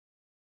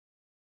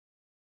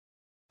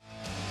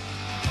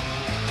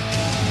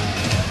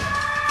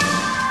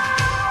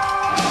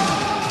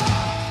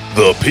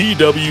The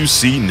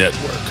PWC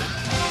Network.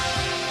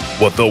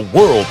 What the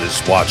world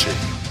is watching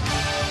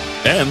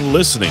and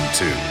listening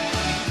to.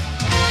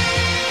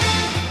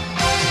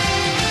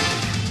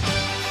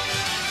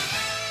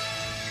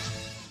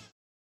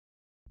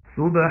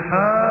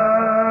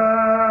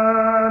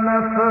 سبحان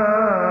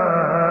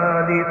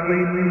فالق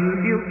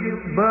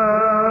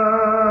الإصباح.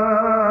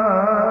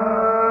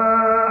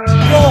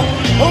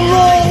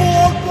 Allahu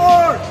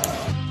Akbar!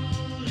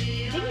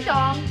 Ding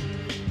dong.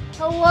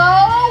 Hello?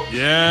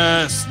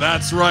 Yes,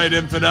 that's right,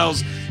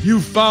 infidels. You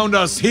found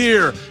us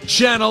here,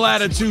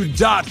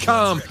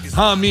 channelattitude.com,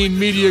 Hameen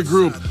Media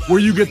Group, where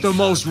you get the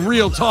most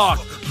real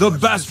talk, the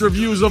best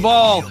reviews of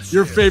all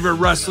your favorite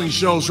wrestling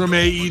shows from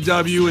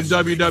AEW and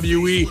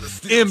WWE,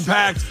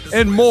 Impact,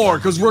 and more,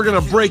 because we're going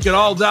to break it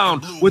all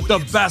down with the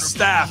best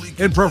staff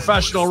in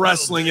professional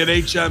wrestling at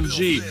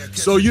HMG.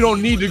 So you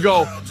don't need to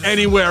go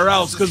anywhere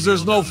else, because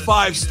there's no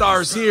 5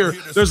 stars here.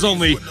 There's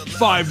only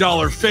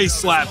 $5 face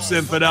slaps,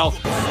 infidel.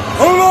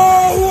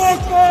 Allahu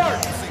Akbar!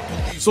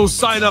 So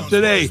sign up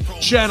today,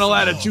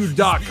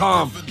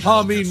 channelattitude.com,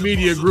 Hameen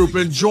Media Group,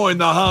 and join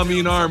the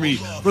Hameen Army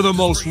for the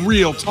most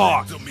real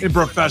talk in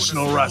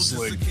professional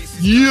wrestling.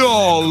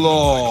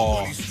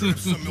 YOLO!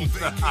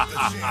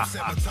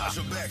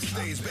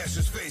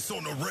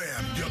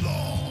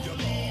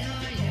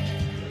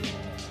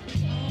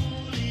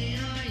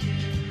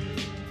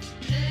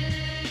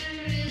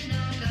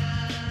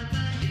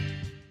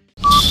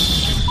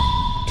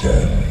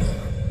 Ten,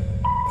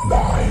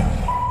 9,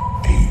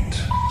 8,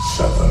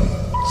 7,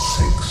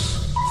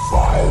 6,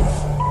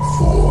 5,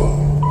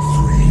 4,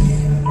 3,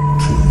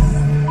 2,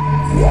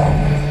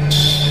 1,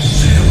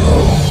 0.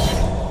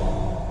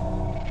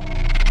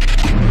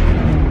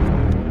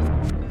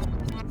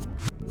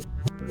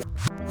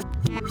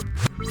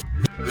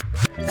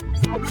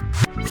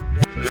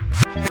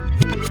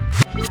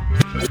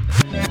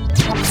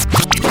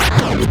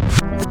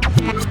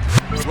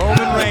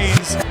 Roman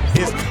Reigns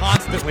is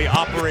constantly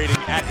operating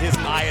at his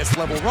highest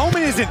level.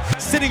 Roman isn't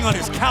sitting on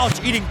his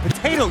couch eating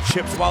potato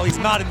chips while he's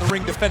not in the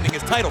ring defending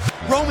his title.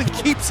 Roman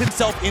keeps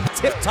himself in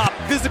tip-top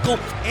physical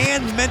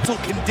and mental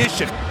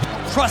condition.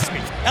 Trust me,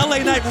 LA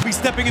Knight will be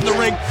stepping in the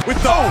ring with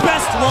the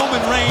best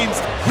Roman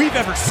Reigns we've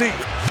ever seen.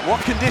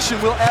 What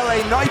condition will LA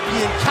Knight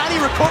be in? Can he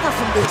recover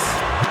from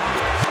this?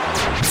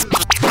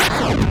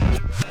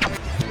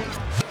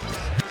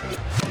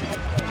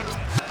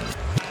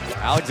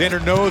 Alexander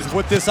knows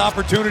what this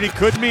opportunity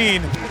could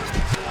mean.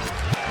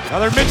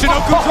 Another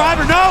Michinoku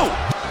driver, no!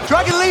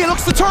 Dragon Lee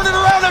looks to turn it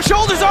around. Their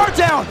shoulders are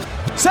down.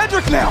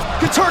 Cedric now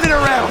can turn it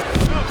around.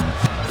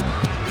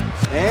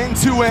 End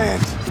to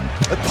end.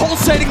 A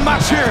pulsating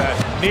match here.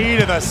 Knee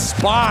to the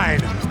spine.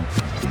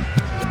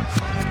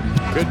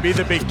 Could be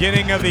the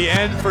beginning of the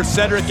end for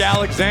Cedric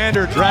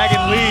Alexander.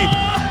 Dragon Lee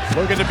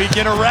looking to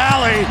begin a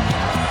rally.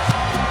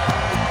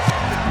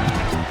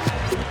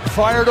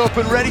 Fired up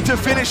and ready to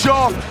finish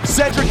off.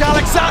 Cedric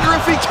Alexander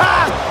if he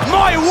can.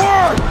 My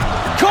word.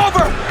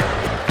 Cover.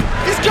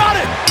 He's got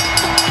it.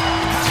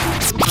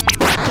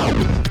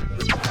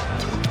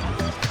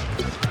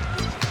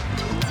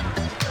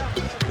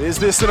 Is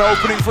this an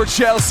opening for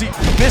Chelsea?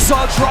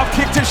 Missile drop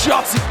kick to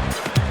Shotzi.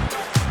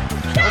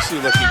 Chelsea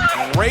looking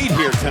great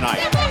here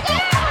tonight. A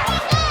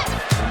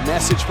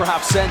message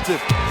perhaps sent to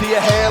Thea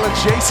Hale and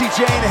JC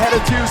Jane ahead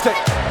of Tuesday.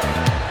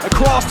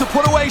 Across to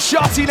put away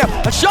Shotzi now.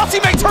 And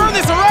Shotzi may turn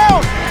this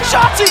around.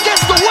 Shotzi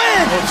gets the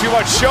win. Too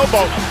much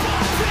showboat.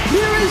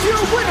 Here is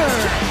your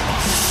winner,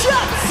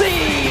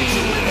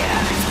 Shotzi!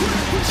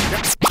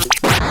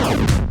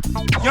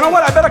 You know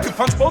what? I bet I could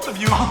punch both of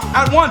you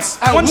at once.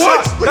 One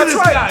shot. That's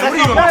right. What do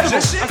you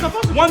imagine?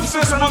 Impossible. One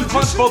fist, one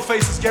punch, both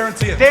faces,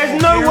 guaranteed.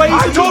 There's no way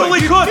I to do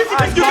totally it. could.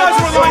 If you guys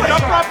were lined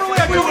up properly,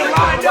 I could.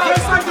 lined up.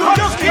 Yes, I do.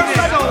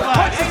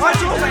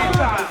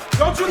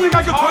 Don't you think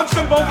I could punch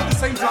them both at the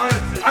same time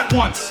at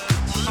once?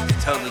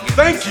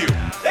 Thank you.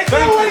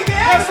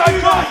 Yes, I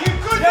could. You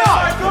could Yes, not.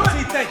 I could.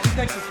 He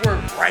thinks if we're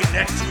right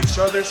next to each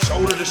other,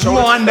 shoulder to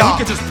shoulder, Lined then he up.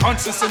 could just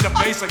punch us in the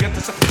face. I get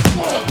this. See?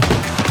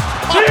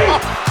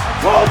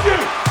 Told you.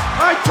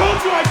 I told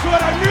you I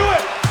could. I knew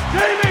it.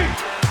 Jamie.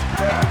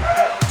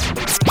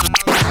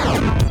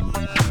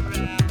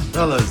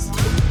 Fellas,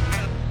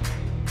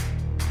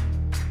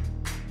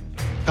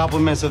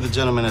 compliments of the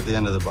gentleman at the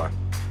end of the bar.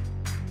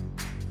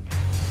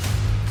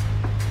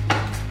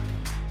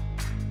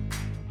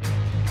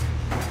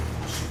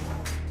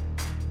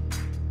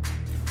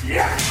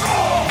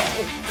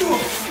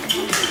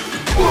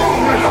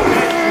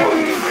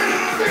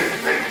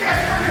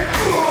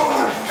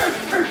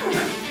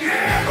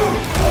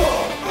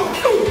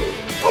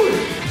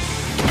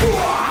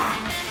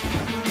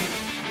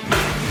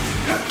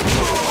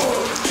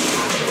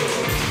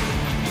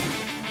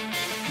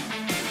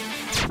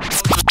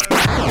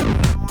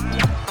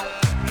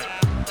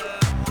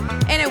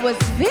 And it was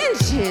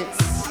vengeance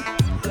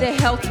that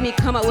helped me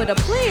come up with a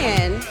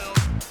plan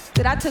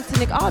that I took to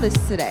Nick Aldis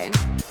today.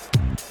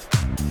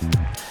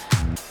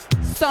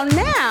 So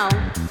now,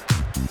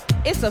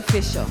 it's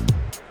official.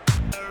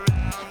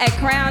 At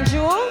Crown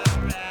Jewel,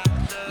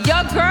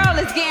 your girl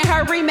is getting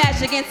her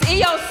rematch against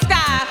Io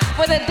Sky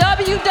for the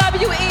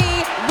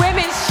WWE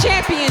Women's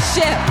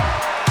Championship.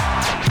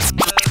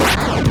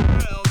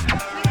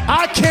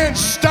 I can't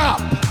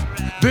stop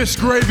this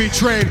gravy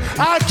train.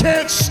 I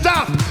can't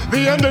stop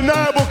the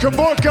undeniable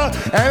Kavorka,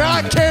 and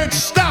I can't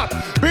stop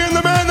being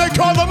the man they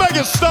call the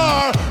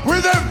megastar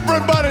with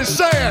everybody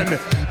saying,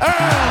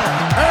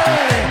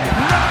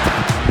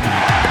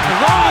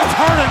 Raw's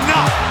heard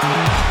enough.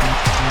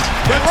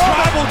 The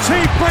Tribal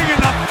Chief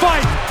bringing the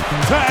fight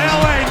to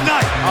LA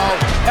Knight. Oh,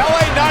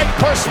 LA Knight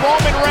pushed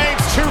Roman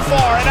Reigns too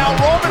far, and now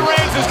Roman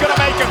Reigns is going to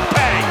make him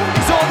pay.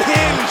 He's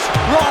unhinged,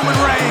 Roman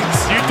Reigns.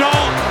 You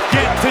don't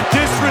get to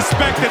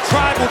disrespect the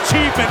Tribal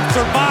Chief and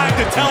survive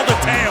to tell the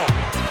tale.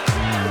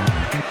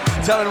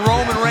 Telling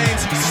Roman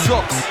Reigns he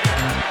sucks.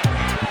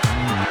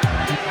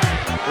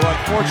 Well,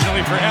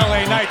 unfortunately for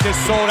LA Knight, this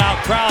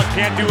sold-out crowd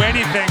can't do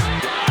anything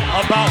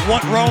about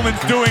what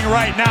Roman's doing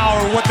right now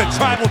or what the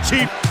Tribal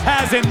Chief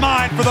has in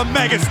mind for the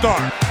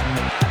megastar.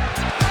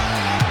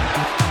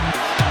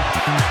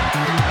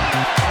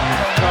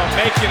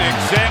 Make an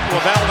example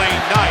of LA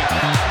Knight.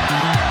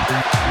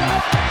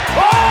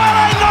 Oh,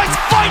 LA Knight's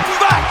fighting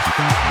back!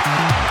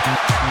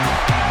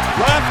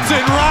 Lefts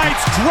and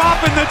rights,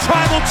 dropping the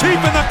Tribal Chief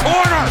in the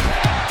corner.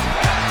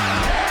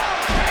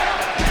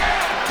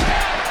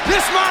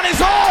 This man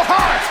is all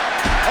heart,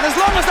 and as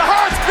long as the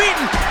heart's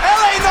beating,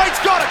 LA Knight's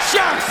got a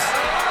chance.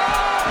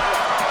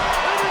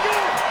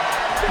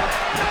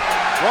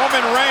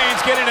 Roman Reigns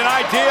getting an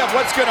idea of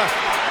what's going to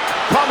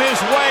come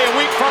his way a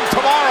week from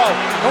tomorrow.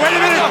 Oh, wait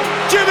a minute,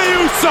 Jimmy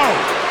Uso!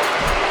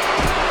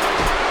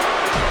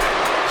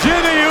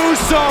 Jimmy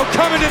Uso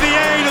coming to the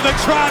aid of the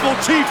Tribal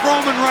Chief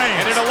Roman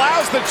Reigns. And it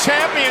allows the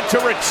champion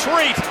to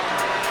retreat.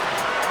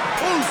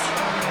 Uso!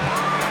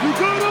 You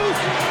good,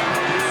 Uso?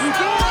 You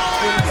good?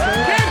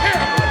 Get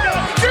him!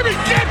 Jimmy,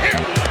 get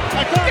him!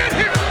 Get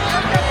him!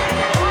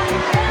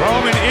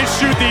 Roman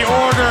issued the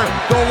order.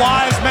 The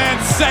wise man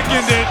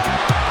seconded.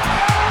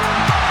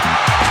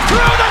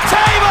 Through the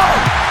table!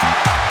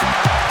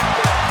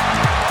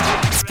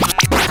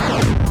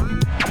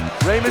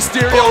 Rey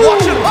Mysterio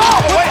watching.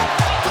 Oh, wait!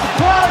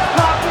 Surprise,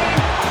 Poppy!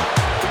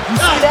 You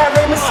see that,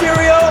 Rey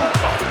Mysterio?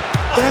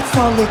 That's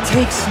all it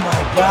takes,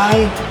 my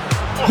guy.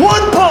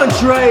 One punch,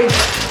 Rey!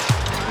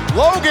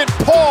 Logan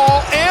Paul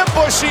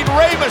ambushing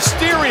Rey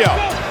Mysterio.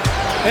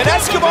 And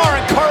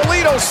Escobar and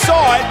Carlito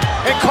saw it,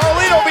 and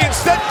Carlito being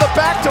sent to the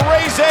back to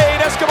Rey's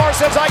aid. Escobar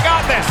says, I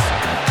got this.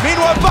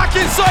 Meanwhile, back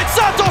inside,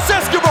 Santos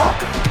Escobar.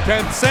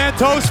 Can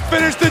Santos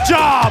finish the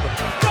job?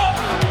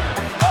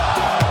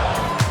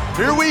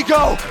 Here we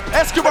go.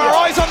 Escobar,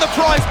 eyes on the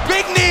prize,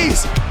 big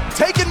knees,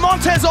 taking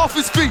Montez off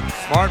his feet.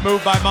 Smart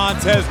move by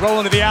Montez,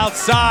 rolling to the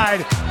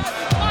outside.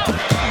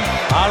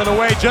 Out of the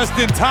way just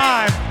in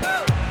time.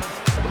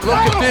 Look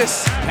at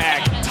this.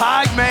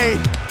 Tag made.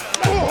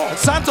 And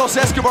Santos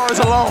Escobar is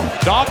alone.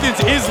 Dawkins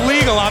is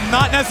legal. I'm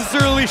not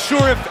necessarily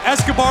sure if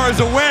Escobar is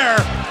aware.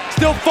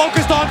 Still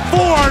focused on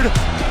Ford.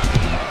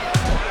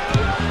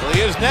 Well,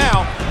 he is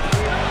now.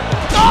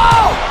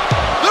 Oh!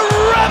 The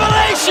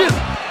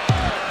revelation!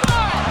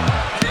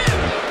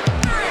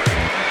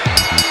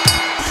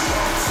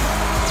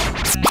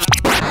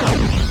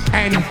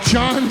 And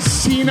John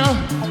Cena,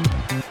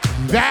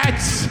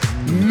 that's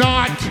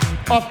not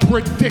a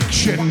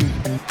prediction.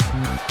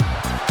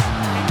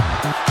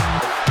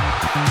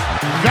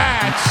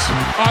 That's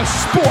a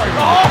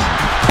spoiler. Oh!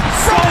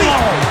 Solo!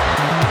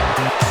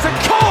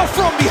 Sikoa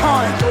from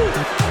behind.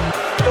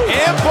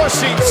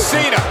 Ambushing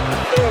Cena.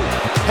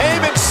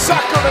 Heyman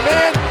suckered him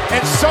in,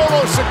 and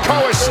Solo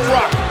Sikoa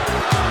struck.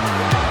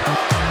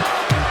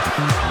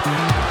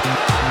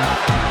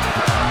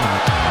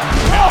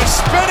 And the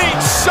spinning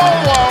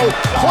Solo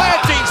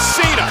planting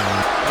Cena.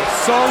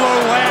 Solo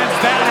lands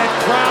that at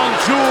Crown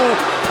Jewel.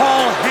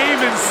 Paul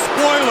Heyman's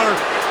spoiler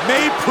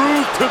may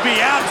prove to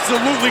be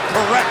absolutely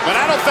correct. But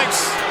I don't think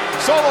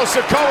Solo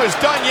Sikoa is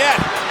done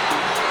yet.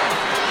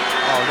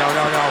 Oh, no.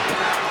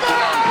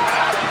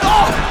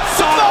 Oh!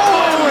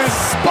 Solo and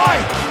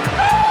Spike!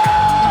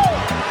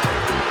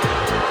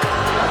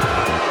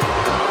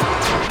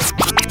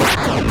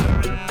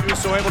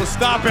 Uso able to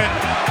stop it.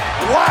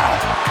 Wow!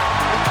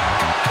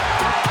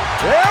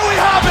 There we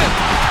have it!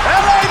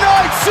 LA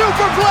Knight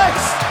Superplex!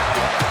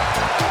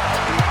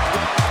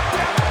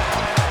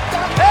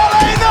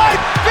 LA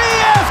Knight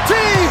BFT!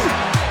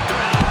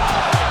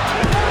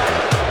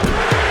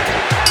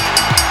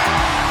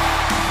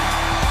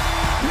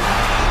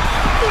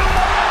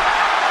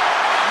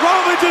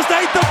 Roman just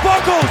ate the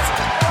buckles!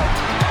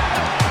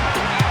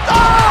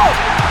 Oh!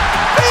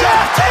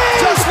 BFT!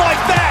 Just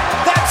like that,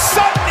 that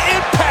sudden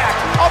impact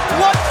of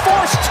blunt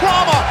force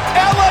trauma,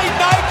 LA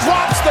Knight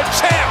drops the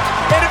champ.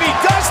 And if he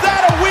does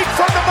that a week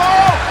from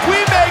tomorrow,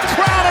 we may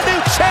crown a new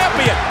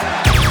champion.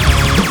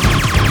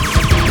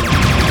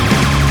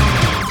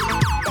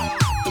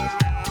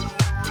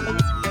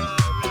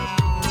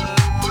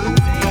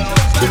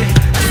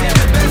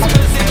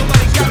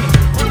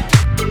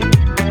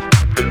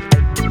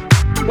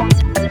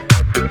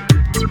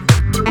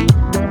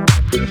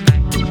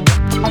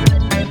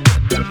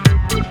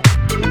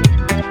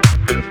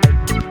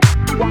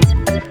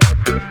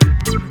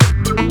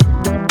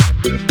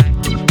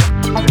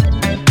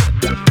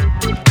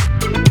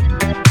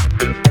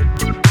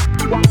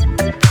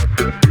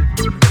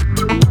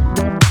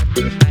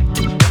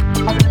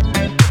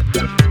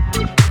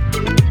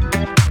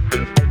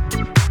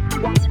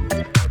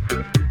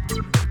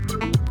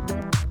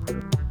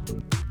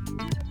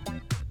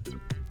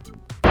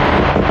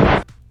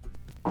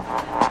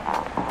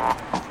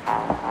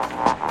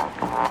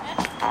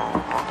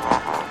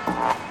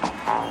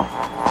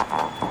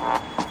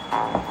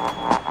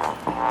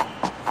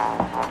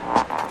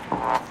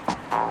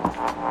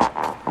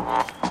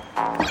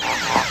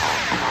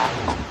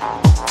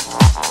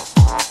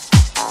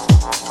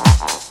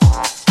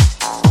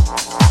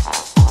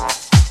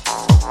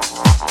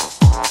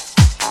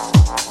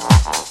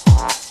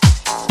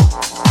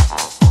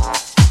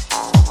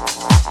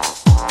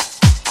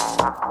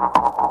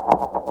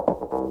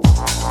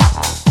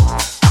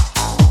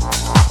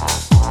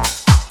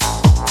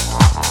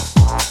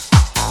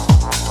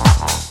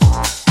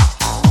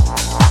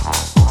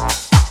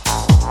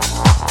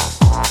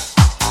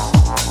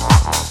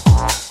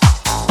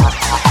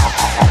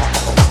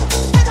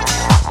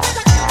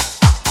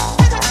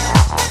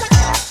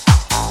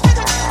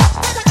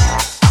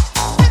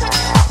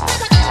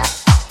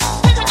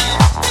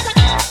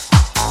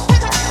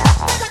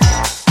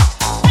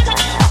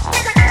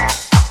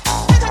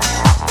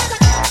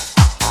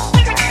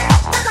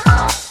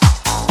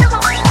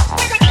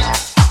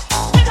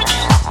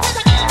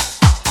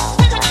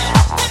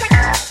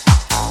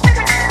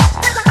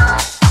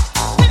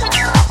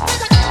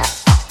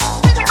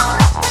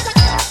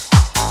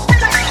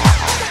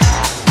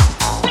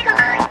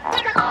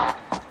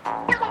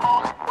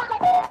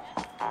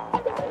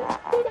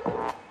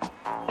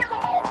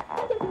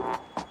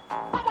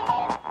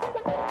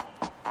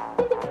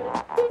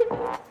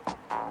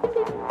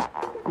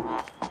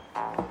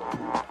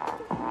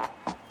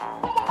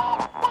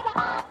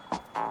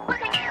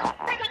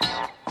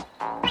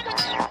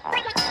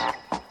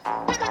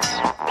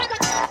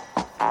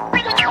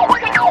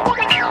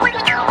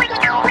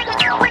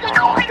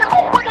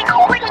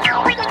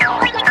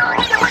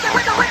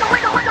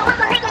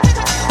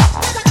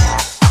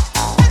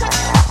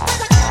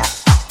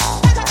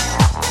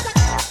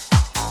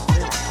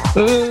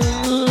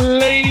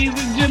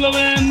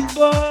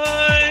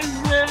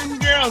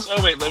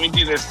 wait. Let me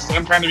do this because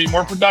I'm trying to be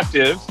more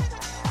productive.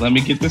 Let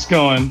me get this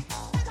going.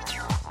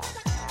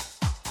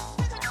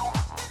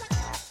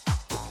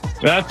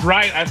 That's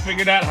right. I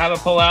figured out how to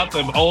pull out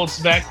the old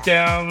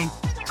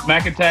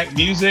SmackATTACK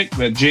music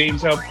that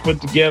James helped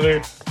put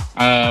together.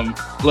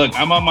 Look,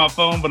 I'm on my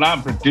phone, but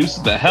I'm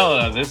producing the hell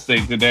out of this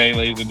thing today,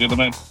 ladies and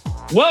gentlemen.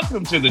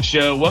 Welcome to the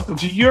show. Welcome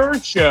to your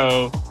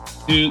show,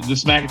 to the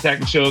SmackATTACK,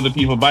 the show of the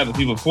people, by the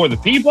people, for the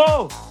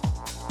people.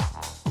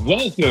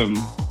 Welcome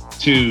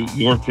to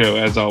your show,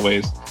 as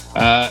always.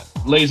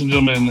 Ladies and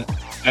gentlemen,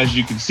 as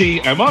you can see,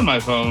 I'm on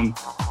my phone.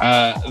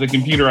 The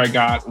computer I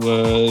got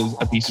was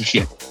a piece of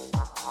shit.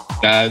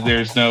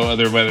 There's no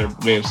other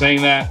way of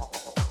saying that.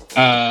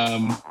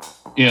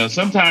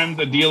 Sometimes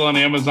a deal on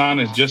Amazon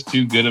is just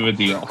too good of a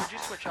deal.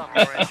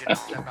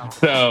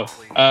 So,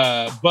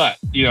 but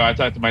I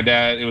talked to my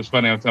dad. It was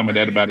funny. I was telling my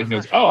dad about it. He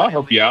goes, "Oh, I'll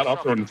help you out. I'll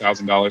throw in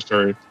 $1,000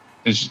 for her.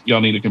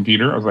 Y'all need a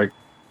computer." I was like,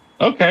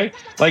 "Okay."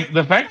 Like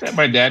the fact that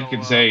my dad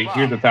could say,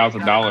 "Here's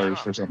 $1,000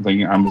 for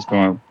something," I'm just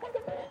going,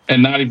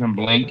 and not even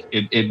blink.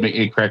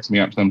 It cracks me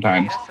up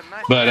sometimes.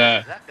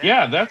 But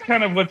yeah, that's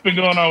kind of what's been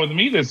going on with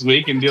me this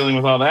week and dealing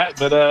with all that.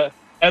 But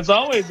as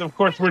always, of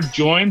course, we're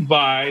joined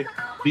by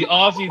the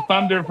Aussie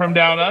Thunder from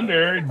down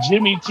under,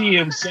 Jimmy T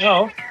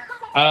himself.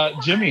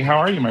 Jimmy, how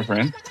are you, my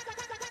friend?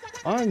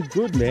 I'm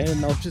good,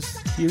 man. I was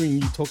just hearing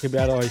you talk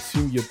about, I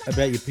assume,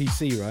 about your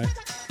PC, right?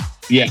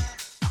 Yeah.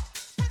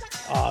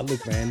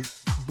 Look, man,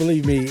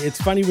 believe me, it's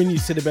funny when you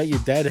said about your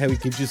dad, how he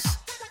could just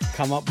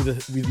come up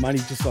with money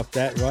just like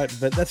that, right?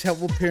 But that's how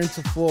what parents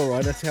are for,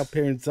 right? That's how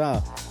parents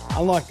are.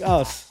 Unlike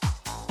us,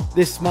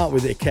 they're smart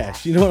with their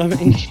cash. You know what I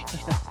mean?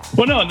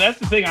 Well, no, that's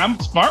the thing. I'm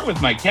smart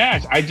with my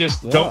cash. I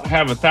just don't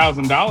have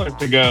 $1,000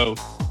 to go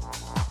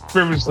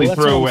frivolously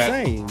throw at.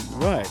 Saying.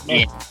 Right.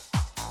 Like,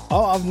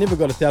 I've never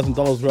got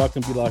 $1,000 where I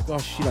can be like, oh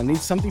shit, I need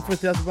something for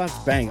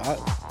 $1,000. Bang.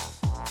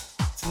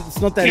 It's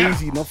not that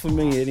easy. Not for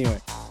me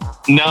anyway.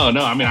 No.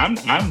 I mean,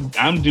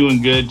 I'm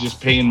doing good, just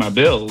paying my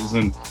bills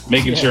and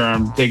making sure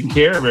I'm taking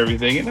care of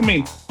everything. And I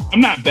mean,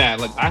 I'm not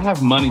bad. Like I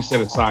have money set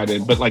aside,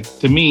 but like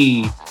to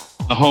me,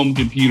 a home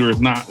computer is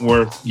not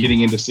worth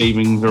getting into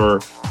savings or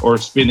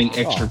spending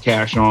extra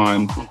cash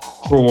on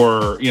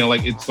for,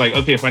 like, it's like,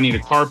 okay, if I need a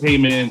car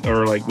payment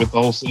or like with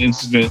the whole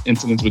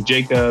incidents with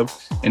Jacob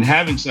and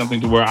having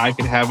something to where I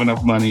could have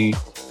enough money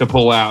to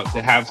pull out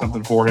to have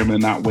something for him and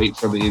not wait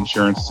for the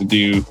insurance to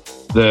do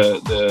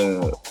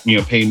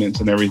the payments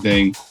and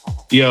everything,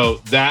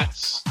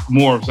 that's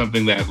more of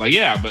something that like,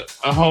 but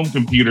a home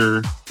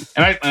computer,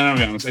 and I'll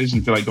be honest, I just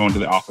didn't feel like going to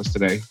the office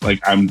today. Like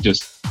I'm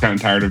just kind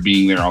of tired of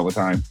being there all the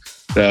time.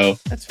 So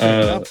that's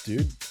fair enough,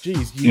 dude.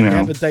 Jeez, you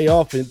have a day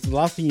off, and the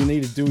last thing you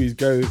need to do is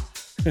go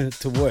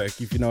to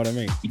work, if you know what I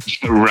mean.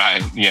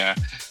 Right. Yeah.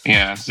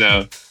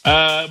 So,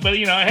 but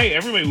hey,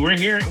 everybody, we're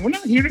here. We're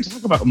not here to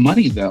talk about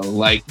money, though.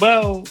 Like,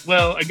 well,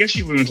 I guess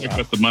you want to talk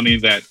about the money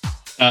that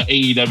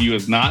AEW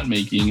is not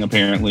making,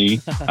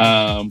 apparently,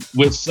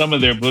 with some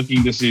of their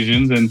booking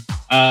decisions and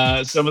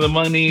some of the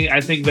money I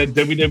think that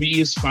WWE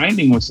is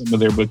finding with some of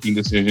their booking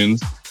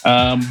decisions.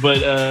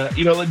 But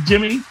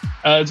Jimmy,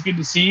 it's good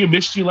to see you.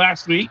 Missed you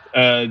last week.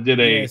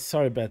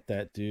 Sorry about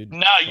that, dude.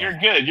 No,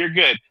 you're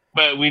good.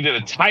 But we did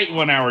a tight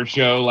 1 hour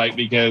show, like,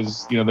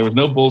 because, there was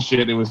no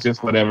bullshit. It was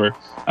just whatever.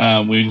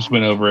 We just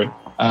went over it.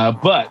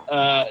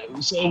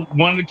 So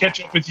wanted to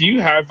catch up with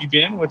you. How have you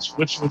been? What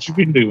you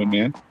been doing,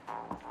 man?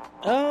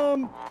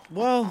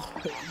 Well,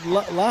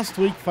 last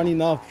week, funny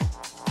enough,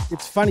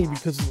 it's funny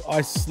because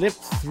I slept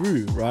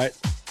through, right,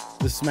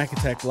 the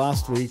SmackATTACK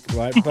last week,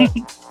 right, but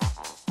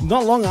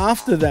not long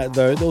after that,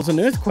 though, there was an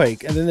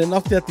earthquake, and then they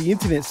knocked out the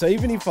internet, so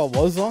even if I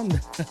was on,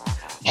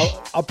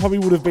 I probably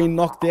would have been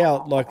knocked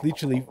out, like,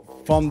 literally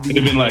from the...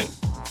 It'd have been like,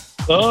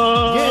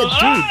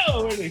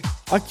 dude,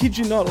 I kid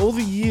you not, all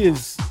the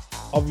years,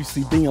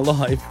 obviously, being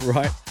alive,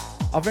 right,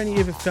 I've only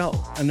ever felt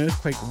an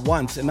earthquake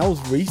once, and that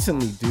was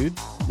recently, dude.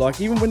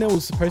 Like, even when there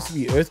was supposed to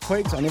be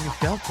earthquakes, I never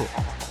felt it.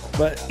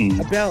 But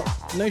about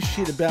 5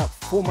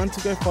 months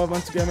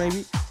ago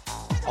maybe,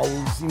 I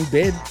was in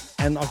bed,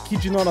 and I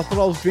kid you not, I thought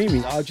I was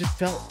dreaming. I just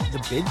felt the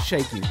bed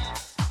shaking.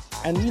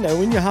 And,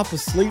 when you're half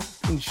asleep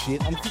and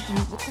shit, I'm thinking,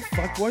 what the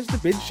fuck? Why is the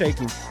bed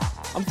shaking?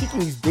 I'm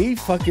thinking, is Dee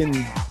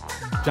fucking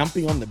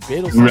jumping on the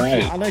bed or something?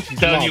 Right. I know she's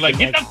telling not, you, like,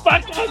 get the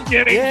fuck up,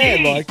 Jimmy.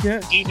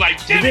 She's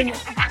like, Jimmy,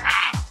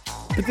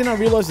 But then I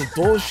realized the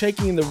door's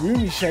shaking and the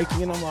room is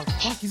shaking, and I'm like,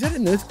 fuck, is that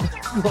an earthquake?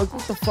 Like,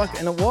 what the fuck?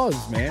 And it was,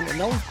 man.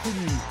 And that was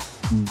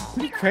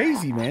pretty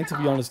crazy, man, to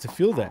be honest, to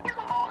feel that.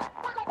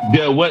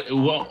 Yeah, what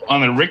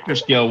on a Richter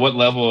scale, what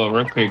level of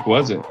earthquake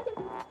was it?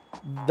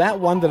 That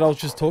one that I was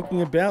just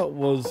talking about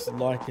was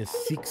like a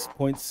 6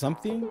 point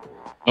something.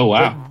 Oh,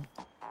 wow.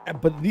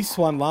 But this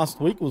one last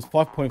week was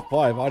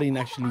 5.5. I didn't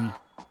actually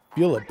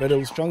feel it, but it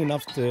was strong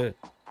enough to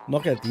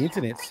knock out the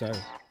internet, so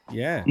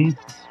yeah.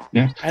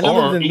 Yeah. And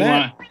other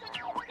than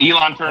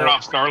Elon turned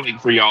off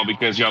Starlink for y'all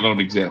because y'all don't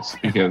exist.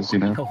 Because,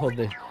 Oh,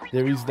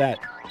 there is that.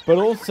 But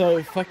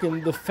also,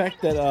 fucking the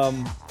fact that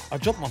I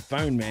dropped my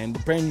phone, man. The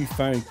brand new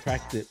phone,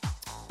 cracked it.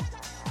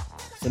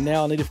 So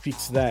now I need to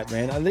fix that,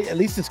 man. At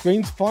least the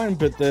screen's fine,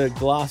 but the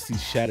glass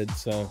is shattered.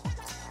 So,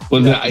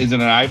 is it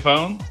an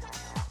iPhone?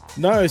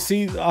 No,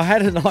 see, I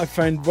had an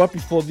iPhone right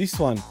before this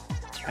one,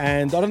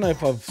 and I don't know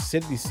if I've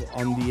said this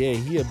on the air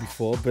here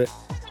before, but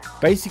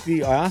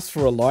basically I asked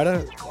for a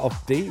lighter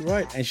off D,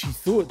 right, and she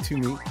threw it to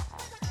me,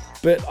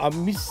 but I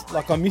missed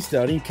it.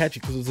 I didn't catch it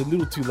because it was a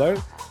little too low.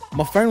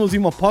 My phone was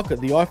in my pocket,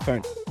 the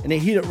iPhone, and it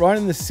hit it right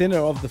in the center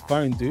of the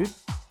phone, dude.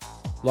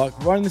 Like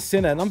right in the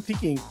center, and I'm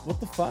thinking, what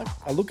the fuck?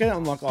 I look at it,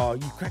 I'm like, oh,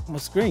 you cracked my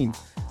screen.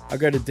 I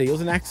go to D. It was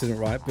an accident,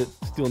 right? But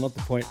still not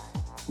the point.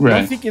 Right.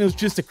 I'm thinking it was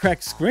just a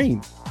cracked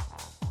screen.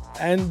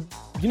 And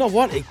you know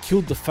what? It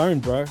killed the phone,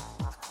 bro.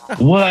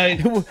 What?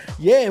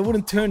 It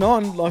wouldn't turn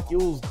on. Like it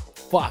was,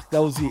 fuck,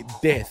 that was it.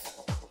 Death.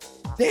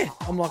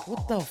 I'm like,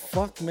 what the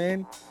fuck,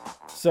 man?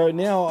 So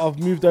now I've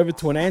moved over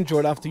to an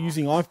Android after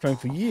using iPhone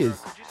for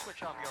years.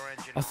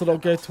 I thought I'll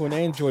go to an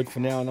Android for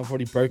now, and I've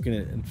already broken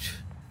it. And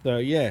so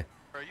yeah.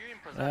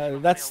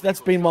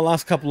 That's been my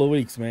last couple of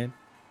weeks, man.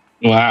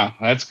 Wow,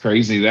 that's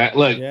crazy. That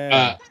look,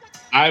 I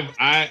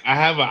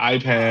have an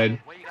iPad.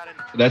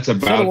 That's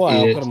about so do I.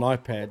 it. I've got an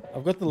iPad.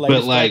 I've got the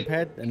latest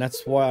iPad, and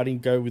that's why I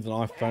didn't go with an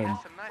iPhone.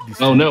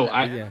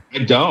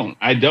 I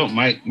don't.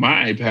 My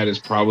iPad is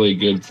probably a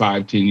good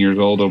 5-10 years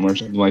old or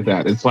something like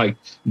that. It's like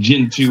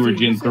Gen 2 or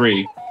Gen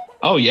 3.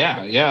 Oh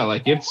yeah.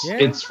 Like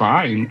it's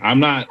fine.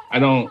 I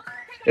don't.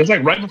 It's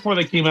like right before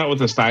they came out with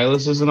the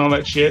styluses and all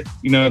that shit.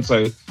 You know,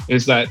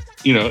 it's that,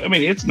 you know, I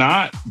mean, it's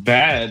not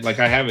bad. Like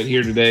I have it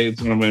here today.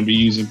 It's what I'm going to be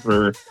using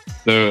for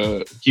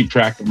the keep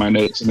track of my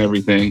notes and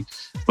everything.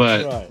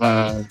 But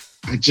I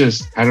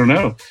don't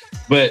know.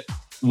 But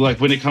like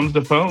when it comes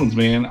to phones,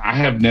 man, I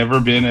have never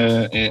been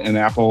an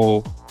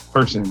Apple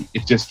person.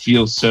 It just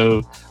feels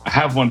so. I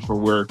have one for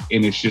work,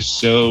 and it's just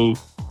so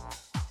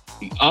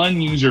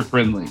unuser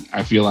friendly.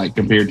 I feel like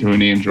compared to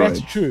an Android.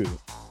 That's true.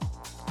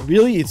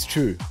 Really, it's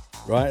true.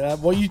 Right,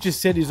 what you just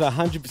said is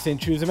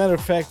 100% true. As a matter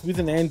of fact, with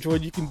an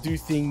Android, you can do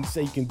things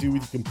that you can do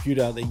with a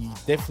computer that you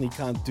definitely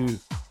can't do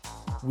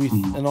with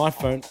an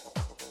iPhone.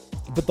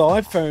 But the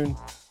iPhone,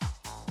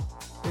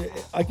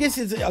 I guess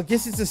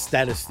it's a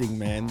status thing,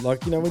 man.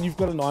 Like, you know, when you've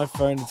got an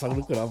iPhone, it's like,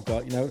 look what I've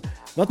got. You know,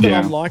 not that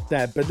I'm like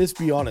that, but let's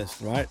be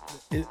honest, right?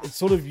 It's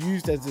sort of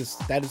used as a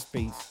status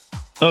piece.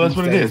 Oh, that's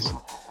what it is.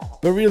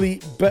 But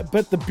really, but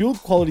the build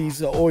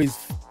qualities are always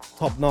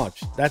top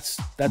notch. That's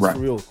right.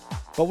 Real.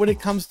 But when it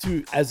comes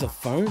to as a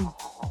phone,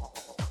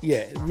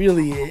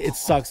 really it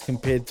sucks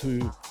compared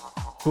to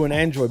an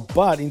Android.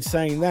 But in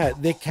saying that,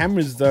 their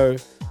cameras though,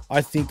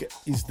 I think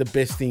is the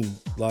best thing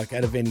like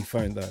out of any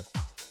phone though.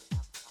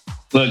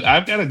 Look,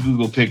 I've got a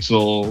Google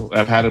Pixel.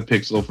 I've had a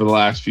Pixel for the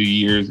last few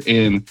years,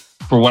 and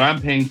for what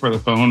I'm paying for the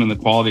phone and the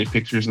quality of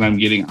pictures that I'm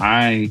getting,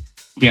 I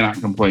cannot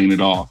complain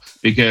at all,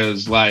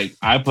 because like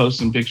I post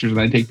some pictures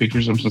and I take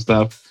pictures of some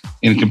stuff,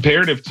 and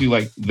comparative to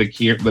like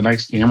the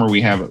nice camera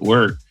we have at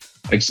work,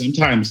 like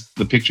sometimes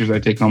the pictures I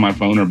take on my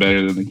phone are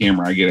better than the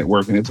camera I get at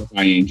work, and it's a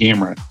high-end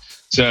camera.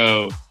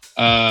 So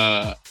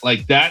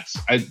like that's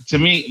to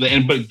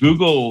me, but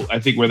Google,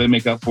 I think where they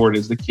make up for it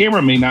is the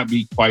camera may not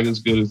be quite as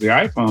good as the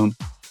iPhone,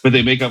 but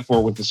they make up for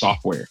it with the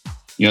software.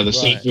 You know, the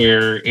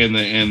software and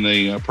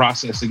the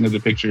processing of the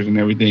pictures and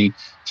everything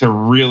to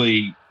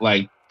really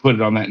like put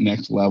it on that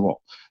next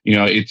level. You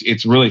know,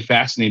 it's really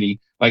fascinating.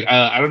 Like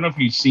I don't know if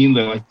you've seen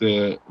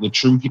the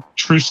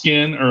True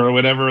Skin or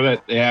whatever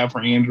that they have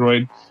for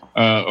Android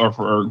or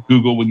for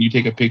Google when you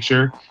take a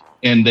picture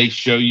and they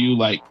show you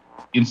like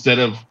instead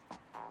of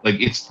like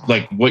it's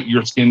like what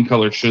your skin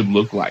color should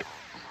look like.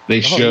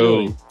 They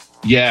show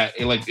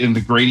like in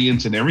the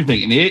gradients and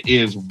everything, and it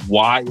is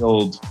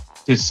wild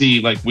to see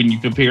like when you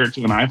compare it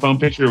to an iPhone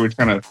picture, which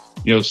kind of,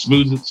 you know,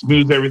 smooths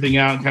everything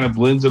out, kind of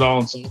blends it all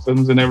and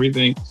softens and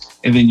everything,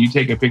 and then you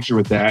take a picture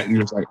with that and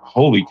you're just like,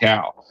 holy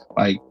cow.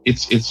 Like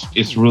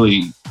it's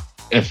really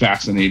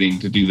fascinating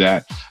to do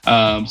that.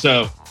 And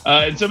some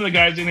of the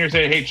guys in there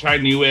say, hey, try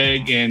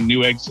Newegg, and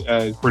Newegg's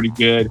pretty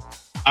good.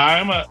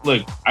 I've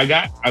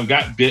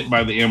got bit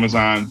by the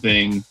Amazon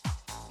thing.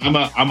 I'm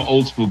an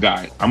old school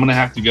guy. I'm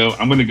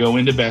gonna go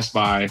into Best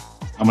Buy.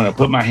 I'm gonna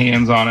put my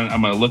hands on it.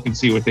 I'm gonna look and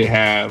see what they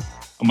have.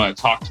 I'm gonna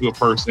talk to a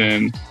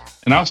person,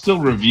 and I'll still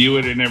review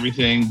it and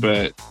everything.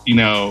 But you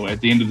know,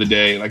 at the end of the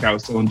day, like I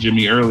was telling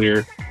Jimmy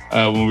earlier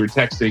when we were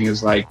texting,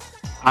 is like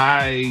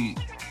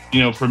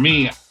for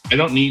me, I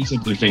don't need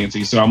something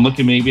fancy. So I'm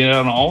looking maybe at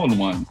an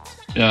all-in-one,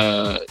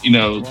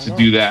 to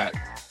do that,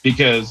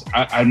 because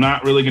I'm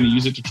not really going to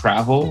use it to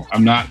travel.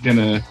 I'm not going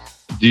to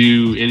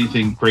do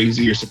anything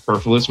crazy or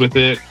superfluous with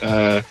it.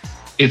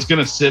 It's going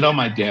to sit on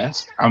my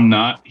desk. I'm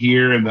not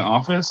here in the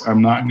office.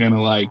 I'm not going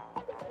to like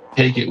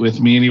take it with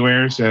me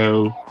anywhere.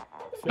 So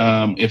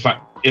if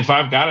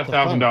I've got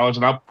 $1,000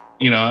 and I'll,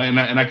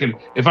 and I can,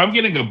 if I'm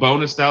getting a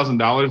bonus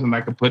 $1,000 and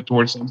I can put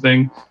towards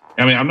something,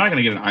 I mean, I'm not going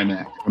to get an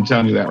iMac. I'm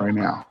telling you that right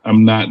now.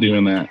 I'm not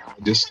doing that.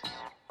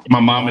 My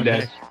mom and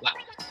dad.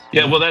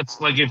 Yeah, well, that's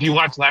like, if you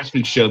watch last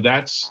week's show,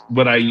 that's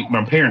what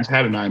my parents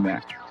had an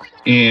iMac,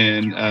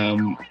 and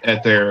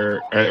at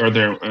their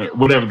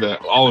whatever, the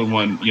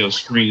all-in-one,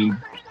 screen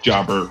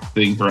jobber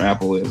thing for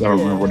Apple is. I don't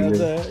remember what it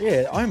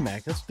is.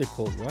 iMac, that's what they're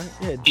called, right?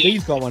 Yeah,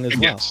 D's got one as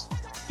well.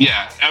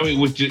 Yeah, I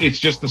mean, it's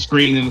just the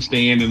screen and the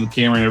stand and the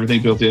camera and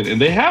everything built in, and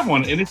they have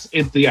one, and it's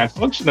the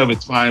function of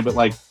it's fine, but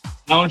like I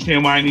don't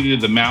understand why I needed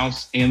the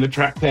mouse and the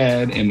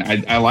trackpad, and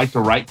I like to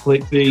right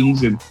click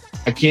things, and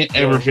I can't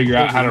ever figure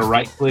out how to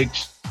right click,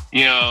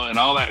 and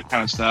all that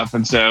kind of stuff,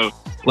 and so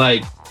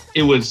like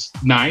it was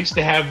nice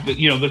to have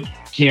the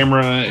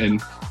camera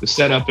and the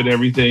setup and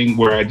everything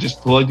where I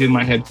just plugged in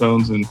my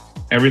headphones and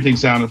everything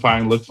sounded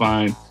fine, looked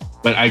fine,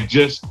 but I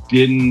just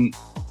didn't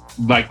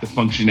like the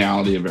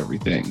functionality of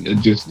everything. It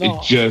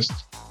just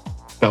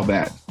felt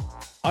bad.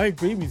 I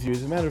agree with you.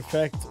 As a matter of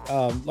fact,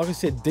 like I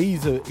said, D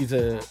is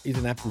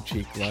an Apple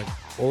chick. Like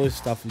all this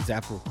stuff is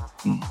Apple.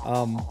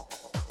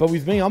 But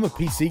with me, I'm a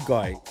PC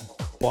guy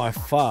by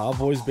far.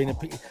 I've always been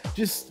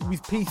just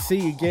with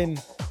PC again.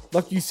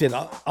 Like you said,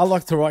 I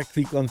like to right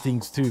click on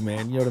things too,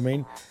 man. You know what I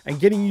mean? And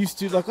getting used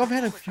to, like, I've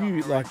had a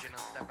few like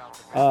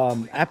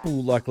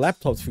Apple like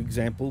laptops, for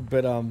example,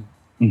 but I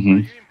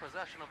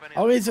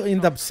always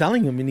end up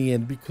selling them in the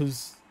end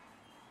because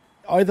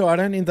either I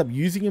don't end up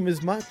using them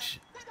as much,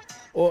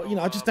 or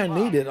I just don't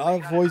need it.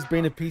 I've always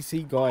been a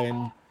PC guy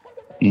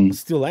and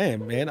still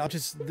am, man.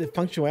 The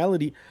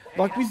functionality,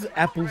 like with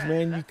Apples,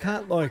 man, you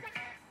can't like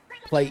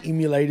play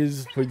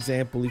emulators, for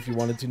example, if you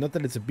wanted to. Not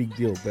that it's a big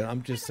deal, but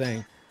I'm just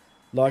saying,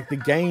 like the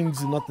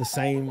games are not the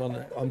same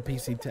on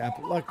PC to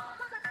Apple. Like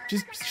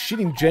just shit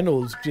in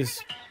general is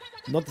just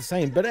not the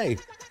same. But hey,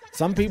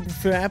 some people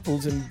prefer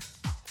Apples and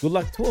good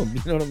luck to them.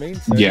 You know what I mean?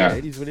 So, yeah,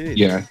 it is what it is.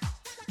 Yeah.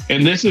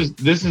 And this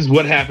is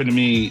what happened to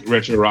me,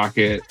 Retro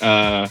Rocket.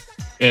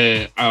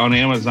 On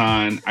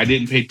Amazon, I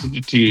didn't pay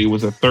attention to it. It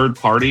was a third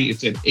party.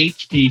 It said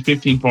HP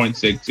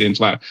 15.6 inch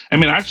laptop. I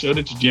mean, I showed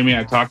it to Jimmy.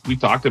 We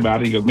talked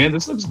about it. He goes, "Man,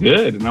 this looks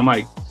good." And I'm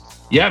like,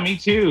 "Yeah, me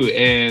too."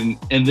 And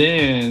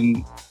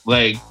then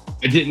like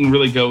I didn't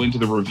really go into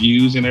the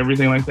reviews and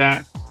everything like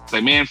that. It's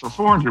like, man, for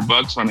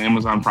 $400 on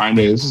Amazon Prime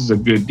Day, this is a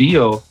good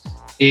deal.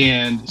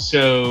 And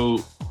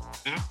so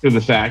after the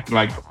fact,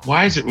 like,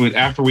 why is it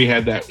after we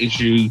had that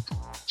issue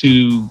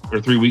 2 or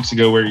 3 weeks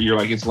ago where you're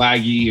like, it's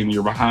laggy and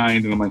you're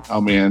behind, and I'm like,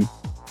 oh man,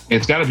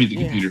 it's got to be the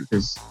computer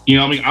because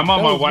I mean, I'm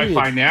on my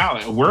Wi-Fi now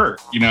at work,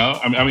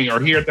 I mean,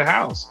 or here at the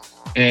house,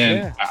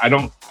 and I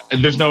don't.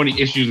 There's no any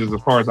issues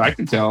as far as I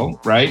can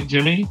tell, right,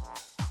 Jimmy?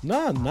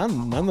 No,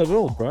 none at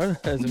all, bro.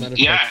 As a matter of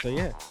fact, so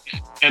yeah.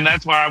 And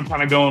that's why I'm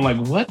kind of going like,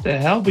 what the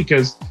hell?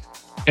 Because,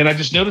 and I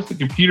just noticed the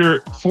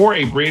computer for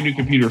a brand new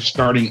computer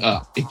starting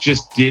up, it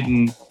just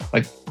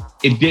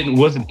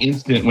wasn't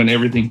instant when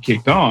everything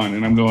kicked on,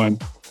 and I'm going,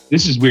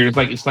 this is weird.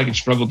 It's like it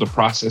struggled to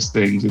process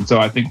things. And so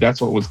I think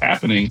that's what was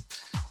happening.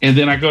 And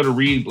then I go to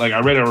read, like I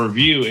read a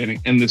review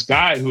and this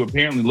guy who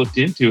apparently looked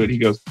into it, he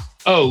goes,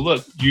 oh,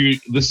 look,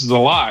 this is a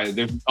lie.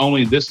 There's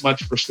only this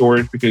much for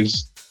storage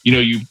because,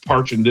 you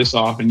partition this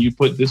off and you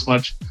put this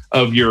much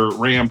of your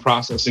RAM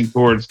processing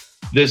towards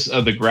this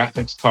of the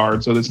graphics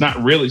card. So it's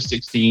not really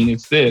 16,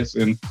 it's this.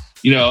 And,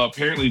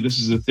 apparently this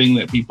is a thing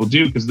that people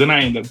do because then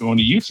I end up going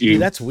to YouTube. Yeah,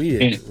 that's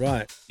weird.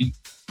 Right.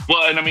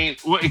 Well, and I mean,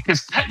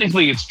 because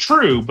technically it's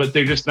true, but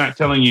they're just not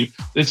telling you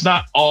it's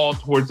not all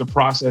towards the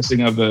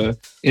processing of the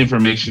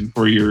information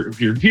for your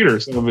computer.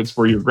 Some of it's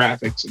for your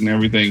graphics and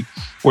everything.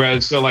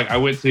 Whereas, so like I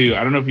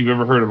don't know if you've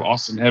ever heard of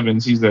Austin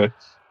Evans. He's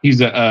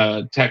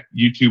a tech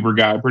YouTuber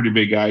guy, pretty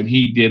big guy. And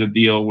he did a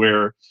deal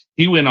where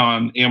he went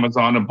on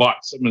Amazon and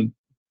bought some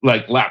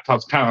like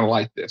laptops kind of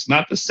like this,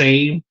 not the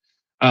same,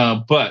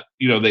 but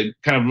they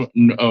kind of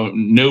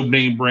no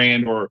name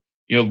brand or,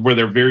 where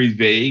they're very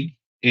vague.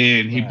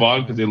 And he bought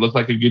it because they looked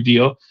like a good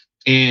deal.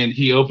 And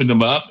he opened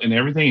them up and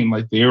everything. And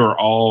like they were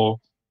all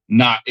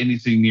not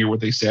anything near what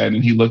they said.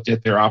 And he looked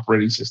at their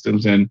operating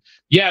systems and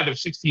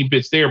there's 16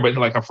 bits there. But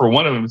like for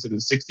one of them, it said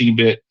it's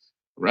 16-bit,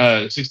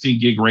 16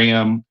 gig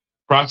RAM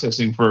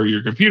processing for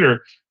your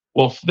computer.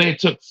 Well, they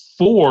took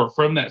 4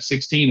 from that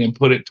 16 and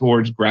put it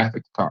towards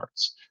graphics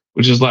cards,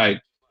 which is like,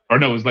 or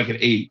no, it was like an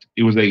 8.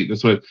 It was 8.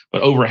 That's what,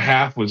 but over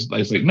half was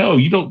like, no,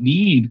 you don't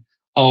need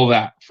all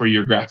that for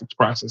your graphics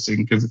processing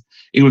because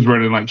it was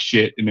running like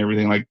shit and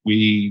everything like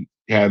we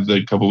had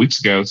a couple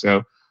weeks ago.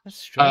 So that's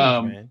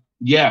strange, man.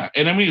 Yeah.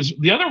 And I mean,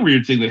 the other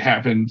weird thing that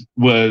happened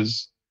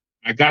was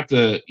I got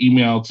the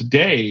email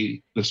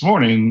this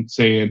morning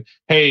saying,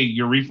 hey,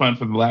 your refund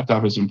for the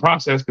laptop has been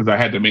processed because I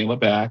had to mail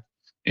it back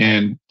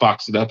and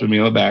box it up and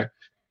mail it back.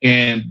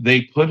 And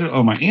they put it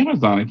on my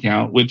Amazon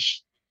account,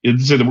 which it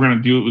said that we're going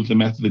to do it with the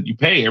method that you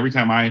pay. Every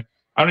time I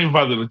don't even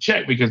bother to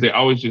check because they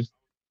always just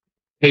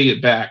pay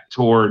it back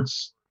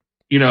towards,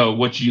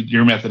 what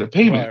your method of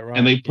payment. Right,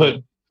 and they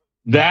put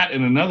that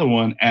in another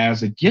one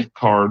as a gift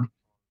card.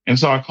 And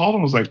so I called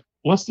them, was like,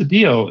 what's the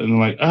deal? And they're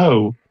like,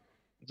 oh,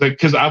 it's like,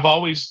 cause I've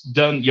always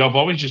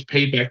just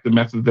paid back the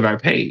method that I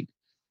paid.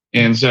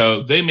 And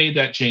so they made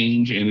that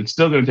change and it's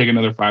still going to take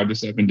another 5 to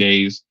 7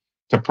 days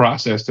to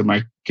process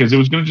cause it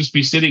was going to just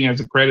be sitting as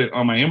a credit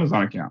on my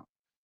Amazon account.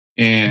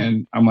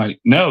 And I'm like,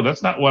 no,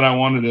 that's not what I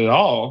wanted at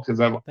all. Cause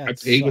I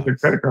paid with a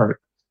credit card.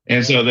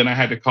 And so then I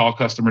had to call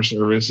customer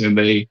service and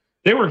they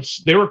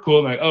were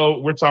cool. Like, oh,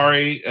 we're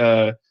sorry.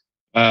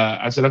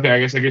 I said, okay, I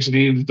guess I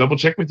need to double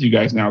check with you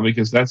guys now,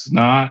 because that's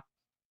not,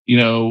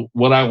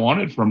 what I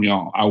wanted from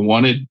y'all. I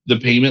wanted the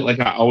payment like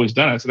I always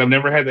done. I said, I've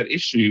never had that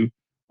issue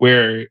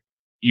where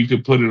you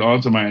could put it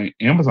onto my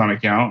Amazon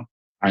account.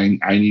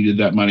 I needed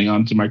that money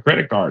onto my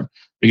credit card,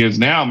 because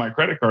now my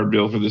credit card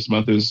bill for this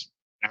month is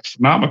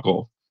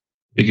astronomical,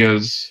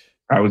 because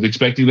I was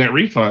expecting that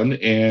refund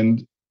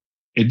and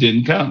it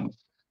didn't come.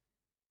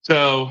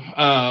 So,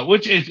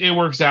 which it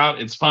works out.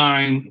 It's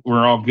fine.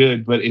 We're all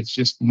good. But it's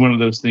just one of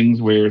those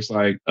things where it's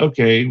like,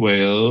 okay,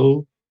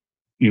 well,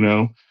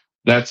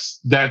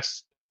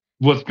 that's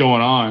what's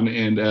going on.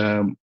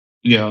 And,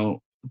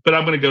 but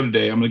I'm going to go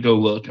today. I'm going to go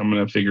look. I'm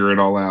going to figure it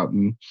all out.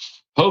 And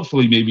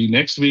hopefully maybe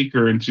next week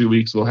or in 2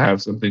 weeks, we'll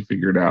have something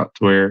figured out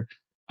to where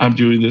I'm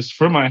doing this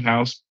from my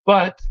house,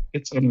 but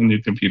it's on a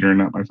new computer and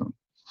not my phone.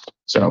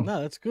 So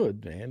no, that's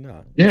good, man.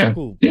 No, yeah,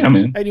 cool. Yeah,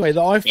 man. Anyway,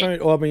 the iPhone,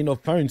 or I mean, the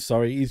phone,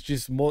 sorry,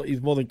 is more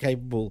than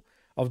capable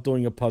of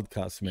doing a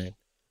podcast, man.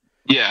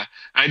 Yeah,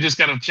 I just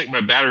got to check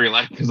my battery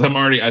life, because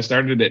I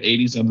started at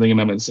 80 something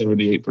and I'm at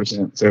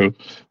 78%. So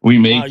we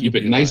may keep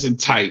it nice and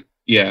tight.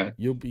 Yeah,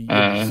 you'll be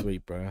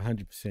sweet, bro.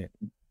 100%.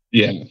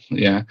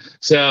 Yeah.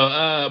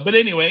 So, but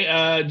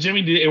anyway,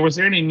 Jimmy, was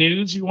there any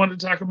news you wanted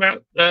to talk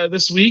about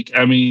this week?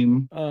 I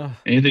mean,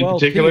 anything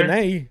particular?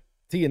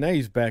 TNA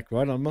is back,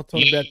 right? I'm not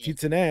talking about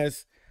tits and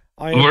ass.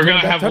 We're gonna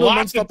have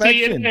lots of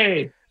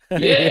TNA.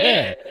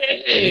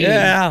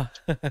 Yeah.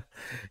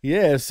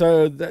 Yeah.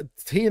 So the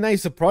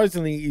TNA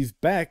surprisingly is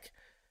back,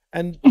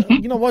 and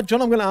you know what,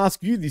 John? I'm going to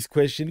ask you this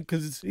question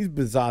because it's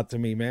bizarre to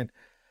me, man.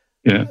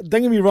 Yeah.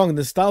 Don't get me wrong,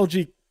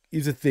 nostalgic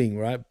is a thing,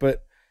 right?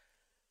 But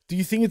do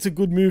you think it's a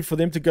good move for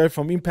them to go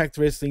from Impact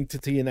Wrestling to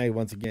TNA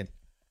once again?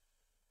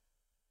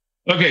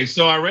 Okay,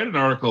 so I read an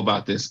article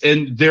about this,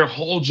 and their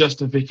whole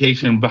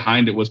justification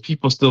behind it was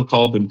people still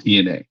call them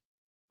TNA,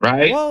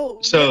 right?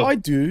 Well, so yeah, I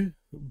do,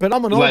 but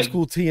I'm an old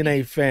school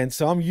TNA fan,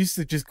 so I'm used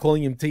to just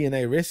calling him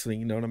TNA Wrestling,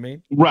 you know what I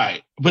mean?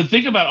 Right, but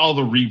think about all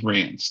the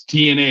rebrands: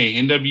 TNA,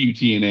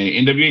 NWTNA,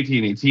 NWA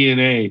TNA,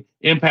 TNA,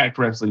 Impact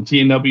Wrestling,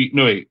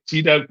 TNA,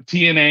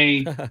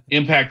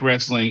 Impact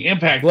Wrestling,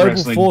 Impact Global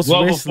Wrestling, Force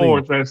Global Wrestling.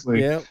 Force Wrestling,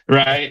 Yep.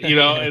 right?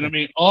 And I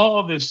mean,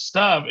 all this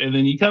stuff, and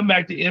then you come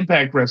back to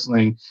Impact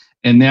Wrestling,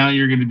 and now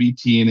you're going to be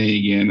TNA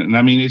again. And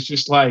I mean, it's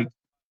just like,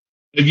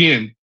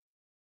 again,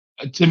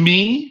 to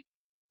me,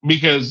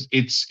 because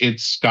it's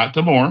Scott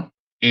D'Amore,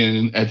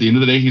 and at the end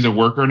of the day, he's a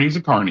worker and he's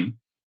a carny.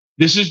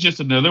 This is just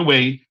another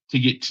way to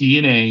get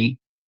TNA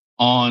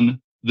on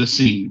the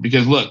scene.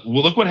 Because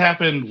look what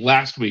happened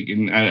last week,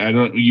 and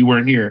you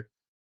weren't here.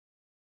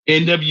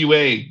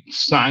 NWA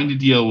signed a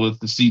deal with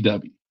the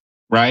CW,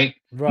 right?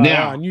 Right.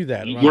 Now, I knew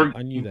that. Right.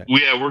 I knew that.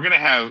 Yeah, we're going to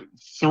have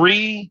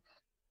 3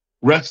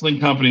 wrestling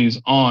companies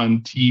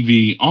on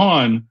TV,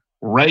 on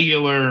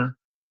regular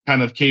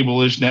kind of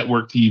cable-ish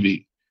network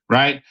TV,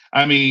 right?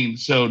 I mean,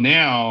 so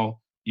now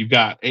you've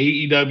got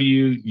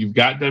AEW, you've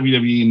got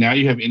WWE, now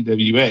you have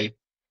NWA.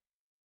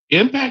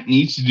 Impact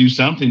needs to do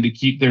something to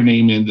keep their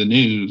name in the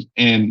news.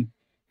 And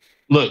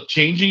look,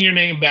 changing your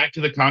name back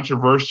to the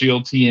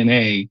controversial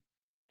TNA,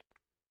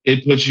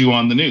 it puts you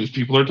on the news.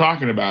 People are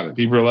talking about it.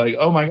 People are like,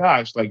 oh my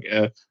gosh, like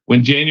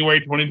when January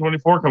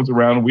 2024 comes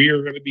around, we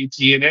are going to be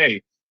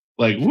TNA.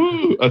 Like,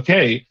 woo,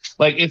 okay.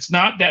 Like, it's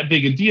not that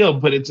big a deal,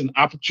 but it's an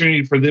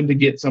opportunity for them to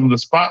get some of the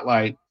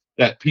spotlight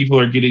that people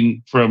are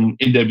getting from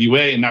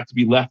NWA and not to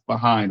be left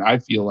behind. I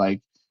feel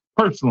like,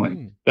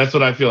 personally, that's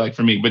what I feel like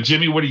for me. But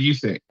Jimmy, what do you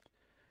think?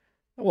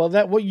 Well,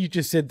 what you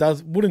just said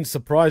wouldn't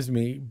surprise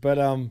me, but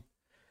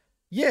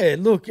yeah,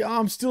 look,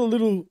 I'm still a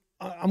little.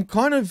 I'm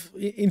kind of,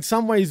 in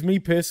some ways, me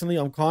personally,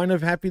 I'm kind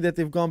of happy that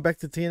they've gone back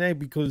to TNA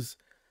because,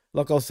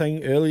 like I was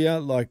saying earlier,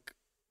 like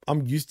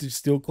I'm used to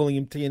still calling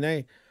him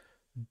TNA.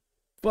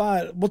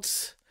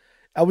 But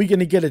are we going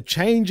to get a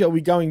change? Are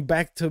we going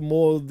back to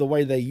more the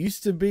way they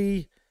used to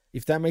be?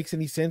 If that makes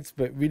any sense,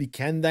 but really,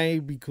 can they?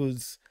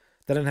 Because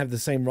they don't have the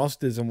same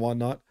rosters and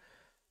whatnot.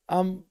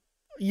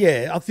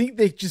 Yeah, I think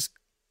they're just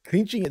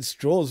clinching at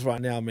straws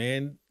right now,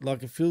 man.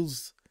 Like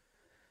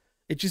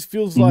it just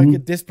feels like a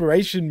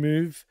desperation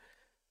move.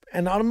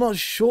 And I'm not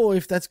sure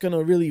if that's going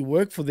to really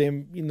work for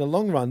them in the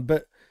long run,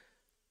 but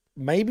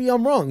maybe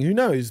I'm wrong. Who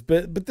knows?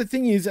 But the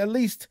thing is, at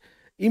least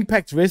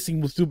Impact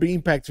Wrestling will still be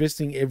Impact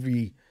Wrestling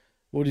every,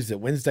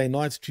 Wednesday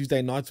nights,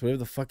 Tuesday nights, whatever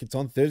the fuck it's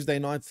on, Thursday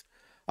nights.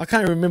 I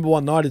can't remember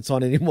what night it's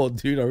on anymore,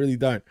 dude. I really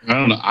don't. I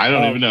don't know. I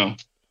don't even know.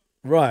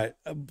 Right.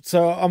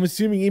 So I'm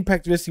assuming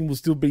Impact Wrestling will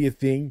still be a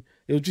thing.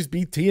 It'll just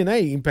be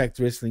TNA Impact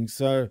Wrestling.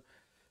 So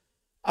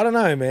I don't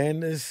know, man.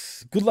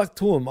 Good luck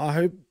to them.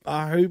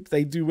 I hope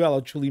they do well.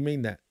 I truly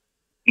mean that.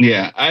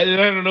 Yeah, I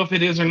don't know if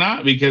it is or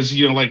not because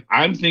like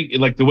I'm thinking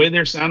like the way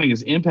they're sounding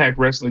is Impact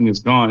Wrestling is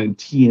gone and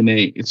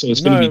TNA, so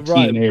it's going to be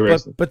TNA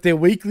Wrestling. But their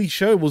weekly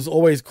show was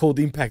always called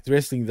Impact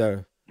Wrestling,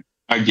 though.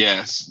 I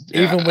guess,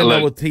 even when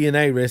they were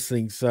TNA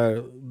Wrestling.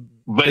 So,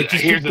 but they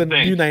just here's took the the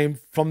thing: new name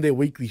from their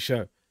weekly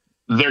show.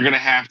 They're gonna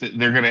have to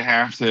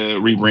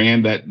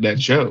rebrand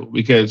that show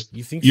because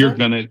you think you're so?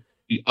 gonna.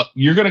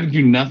 you're going to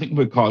do nothing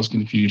but cause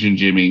confusion,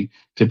 Jimmy,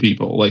 to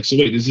people. Like, so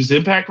wait, is this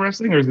Impact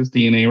Wrestling or is this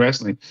TNA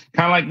Wrestling?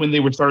 Kind of like when they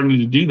were starting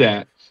to do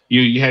that.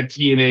 You had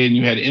TNA and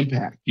you had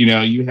Impact. You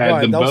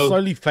had them they were both.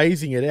 slowly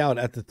phasing it out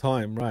at the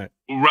time, right?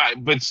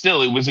 Right, but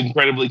still, it was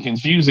incredibly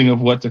confusing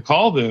of what to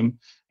call them.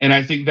 And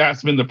I think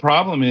that's been the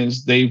problem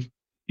is they've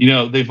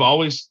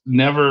always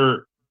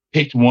never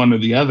picked one or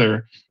the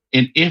other.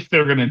 And if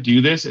they're going to do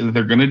this and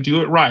they're going to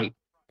do it right,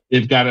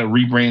 they've got to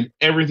rebrand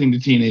everything to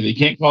TNA. They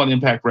can't call it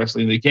Impact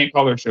Wrestling. They can't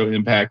call their show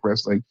Impact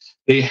Wrestling.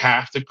 They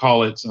have to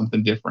call it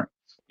something different,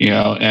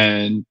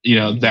 and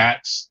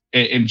that's,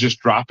 and just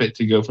drop it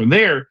to go from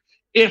there.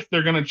 If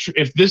they're going to,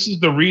 if this is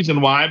the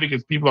reason why,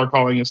 because people are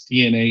calling us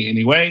TNA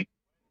anyway,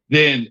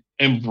 then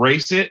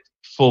embrace it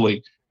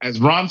fully. As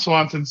Ron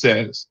Swanson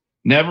says,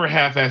 never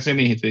half-ass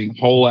anything,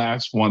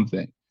 whole-ass one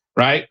thing,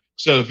 right?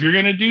 So if you're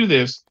going to do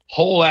this,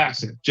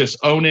 whole-ass it. Just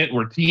own it.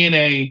 We're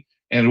TNA,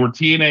 and we're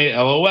TNA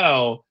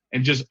LOL,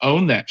 and just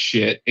own that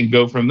shit and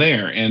go from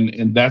there.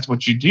 And that's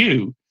what you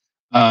do.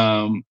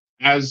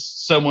 As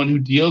someone who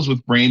deals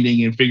with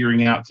branding and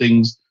figuring out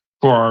things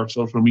for our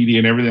social media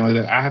and everything like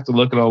that, I have to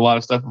look at a lot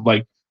of stuff of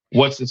like,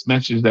 what's this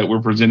message that we're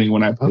presenting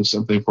when I post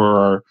something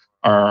for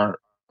our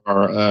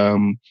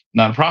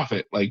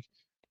nonprofit? Like,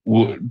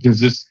 does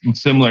this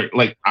similar?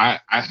 Like, I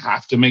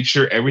have to make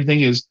sure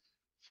everything is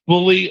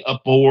fully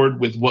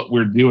aboard with what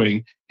we're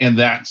doing, and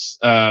that's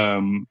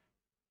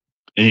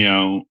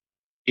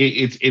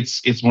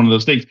it's one of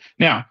those things.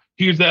 Now,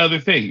 here's the other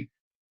thing: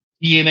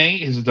 TNA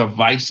is a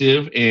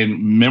divisive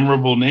and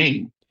memorable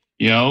name.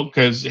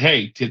 Because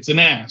hey, tits and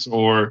ass,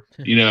 or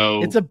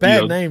it's a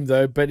bad name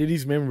though, but it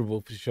is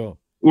memorable for sure.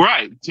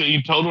 Right. So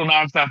you total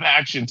nonstop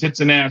action, tits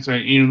and ass,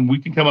 and we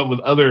can come up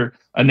with other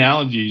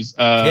analogies.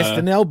 Test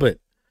and Albert.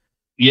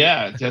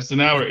 Yeah, test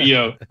and Albert.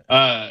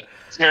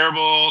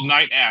 Terrible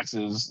night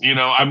asses.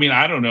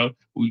 I don't know,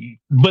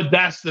 but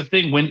that's the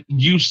thing. When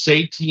you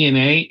say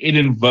TNA, it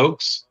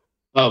invokes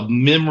a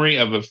memory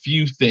of a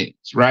few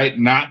things, right?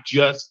 Not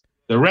just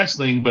the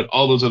wrestling, but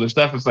all those other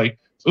stuff. It's like,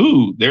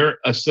 ooh, they're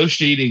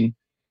associating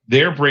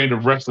their brand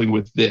of wrestling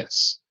with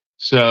this.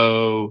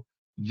 So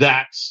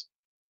that's,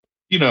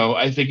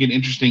 I think an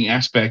interesting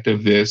aspect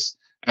of this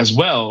as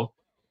well.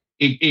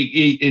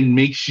 It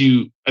makes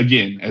you,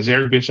 again, as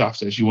Eric Bischoff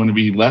says, you want to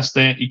be less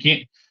than,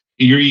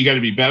 you got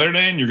to be better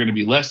than, you're going to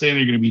be less than,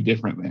 you're going to be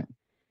different than.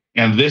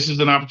 And this is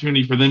an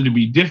opportunity for them to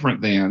be different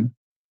than,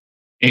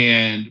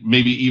 and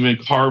maybe even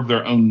carve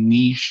their own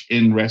niche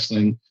in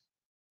wrestling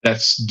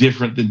that's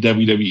different than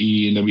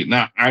WWE and WWE.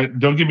 Now,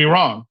 don't get me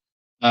wrong.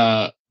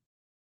 I've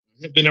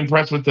been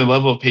impressed with the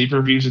level of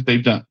pay-per-views that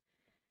they've done,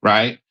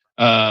 right?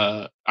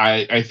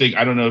 I think,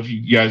 I don't know if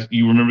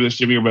you remember this,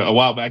 Jimmy, but a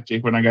while back,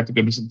 Jake, when I got to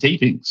go to some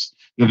tapings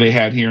that they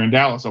had here in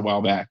Dallas a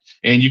while back.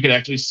 And you could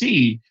actually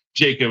see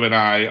Jacob and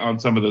I on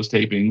some of those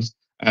tapings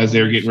as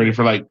they were getting ready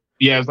for it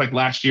was like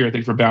last year, I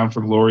think, for Bound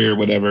for Glory or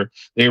whatever.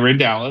 They were in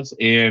Dallas,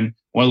 and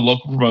one of the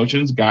local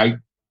promotions guy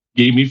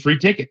gave me free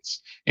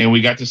tickets, and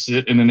we got to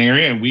sit in an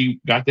area, and we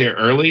got there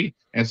early.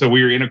 And so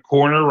we were in a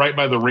corner right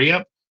by the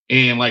ramp.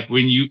 And when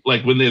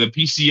they're the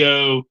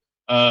PCO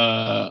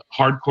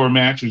hardcore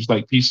match, was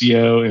like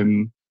PCO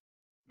and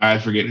I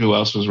forget who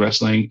else was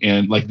wrestling,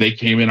 and they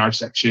came in our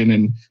section,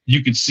 and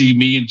you could see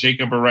me and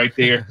Jacob are right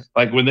there.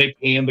 When they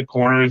pan the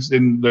corners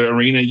in the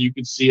arena, you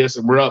could see us,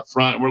 and we're up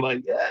front, and we're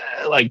like,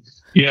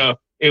 yeah,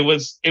 it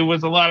was a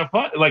lot of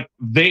fun.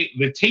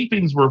 The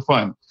tapings were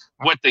fun.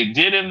 What they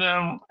did in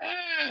them,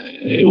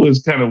 it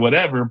was kind of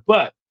whatever,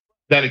 but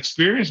that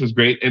experience was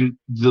great. And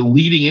the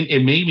leading in,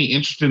 it made me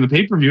interested in the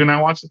pay-per-view, and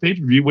I watched the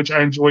pay-per-view, which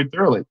I enjoyed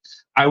thoroughly.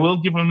 I will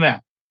give them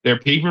that. Their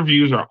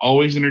pay-per-views are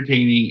always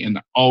entertaining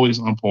and always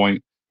on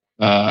point.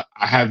 I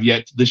have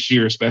yet this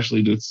year,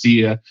 especially, to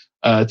see a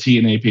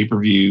TNA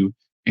pay-per-view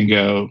and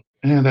go,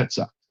 that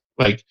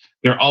sucks.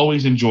 They're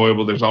always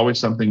enjoyable. There's always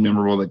something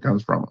memorable that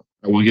comes from it.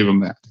 I will give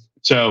them that.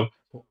 So,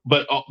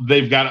 but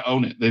they've got to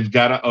own it. They've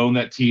got to own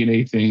that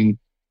TNA thing,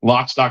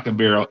 lock, stock, and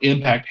barrel.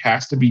 Impact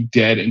has to be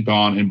dead and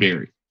gone and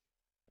buried.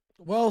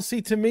 Well,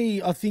 see, to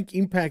me, I think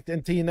Impact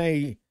and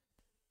TNA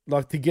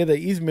together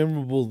is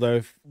memorable,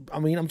 though. I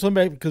mean, I'm talking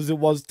about because it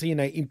was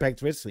TNA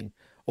Impact Wrestling.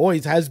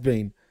 Always has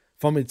been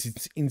from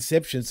its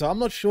inception. So I'm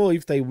not sure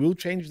if they will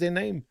change their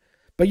name.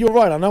 But you're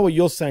right. I know what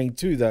you're saying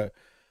too, though.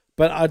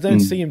 But I don't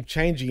see them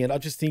changing it. I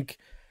just think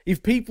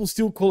if people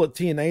still call it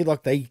TNA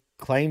like they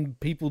claim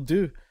people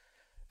do,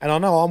 and I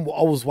know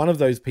I was one of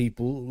those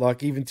people,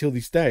 even till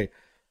this day,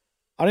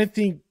 I don't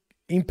think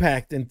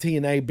Impact and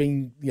TNA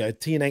being,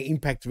 TNA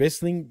Impact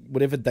Wrestling,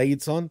 whatever day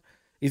it's on,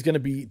 is going to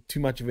be too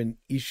much of an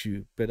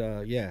issue. But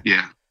yeah.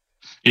 Yeah.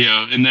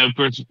 Yeah. And then, of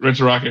course,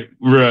 Retro Rocket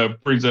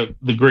brings up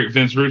the great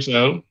Vince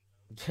Russo.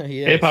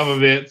 Yes. Hey, Papa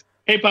Vince.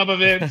 Hey, Papa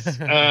Vince.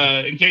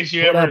 In case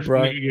you ever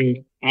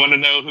want to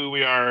know who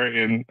we are,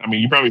 and I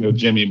mean, you probably know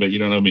Jimmy, but you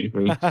don't know me.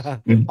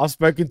 I've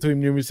spoken to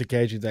him numerous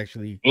occasions,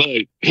 actually.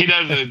 Look, he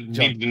doesn't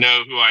need to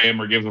know who I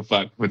am or give a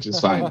fuck, which is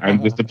fine.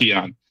 I'm just a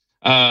peon.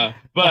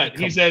 But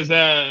he says,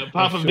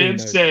 Papa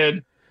Vince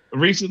said,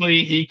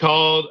 recently he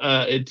called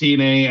it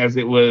TNA as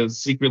it was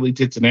secretly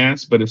tits and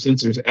ass, but if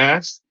since there's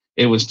ass,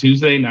 it was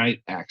Tuesday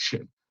Night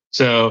Action.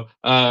 So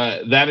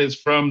that is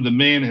from the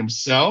man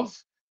himself.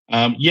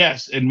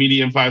 Yes, and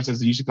Medium 5 says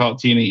that you should call it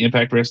TNA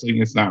Impact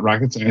Wrestling. It's not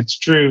rocket science. It's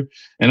true.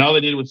 And all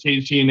they did was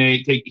change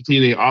TNA, take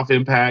TNA off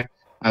Impact.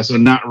 So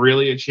not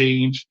really a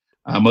change.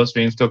 Most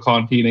fans still call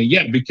it TNA.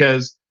 Yeah,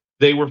 because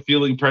they were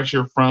feeling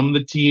pressure from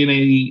the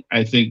TNA,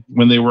 I think,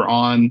 when they were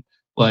on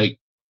like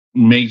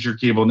major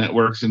cable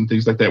networks and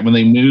things like that. When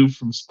they moved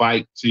from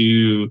Spike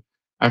to,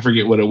 I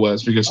forget what it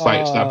was, because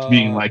Spike stopped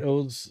being like. It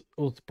was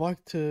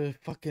Spike to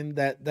fucking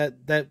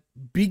that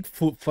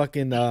Bigfoot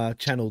fucking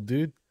channel,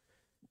 dude.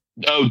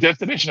 Oh,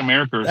 Destination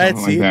America or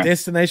something like that.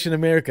 Destination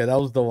America. That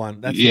was the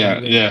one.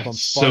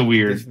 That's so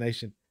weird.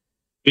 Destination.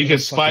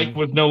 Because Spike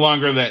was no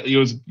longer that.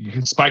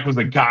 Spike was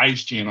a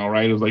guy's channel,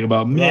 right? It was like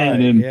about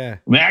men and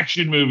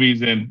action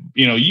movies and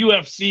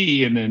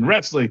UFC and then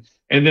wrestling.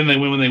 And then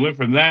when they went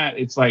from that,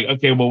 it's like,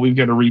 okay, well, we've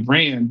got to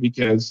rebrand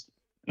because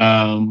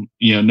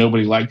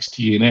nobody likes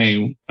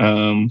TNA.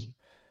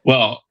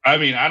 Well, I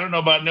mean, I don't know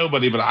about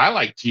nobody, but I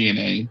like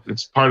TNA.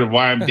 It's part of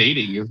why I'm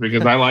dating is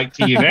because I like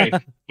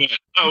TNA.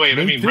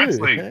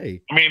 Wrestling.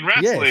 Hey. I mean,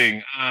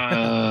 wrestling.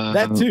 Yes.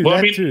 That too.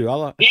 Even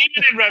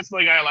in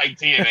wrestling, I like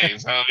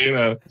TNA. So,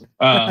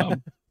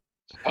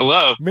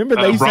 hello. Remember,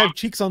 they used to have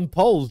chicks on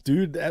poles,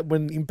 dude,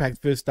 when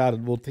Impact first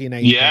started. Well,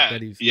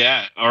 TNA.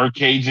 Yeah. Or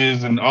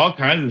cages and all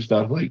kinds of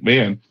stuff. Like,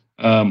 man.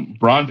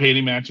 Braun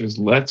painting matches.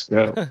 Let's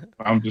go.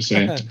 I'm just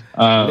saying.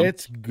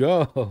 Let's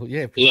go.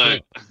 Yeah. Sure.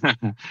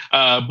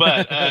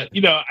 But I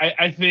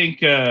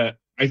think,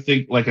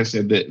 like I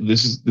said, that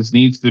this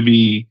needs to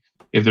be,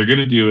 if they're going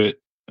to do it,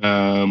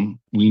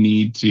 we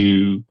need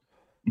to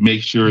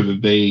make sure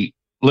that they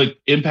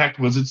Impact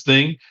was its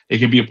thing. It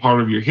can be a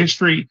part of your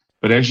history,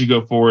 but as you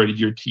go forward,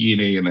 you're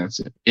TNA, and that's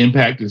it.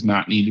 Impact does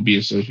not need to be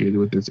associated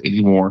with this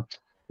anymore.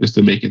 Just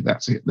to make it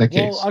that case.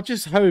 Well, I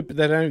just hope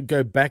they don't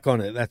go back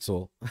on it. That's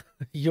all.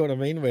 You know what I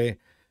mean? Where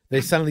they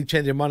suddenly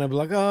change their mind and be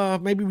like, "Oh,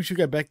 maybe we should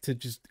go back to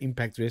just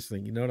Impact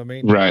Wrestling." You know what I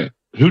mean? Right.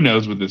 Who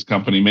knows with this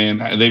company, man?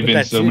 They've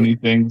been so many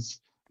things.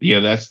 Yeah,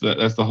 that's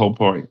the whole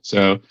point.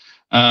 So,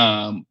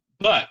 that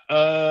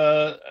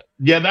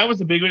was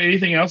the big one.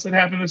 Anything else that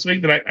happened this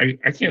week that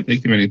I can't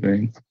think of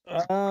anything.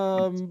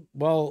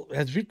 Well,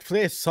 has Ric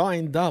Flair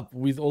signed up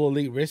with All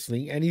Elite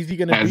Wrestling, and is he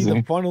going to be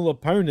the final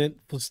opponent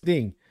for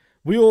Sting?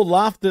 We all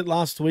laughed at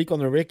last week on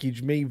the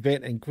wreckage, me,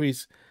 Vet, and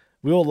Chris.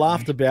 We all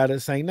laughed about it,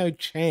 saying no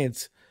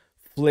chance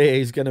Flair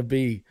is going to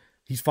be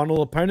his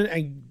final opponent.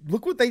 And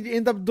look what they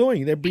end up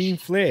doing. They're beating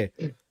Flair.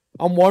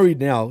 I'm worried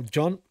now,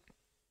 John.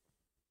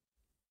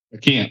 I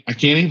can't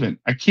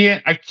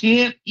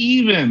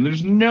even.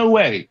 There's no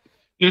way.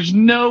 There's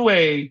no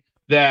way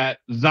that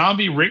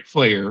zombie Ric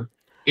Flair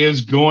is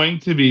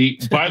going to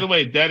be. By the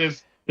way, that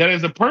is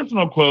a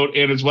personal quote,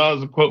 and as well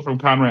as a quote from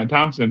Conrad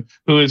Thompson,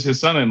 who is his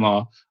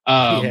son-in-law.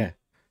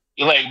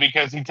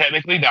 Because he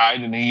technically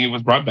died and he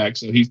was brought back,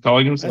 so he's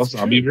calling himself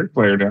Zombie Ric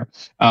Flair now.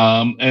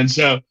 And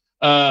so,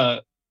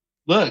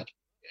 look,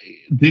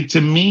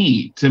 to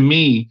me,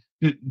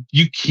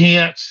 you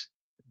can't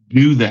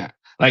do that.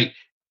 Like,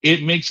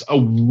 it makes a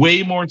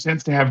way more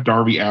sense to have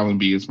Darby Allin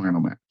be his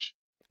final match.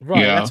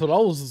 Right, that's what I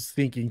was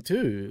thinking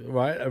too,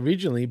 right,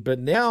 originally. But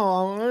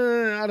now,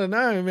 I don't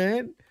know,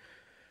 man.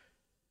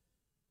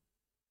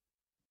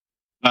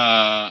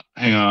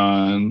 Hang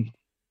on.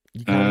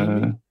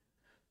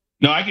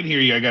 No, I can hear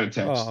you. I got a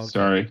text. Okay.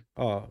 Sorry.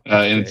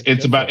 And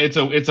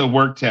it's a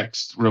work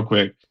text, real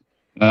quick.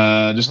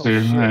 Just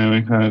clear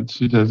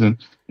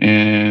 2000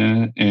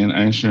 and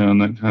I show on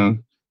that kind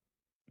of.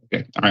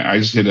 Okay, all right. I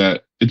just hit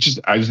a.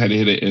 I just had to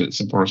hit a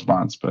simple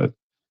response, but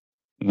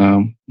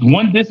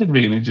one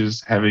disadvantage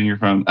is having your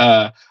phone.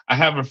 I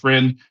have a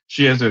friend.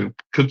 She has a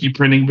cookie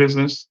printing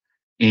business,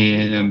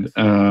 and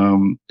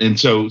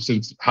so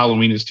since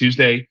Halloween is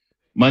Tuesday.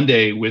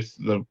 Monday with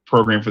the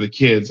program for the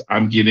kids,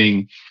 I'm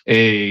getting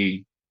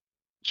she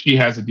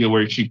has a deal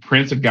where she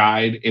prints a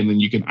guide and then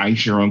you can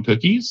ice your own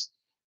cookies.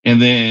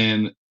 And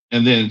then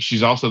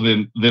she's also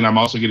then I'm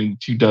also getting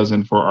 2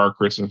 dozen for our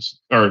Christmas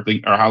our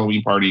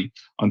Halloween party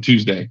on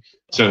Tuesday.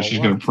 So she's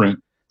going to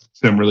print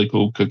some really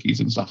cool cookies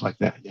and stuff like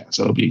that. Yeah.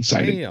 So it'll be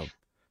exciting. Damn.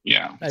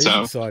 Yeah. That is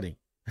exciting.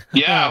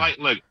 Yeah.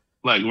 Look,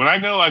 when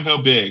I go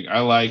big. I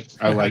like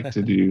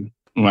to do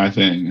my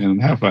thing and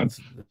have fun.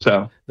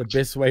 So the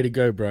best way to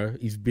go, bro,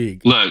 is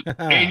big. Look,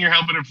 and you're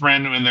helping a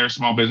friend in their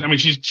small business. I mean,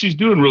 she's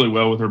doing really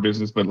well with her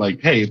business, but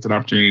hey, it's an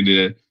opportunity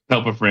to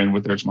help a friend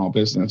with their small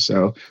business.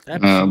 So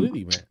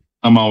absolutely, man.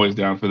 I'm always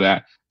down for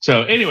that.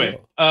 So anyway,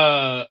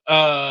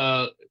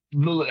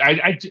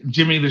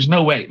 Jimmy, there's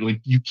no way.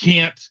 You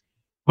can't.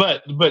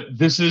 But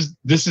this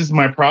is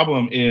my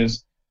problem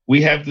is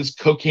we have this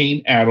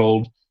cocaine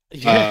addled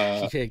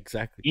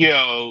exactly.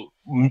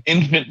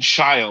 Infant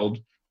child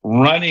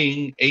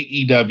running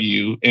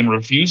AEW and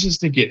refuses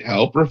to get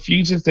help,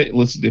 refuses to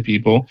listen to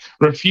people,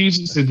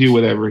 refuses to do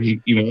whatever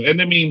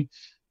and I mean,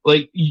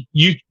 look,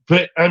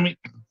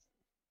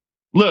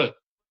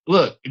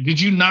 did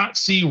you not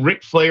see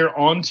Ric Flair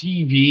on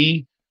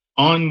TV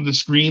on the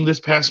screen this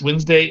past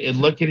Wednesday and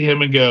look at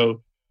him and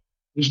go,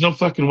 "There's no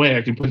fucking way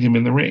I can put him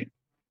in the ring.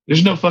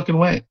 There's no fucking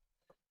way."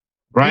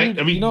 Right? Dude,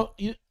 I mean,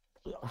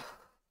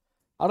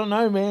 I don't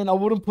know, man. I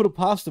wouldn't put it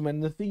past him.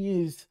 And the thing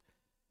is,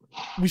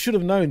 we should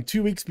have known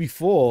 2 weeks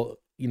before,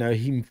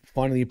 him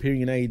finally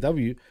appearing in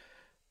AEW.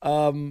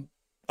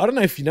 I don't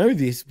know if you know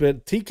this,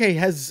 but TK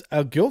has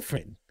a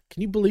girlfriend.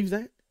 Can you believe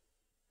that?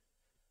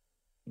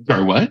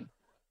 sorry, what?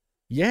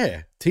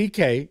 Yeah,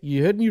 TK,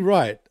 you heard me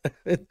right.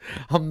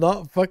 I'm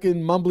not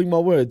fucking mumbling my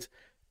words.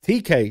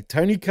 TK,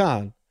 Tony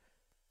Khan,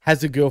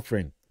 has a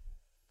girlfriend.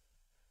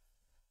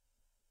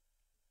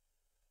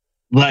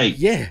 Like,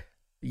 yeah,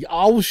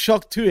 I was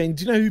shocked too. And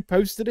do you know who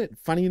posted it?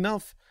 Funny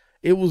enough,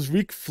 it was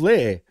Ric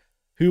Flair,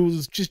 who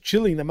was just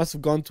chilling. They must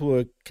have gone to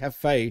a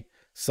cafe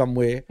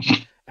somewhere,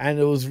 and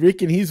it was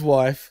Rick and his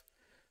wife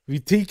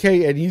with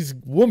TK and his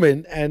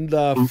woman, and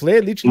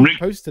Flair literally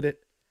posted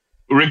it.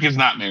 Rick is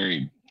not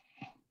married.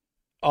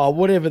 Oh,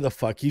 whatever the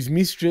fuck. His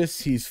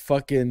mistress, his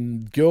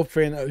fucking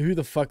girlfriend, who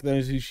the fuck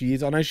knows who she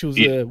is? I know she was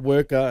a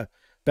worker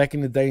back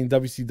in the day in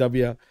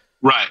WCW.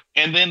 Right.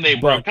 And then they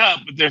broke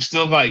up, but they're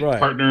still like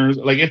partners.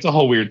 Like, it's a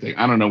whole weird thing.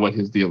 I don't know what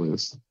his deal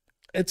is.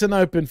 It's an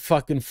open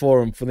fucking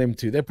forum for them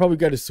too. They probably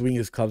go to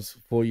swingers clubs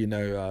for,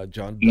 John.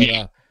 But,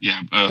 yeah. you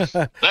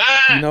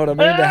know what I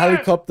mean? The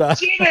helicopter.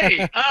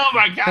 Jimmy! Oh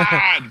my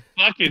God.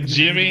 Fucking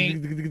Jimmy.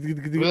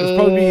 It's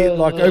probably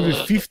like over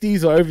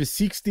 50s or over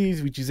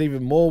 60s, which is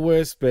even more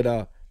worse.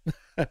 But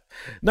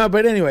no,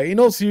 but anyway, in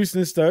all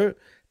seriousness though,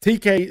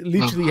 TK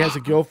literally has a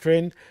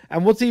girlfriend.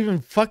 And what's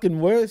even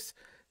fucking worse,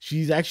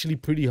 she's actually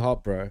pretty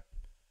hot, bro.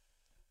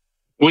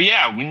 Well,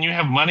 yeah, when you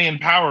have money and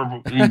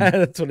power,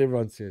 that's what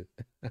everyone says.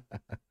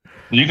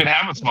 You can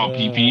have a small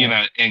PP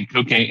and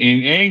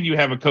cocaine, and you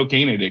have a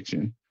cocaine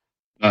addiction.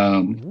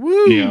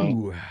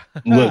 Woo!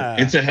 Look,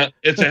 it's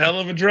a hell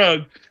of a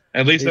drug.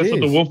 At least that's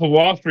what the Wolf of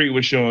Wall Street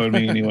was showing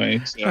me,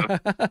 anyway. So,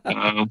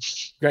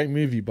 great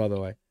movie, by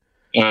the way.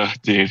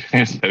 Dude,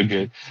 it's so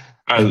good.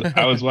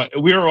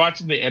 We were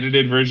watching the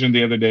edited version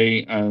the other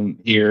day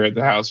here at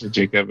the house with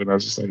Jacob, and I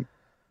was just like,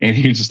 and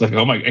he was just like,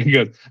 "Oh my God!" He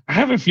goes, "I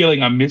have a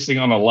feeling I'm missing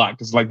on a lot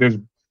because like there's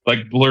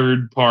like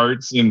blurred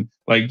parts and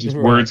like just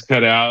words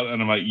cut out,"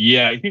 and I'm like,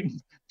 "Yeah."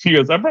 He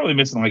goes, "I'm probably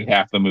missing like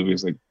half the movie."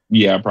 It's like,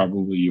 "Yeah,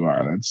 probably you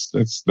are. That's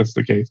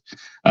the case."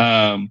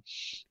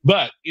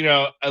 But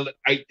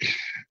I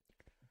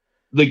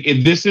like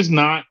this is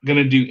not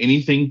going to do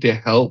anything to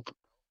help.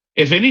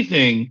 If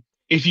anything,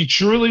 if you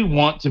truly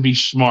want to be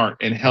smart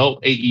and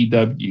help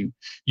AEW,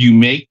 you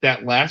make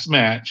that last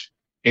match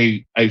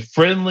a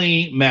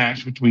friendly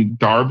match between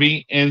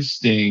Darby and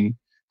Sting,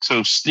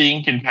 so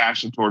Sting can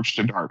pass the torch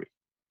to Darby.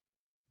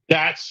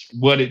 That's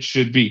what it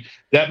should be.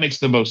 That makes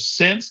the most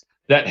sense.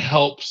 That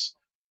helps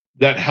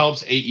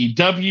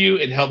AEW.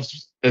 It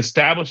helps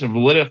establish and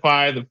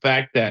solidify the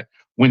fact that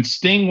when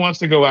Sting wants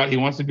to go out, he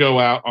wants to go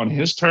out on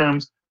his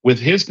terms with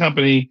his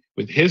company,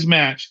 with his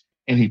match,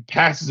 and he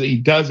passes it. He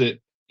does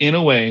it in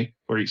a way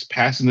where he's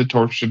passing the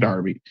torch to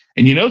Darby.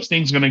 And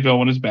Sting's going to go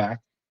on his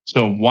back.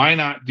 So why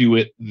not do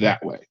it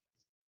that way?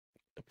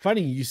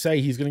 Funny you say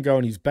he's going to go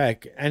on his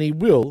back, and he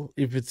will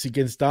if it's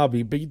against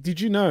Darby. But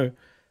did you know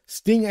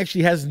Sting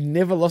actually has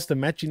never lost a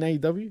match in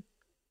AEW?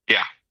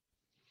 Yeah.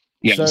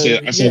 Yeah, so,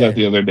 I saw that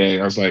the other day.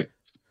 I was like,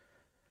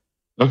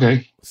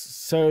 okay.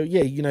 So,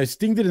 yeah,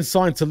 Sting didn't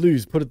sign to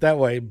lose, put it that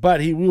way.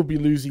 But he will be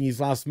losing his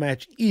last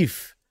match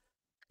if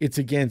it's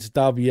against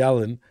Darby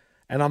Allin.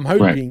 And I'm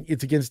hoping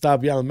it's against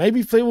Darby Allin.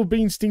 Maybe Flair will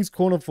be in Sting's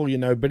corner for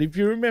But if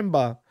you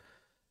remember,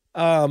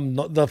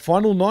 the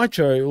final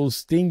Nitro, it was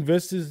Sting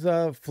versus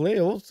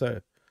Flair also.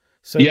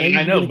 So maybe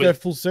I know, we're going to go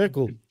full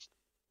circle.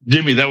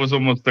 Jimmy, that was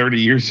almost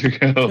 30 years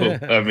ago.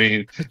 I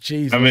mean,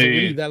 jeez, was it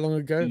really that long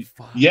ago?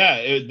 Fuck.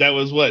 Yeah, that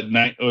was what?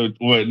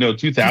 2000,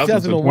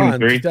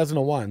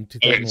 2001.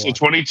 Okay, so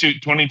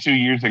 22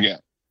 years ago.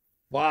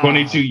 Wow.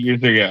 22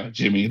 years ago,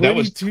 Jimmy. That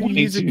was 22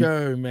 years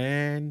ago,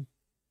 man.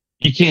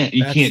 You can't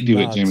do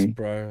it, Jimmy.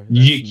 Bro.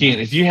 You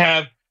can't. If you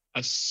have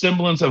a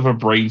semblance of a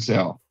brain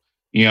cell,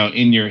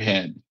 in your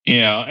head,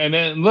 and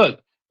then look,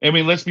 I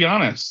mean, let's be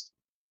honest.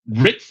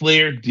 Ric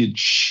Flair did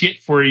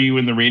shit for you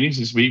in the ratings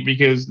this week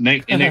because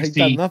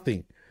NXT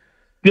nothing.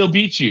 Still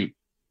beat you.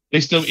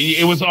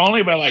 It was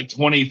only by like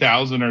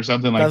 20,000 or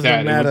something like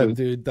that. Doesn't matter,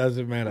 dude.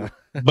 Doesn't matter.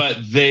 But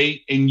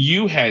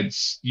you had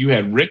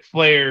Ric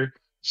Flair,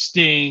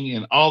 Sting,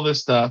 and all this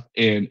stuff,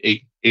 and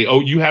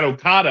you had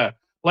Okada.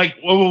 Like,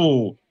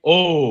 don't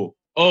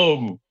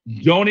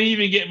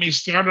even get me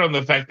started on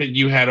the fact that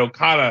you had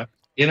Okada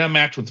in a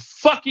match with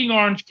fucking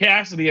Orange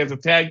Cassidy as a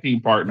tag team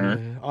partner.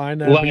 Yeah, I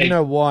know, but you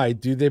know why,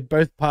 dude? They're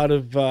both part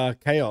of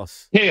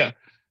Chaos. Yeah.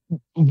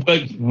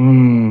 But,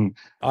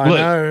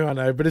 I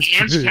know, but it's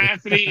Orange true.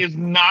 Cassidy is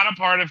not a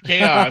part of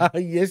Chaos.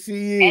 Yes,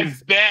 he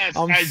is.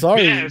 I'm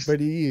sorry,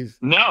 but he is.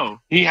 No,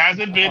 he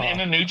hasn't been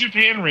in a New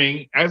Japan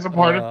ring as a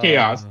part of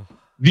Chaos.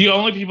 The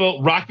only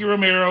people, Rocky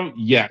Romero,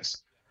 yes.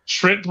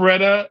 Trent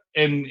Beretta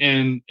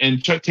and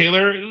Chuck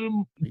Taylor.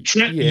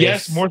 Trent,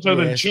 yes, more so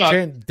than Chuck.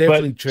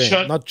 Definitely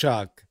Trent, not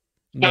Chuck.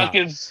 Chuck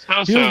is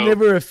so-so. He was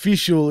never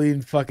official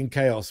in fucking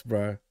Chaos,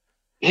 bro.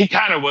 He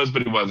kind of was,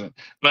 but he wasn't.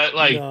 But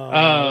like, it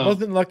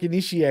wasn't like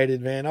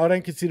initiated, man. I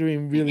don't consider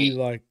him really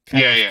like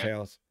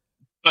chaos.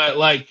 But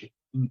like,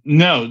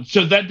 no.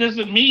 So that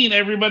doesn't mean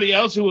everybody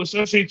else who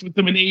associates with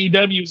them in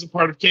AEW is a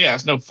part of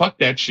chaos. No, fuck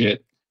that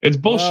shit. It's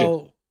bullshit.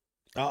 Well,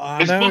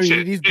 I know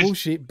it is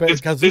bullshit, but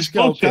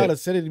Kazuchika Okada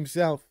said it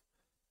himself.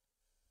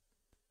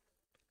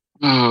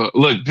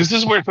 Look, this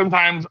is where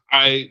sometimes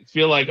I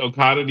feel like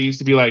Okada needs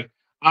to be like,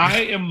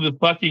 I am the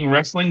fucking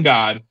wrestling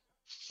god.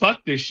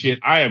 Fuck this shit.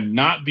 I am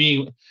not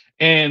being.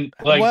 And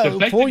like, well, the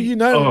fact before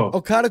that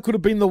Okada could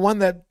have been the one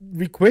that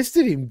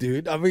requested him,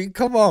 dude. I mean,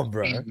 come on,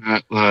 bro.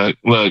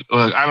 Look.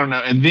 I don't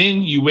know. And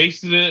then you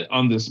wasted it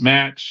on this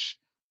match,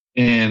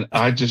 and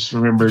I just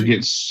remember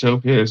getting so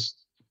pissed.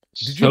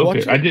 Did you watch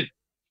it? I did.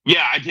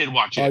 Yeah, I did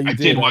watch it. I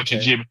did watch it,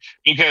 Jim,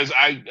 because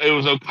it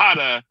was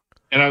Okada.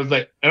 And I was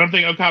like, I don't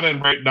think Okada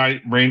and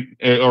Brain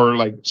or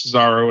like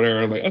Cesaro or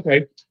whatever. I'm like,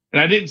 okay. And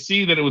I didn't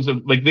see that it was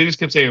like they just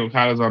kept saying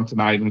Okada's on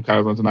tonight and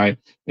Okada's on tonight.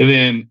 And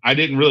then I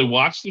didn't really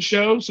watch the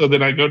show. So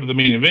then I go to the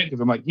main event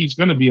because I'm like, he's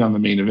going to be on the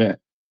main event.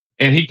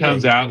 And he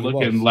comes out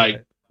looking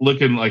like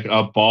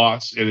a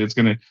boss. And it's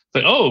like,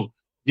 oh,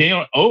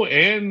 Daniel. Oh,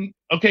 and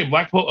okay,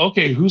 Blackpool.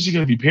 Okay, who's he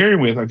going to be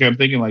pairing with? Okay, I'm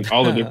thinking like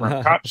all the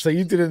different cops. So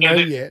you didn't know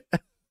yet.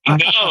 No,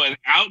 and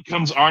out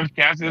comes Orange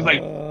Cassidy. It's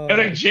like, and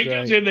then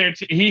Jacob's in there.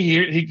 He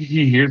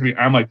hears me.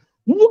 I'm like,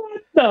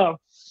 what the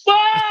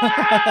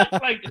fuck?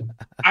 Like,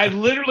 I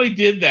literally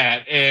did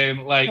that,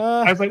 and like,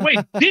 I was like, wait,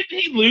 didn't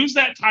he lose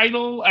that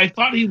title? I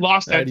thought he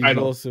lost that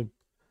title. Awesome.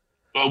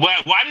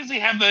 Why does he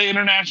have the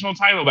international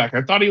title back?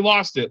 I thought he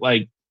lost it.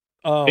 Like,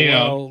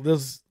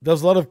 there's a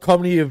lot of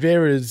comedy of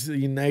errors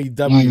in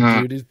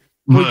AEW, dude.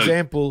 For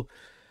example,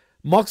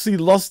 Moxley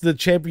lost the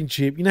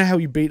championship. You know how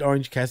he beat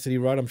Orange Cassidy,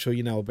 right? I'm sure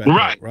you know about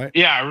that, right?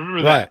 Yeah, I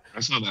remember that.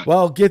 I saw that.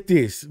 Well, get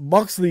this.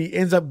 Moxley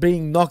ends up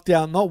being knocked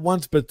out not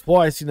once but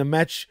twice in a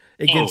match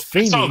against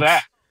Phoenix. I saw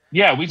that.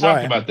 Yeah, we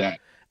talked about that.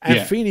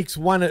 And Phoenix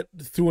won it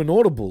through an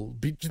audible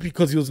just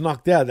because he was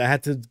knocked out. They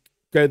had to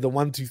go the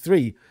 1, 2,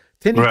 3.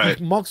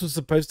 Technically, Mox was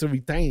supposed to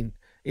retain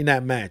in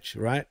that match,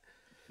 right?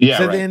 Yeah.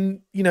 So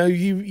then,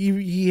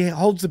 he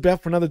holds the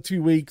belt for another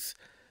 2 weeks,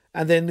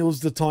 and then it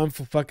was the time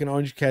for fucking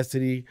Orange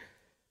Cassidy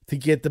to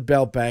get the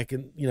belt back,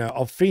 and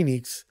of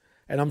Phoenix,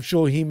 and I'm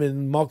sure him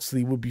and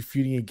Moxley will be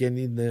feuding again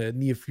in the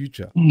near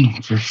future.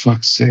 For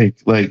fuck's sake!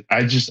 Like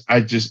I just,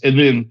 and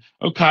then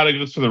Okada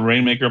goes for the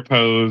Rainmaker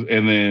pose,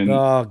 and then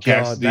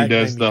Cassidy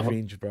does the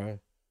cringe, bro.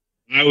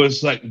 I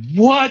was like,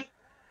 what?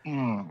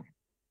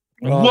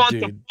 What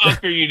the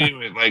fuck are you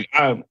doing? Like,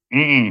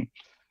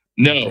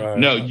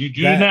 no, you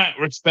do not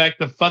respect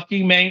the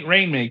fucking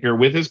Rainmaker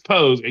with his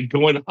pose and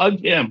go and hug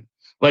him.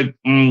 Like,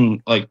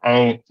 Dude, they've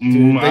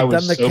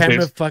done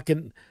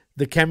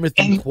the camera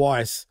thing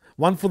twice.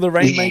 One for the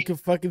Rainmaker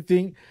fucking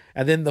thing,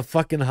 and then the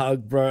fucking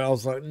hug, bro. I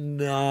was like,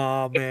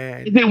 nah,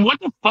 man. And then what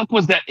the fuck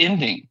was that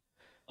ending?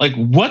 Like,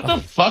 what the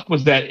fuck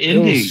was that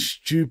ending? It was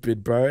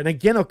stupid, bro. And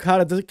again,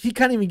 Okada, he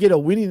can't even get a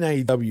win in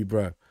AEW,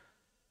 bro.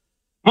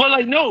 Well,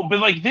 like, no, but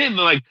like then,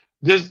 like,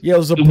 just it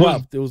was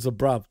abrupt. It was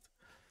abrupt.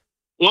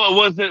 Well,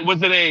 was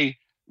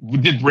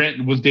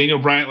Daniel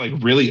Bryan like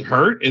really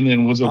hurt, and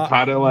then was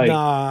Okada like?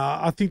 Nah,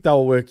 I think they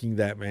were working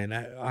that, man,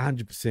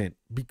 100%.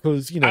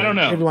 Because I don't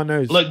know. Everyone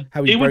knows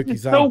how he broke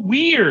his arm. It was so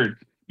weird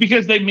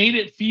because they made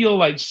it feel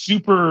like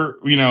super,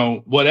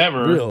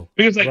 whatever. Real.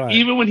 Because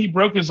even when he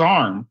broke his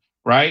arm,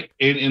 right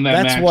in that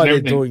match, that's why they're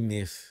doing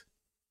this.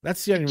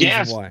 That's the only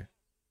reason why.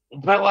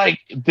 But like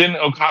then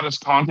Okada's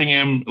taunting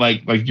him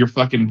like you're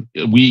fucking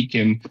weak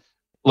and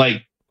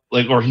like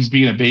or he's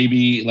being a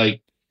baby like.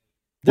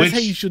 That's how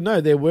you should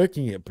know they're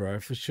working it, bro,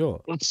 for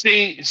sure.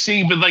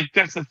 See, but like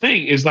that's the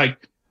thing is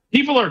like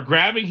people are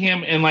grabbing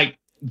him and like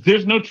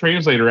there's no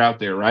translator out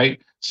there,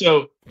 right?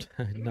 So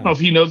I don't know if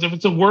he knows if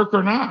it's a work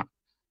or not.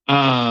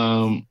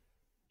 I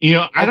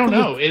don't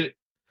know.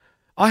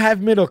 I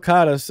have met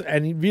Okada,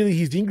 and really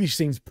his English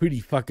seems pretty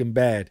fucking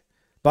bad.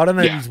 But I don't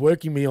know if he's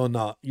working me or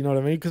not. You know what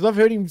I mean? Because I've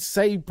heard him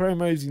say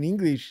promos in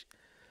English,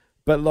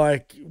 but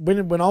like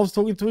when I was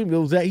talking to him,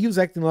 he was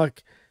acting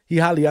like he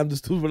hardly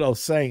understood what I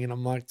was saying, and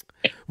I'm like,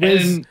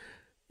 whereas,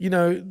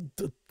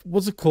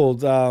 what's it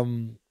called? Oh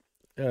my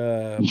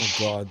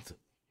God,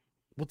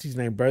 what's his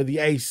name, bro? The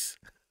Ace.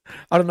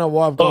 I don't know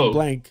why I've gone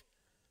blank.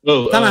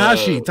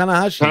 Tanahashi.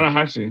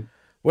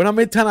 When I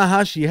met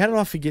Tanahashi, how did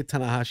I forget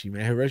Tanahashi,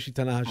 man? Hiroshi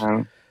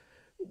Tanahashi.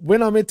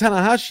 When I met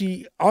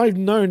Tanahashi, I've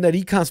known that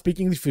he can't speak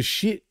English for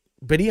shit,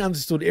 but he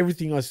understood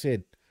everything I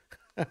said.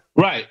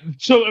 Right.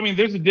 So, I mean,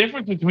 there's a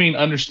difference between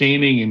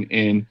understanding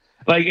and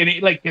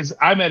because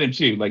I met him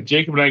too. Like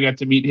Jacob and I got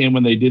to meet him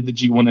when they did the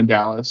G1 in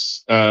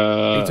Dallas.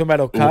 Are you talking about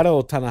Okada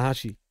or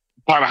Tanahashi?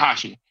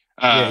 Tanahashi.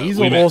 He's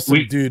an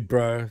awesome dude,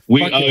 bro.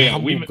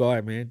 Humble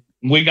guy, man.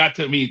 We got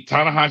to meet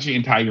Tanahashi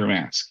and Tiger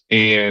Mask,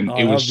 and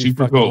it was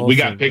super cool. Awesome. We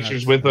got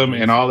pictures with them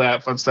and all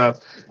that fun stuff.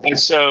 And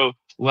so,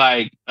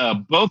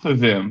 both of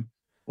them,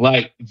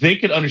 they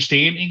could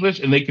understand English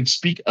and they could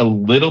speak a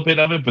little bit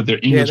of it, but their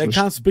English they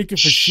can't speak it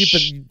for shit,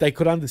 but they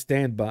could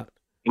understand, but.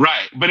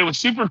 Right, but it was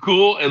super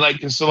cool, and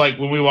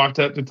when we walked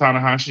up to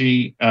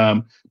Tanahashi,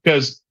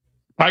 because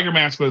Tiger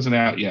Mask wasn't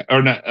out yet,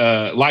 or not.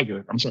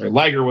 Liger. I'm sorry,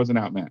 Liger wasn't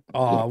out, Matt.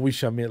 Oh, I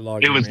wish I met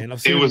Liger, man.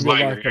 I've seen it him was in real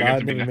Liger. life, but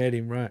I've never met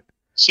him, right?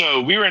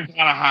 So we were in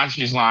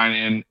Tanahashi's line,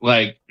 and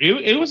like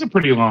it was a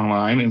pretty long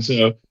line, and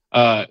so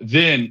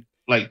then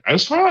like I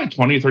was probably like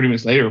 20 or 30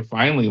 minutes later,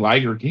 finally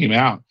Liger came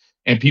out,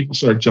 and people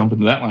started jumping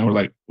to that line. We're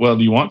like, well,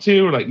 do you want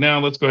to? We're like, no,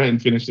 let's go ahead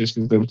and finish this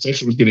because the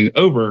session was getting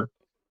over,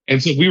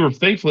 and so we were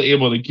thankfully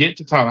able to get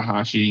to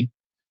Tanahashi,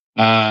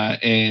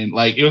 and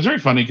like it was very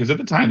funny because at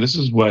the time this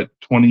is what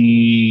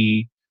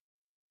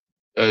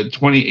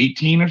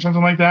 2018 or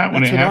something like that. That's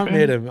when it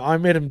happened. I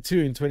met him too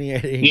in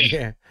 2018.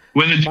 Yeah.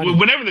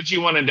 Whenever the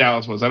G1 in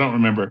Dallas was, I don't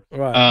remember.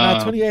 Right. No,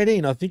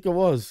 2018, I think it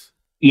was.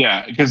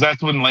 Yeah, because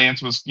that's when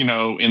Lance was, in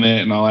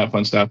it and all that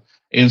fun stuff.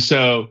 And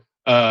so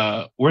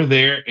we're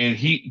there, and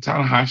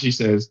Tanahashi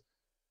says,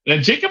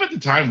 and Jacob at the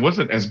time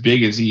wasn't as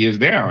big as he is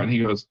now. And he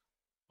goes,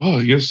 "Oh,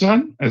 your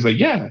son?" I was like,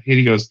 "Yeah." And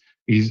he goes,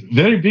 "He's a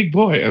very big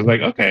boy." I was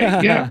like, "Okay,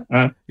 yeah."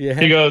 Yeah.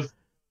 He goes,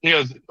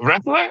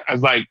 "Wrestler?" I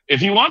was like, "If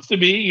he wants to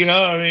be, He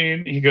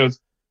goes,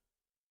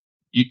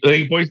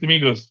 he points to me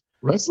and goes,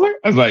 "Wrestler?"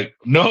 I was like,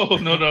 no.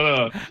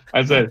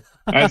 I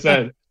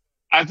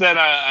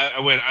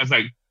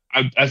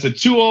said,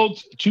 too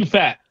old, too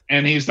fat.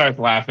 And he starts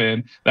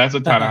laughing. That's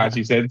what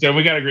Tanahashi said. So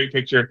we got a great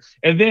picture.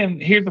 And then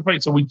here's the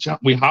fight. So we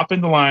hop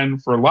in the line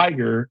for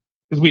Liger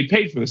because we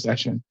paid for the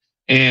session.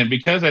 And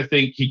because I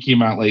think he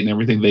came out late and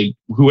everything,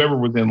 whoever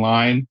was in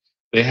line,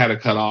 they had to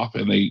cut off,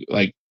 and they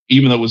like,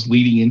 even though it was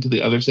leading into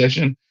the other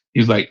session,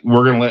 he's like,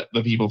 we're going to let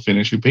the people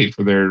finish who paid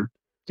for their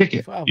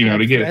ticket, to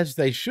get it. As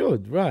they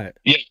should, right.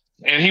 Yeah.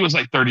 And he was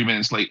like 30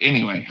 minutes late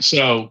anyway.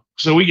 So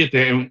we get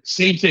there, and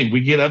same thing.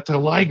 We get up to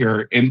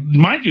Liger, and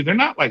mind you, they're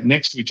not like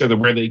next to each other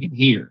where they can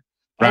hear,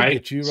 right? I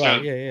get you,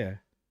 right? Yeah.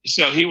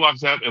 So he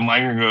walks up, and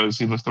Liger goes,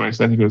 he looks to my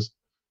son, he goes,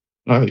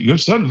 "Your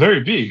son's very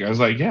big." I was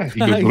like, "Yeah." He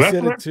goes,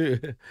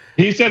 "Wrestler?"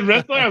 He said,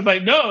 "Wrestler?" I was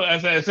like, "No." I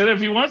said, "If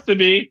he wants to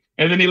be."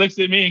 And then he looks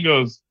at me and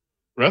goes,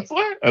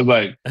 "Wrestler?" I was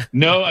like,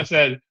 "No." I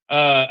said,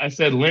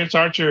 "Lance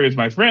Archer is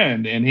my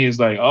friend." And he's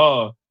like,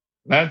 "Oh,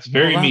 that's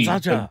very mean.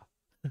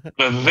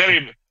 But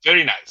very,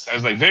 very nice." I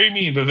was like, "Very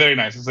mean, but very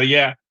nice." I was like,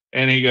 "Yeah."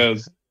 And he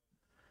goes,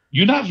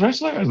 "You not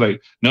wrestler?" I was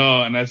like,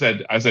 "No." And I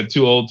said,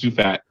 "Too old, too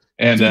fat."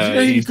 And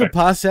you could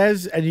pass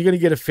as, and you're gonna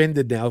get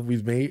offended now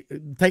with me.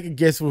 Take a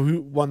guess for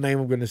what name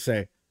I'm gonna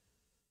say.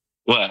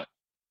 What?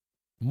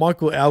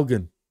 Michael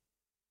Elgin.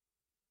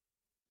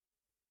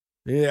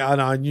 Yeah, I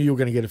know. I knew you were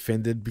gonna get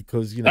offended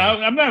because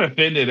I'm not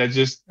offended. I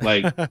just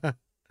like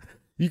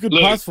you could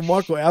pass for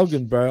Michael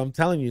Elgin, bro. I'm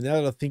telling you now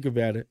that I think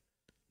about it.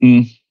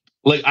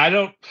 Like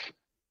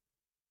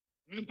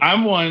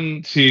I'm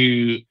one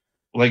to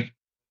like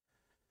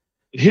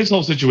his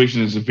whole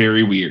situation is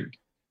very weird,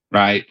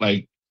 right?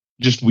 Like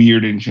just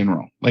weird in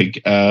general.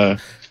 Like the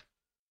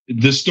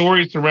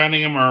stories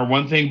surrounding him are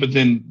one thing, but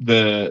then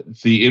the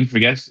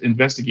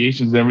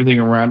investigations and everything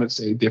around it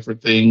say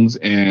different things,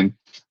 and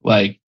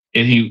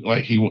he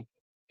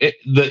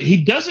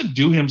doesn't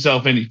do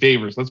himself any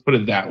favors. Let's put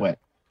it that way.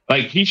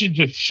 Like he should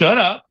just shut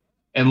up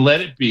and let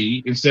it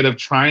be instead of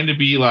trying to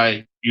be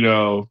like,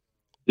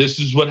 this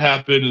is what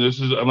happened. And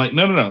I'm like,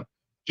 no.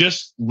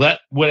 Just let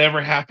whatever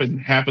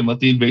happen. Let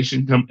the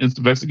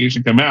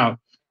investigation come out.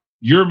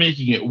 You're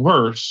making it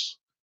worse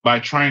by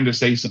trying to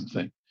say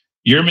something.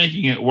 You're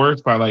making it worse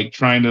by like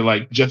trying to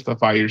like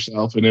justify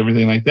yourself and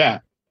everything like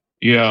that.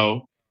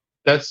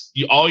 That's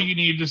all you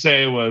needed to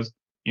say was,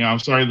 "I'm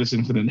sorry this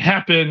incident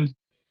happened.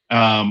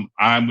 I'm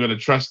going to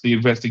trust the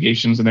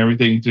investigations and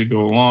everything to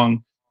go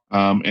along.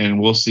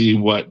 And we'll see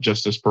what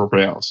justice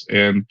prevails."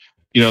 And,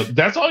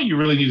 that's all you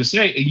really need to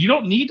say. And you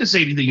don't need to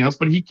say anything else,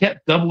 but he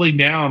kept doubling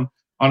down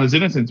on his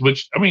innocence,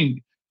 which, I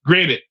mean,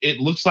 granted,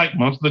 it looks like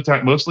most of the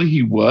time, mostly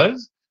he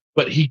was,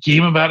 but he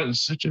came about it in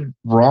such a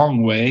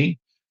wrong way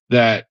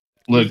that,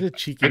 look. He's a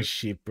cheeky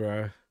shit,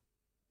 bro.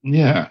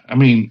 Yeah. I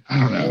mean, I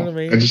don't know. You know what I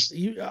mean?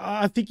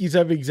 I think he's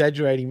over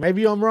exaggerating.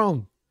 Maybe I'm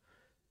wrong,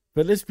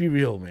 but let's be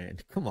real, man.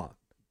 Come on.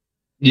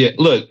 Yeah.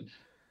 Look,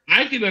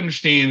 I can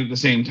understand at the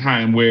same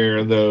time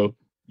where though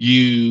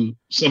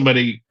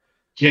somebody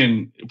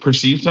can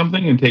perceive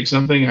something and take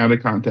something out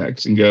of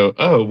context and go,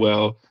 "Oh,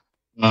 well,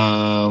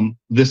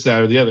 this,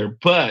 that, or the other."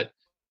 But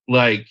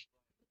like,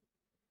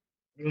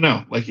 I don't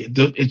know, like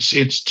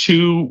it's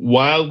two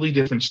wildly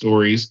different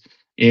stories,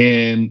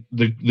 and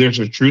there's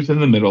a truth in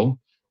the middle,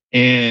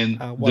 and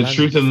the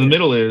truth in the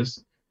middle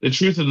is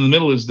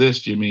this,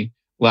 Jimmy.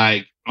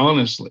 Like,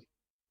 honestly,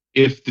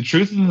 if the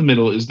truth in the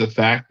middle is the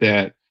fact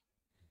that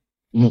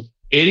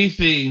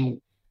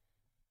anything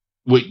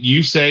what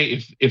you say,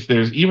 if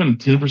there's even a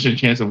 10%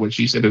 chance of what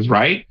she said is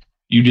right,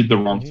 you did the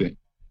wrong thing.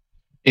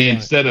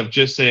 Instead of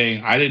just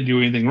saying, "I didn't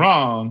do anything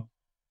wrong,"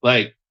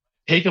 like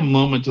take a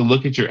moment to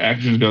look at your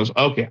actions and goes,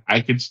 "Okay,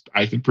 I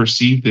could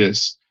perceive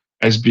this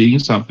as being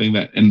something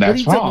that's wrong."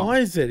 He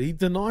denies it. He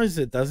denies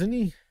it, doesn't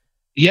he?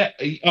 Yeah.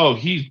 Oh,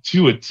 he's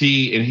to a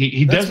T, and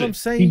he That's does what it. I'm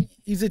saying.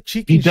 He's a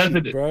cheeky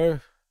shit, bro.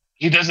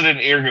 He does it in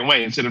an arrogant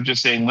way instead of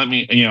just saying, "Let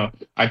me,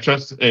 I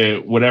trust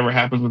whatever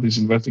happens with these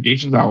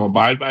investigations. I'll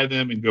abide by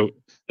them and go."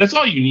 That's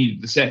all you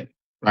needed to say,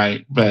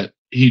 right? But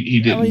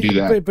he didn't do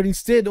that. But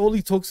instead, all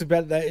he talks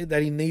about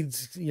that he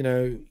needs, he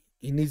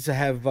needs to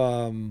have,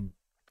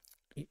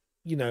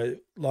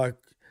 like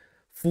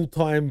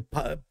full-time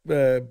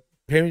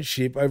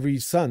parentship over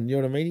his son. You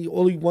know what I mean?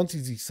 All he wants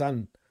is his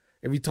son.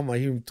 Every time I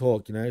hear him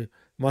talk,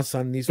 my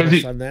son this, my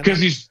son that. Because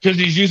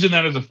he's using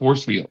that as a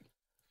force field.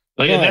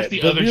 Like, and that's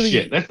the other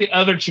shit. That's the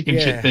other chicken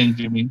shit thing,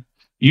 Jimmy.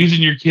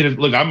 Using your kid as,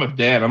 look, I'm a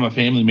dad. I'm a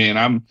family man.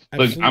 I'm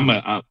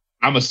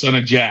a son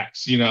of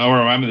Jax, or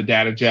I'm the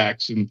dad of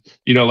Jax, and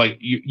like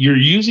you're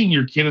using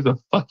your kid as a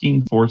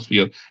fucking force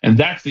field, and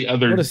that's the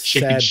other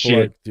chicken shit,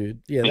 bloke,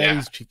 dude. Yeah, that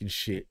is chicken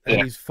shit.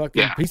 That is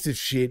fucking piece of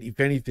shit, if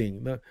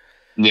anything. No,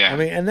 yeah, I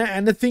mean,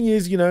 and the thing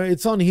is,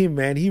 it's on him,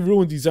 man. He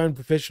ruined his own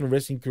professional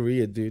wrestling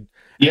career, dude.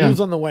 And he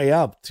was on the way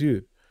up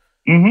too.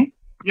 Mm-hmm.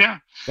 Yeah,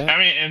 but, I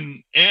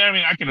mean,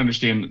 I can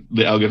understand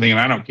the Elgin thing, and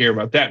I don't care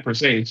about that per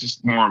se. It's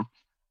just more,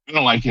 I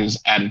don't like his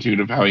attitude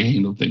of how he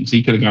handled things.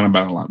 He could have gone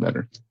about it a lot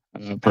better.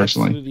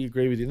 Personally, I absolutely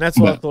agree with you. And that's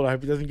what I thought. I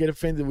hope he doesn't get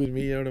offended with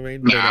me. You know what I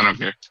mean? No, I don't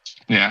care.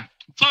 Yeah,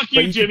 fuck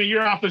you, Jimmy.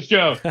 You're off the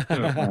show.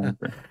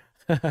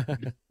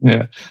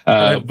 Yeah,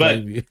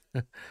 but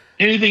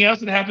anything else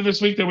that happened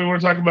this week that we want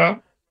to talk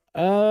about?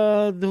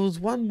 There was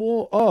one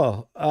more.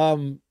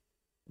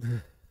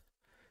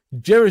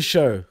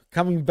 Jericho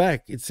coming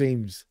back. It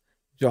seems,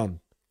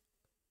 John.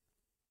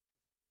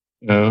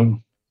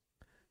 No.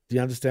 Do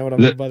you understand what I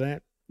mean by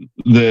that?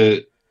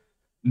 The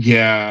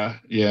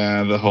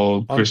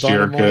whole Chris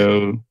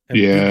Jericho.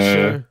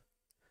 Yeah.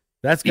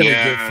 That's gonna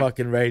get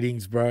fucking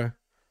ratings, bro.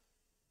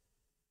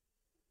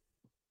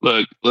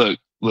 Look,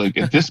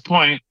 at this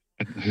point,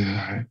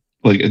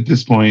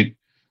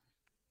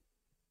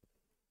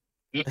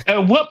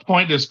 at what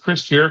point does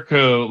Chris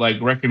Jericho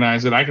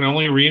recognize that I can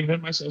only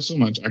reinvent myself so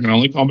much? I can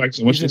only call back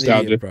so much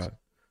nostalgia. Idiot,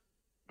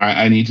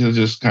 I need to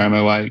just kind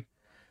of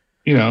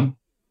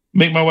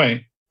make my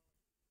way.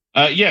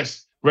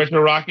 Yes,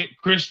 Retro Rocket,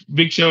 Chris,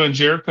 Big Show, and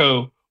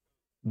Jericho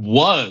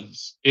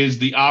is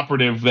the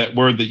operative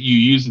word that you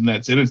used in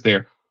that sentence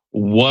there,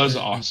 was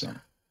awesome.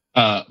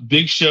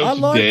 Big Show I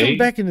today. liked him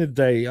back in the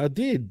day. I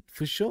did,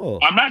 for sure.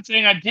 I'm not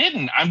saying I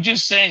didn't. I'm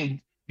just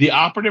saying the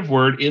operative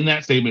word in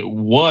that statement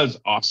was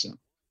awesome.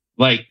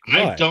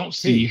 I don't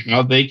see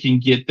how they can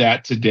get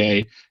that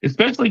today,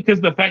 especially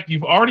because the fact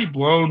you've already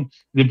blown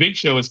the Big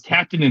Show as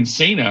Captain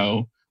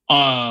Insano.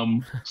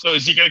 So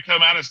is he going to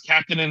come out as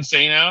Captain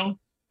Insano?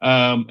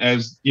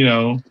 As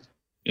the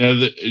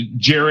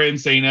Jerry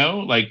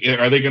Insano?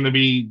 Are they going to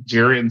be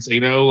Jerry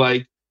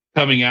Insano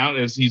coming out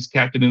as he's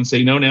Captain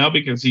Insano now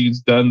because he's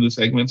done the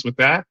segments with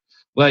that?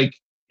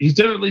 He's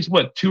done at least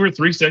 2 or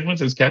 3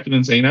 segments as Captain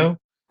Insano.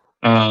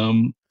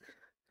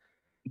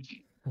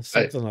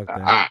 Something like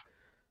that.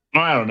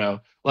 I don't know.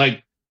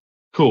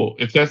 Cool.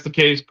 If that's the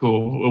case,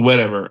 cool.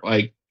 Whatever.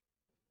 I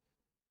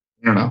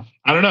don't know.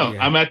 Yeah,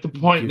 I'm at the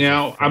point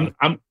now. I'm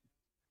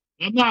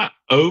not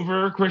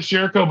over Chris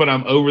Jericho, but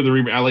I'm over the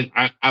rebound.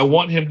 I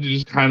want him to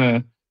just kind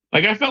of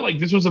I felt like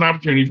this was an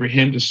opportunity for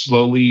him to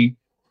slowly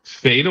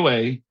fade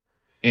away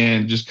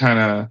and just kind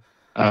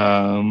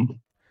of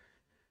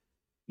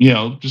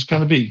just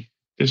kind of be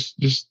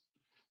just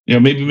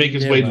maybe make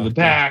his way to the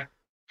back.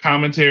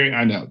 Commentary.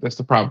 I know that's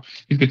the problem.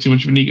 He's got too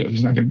much of an ego.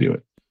 He's not going to do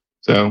it.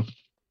 So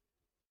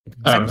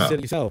I don't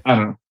know. I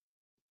don't know.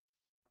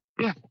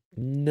 Yeah.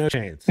 No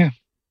chance. Yeah.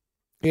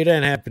 It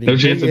ain't happening. No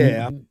chance.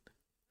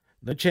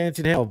 No chance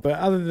in hell. But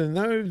other than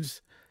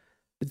those,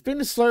 it's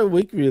been a slow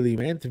week, really,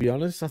 man. To be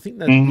honest, I think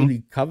that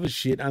really covers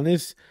shit.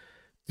 Unless,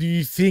 do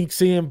you think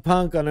CM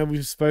Punk? I know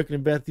we've spoken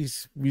about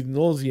this with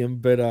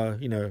nauseum, but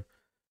the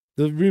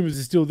rumors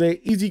are still there.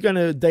 Is he going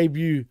to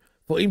debut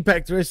for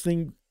Impact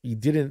Wrestling? He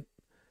didn't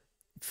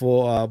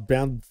for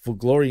Bound for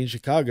Glory in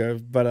Chicago,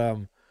 but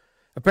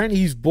apparently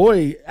his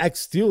boy Axe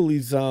Steel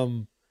is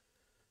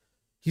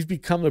he's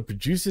become a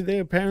producer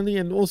there apparently,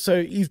 and also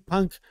is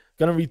Punk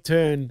gonna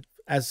return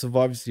as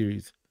Survivor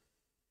Series?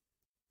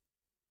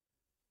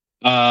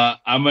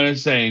 I'm gonna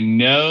say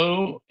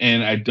no,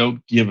 and I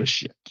don't give a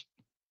shit.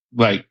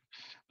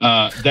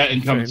 That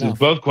encompasses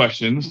both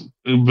questions,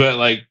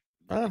 but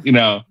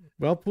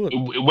well put.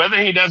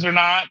 Whether he does or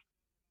not,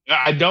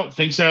 I don't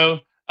think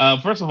so.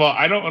 First of all,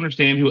 I don't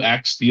understand who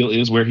Axe Steel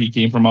is, where he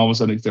came from all of a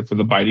sudden, except for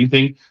the biting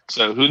thing.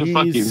 So who the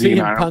fuck is he?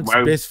 CM Punk's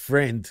best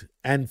friend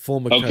and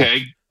former coach.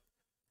 Okay,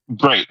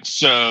 great.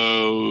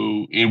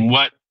 So in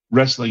what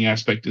wrestling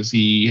aspect does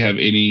he have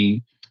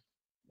any,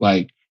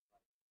 I've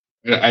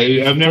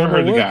never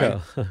heard the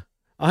guy.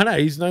 I know,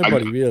 he's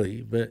nobody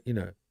really, but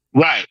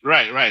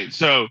Right.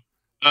 So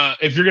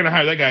if you're going to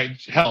hire that guy,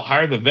 hell,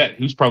 hire the vet,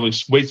 who's probably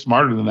way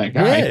smarter than that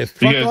guy.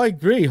 Yeah, I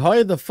agree.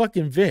 Hire the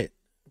fucking vet.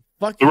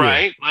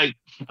 Right?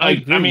 I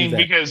mean,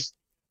 because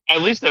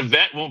at least the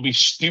vet won't be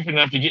stupid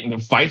enough to get into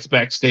fights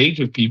backstage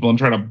with people and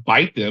try to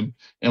bite them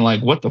and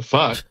what the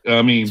fuck?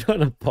 I mean,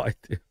 trying to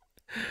bite them.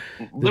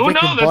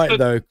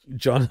 Though,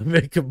 John,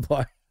 make him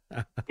bite.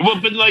 Well,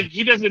 but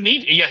he doesn't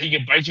need. Yeah, he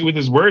can bite you with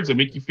his words and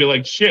make you feel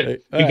like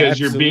shit because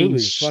you're being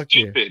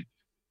stupid.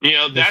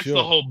 Yeah. That's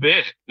the whole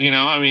bit.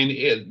 I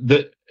mean,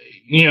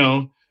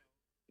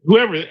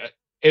 whoever.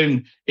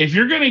 And if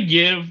you're gonna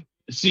give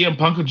CM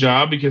Punk a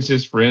job because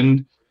his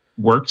friend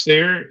works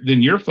there,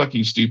 then you're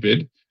fucking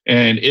stupid.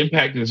 And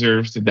Impact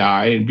deserves to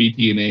die and be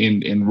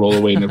TNA and roll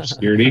away in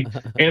obscurity.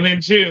 And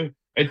then two,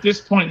 at this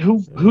point,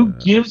 who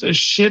gives a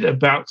shit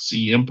about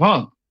CM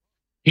Punk?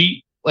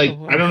 He I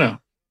don't know.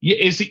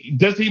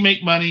 Does he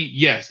make money?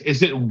 Yes.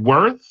 Is it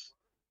worth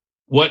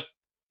what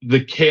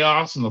the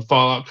chaos and the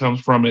fallout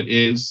comes from it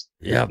is?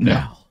 Yeah, no.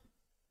 pal.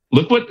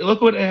 Look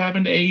what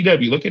happened to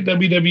AEW. Look at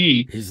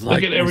WWE. He's Look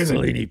like at everything.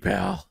 Mussolini,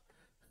 pal.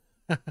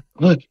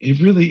 Look, it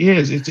really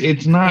is.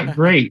 It's not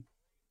great.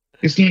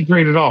 It's not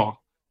great at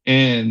all.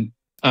 And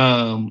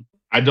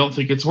I don't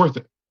think it's worth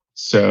it.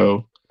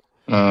 So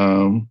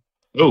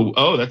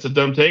that's a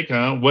dumb take,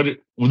 huh?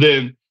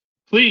 Then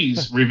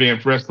please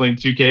revamp Wrestling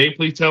 2K.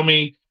 Please tell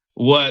me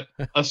what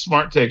a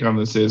smart take on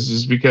this is.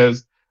 Just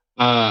because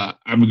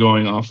I'm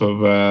going off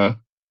of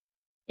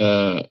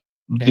the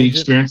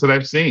experience that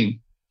I've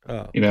seen.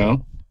 Oh, you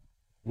know.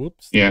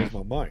 Whoops. Yeah.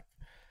 My mic.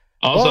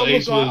 Also,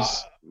 Ace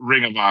was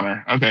Ring of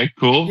Honor. Okay,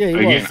 cool. Yeah,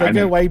 he was. They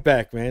go way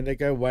back, man. They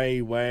go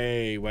way,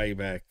 way, way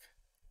back.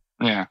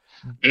 Yeah.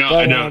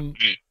 I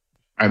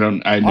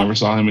never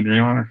saw him in Ring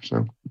of Honor.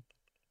 So.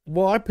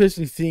 Well, I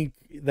personally think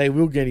they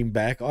will get him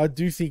back. I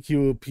do think he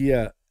will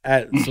appear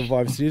at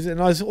Survivor Series, and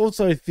I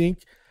also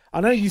think, I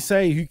know you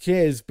say who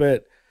cares,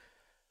 but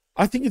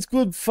I think it's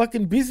good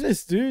fucking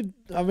business, dude.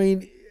 I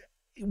mean,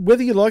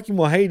 whether you like him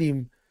or hate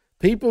him,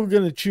 people are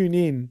going to tune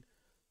in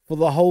for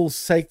the whole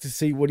sake to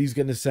see what he's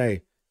going to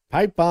say.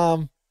 Pipe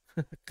bomb.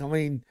 I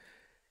mean,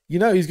 you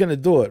know he's going to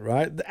do it,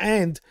 right?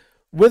 And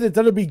whether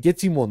WWE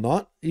gets him or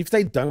not, if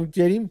they don't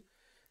get him,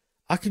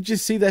 I can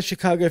just see that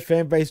Chicago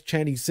fan base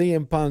chanting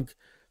CM Punk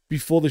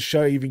before the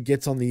show even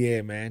gets on the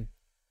air, man.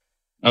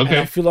 Okay. And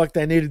I feel like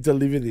they need to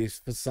deliver this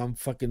for some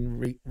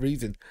fucking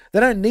reason. They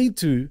don't need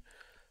to,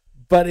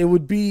 but it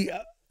would be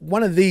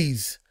one of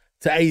these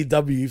to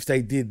AEW if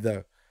they did,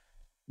 though.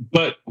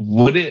 But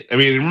would it? I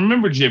mean,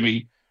 remember,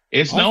 Jimmy,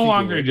 it's no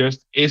longer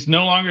just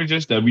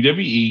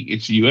WWE.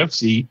 It's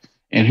UFC.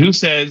 And who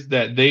says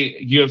that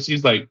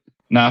UFC's like,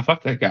 nah,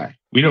 fuck that guy.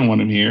 We don't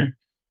want him here.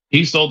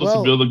 He sold us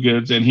a bill of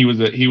goods, and he was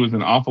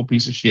an awful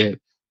piece of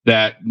shit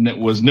that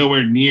was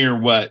nowhere near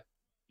what,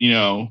 he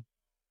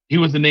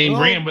was the name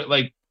brand, but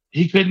like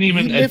he couldn't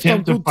even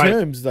attempt to fight.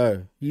 Terms,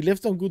 though. He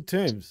left on good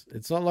terms.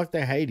 It's not like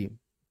they hate him.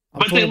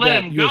 But they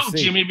let him go,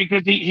 Jimmy,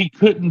 because he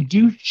couldn't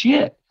do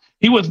shit.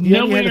 He was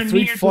nowhere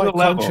near to the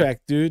level.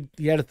 Contract, dude.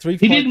 He had a 3-fight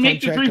contract. He didn't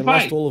make the 3 fights.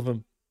 Lost all of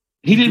them.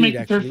 He didn't make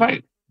the third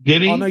fight.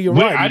 Did he? Oh no, you're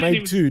right. He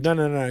made 2.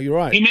 No, you're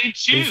right. He made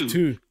 2.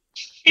 2.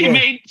 He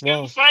made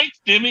 2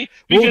 fights, Jimmy,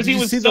 because he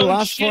was the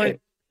last shit.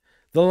 fight.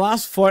 The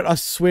last fight, I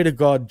swear to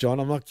God, John,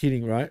 I'm not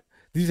kidding, right?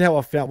 This is how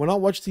I felt when I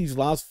watched his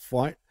last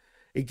fight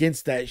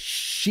against that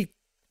shit.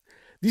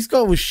 This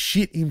guy was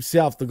shit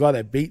himself. The guy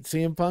that beat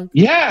CM Punk.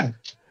 Yeah.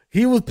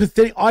 He was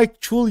pathetic. I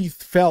truly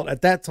felt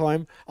at that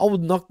time I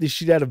would knock the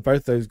shit out of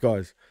both those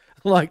guys.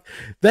 Like,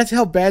 that's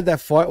how bad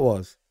that fight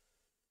was.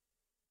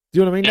 Do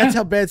you know what I mean? Yeah. That's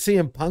how bad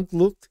CM Punk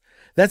looked.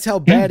 That's how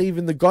bad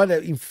even the guy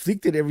that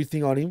inflicted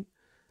everything on him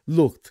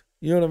looked.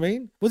 You know what I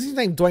mean? What's his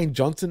name? Dwayne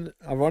Johnson,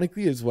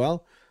 ironically, as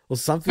well. Or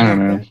something like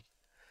that.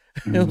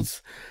 Mm-hmm.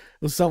 It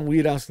was some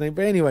weird ass name.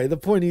 But anyway, the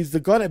point is the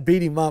guy that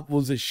beat him up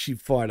was a shit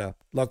fighter.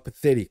 Like,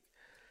 pathetic.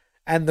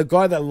 And the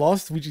guy that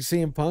lost, which you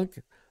see in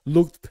Punk,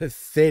 looked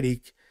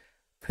pathetic.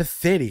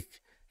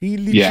 Pathetic. He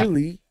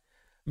literally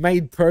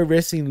made pro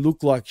wrestling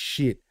look like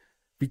shit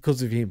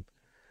because of him.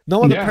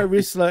 No other pro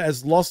wrestler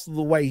has lost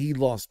the way he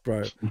lost,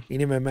 bro,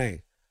 in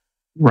MMA.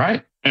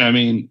 Right. I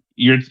mean,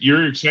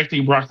 you're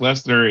expecting Brock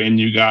Lesnar and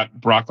you got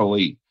Brock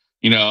Elite.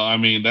 I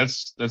mean,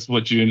 that's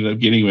what you ended up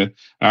getting with.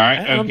 All right.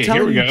 And okay, I'm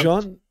telling here we you, go.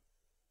 John,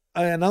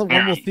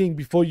 one more thing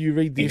before you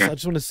read this. I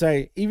just want to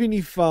say, even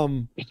if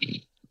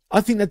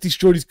I think that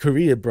destroyed his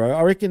career, bro.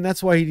 I reckon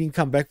that's why he didn't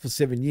come back for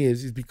 7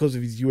 years is because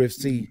of his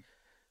UFC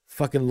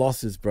fucking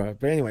losses, bro.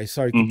 But anyway,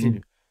 sorry,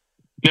 continue.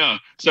 No,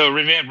 so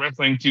Revamp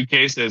Wrestling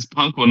 2K says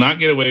Punk will not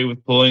get away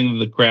with pulling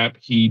the crap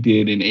he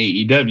did in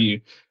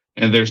AEW,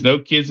 and there's no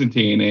kids in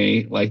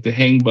TNA like the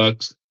Hang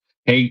Bucks,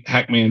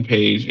 Hackman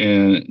Page,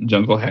 and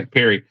Jungle Hack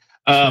Perry.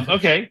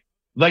 Okay,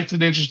 that's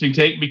an interesting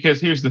take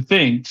because here's the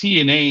thing: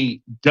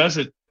 TNA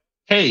doesn't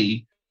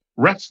pay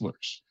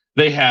wrestlers.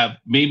 They have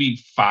maybe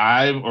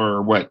 5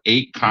 or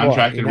 8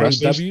 contracted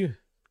wrestlers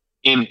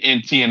in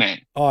TNA.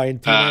 Oh, in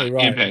TNA,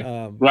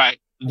 right? Right.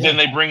 Then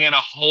they bring in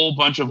a whole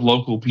bunch of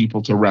local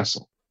people to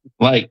wrestle.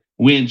 Like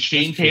when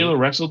Shane Taylor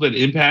wrestled at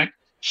Impact,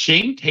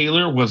 Shane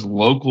Taylor was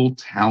local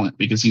talent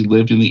because he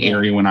lived in the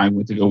area when I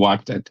went to go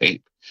watch that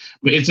tape.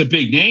 But it's a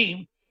big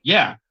name,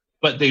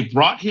 but they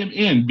brought him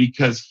in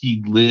because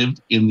he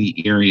lived in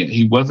the area.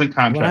 He wasn't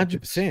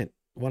contracted. 100%.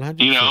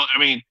 I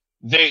mean,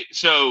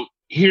 so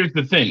here's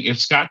the thing. If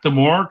Scott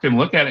D'Amore can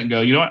look at it and go,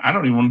 you know what, I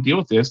don't even want to deal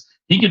with this.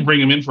 He can bring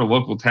him in for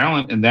local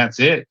talent and that's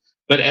it.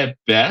 But at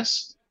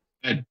best,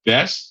 I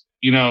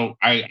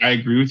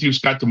agree with you.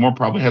 Scott D'Amore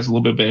probably has a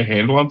little bit better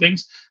handle on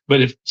things.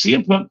 But if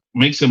CM Punk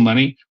makes him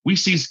money, we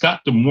see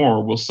Scott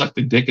D'Amore will suck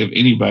the dick of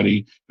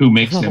anybody who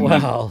makes him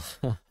money.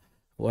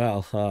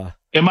 Well,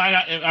 Am I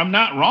not? I'm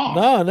not wrong.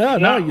 No,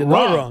 I'm you're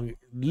not wrong.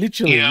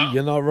 Literally,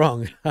 you're not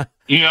wrong. I'm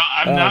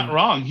not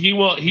wrong. He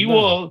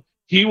will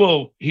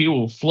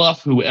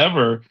fluff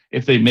whoever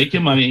if they make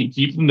him money and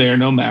keep him there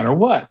no matter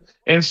what.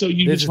 And so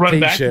you There's just a run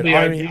back to t-shirt. the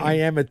idea. I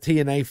am a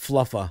TNA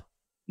fluffer.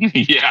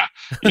 yeah.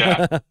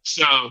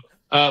 So,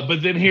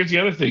 but then here's the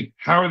other thing: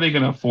 how are they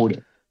going to afford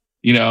it?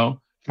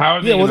 How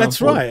are they? Yeah, well, gonna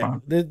that's afford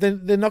right.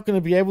 They're not going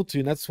to be able to,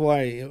 and that's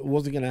why it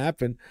wasn't going to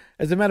happen.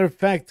 As a matter of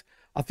fact,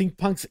 I think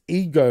Punk's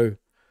ego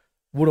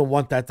wouldn't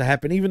want that to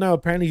happen, even though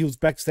apparently he was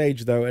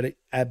backstage though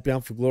at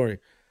Bound for Glory.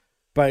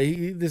 But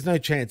there's no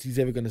chance he's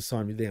ever going to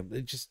sign with them.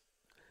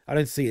 I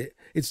don't see it.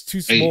 It's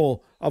too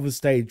small of a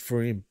stage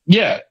for him.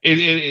 Yeah,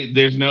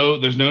 there's no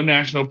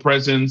national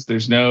presence.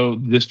 There's no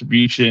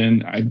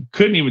distribution. I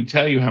couldn't even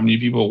tell you how many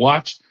people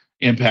watch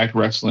Impact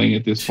Wrestling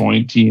at this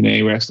point,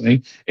 TNA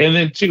Wrestling. And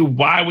then two,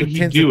 why would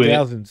he do it?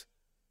 Thousands.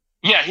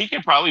 Yeah, he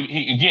could probably.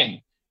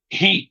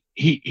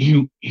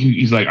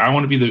 He's like, I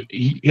want to be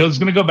he's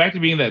going to go back to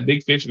being that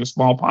big fish in a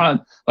small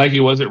pond, like he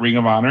was at Ring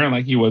of Honor and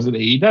like he was at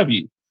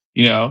AEW.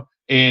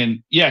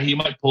 And yeah, he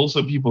might pull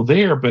some people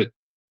there, but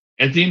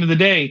at the end of the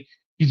day,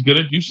 he's going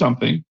to do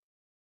something,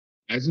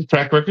 as his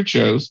track record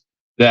shows,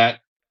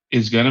 that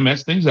is going to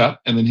mess things up,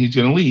 and then he's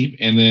going to leave.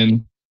 And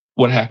then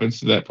what happens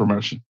to that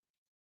promotion?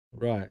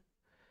 Right.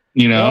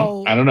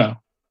 Well, I don't know.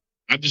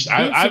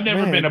 I've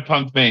never been a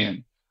Punk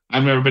fan.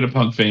 I've never been a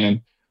Punk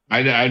fan.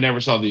 I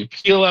never saw the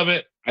appeal of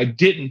it. I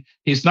didn't.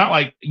 He's not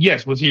like,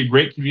 yes, was he a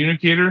great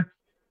communicator?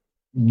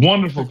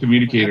 Wonderful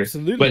communicator.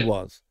 Absolutely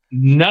was.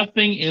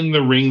 Nothing in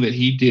the ring that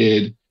he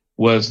did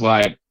was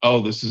like,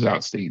 oh, this is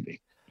outstanding.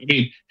 I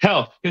mean,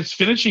 hell, his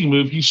finishing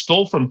move he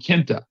stole from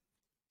Kenta.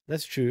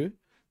 That's true.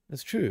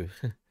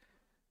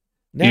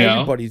 Now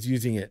everybody's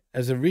using it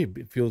as a rib,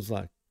 it feels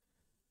like.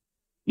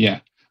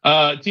 Yeah.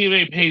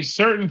 TNA pays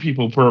certain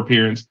people per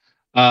appearance.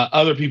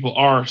 Other people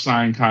are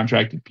signed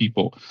contracted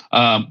people.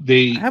 How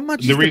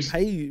much is the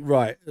pay,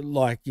 right?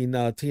 Like in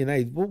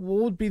TNA, what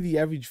would be the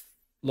average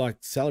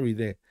salary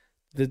there?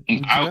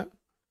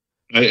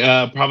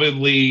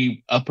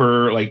 Probably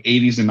upper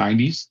 80s and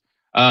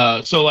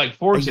 90s. So like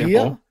for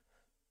example,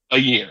 a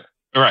year.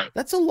 All right.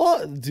 That's a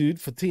lot, dude,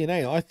 for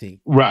TNA, I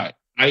think. Right.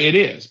 It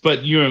is, but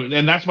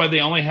and that's why they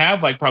only have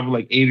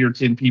probably 8 or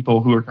 10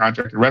 people who are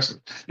contracted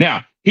wrestlers.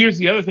 Now, here's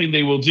the other thing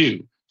they will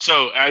do.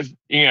 So as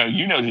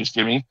you know this,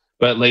 Jimmy,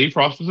 but Lady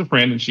Frost was a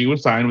friend and she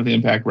was signed with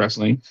Impact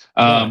Wrestling.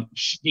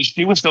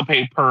 She was still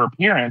paid per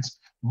appearance,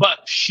 but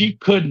she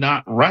could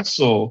not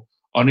wrestle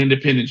on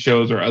independent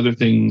shows or other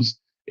things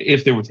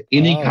if there was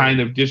any kind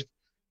of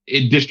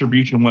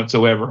distribution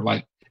whatsoever.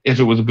 Like if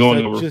it was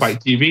going over Fight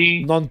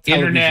TV,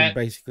 internet,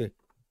 basically.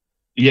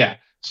 Yeah.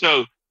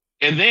 So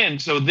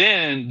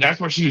then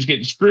that's where she was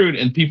getting screwed,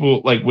 and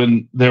people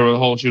when there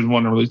were she was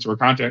wanting to release her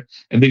contract,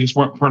 and they just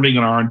weren't putting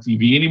it on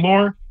TV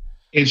anymore,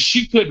 and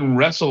she couldn't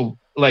wrestle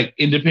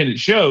independent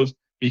shows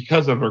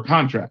because of her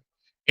contract.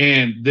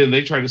 And then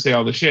they tried to say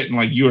all the shit,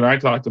 and you and I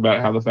talked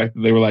about how the fact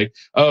that they were like,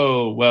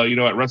 oh well, at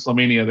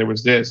WrestleMania there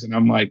was this, and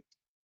I'm like.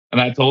 And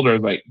I told her,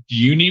 do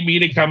you need me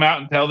to come out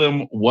and tell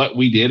them what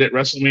we did at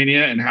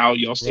WrestleMania and how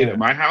y'all stayed at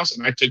my house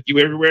and I took you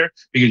everywhere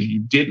because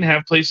you didn't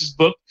have places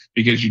booked,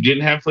 because you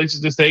didn't have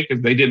places to stay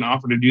because they didn't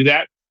offer to do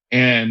that,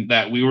 and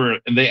that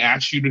and they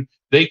asked you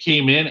they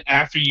came in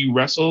after you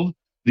wrestled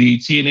the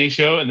TNA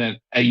show, and then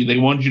they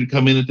wanted you to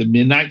come in at the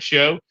midnight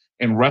show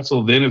and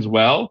wrestle then as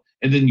well,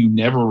 and then you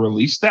never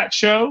released that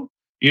show,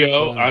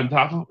 on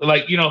top of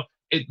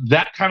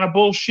that kind of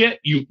bullshit.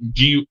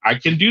 I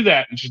can do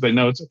that, and she's like,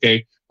 no, it's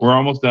okay. We're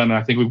almost done.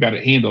 I think we've got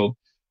it handled.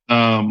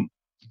 It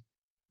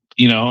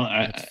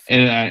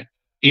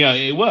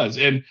was.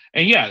 And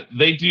yeah,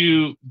 they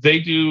do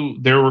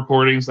their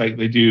recordings.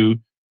 They do,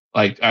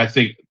 I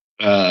think,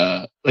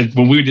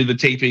 when we did the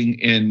taping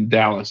in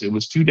Dallas, it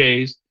was 2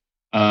 days.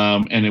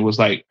 And it was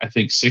I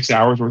think 6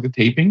 hours worth of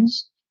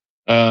tapings,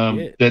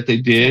 that they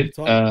did.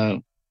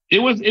 It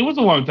was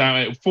a long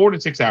time, 4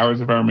 to 6 hours,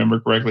 if I remember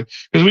correctly,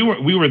 because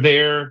we were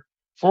there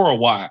for a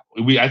while.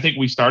 I think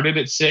we started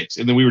at 6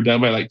 and then we were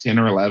done by 10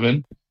 or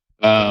 11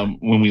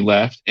 when we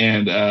left.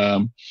 And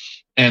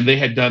they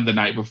had done the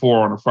night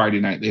before on a Friday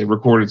night. They had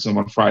recorded some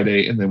on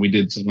Friday, and then we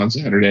did some on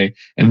Saturday.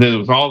 And then it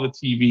was all the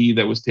TV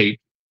that was taped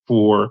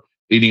for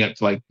leading up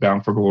to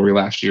Bound for Glory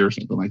last year or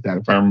something like that,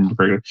 if I remember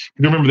correctly.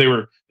 I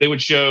remember they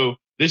would show,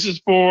 this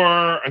is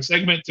for a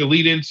segment to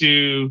lead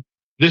into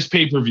this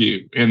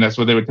pay-per-view. And that's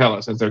what they would tell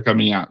us as they're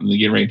coming out and they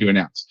get ready to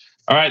announce.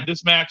 All right,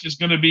 this match is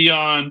going to be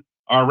on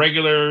our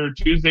regular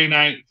Tuesday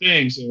night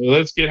thing, so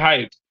let's get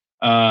hyped.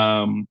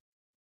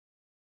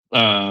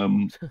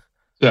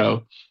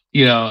 So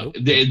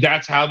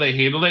that's how they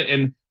handled it.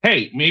 And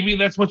hey, maybe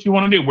that's what you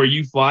want to do, where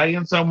you fly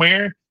in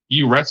somewhere,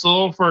 you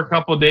wrestle for a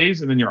couple of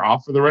days, and then you're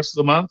off for the rest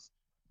of the month.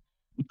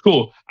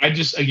 Cool. I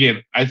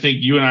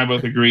think you and I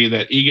both agree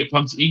that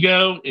Punk's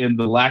ego and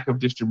the lack of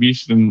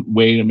distribution and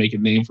way to make a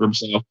name for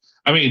himself.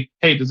 I mean,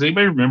 hey, does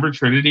anybody remember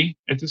Trinity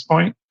at this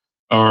point,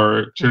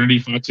 or Trinity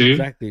Fatu?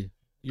 Exactly.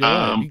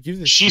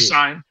 She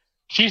signed.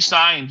 She's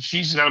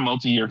got a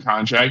multi-year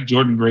contract.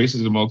 Jordan Grace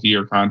is a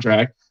multi-year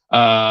contract.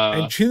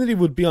 And Trinity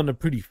would be on a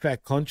pretty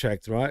fat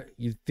contract, right?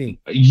 You'd think.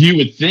 You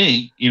would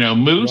think.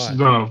 Moose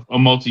is on a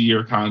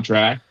multi-year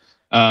contract.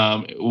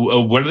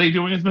 What are they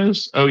doing with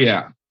Moose? Oh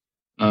yeah.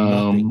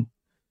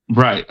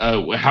 Right.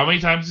 How many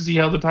times has he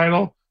held the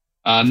title?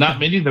 Not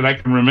many that I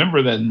can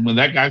remember. That when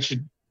that guy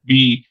should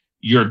be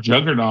your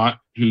juggernaut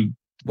who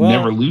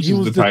never loses he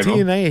was the title.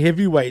 TNA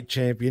heavyweight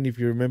champion, if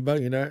you remember.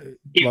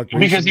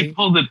 Because he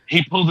pulled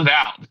it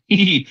out.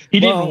 He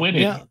didn't win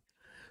it.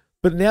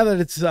 But now that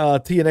it's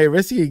TNA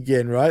wrestling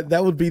again, right?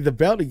 That would be the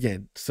belt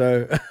again.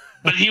 So,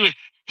 but he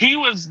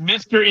was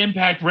Mr.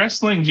 Impact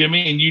Wrestling,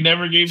 Jimmy, and you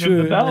never gave him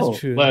the belt. That's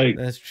true. Like,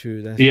 that's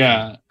true. That's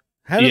true.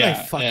 How do they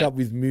fuck up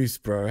with Moose,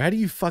 bro? How do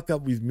you fuck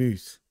up with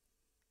Moose?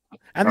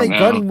 And they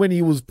got him when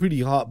he was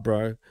pretty hot,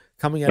 bro.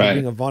 Coming out of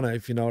Ring of Honor,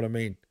 if you know what I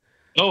mean.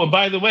 Oh, and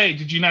by the way,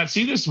 did you not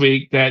see this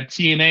week that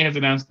TNA has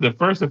announced the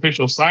first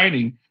official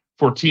signing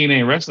for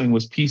TNA Wrestling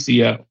was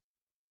PCO?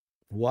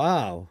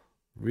 Wow.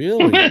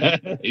 Really?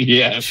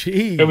 Yeah.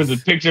 Jeez. It was a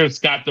picture of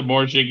Scott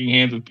D'Amore shaking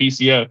hands with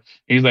PCO.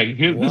 He's like,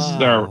 this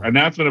is our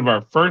announcement of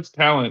our first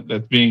talent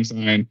that's being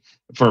signed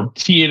for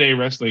TNA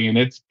Wrestling, and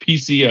it's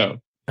PCO.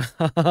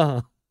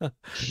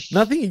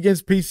 Nothing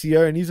against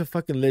PCO, and he's a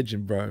fucking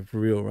legend, bro, for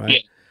real, right? Yeah.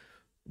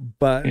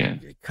 But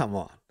come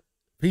on.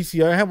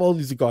 PCO, how old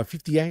is the guy?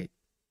 58?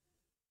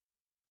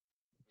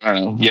 I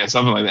don't know. Yeah,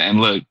 something like that.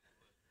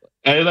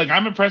 And look,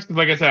 I'm impressed because,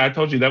 like I said, I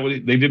told you that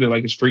they did it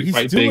like a street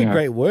fight thing. He's still a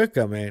great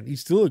worker, man.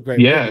 He's still a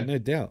great worker, no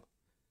doubt.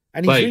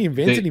 And he's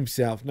reinvented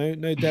himself, no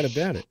doubt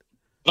about it.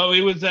 Oh,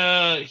 it was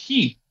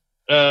Heath.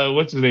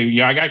 What's his name?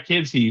 Yeah, I got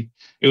kids, Heath.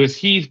 It was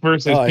Heath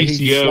versus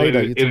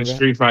PCO in a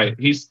street fight.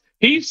 He's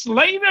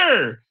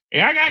Slater.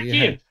 And I got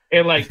kids.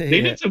 And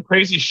they did some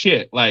crazy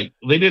shit. Like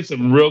they did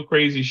some real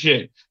crazy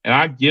shit. And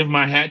I give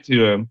my hat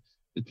to him.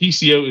 The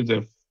PCO is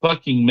a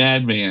fucking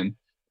madman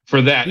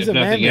for that, he's if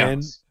nothing else.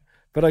 Man.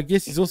 But I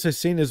guess he's also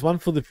seen as one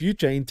for the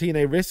future in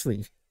TNA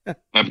wrestling.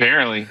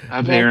 Apparently.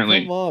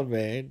 Come on,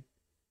 man.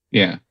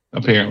 Yeah,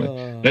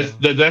 apparently.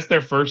 That's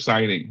their first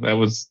signing. That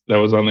was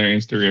on their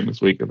Instagram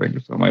this week, I think,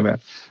 or something like that.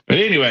 But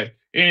anyway,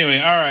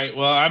 all right.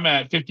 Well, I'm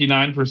at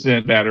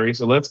 59% battery,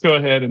 so let's go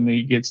ahead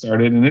and get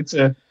started. And it's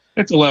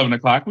 11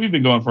 o'clock. We've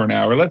been going for an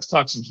hour. Let's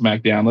talk some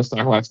SmackDown. Let's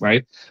talk last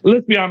night.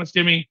 Let's be honest,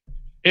 Jimmy.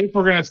 If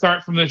we're gonna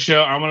start from this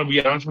show, I'm gonna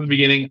be honest from the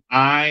beginning.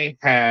 I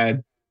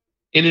had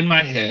it in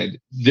my head,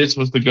 this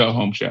was the go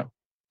home show,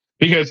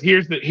 because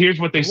here's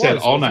what they said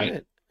all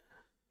night.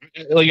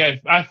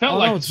 I felt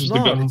like this was the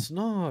go home.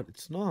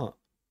 It's not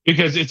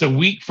because it's a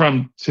week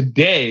from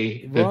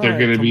today that they're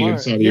going to be in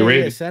Saudi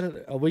Arabia.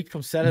 Saturday, a week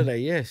from Saturday.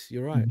 Yes,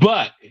 you're right.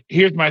 But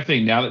here's my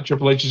thing: now that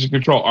Triple H is in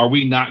control, are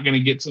we not going to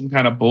get some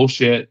kind of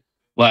bullshit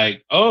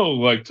like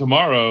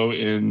tomorrow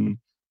and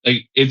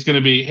it's going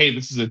to be, hey,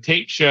 this is a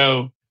tape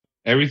show.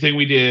 Everything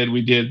we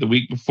did the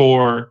week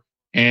before.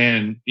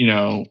 And,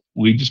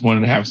 we just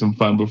wanted to have some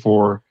fun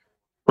before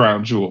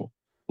Crown Jewel.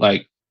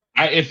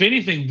 If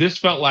anything, this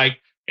felt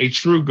like a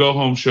true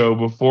go-home show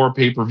before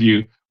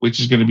pay-per-view, which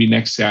is going to be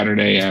next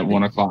Saturday at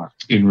 1 o'clock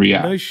in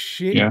Riyadh. No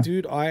shit,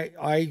 dude.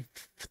 I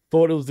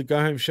thought it was the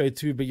go-home show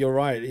too, but you're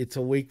right. It's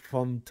a week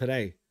from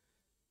today.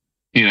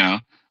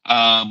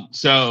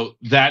 So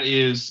that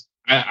is,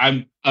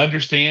 I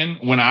understand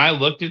when I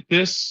looked at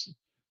this,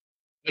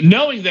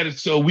 knowing that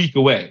it's a week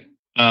away,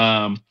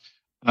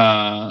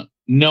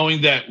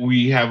 knowing that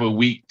we have a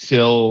week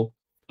till,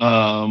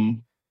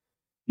 Crown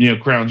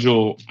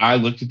Jewel, I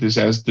looked at this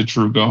as the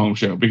true go-home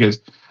show because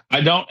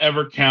I don't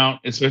ever count,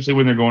 especially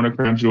when they're going to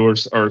Crown Jewel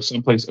or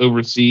someplace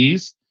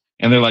overseas,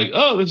 and they're like,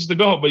 oh, this is the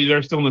go-home, but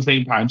they're still in the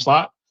same time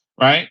slot,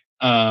 right?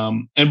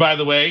 And by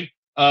the way,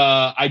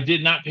 I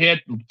did not pay a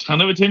ton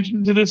of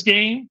attention to this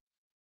game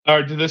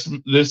or to this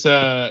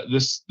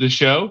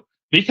show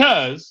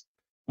because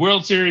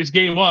World Series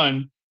Game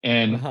 1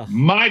 and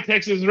my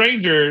Texas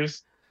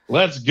Rangers.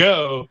 Let's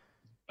go.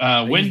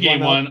 Win Game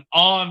 1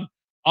 on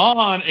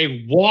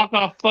a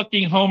walk-off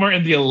fucking homer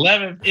in the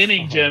 11th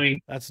inning,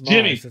 Jimmy. That's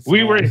nice.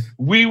 Jimmy,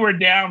 we were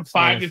down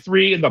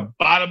 5-3 in the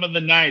bottom of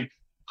the ninth.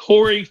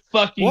 Corey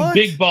fucking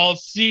Big Ball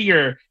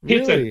Seager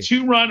hits a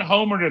 2-run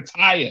homer to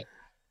tie it.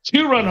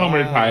 2-run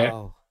homer to tie it.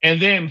 And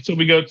then, so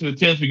we go to the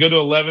 10th, we go to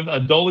 11th.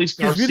 Adolis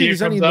Garcia really,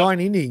 comes only up. 9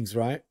 innings,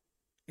 right?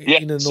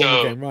 In a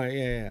normal game, right?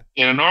 Yeah.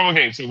 In a normal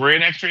game. So we're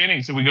in extra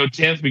innings. So we go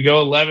 10th, we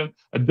go 11th.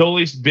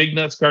 Adolis Big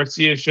Nuts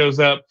Garcia shows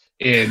up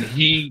and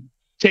he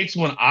takes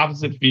one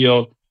opposite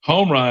field,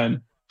 home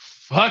run,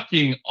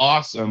 fucking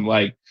awesome.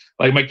 Like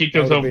my kid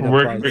comes home from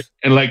work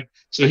and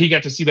so he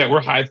got to see that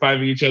we're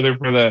high-fiving each other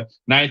for the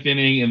 9th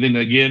inning and then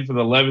again for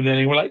the 11th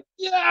inning. We're like,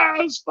 yeah,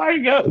 let's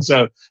fucking go.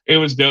 So it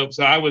was dope.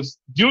 So I was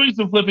doing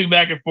some flipping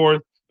back and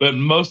forth, but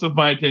most of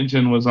my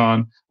attention was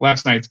on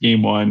last night's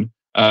Game 1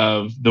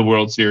 of the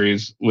World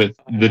Series with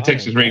the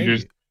Texas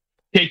Rangers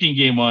taking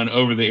Game 1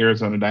 over the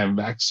Arizona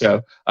Diamondbacks.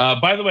 So,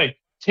 by the way,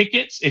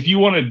 tickets, if you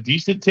wanted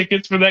decent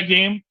tickets for that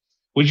game,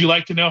 would you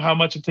like to know how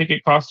much a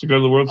ticket costs to go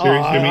to the World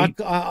Series?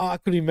 I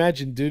could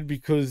imagine, dude,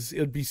 because it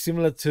would be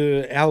similar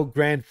to our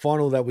grand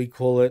final that we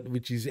call it,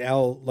 which is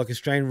our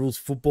Australian rules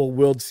football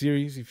World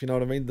Series, if you know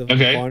what I mean, the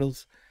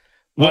finals.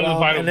 What But, is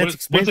vital? and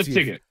that's What's a expensive.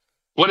 ticket?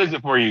 What is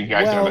it for you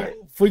guys down there?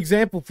 Well, for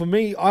example, for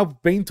me,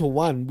 I've been to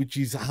one, which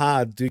is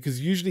hard, dude,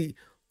 because usually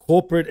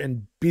corporate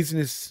and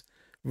business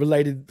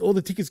related, all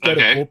the tickets go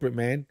to corporate,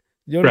 man.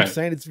 You know what I'm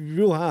saying? It's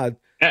real hard.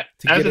 As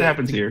it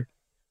happens here.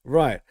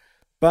 Right.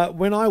 But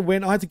when I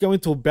went, I had to go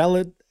into a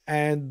ballot,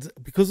 and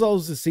because I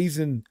was a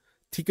season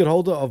ticket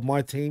holder of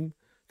my team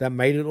that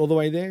made it all the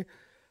way there,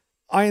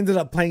 I ended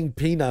up paying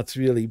peanuts,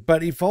 really.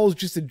 But if I was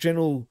just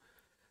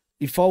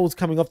if I was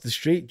coming off the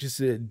street, just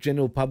a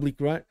general public,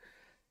 right?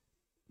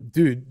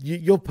 Dude,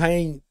 you're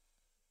paying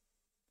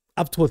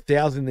up to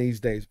 $1,000 these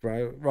days,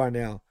 bro, right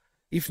now.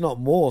 If not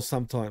more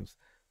sometimes,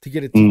 to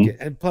get a ticket.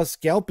 And plus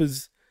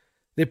scalpers,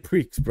 they're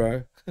pricks,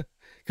 bro.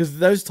 Because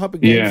those type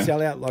of games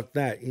sell out like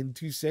that in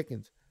 2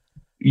 seconds.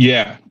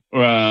 Yeah.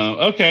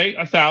 Okay.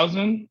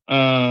 1,000.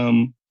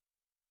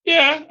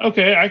 Yeah.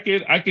 Okay.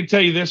 I could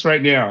tell you this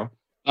right now.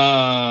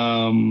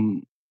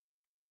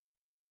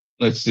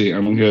 Let's see.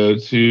 I'm gonna go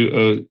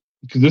to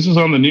because this was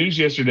on the news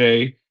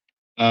yesterday.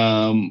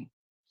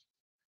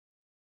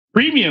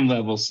 Premium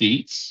level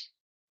seats.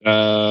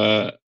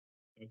 Okay.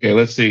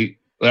 Let's see.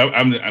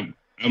 I'm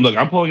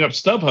pulling up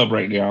StubHub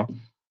right now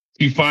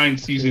to find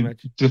seats.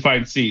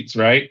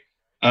 Right.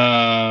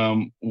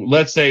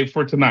 Let's say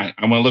for tonight,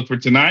 I'm gonna look for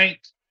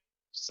tonight.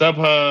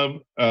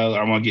 StubHub.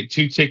 I'm gonna get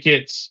 2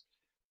 tickets.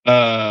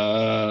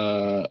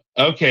 Okay.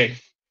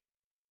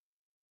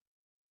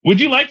 Would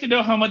you like to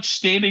know how much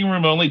standing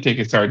room only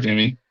tickets are,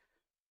 Jimmy?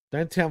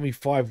 Don't tell me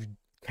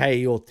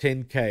 $5K or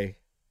 $10K.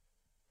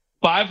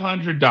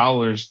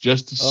 $500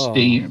 just to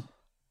stand.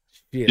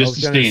 Shit, just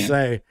to stand.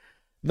 Say,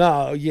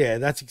 no, yeah,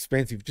 that's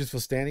expensive. Just for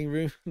standing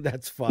room,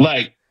 that's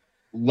fine.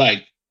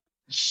 Like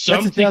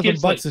some that's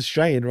 $1,000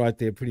 Australian right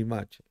there, pretty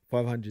much.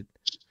 500.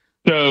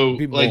 So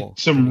like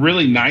some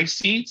really nice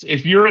seats.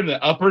 If you're in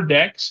the upper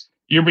decks,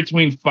 you're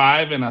between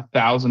 $500 and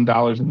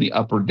 $1,000 in the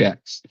upper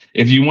decks.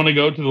 If you want to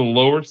go to the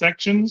lower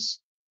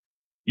sections,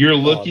 you're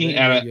looking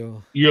at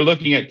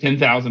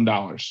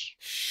 $10,000.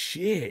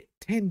 Shit,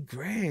 10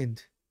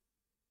 grand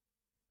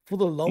for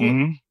the lower.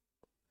 Mm-hmm.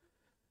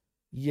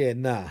 Yeah,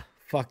 nah,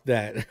 fuck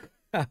that.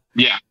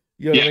 Yeah,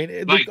 you know what I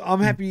mean. Look, I'm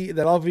happy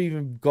that I've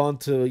even gone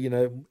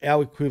to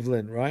our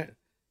equivalent, right?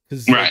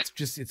 Because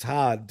it's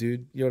hard,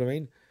 dude. You know what I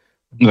mean?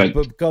 Right.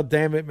 But god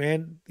damn it,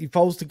 man! If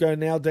I was to go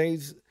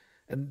nowadays,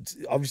 and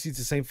obviously it's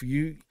the same for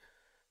you,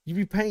 you'd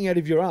be paying out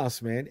of your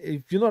ass, man.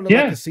 If you're not like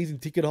a season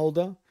ticket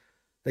holder,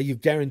 that you're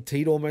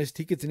guaranteed almost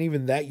tickets, and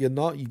even that you're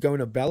not, you go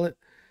in a ballot.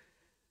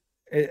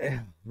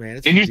 Man,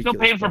 it's and you're still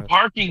paying for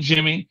parking,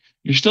 Jimmy.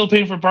 You're still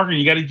paying for parking.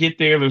 You got to get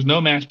there. There's no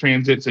mass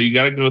transit, so you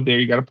got to go there.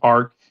 You got to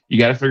park. You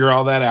got to figure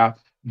all that out,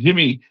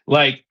 Jimmy.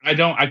 Like I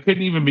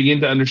couldn't even begin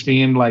to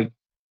understand. Like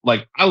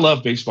I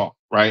love baseball,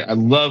 right? I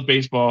love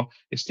baseball.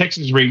 It's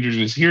Texas Rangers.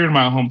 It's here in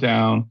my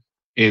hometown.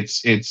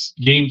 It's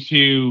Game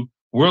 2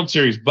 World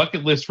Series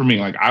bucket list for me.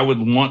 Like I would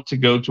want to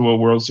go to a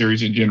World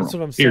Series in general. That's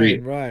what I'm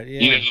period. saying, right?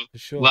 Yeah, for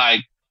sure.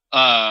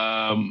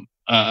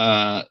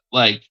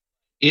 Like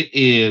it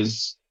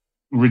is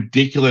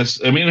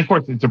ridiculous. I mean, of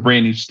course, it's a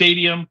brand new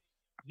stadium.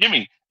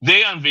 Jimmy,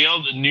 they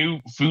unveiled new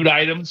food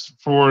items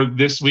for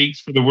this week's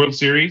for the World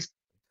Series.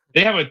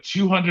 They have a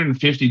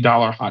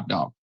 $250 hot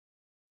dog.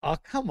 Oh,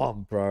 come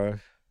on, bro.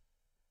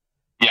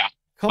 Yeah.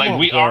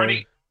 We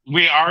already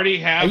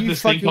have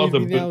this thing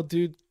called now,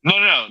 dude? No.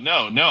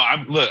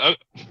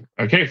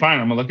 Okay, fine.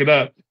 I'm gonna look it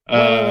up.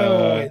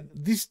 Wait.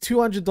 This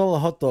 $200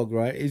 hot dog,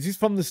 right? Is this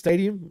from the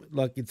stadium,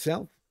 like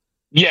itself?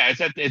 Yeah, it's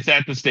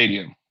at the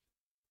stadium.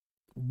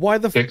 Why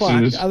the fuck?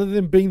 Other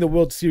than being the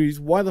World Series,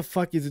 why the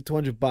fuck is it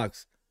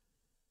 $200?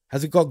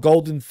 Has it got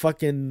golden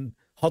fucking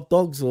hot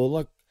dogs or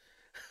like?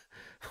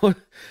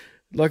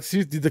 Like,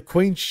 seriously, did the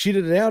Queen shit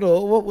it out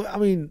or what? I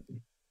mean,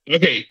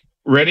 okay,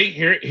 ready?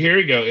 Here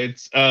we go.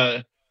 It's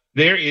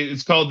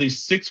it's called the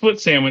 6-foot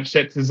sandwich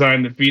set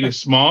designed to feed a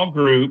small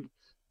group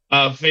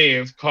of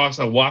fans. Costs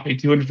a whopping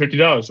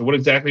 $250. So what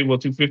exactly will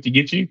 $250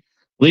 get you?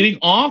 Leading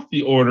off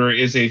the order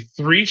is a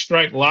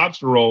 3-strike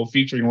lobster roll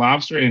featuring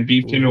lobster and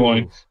beef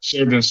tenderloin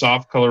served in a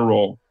soft color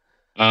roll.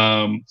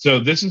 So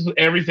this is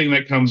everything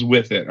that comes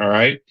with it. All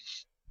right.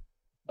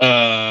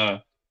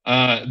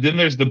 Then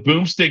there's the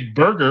boomstick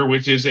burger,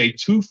 which is a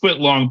 2-foot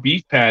long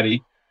beef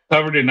patty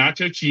covered in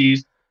nacho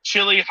cheese,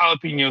 chili,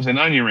 jalapenos, and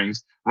onion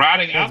rings.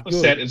 Rounding out the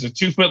set is a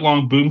 2-foot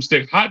long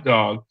boomstick hot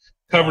dog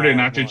covered in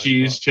nacho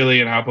cheese,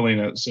 chili, and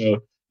jalapeno.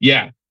 So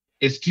yeah,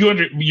 it's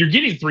 200. You're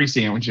getting 3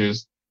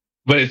 sandwiches,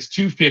 but it's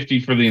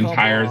 $250 for the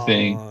entire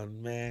thing.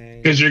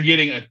 Because you're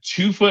getting a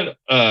 2-foot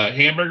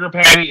hamburger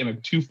patty and a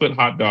 2-foot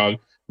hot dog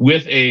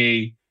with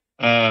a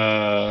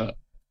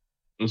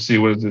let's see,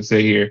 what does it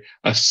say here?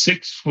 A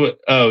 6-foot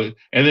and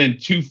then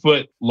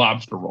 2-foot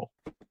lobster roll.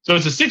 So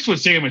it's a 6-foot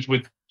sandwich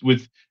with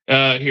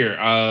here.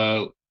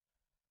 Let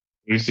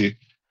me see.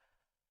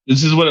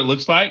 This is what it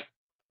looks like.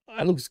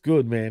 It looks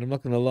good, man. I'm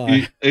not gonna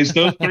lie. It's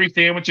those 3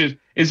 sandwiches.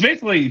 It's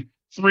basically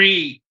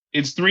 3.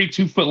 It's 3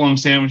 2-foot long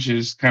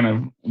sandwiches, kind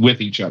of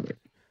with each other,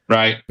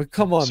 right? But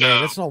come on,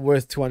 man, that's not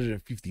worth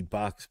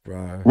 $250,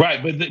 bro.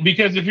 Right, but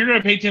because if you're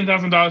going to pay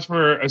 $10,000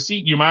 for a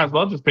seat, you might as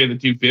well just pay the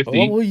 $250.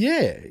 Oh, well,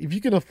 yeah. If you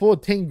can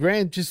afford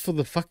 $10,000 just for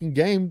the fucking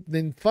game,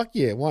 then fuck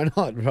yeah, why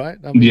not, right?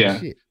 I mean,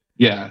 shit.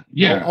 Yeah.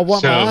 I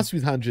want my ass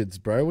with hundreds,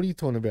 bro. What are you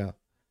talking about?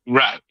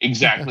 Right,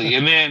 exactly.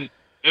 And then,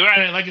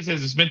 like it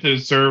says, it's meant to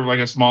serve like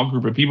a small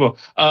group of people.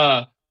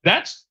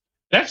 That's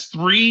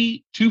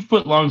 3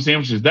 2-foot-long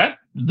sandwiches. That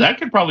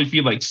could probably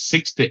feed like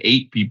 6 to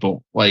 8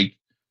 people, like,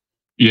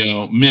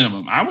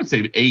 minimum. I would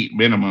say 8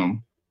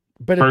 minimum.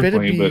 But it better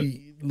be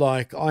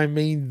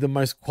the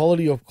most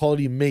quality of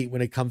quality meat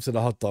when it comes to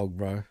the hot dog,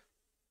 bro.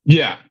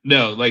 Yeah,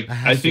 no, like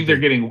I think they're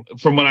getting,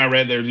 from what I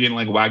read, they're getting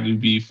like Wagyu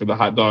beef for the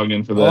hot dog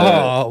and for the.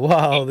 Oh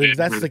wow, if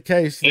that's the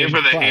case, and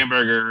for the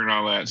hamburger and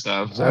all that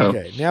stuff. So.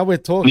 Okay, now we're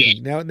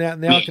talking. Yeah.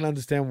 Now I can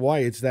understand why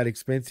it's that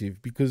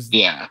expensive, because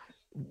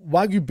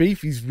Wagyu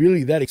beef is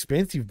really that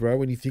expensive, bro.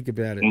 When you think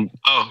about it.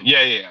 Oh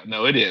yeah,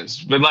 no, it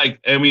is. But like,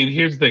 I mean,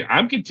 here's the thing: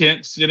 I'm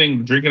content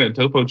sitting drinking a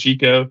Topo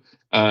Chico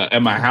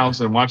at my house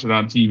and watching it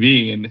on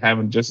TV and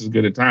having just as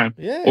good a time,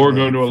 or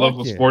going to a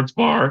local sports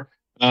bar.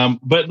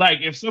 But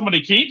like, if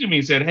somebody came to me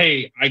and said,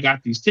 "Hey, I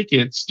got these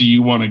tickets. Do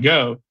you want to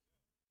go?"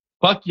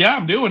 Fuck yeah,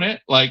 I'm doing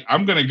it. Like,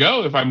 I'm gonna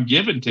go if I'm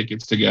given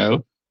tickets to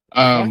go.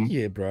 Fuck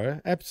yeah,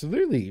 bro.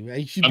 Absolutely. I'm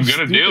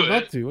gonna do it.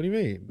 Not to. What do you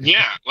mean?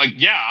 Yeah,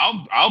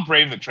 I'll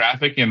brave the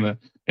traffic and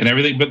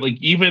everything. But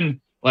like, even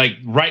like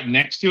right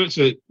next to it,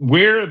 so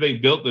where they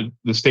built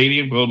the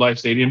stadium, Globe Life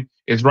Stadium,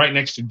 is right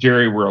next to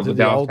Jerry World, the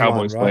Dallas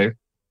Cowboys play.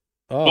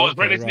 Oh, well, it's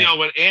right next to the old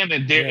one, and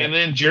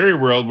then Jerry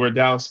World, where the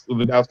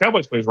Dallas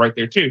Cowboys plays right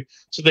there too.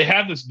 So they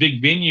have this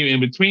big venue in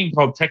between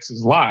called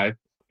Texas Live,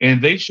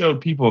 and they showed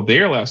people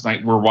there last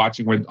night. We're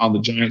watching on the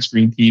giant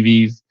screen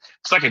TVs.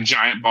 It's like a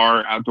giant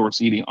bar, outdoor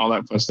seating, all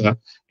that fun stuff,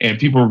 and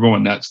people were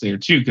going nuts there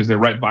too because they're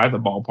right by the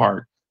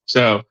ballpark.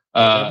 So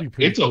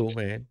it's cool,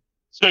 man.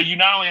 So you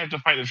not only have to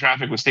fight the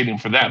traffic with stadium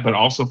for that, but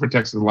also for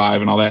Texas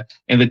Live and all that.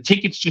 And the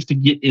tickets just to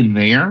get in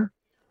there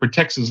for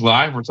Texas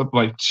Live were something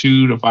like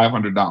 $200 to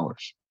 $500.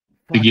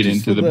 To get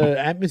into the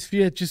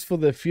atmosphere, just for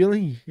the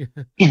feeling. You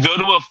go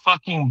to a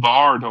fucking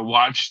bar to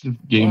watch the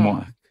game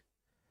on.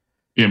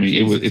 I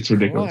mean, it's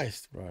ridiculous.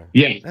 Christ, bro.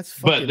 Yeah, that's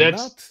fucking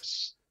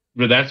nuts.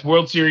 But that's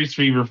World Series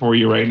fever for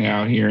you right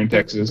now here in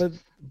Texas.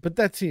 But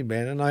that's it,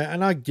 man.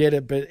 And I get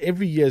it. But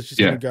every year it's just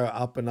gonna go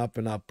up and up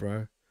and up,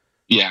 bro.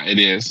 Yeah, it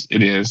is,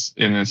 and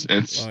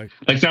it's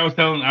like I was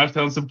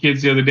telling some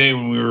kids the other day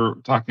when we were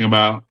talking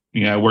about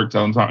work,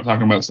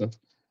 talking about stuff.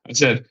 I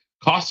said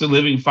cost of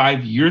living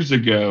 5 years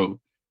ago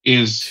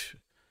is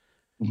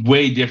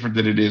way different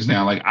than it is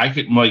now. Like I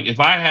could, like, if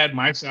I had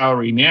my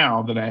salary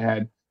now that I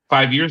had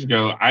 5 years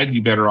ago, I'd be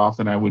better off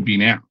than I would be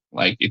now.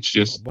 Like, it's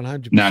just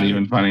 100%. Not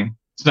even funny.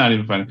 It's not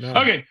even funny. No,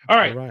 okay. All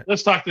right.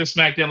 Let's talk this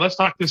SmackDown. Let's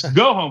talk this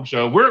go home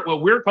show. We're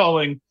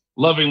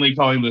lovingly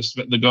calling this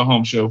the go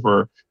home show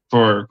for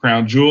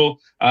Crown Jewel.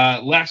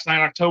 Last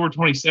night, October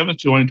 27th,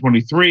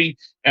 2023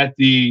 at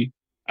the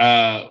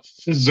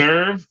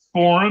Preserve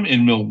Forum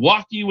in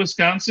Milwaukee,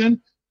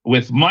 Wisconsin,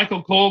 with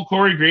Michael Cole,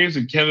 Corey Graves,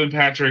 and Kevin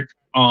Patrick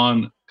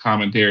on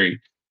commentary.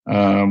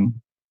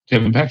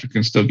 Kevin Patrick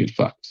can still get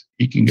fucked.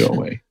 He can go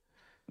away.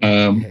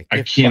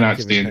 I cannot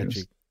stand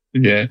this.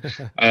 Yeah.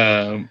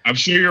 I'm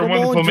sure you're a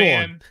wonderful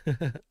man.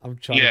 I'm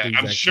trying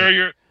I'm sure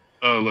you're.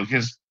 Oh, look,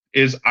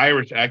 his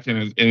Irish accent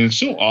is, and it's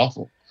so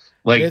awful.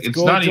 Like, it's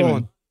not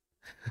even.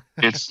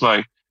 It's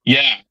like,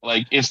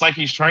 it's like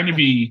he's trying to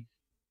be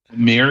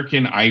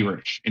American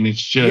Irish, and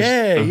it's just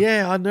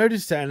I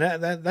noticed that,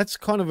 and that's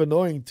kind of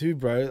annoying too,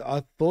 bro.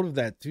 I thought of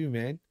that too,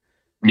 man.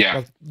 Yeah,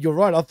 like, you're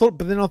right. But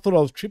then I thought I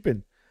was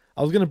tripping.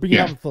 I was gonna bring it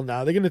up and thought,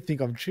 nah, they're gonna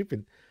think I'm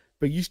tripping.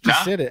 But you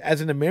just said it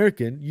as an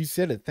American. You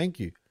said it.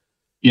 Thank you.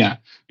 Yeah,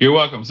 you're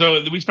welcome.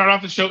 So we start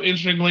off the show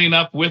interestingly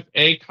enough with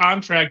a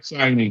contract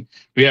signing.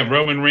 We have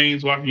Roman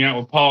Reigns walking out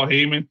with Paul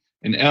Heyman,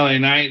 and LA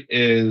Knight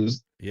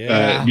is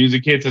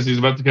music hits as he's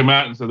about to come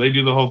out, and so they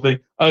do the whole thing.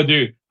 Oh,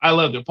 dude, I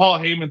loved it. Paul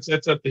Heyman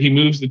sets up he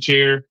moves the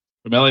chair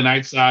from LA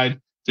Knight's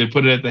side to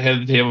put it at the head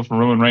of the table for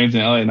Roman Reigns,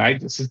 and LA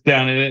Knight just sits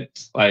down in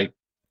it. Like,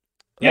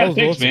 that was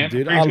awesome, man.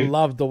 Dude. I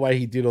loved the way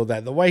he did all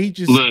that. The way he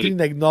just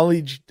didn't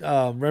acknowledge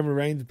Roman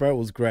Reigns, bro,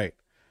 was great.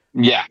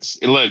 Yes,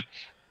 look,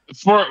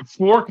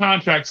 for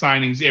contract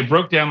signings, it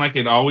broke down like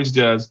it always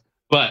does.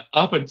 But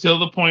up until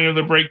the point of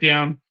the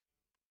breakdown,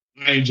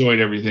 I enjoyed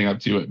everything up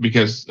to it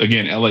because,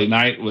 again, LA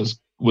Knight was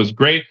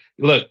great.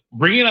 Look,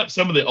 bringing up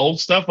some of the old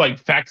stuff like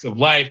Facts of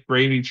Life,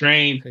 Gravy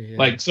Train,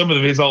 like some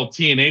of his old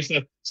TNA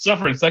stuff,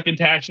 Suffering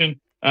Succotash,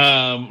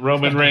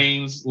 Roman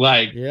Reigns,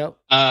 like,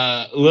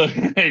 look,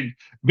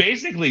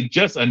 basically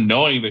just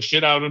annoying the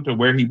shit out of him to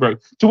where he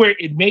broke, to where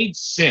it made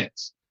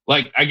sense.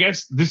 Like, I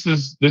guess this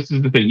is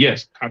the thing.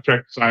 Yes,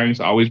 contract signings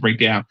always break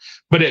down,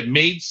 but it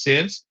made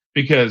sense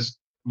because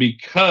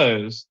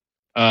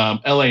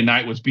LA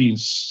Knight was being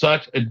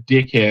such a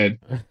dickhead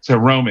to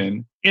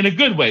Roman in a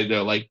good way,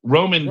 though. Like,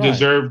 Roman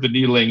deserved the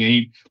needling,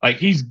 and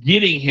he's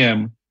getting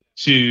him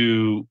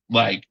to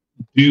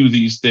do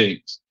these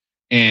things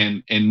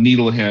and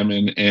needle him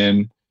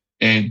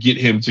and get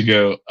him to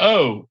go,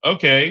 oh,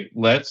 okay,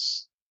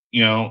 let's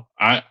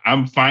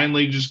I'm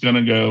finally just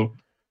gonna go.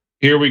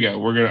 Here we go.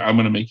 I'm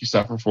gonna make you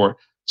suffer for it.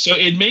 So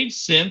it made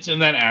sense in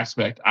that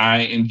aspect. I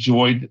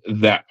enjoyed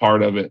that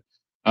part of it.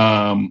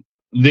 Then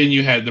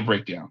you had the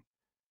breakdown,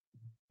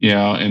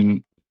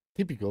 and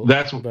typical.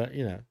 But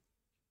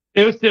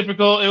it was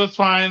typical. It was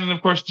fine, and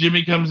of course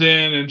Jimmy comes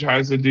in and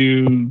tries to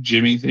do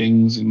Jimmy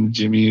things, and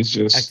Jimmy is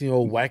just acting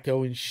all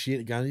wacko and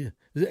shit. Going,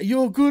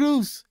 "You're good,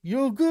 Oos.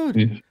 You're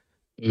good."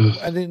 Yeah.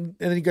 And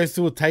then he goes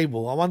to a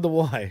table. I wonder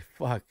why.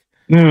 Fuck.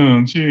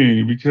 No,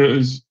 gee,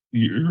 because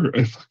you're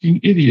a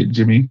fucking idiot,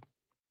 Jimmy.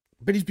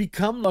 But he's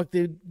become like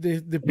they're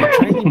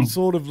portraying him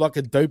sort of like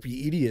a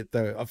dopey idiot,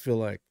 though. I feel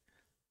like.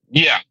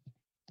 Yeah,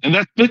 and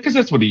that's because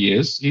that's what he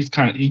is. He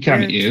kind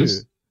of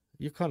is. True.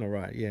 You're kind of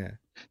right. Yeah.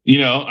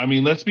 I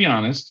mean, let's be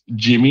honest.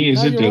 Jimmy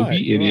is a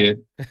dopey idiot.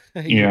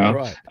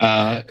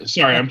 Right.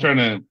 Sorry, I'm trying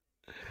to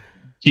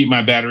keep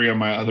my battery on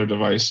my other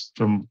device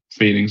from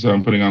fading, so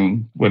I'm putting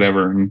on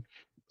whatever and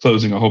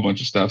closing a whole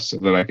bunch of stuff so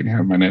that I can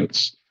have my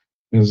notes.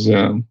 Because,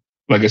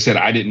 like I said,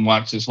 I didn't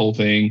watch this whole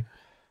thing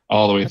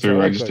all the way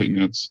through. I just took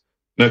notes.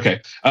 Okay.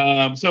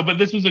 But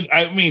this was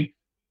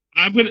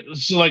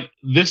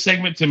this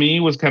segment to me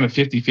was kind of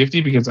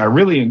 50-50 because I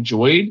really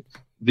enjoyed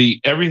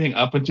everything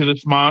up into the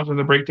schmoz and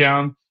the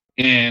breakdown.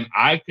 And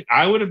I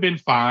would have been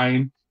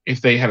fine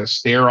if they had a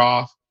stare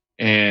off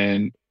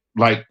and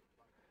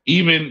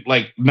even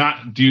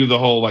not do the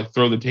whole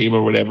throw the table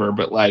or whatever,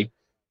 but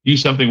do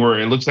something where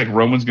it looks like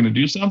Roman's going to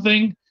do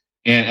something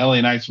and LA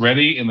Knight's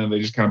ready, and then they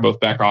just kind of both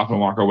back off and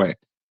walk away.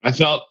 I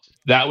felt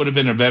that would have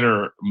been a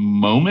better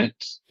moment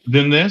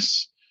than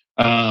this.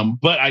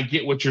 But I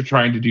get what you're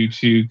trying to do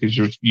too,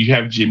 because you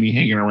have Jimmy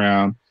hanging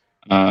around.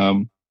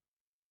 And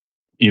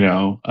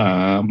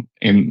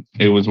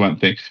it was one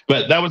thing.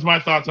 But that was my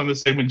thoughts on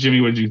this segment.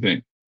 Jimmy, what did you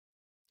think?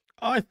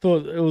 I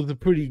thought it was a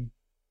pretty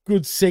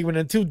good segment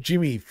until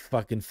Jimmy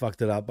fucking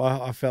fucked it up.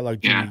 I felt like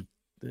Jimmy,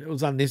 it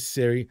was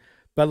unnecessary.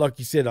 But like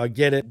you said, I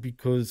get it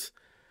because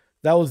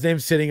that was them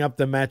setting up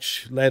the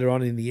match later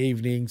on in the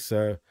evening.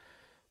 So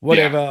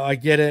whatever, I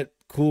get it.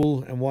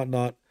 Cool and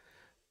whatnot.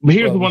 But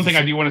here's the one thing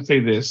I do want to say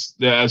this.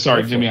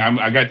 Sorry, Jimmy.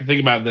 I got to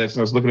think about this.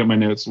 I was looking at my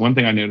notes. One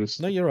thing I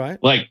noticed. No, you're right.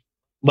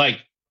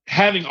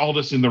 Having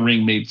Aldis in the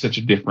ring made such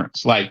a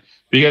difference.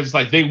 Because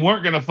they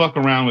weren't going to fuck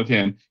around with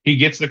him. He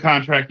gets the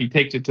contract. He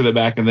takes it to the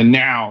back. And then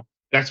now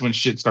that's when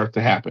shit starts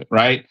to happen,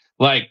 right?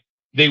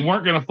 They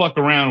weren't going to fuck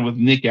around with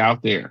Nick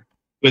out there.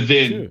 But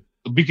then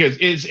because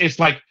it's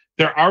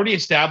they're already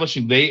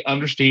establishing they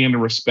understand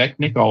and respect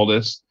Nick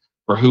Aldis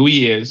for who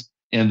he is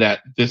and that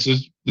this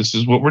is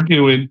what we're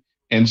doing.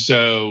 And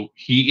so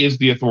he is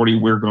the authority.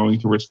 We're going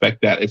to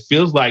respect that. It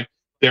feels like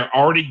they're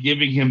already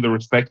giving him the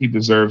respect he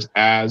deserves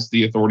as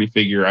the authority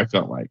figure, I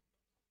felt like.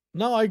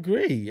 No, I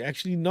agree.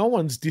 Actually, no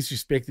one's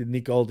disrespected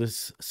Nick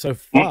Aldis so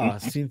far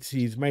since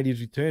he's made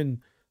his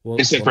return. Well,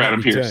 except for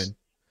Adam Pearce.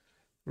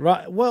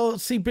 Right. Well,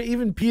 see, but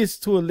even Pearce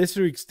to a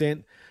lesser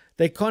extent,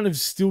 they kind of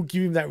still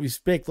give him that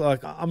respect.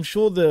 I'm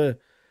sure the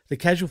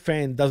casual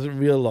fan doesn't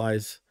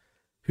realize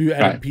who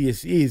Adam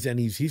Pearce is and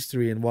his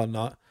history and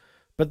whatnot.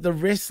 But the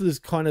wrestlers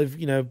kind of,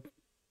 give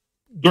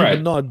a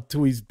nod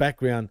to his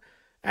background.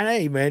 And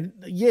hey, man,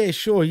 yeah,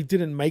 sure, he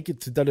didn't make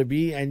it to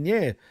WWE. And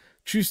yeah,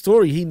 true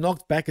story, he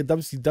knocked back a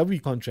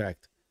WCW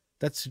contract.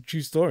 That's a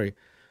true story.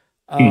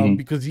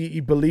 Because he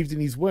believed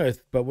in his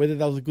worth. But whether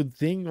that was a good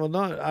thing or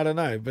not, I don't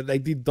know. But they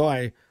did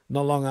die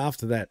not long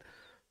after that.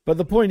 But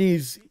the point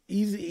is,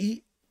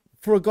 he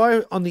for a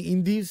guy on the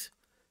indies,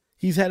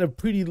 he's had a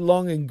pretty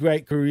long and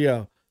great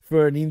career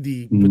for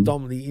an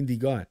predominantly indie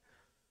guy.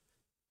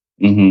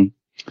 Mm-hmm.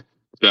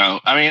 So,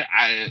 I mean,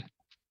 I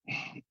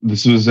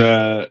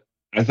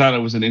thought it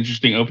was an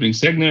interesting opening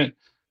segment.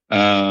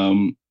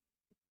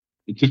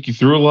 It took you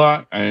through a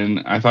lot,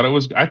 and I thought it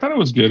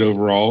was good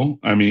overall.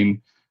 I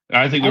mean,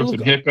 I think there were some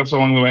hiccups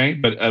along the way,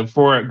 but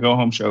for a go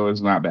home show,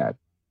 it's not bad.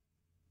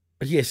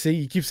 Yeah, see,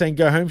 you keep saying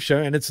go home show,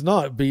 and it's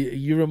not. But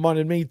you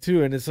reminded me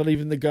too, and it's not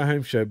even the go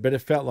home show, but it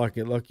felt like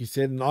it, like you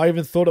said, and I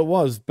even thought it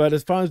was. But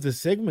as far as the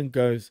segment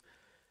goes,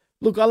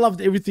 look, I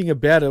loved everything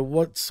about it.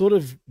 What sort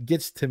of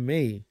gets to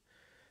me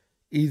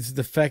is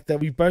the fact that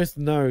we both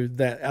know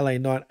that LA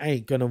Knight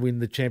ain't going to win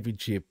the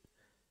championship.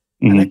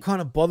 And that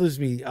kind of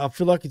bothers me. I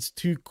feel like it's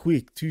too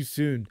quick, too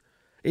soon.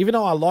 Even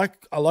though I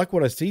like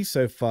what I see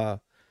so far.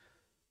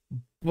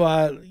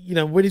 But,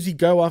 where does he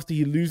go after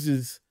he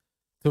loses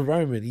to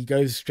Roman? He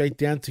goes straight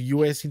down to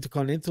US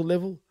Intercontinental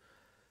level?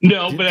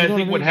 No, but I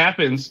think what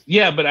happens,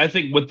 but I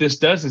think what this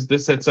does is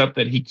this sets up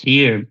that he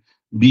can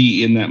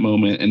be in that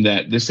moment and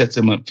that this sets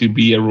him up to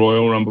be a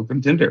Royal Rumble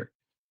contender.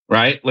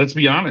 Right? Let's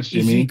be honest,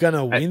 Jimmy. Is he going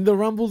to win the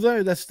Rumble,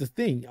 though? That's the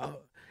thing.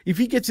 If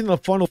he gets in the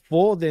Final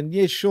Four, then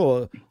yeah,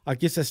 sure. I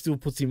guess that still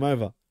puts him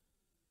over.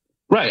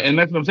 Right, and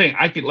that's what I'm saying.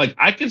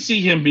 I could see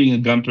him being a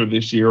Gunther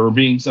this year or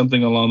being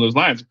something along those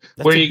lines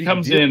where he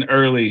comes in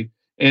early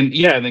and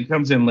then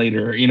comes in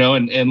later,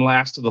 and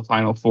lasts to the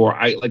Final Four.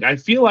 I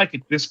feel like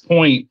at this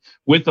point,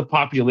 with the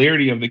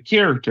popularity of the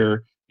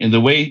character, and the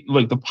way,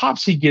 look, the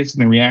pops he gets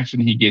and the reaction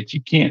he gets,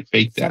 you can't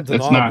fake that.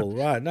 That's not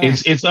right. No.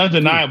 It's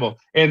undeniable.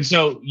 And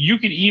so you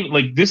can even,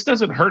 like, this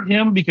doesn't hurt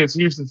him because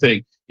here's the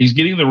thing: he's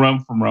getting the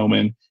run from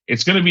Roman.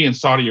 It's going to be in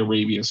Saudi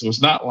Arabia, so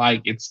it's not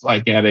like it's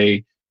like at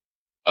a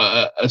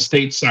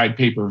stateside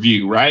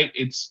pay-per-view, right?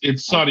 It's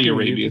Saudi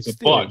Arabia. It's a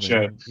bought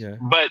show. Yeah.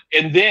 But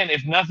and then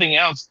if nothing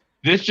else,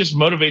 this just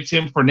motivates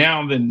him for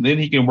now. Then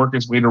he can work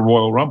his way to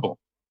Royal Rumble,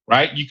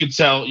 right? You could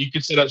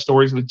set up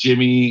stories with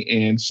Jimmy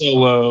and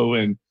Solo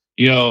and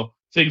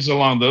things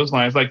along those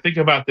lines. Like, think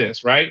about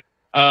this, right?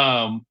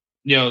 John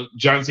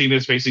Cena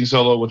is facing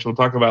Solo, which we'll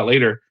talk about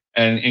later,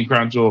 and in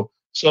Crown Jewel,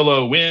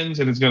 Solo wins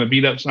and is going to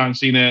beat up John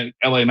Cena.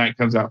 LA Knight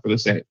comes out for the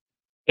save.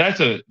 That's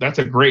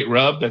a great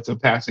rub. That's a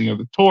passing of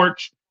the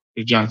torch.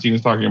 John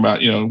Cena's talking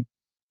about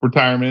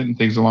retirement and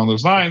things along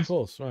those lines. Of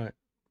course, right.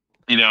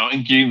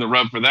 And getting the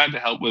rub for that to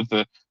help with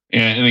and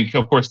then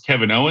of course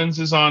Kevin Owens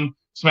is on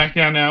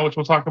SmackDown now, which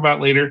we'll talk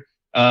about later.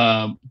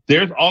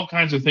 There's all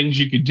kinds of things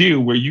you could do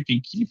where you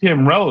can keep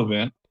him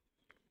relevant,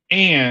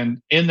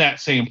 and in that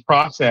same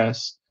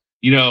process,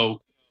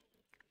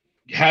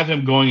 have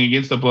him going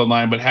against the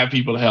bloodline, but have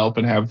people to help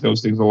and have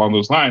those things along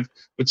those lines,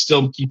 but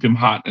still keep him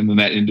hot in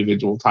that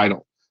individual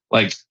title.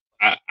 Like,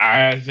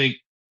 I think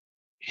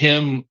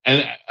him,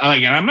 and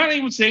I'm not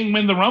even saying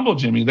win the Rumble,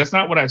 Jimmy. That's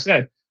not what I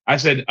said. I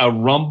said a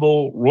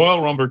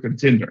Royal Rumble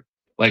contender,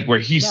 like where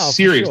he's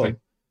serious. Sure. Like,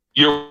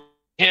 you're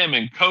him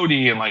and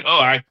Cody, and like,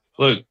 I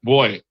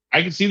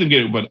can see them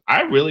get it, but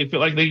I really feel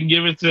like they can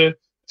give it to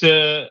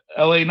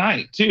LA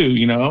Knight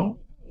too.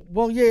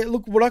 Well, yeah,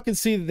 look, what I can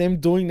see them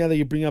doing now that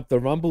you bring up the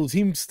Rumble is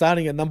him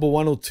starting at number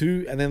 1 or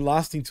 2 and then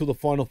lasting till the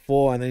final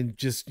 4, and then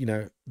just,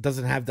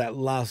 doesn't have that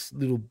last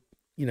little,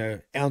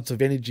 ounce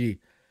of energy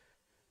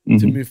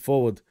to move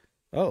forward.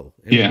 Oh,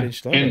 yeah.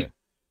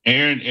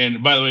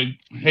 And by the way,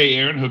 hey,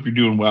 Aaron, hope you're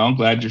doing well. I'm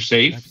glad you're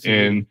safe.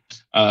 Absolutely.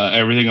 And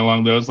everything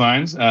along those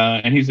lines.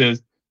 And he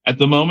says, at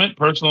the moment,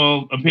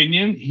 personal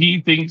opinion,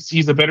 he thinks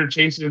he's a better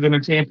chaser than a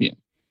champion.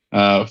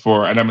 And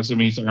I'm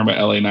assuming he's talking about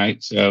LA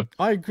Knight. So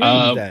I agree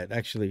with that,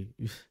 actually.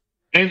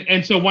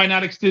 And so why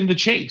not extend the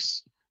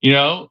chase?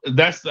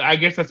 I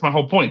guess that's my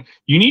whole point.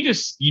 You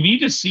need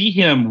to see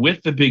him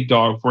with the big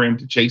dog for him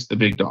to chase the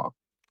big dog.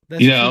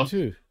 That's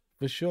true too,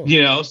 for sure.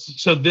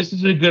 So this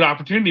is a good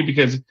opportunity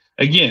because,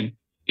 again,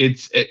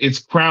 it's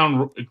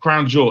crown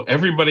jewel.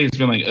 Everybody's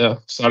been like,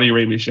 Saudi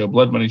Arabia show,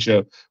 blood money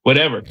show,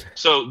 whatever.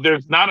 So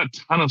there's not a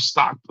ton of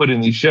stock put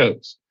in these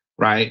shows,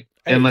 right?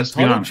 And let's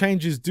be honest,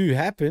 changes do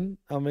happen.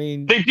 I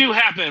mean, they do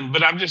happen,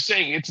 but I'm just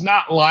saying it's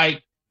not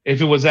like if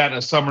it was at a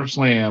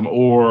SummerSlam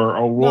or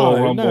a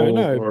Royal Rumble.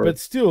 No, but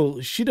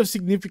still, shit of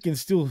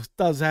significance still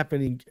does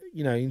happen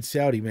in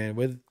Saudi, man.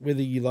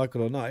 Whether you like it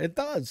or not, it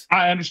does.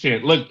 I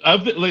understand. Look,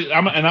 I'm going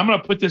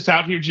to put this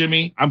out here,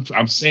 Jimmy.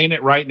 I'm saying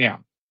it right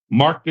now.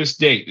 Mark this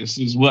date. This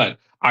is what,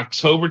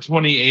 October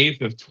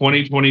 28th of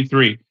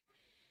 2023.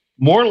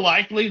 More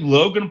likely,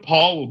 Logan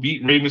Paul will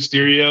beat Rey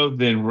Mysterio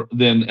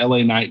than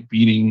LA Knight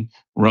beating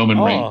Roman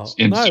Reigns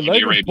in Saudi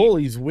Logan Arabia. Paul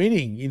is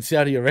winning in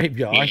Saudi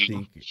Arabia, I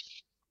think.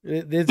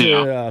 There's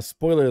a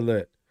spoiler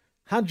alert.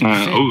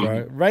 100%,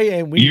 bro. Ray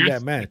ain't winning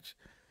that match.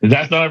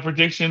 That's not a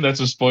prediction. That's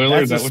a spoiler.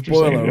 That's is that a what you're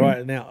saying? spoiler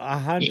right now.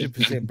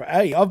 100%, bro.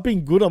 Hey, I've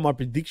been good on my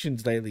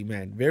predictions lately,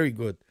 man. Very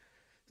good.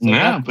 So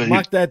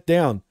mark that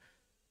down.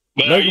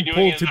 But Logan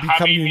Paul to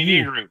become your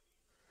media group.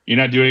 You're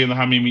not doing it in the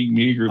Hami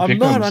Media Group. I'm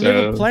not.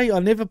 I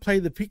never play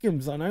the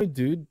pick'ems. I know,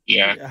 dude.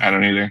 Yeah, I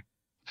don't either.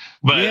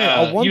 But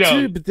I want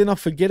to, but then I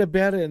forget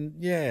about it, and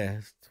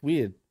it's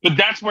weird. But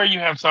that's where you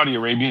have Saudi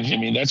Arabia,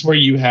 Jimmy. That's where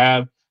you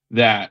have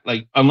that.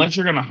 Like, unless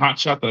you're going to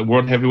hotshot the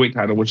world heavyweight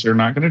title, which they're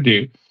not going to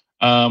do.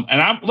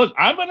 And I'm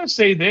going to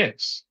say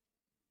this,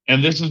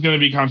 and this is going to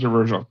be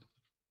controversial.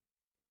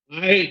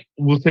 I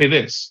will say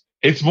this: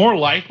 it's more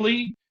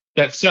likely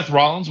that Seth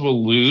Rollins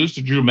will lose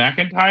to Drew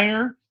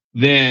McIntyre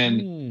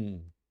than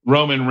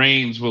Roman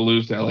Reigns will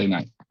lose to LA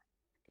Knight.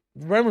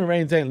 Roman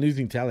Reigns ain't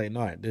losing to LA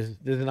Knight. There's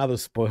another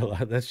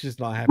spoiler. That's just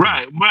not happening.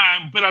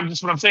 Right. But I'm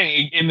just what I'm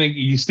saying.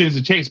 He stands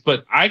a chase.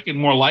 But I can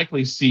more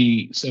likely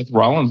see Seth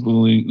Rollins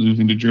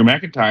losing to Drew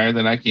McIntyre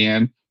than I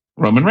can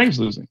Roman Reigns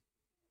losing.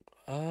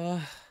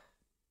 I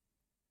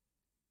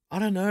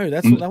don't know.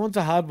 That one's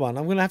a hard one.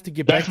 I'm gonna have to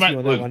get back to you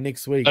on that one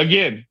next week.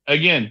 Again,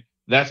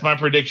 that's my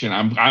prediction.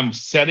 I'm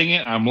setting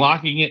it. I'm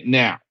locking it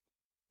now.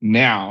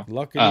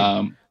 Lock it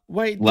in.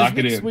 Wait, lock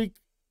it in.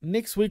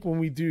 Next week when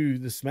we do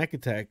the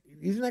SmackATTAck,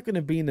 isn't that going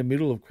to be in the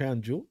middle of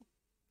Crown Jewel?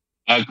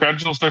 Crown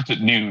Jewel starts at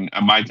noon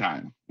at my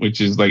time,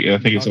 which is like I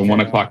think it's a 1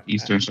 o'clock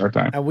Eastern start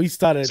time. And we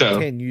start at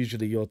 10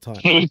 usually your time.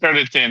 We start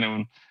at 10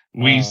 and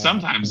we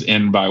sometimes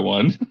end by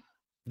 1.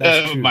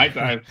 That's true. My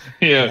time.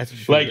 Yeah. That's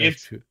true. Like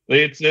it's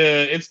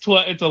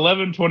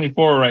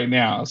 11:24 right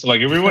now. So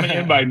like if we want to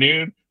end by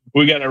noon,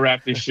 we got to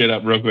wrap this shit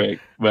up real quick.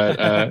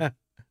 But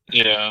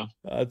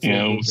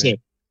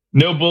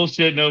no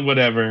bullshit, no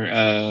whatever.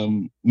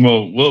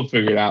 We'll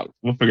figure it out.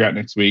 We'll figure it out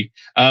next week.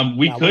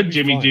 Because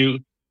y'all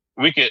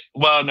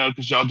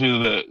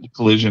do the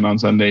collision on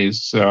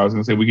Sundays. So I was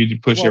gonna say we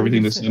could push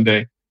everything to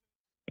Sunday.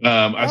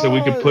 I said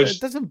we could push.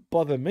 It doesn't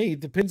bother me. It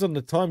depends on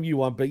the time you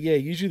want. But yeah,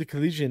 usually the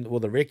collision or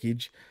the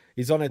wreckage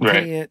is on at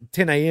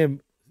 10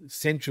 a.m.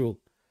 Central.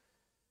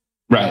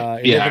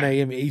 Right. 11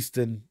 a.m.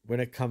 Eastern when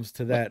it comes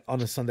to that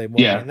on a Sunday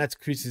morning. And that's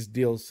Chris's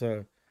deal.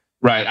 So.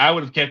 Right. I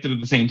would have kept it at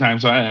the same time.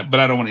 But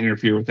I don't want to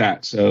interfere with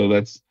that.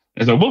 So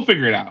so we'll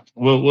figure it out.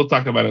 We'll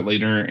talk about it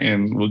later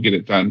and we'll get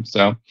it done.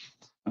 So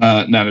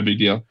not a big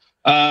deal.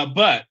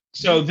 But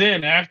so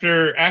then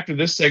after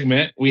this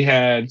segment, we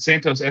had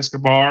Santos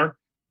Escobar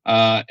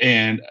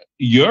and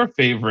your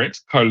favorite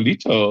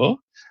Carlito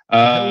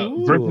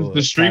versus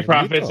the Street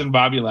Profits and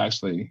Bobby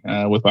Lashley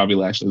with Bobby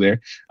Lashley there.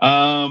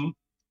 Look,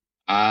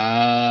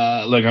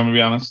 I'm gonna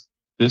be honest.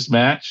 This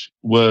match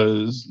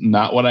was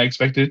not what I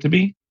expected it to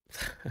be.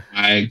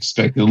 I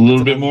expected a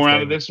little bit more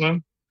out of this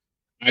one.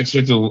 I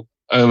expected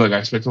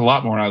a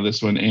lot more out of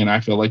this one, and I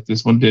feel like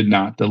this one did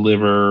not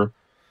deliver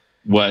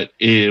what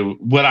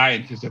I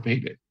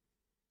anticipated.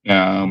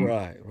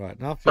 Right.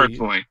 Not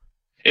personally,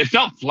 it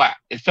felt flat.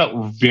 It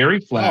felt very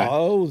flat.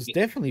 Oh, it was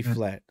definitely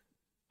flat.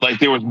 Like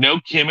there was no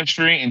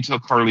chemistry until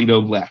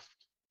Carlito left.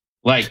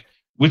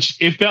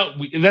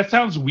 That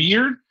sounds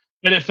weird,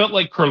 but it felt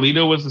like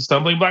Carlito was the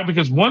stumbling block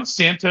because once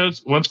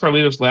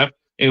Carlitos left,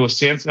 and it was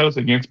Santos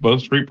against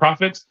both Street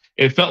Profits,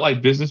 it felt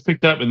like business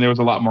picked up and there was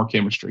a lot more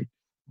chemistry.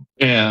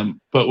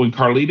 But when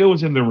Carlito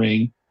was in the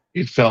ring,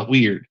 it felt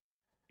weird,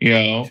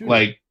 and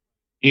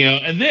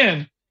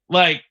then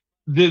like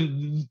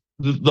the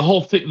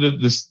whole thing,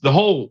 the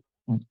whole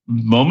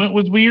moment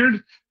was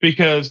weird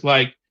because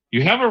like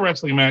you have a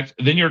wrestling match,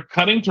 then you're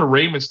cutting to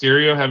Rey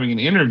Mysterio having an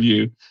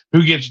interview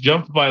who gets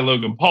jumped by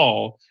Logan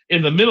Paul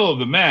in the middle of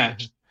the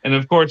match. And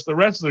of course the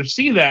wrestlers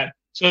see that.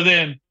 So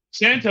then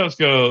Santos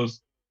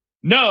goes,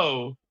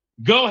 "No,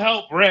 go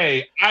help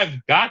Ray.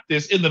 I've got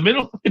this," in the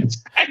middle of the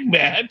tag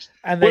match.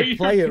 And they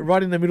play it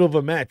right in the middle of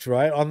a match,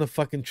 right? On the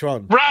fucking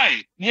Tron.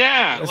 Right.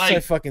 Yeah. That's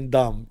so fucking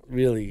dumb,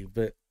 really.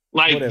 But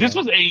like whatever. this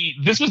was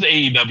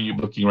AEW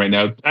booking right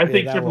now. I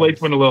think Triple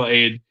H went a little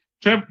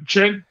Trent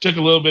took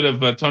a little bit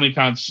of Tony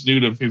Khan's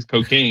snoot of his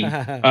cocaine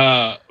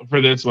for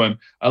this one.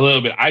 A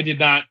little bit. I did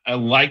not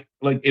like,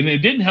 and it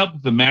didn't help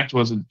that the match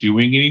wasn't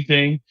doing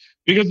anything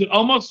because it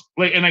almost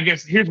and I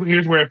guess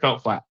here's where it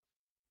felt flat.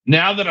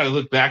 Now that I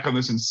look back on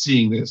this and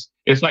seeing this,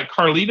 it's like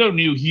Carlito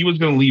knew he was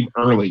going to leave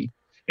early.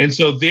 And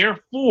so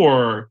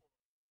therefore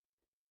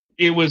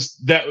it was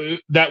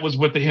that was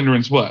what the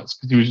hindrance was.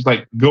 Because he was just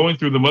like going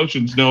through the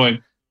motions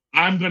knowing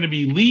I'm going to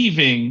be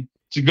leaving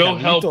to go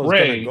help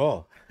Ray.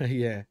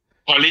 Yeah.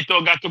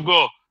 Carlito got to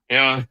go.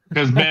 Yeah.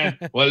 Because man,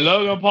 what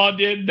Logan Paul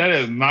did, that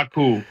is not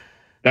cool.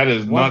 That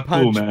is not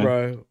cool, man.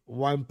 Bro.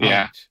 One punch.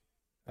 Yeah.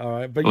 All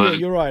right. But yeah,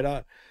 you're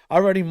right. I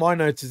wrote in my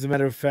notes as a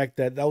matter of fact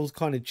that was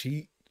kind of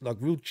cheap. Like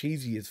real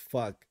cheesy as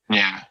fuck.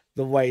 Yeah.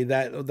 The way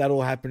that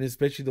all happened,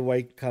 especially the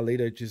way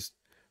Carlito just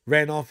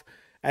ran off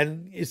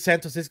and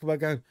Santos Escobar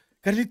going,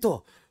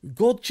 "Carlito,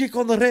 go check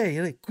on the Ray.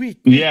 Like, quick.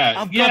 Yeah.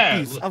 I've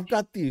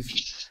got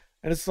this.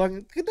 And it's like,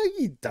 no,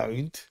 you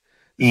don't.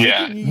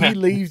 Yeah. He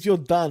leaves, you're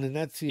done, and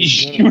that's it.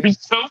 You're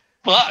so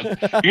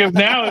fucked. Because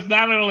now it's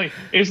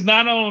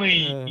not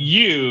only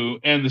you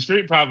and the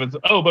Street Profits.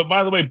 Oh, but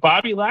by the way,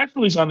 Bobby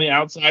Lashley's on the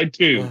outside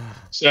too.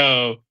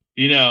 So,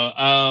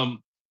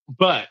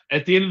 but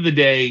at the end of the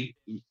day,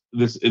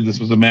 this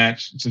was a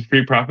match. So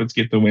Street Profits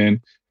get the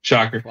win.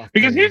 Shocker.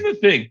 Because here's the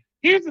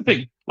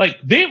thing. Like,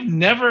 they've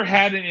never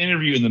had an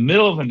interview in the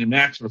middle of a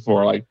match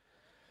before. Like,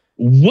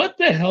 what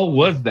the hell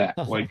was that?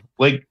 Like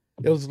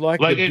it was like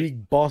the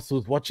big boss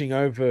was watching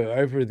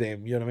over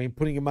them. You know what I mean?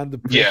 Putting him under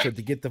pressure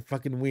to get the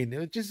fucking win.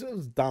 It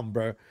was dumb,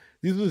 bro.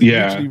 This was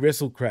literally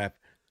wrestle crap.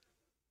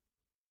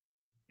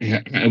 Yeah,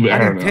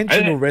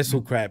 unintentional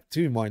wrestle crap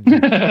too, mind you.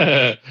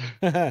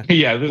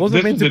 Yeah, this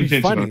wasn't meant to be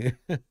intentional. funny.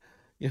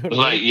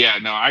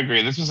 I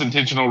agree. This was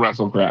intentional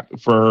wrestle crap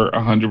for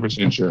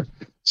 100% sure.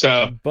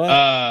 So,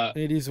 but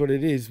it is what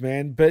it is,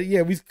 man. But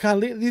yeah, this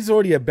is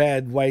already a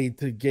bad way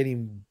to get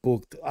him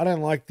booked. I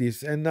don't like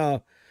this. And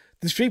the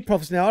Street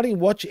Profits. Now, I didn't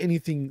watch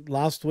anything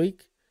last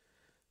week,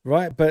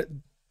 right? But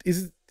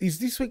is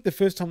this week the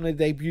first time they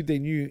debuted their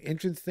new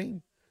entrance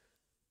theme?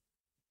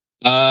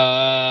 No,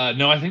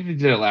 I think they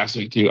did it last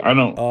week too. I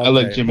don't. Okay. I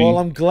like Jimmy. Well,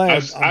 I'm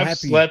glad. I've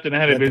slept and I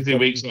had a busy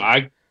week, so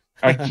I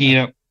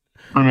can't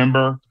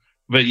remember.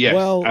 But yes.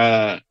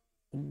 Well,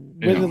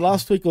 whether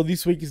last week or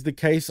this week is the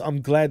case,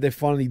 I'm glad they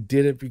finally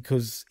did it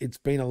because it's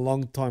been a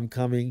long time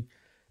coming,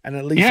 and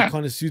at least it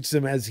kind of suits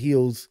them as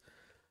heels.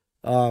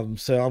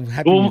 So I'm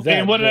happy with that.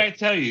 And what did I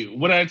tell you?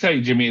 What did I tell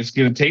you, Jimmy? It's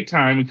going to take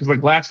time because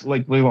last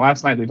night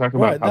they talked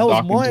about how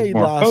Dawkins is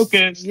more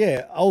focused.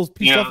 Yeah, I was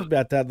pissed off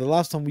about that the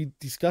last time we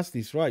discussed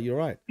this. Right, you're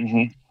right.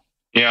 Mm-hmm.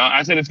 Yeah,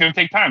 I said it's going to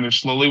take time. They're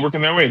slowly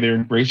working their way. They're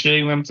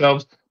ingratiating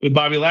themselves with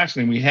Bobby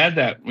Lashley. And we had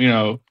that,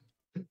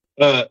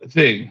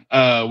 thing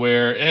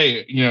where,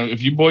 hey,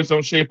 if you boys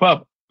don't shape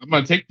up, I'm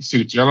going to take the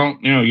suits. Y'all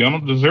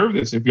don't deserve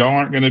this. If y'all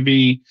aren't going to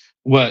be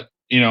what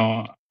you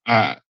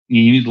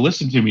need to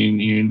listen to me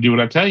and you do what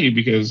I tell you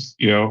because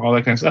all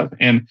that kind of stuff.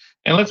 And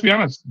let's be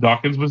honest,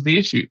 Dawkins was the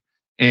issue.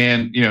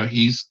 And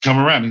he's come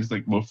around. He's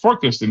like more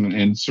focused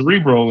and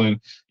cerebral, and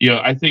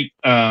I think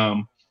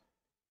that's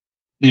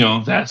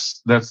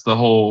the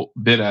whole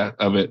bit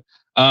of it.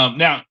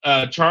 Now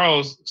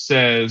Charles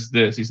says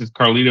this. He says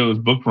Carlito is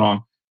booked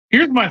wrong.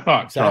 Here's my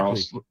thought,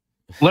 exactly. Charles.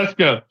 Let's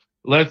go.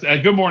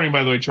 Good morning,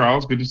 by the way,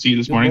 Charles. Good to see you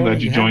this morning.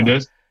 Glad you joined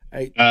us.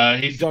 Hey,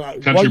 he's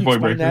Country Boy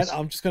Breakfast.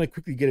 I'm just going to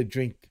quickly get a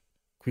drink.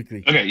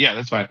 Quickly. Okay, yeah,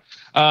 that's fine.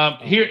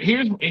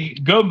 Here's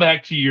go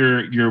back to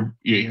your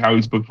how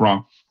he's booked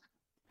wrong.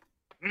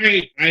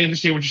 I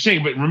understand what you're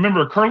saying, but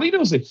remember,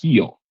 Carlito's a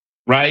heel,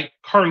 right?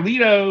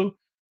 Carlito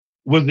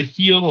was the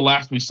heel the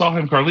last we saw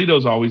him.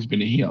 Carlito's always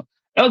been a heel.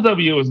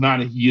 LWO is not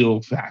a heel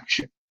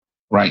faction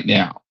right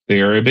now.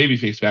 They are a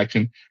babyface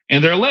faction,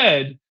 and they're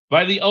led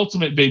by the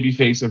ultimate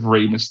babyface of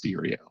Rey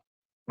Mysterio,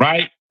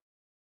 right?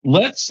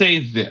 Let's say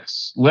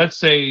this. Let's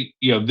say,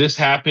 this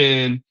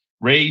happened.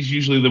 Rey's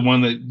usually the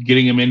one that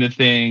getting him into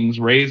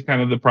things. Rey's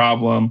kind of the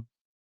problem.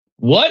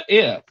 What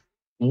if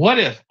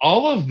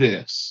all of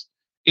this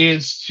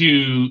is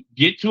to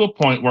get to a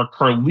point where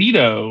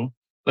Carlito,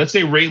 let's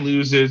say Rey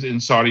loses in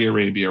Saudi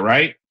Arabia,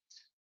 right?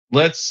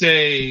 Let's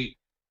say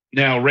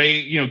now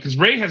Rey, because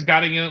Rey has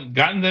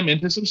gotten them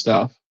into some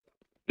stuff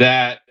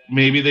that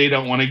maybe they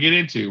don't want to get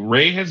into.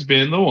 Rey has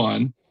been the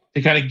one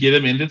to kind of get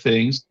them into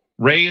things.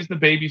 Rey is the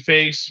baby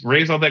face.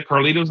 Rey's all that.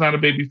 Carlito's not a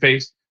baby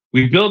face.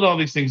 We build all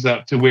these things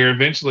up to where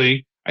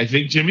eventually, I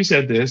think Jimmy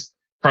said this,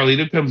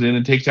 Carlito comes in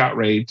and takes out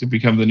Rey to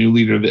become the new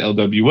leader of the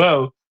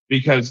LWO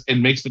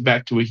and makes it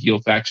back to a heel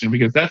faction,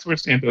 because that's where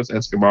Santos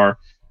Escobar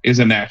is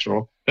a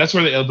natural. That's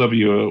where the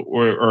LWO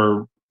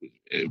or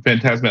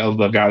Fantasma El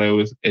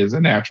Delgado is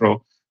a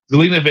natural.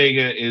 Zelina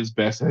Vega is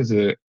best as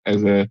a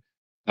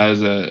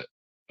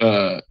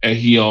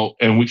heel,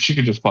 and she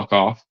could just fuck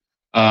off.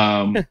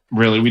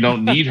 Really, we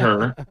don't need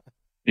her.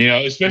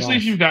 Especially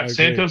if you've got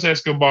Santos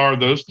Escobar,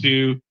 those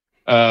two,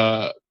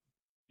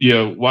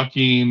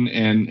 Joaquin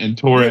and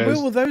Torres. Yeah, where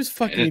were those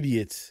fucking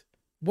idiots?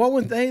 Why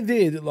weren't they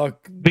there?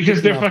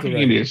 Because they're fucking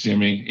idiots,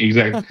 Jimmy.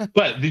 Exactly.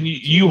 But then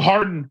you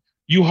harden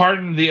the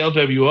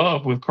LWO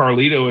up with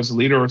Carlito as the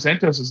leader, or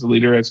Santos as the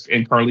leader,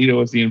 and Carlito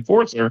as the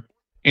enforcer,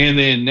 and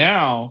then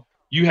now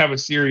you have a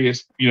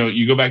serious,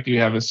 you go back to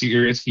have a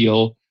serious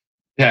heel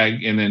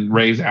tag, and then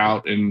Rey's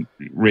out and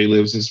Rey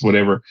lives as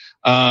whatever.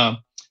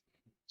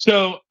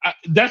 So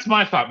that's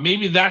my thought.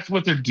 Maybe that's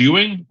what they're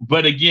doing.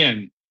 But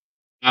again,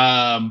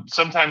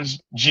 sometimes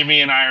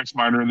Jimmy and I are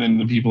smarter than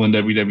the people in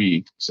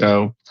WWE.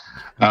 So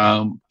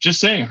just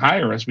saying,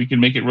 hire us. We can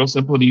make it real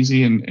simple and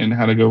easy, and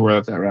how to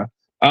go that route.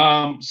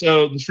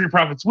 So the Street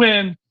Profits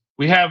win.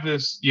 We have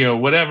this,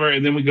 whatever.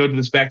 And then we go to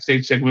this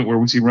backstage segment where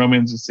we see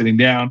Romans is sitting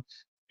down.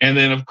 And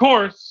then, of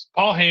course,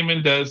 Paul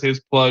Heyman does his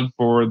plug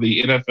for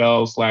the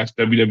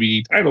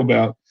NFL/WWE title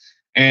belt.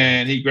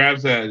 And he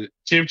grabs a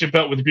championship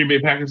belt with the Green Bay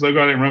Packers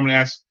logo on it. And Roman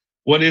asks,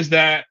 "What is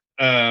that?"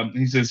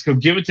 He says he'll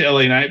give it to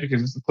LA Knight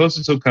because it's the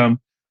closest he'll come.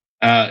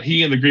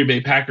 He and the Green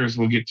Bay Packers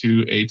will get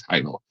to a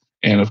title.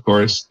 And, of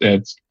course,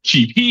 that's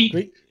cheap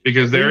heat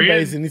because they're in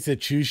an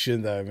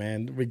institution, though,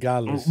 man,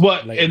 regardless.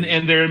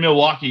 And they're in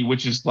Milwaukee,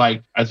 which is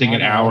I think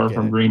an hour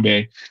from Green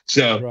Bay.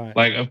 So,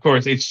 of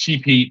course, it's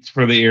cheap heat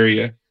for the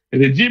area.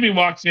 And then Jimmy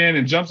walks in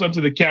and jumps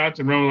onto the couch,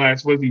 and Roman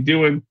asks, "What's he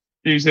doing?"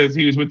 He says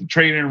he was with the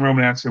trainer, and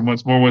Roman asks him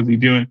once more, "What's he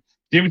doing?"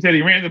 Jimmy said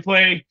he ran the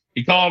play.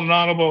 He called an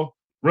audible.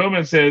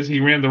 Roman says he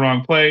ran the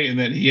wrong play and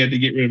that he had to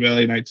get rid of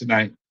LA Knight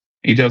tonight.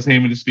 He tells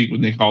Heyman to speak with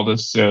Nick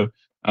Aldis. So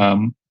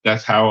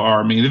that's how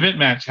our main event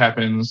match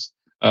happens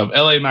of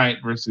LA Knight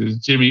versus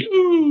Jimmy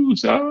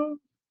Uso.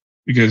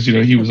 Because,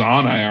 he was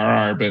on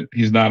IRR, but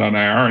he's not on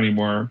IRR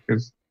anymore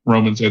because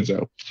Roman said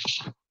so.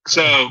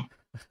 So,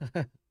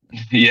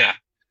 yeah.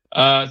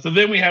 So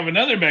then we have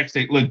another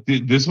backstage. Look,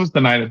 this was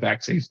the night of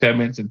backstage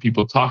segments and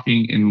people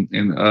talking and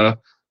this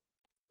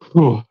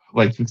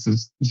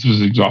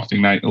was an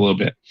exhausting night a little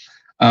bit.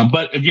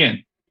 But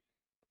again,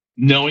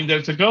 knowing that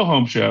it's a go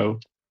home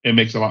show, it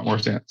makes a lot more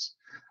sense.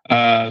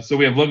 So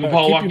we have Logan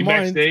Paul walking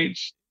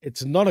backstage.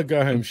 It's not a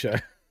go home show,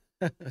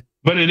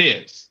 but it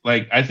is.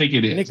 I think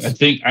it is. I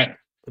think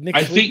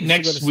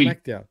next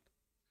week. SmackDown.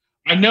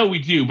 I know we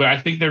do, but I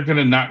think they're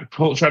going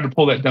to try to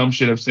pull that dumb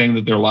shit of saying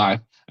that they're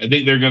live. I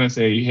think they're going to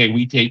say, "Hey,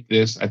 we taped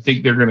this." I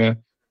think they're going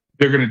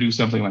to do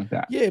something like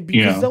that. Yeah,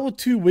 because they were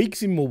 2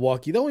 weeks in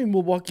Milwaukee. They were in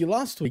Milwaukee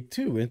last week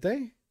too, weren't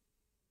they?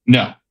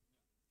 No.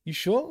 You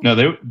sure? No,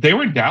 they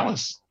were in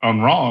Dallas on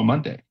Raw on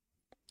Monday.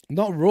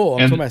 Not Raw.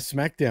 I'm talking about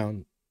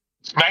SmackDown.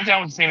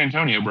 SmackDown was San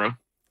Antonio, bro.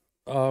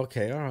 Oh,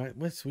 okay, all right.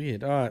 That's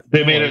weird. All right.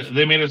 They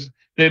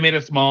made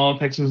a small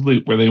Texas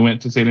loop where they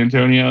went to San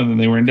Antonio and then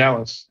they were in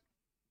Dallas.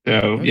 So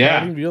okay, I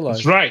didn't realize.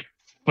 That's right,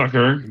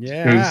 fucker.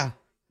 Yeah.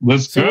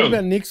 Let's go. What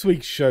about next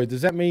week's show?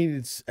 Does that mean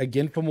it's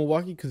again from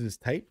Milwaukee because it's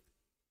taped?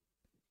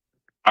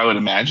 I would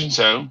imagine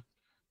so, okay.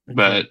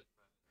 But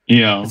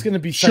it's going to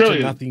be such a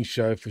nothing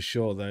show for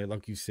sure, though.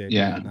 Like you said,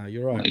 yeah, no,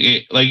 you're right.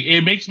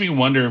 It makes me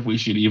wonder if we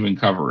should even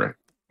cover it.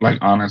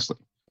 Honestly,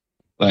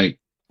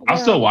 I'll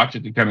still watch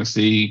it to kind of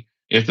see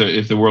if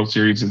the World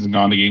Series hasn't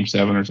gone to Game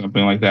 7 or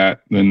something like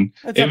that. Then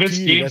if it's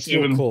Game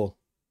 7, cool.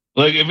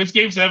 Like, if it's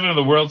Game 7 of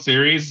the World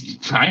Series,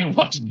 I ain't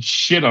watching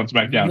shit on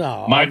SmackDown.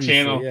 No, My obviously,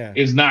 channel yeah.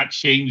 is not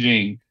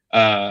changing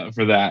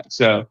for that.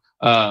 So,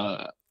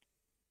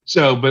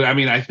 but I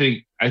mean, I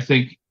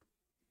think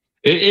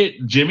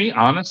Jimmy,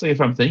 honestly,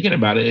 if I'm thinking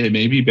about it, it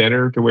may be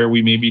better to where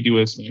we maybe do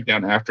a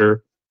SmackDown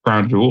after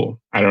Crown Jewel.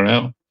 I don't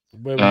know.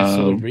 Where we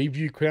sort of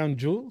review Crown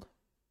Jewel?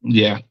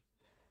 Yeah.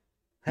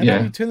 How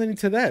about we turn that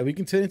into that? We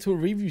can turn it into a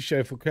review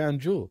show for Crown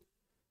Jewel.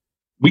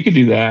 We could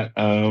do that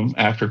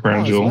after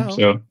Crown Jewel. Well.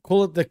 So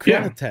call it the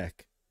Crown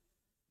Attack.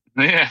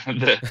 Yeah.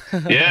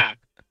 Yeah.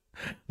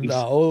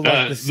 No, or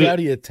like the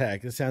Saudi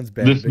attack. It sounds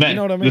bad. But you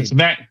know what I mean?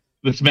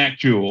 The Smack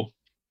Jewel.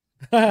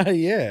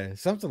 Yeah,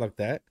 something like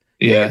that.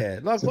 Yeah.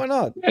 Like why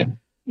not?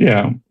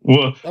 Yeah.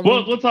 Well, I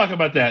mean- we'll talk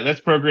about that.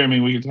 That's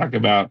programming we can talk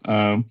about.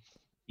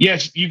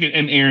 Yes, you can.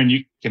 And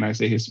Aaron, can I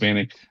say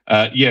Hispanic?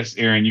 Yes,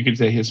 Aaron, you can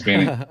say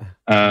Hispanic.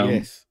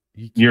 Yes,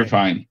 you're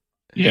fine.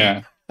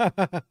 Yeah.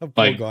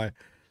 Poor guy.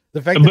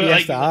 The fact that he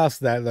has to ask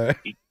that though.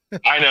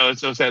 I know, it's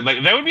so sad.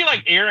 Like, that would be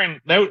like Aaron.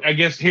 I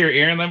guess here,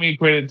 Aaron. Let me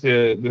equate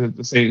it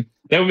to say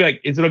that would be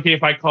like, is it okay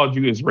if I called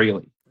you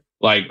Israeli,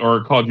 like,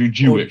 or called you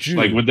Jewish? Jew.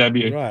 Like, would that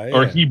be Right,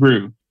 or yeah.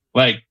 Hebrew?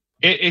 Like,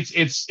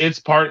 it's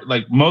part.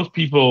 Like, most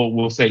people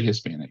will say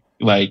Hispanic.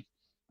 Like,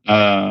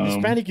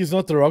 Hispanic is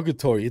not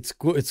derogatory. It's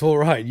good. It's all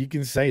right. You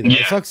can say that. Yeah.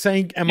 It's like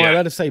saying, "Am I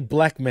allowed to say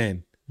black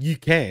man?" You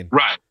can.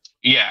 Right.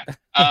 Yeah. You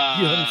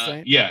know what I'm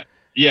saying? Yeah.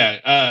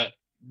 Yeah.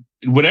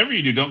 Whatever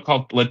you do, don't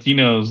call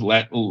Latinos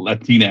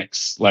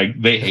Latinx. Like,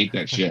 they hate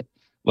that shit.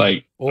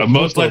 Like, Or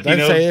most puto. Latinos.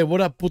 Don't say, "Hey, what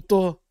up,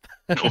 puto?"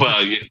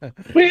 Well, yeah,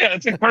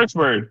 it's a curse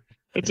word.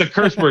 It's a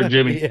curse word,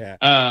 Jimmy. Yeah.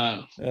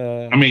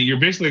 I mean, you're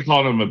basically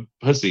calling him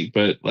a pussy,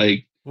 but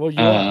like, Well, you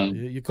are.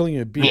 You're calling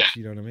him a bitch. yeah.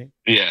 You know what I mean?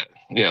 yeah,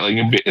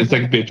 like it's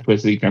like a bitch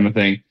pussy kind of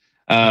thing.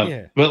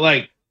 Yeah. But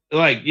like,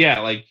 yeah,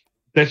 like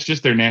that's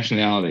just their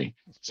nationality.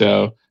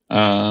 So,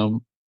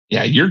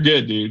 yeah, you're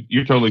good, dude.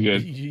 You're totally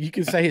good. You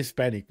can say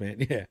Hispanic,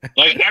 man. Yeah.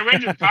 Like, I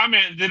read your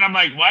comment, then I'm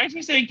like, why is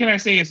he saying, can I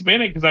say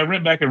Hispanic? Because I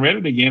went back and read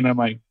it again. I'm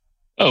like,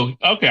 oh,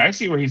 okay, I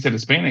see where he said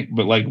Hispanic,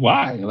 but like,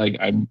 why? Like,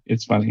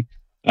 it's funny.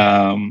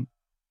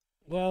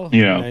 Well,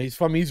 You know. he's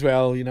from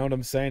Israel. You know what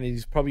I'm saying?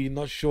 He's probably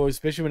not sure,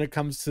 especially when it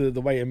comes to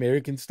the way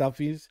American stuff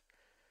is.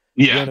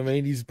 You know Yeah. what I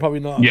mean? He's probably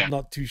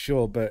not too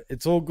sure, but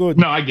it's all good.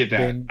 No, I get that.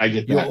 Ben. I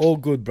get You're that. all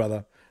good,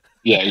 brother.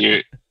 Yeah,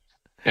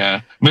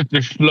 yeah,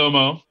 Mr.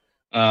 Shlomo.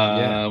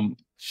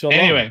 Shalom.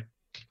 Anyway,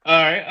 all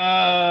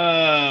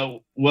right.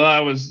 Well, I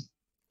was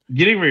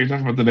getting ready to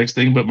talk about the next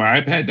thing, but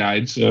my iPad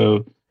died.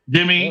 So,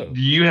 Jimmy,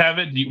 do you have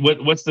it?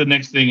 What's the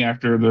next thing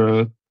after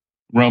the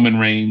Roman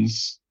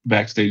Reigns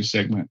backstage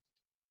segment?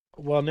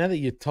 Well, now that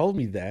you told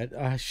me that,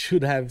 I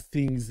should have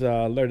things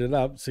loaded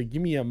up. So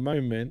give me a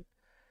moment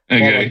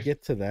while I Okay.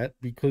 get to that,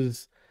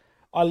 because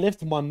I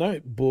left my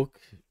notebook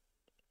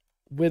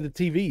where the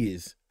TV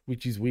is,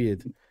 which is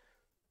weird.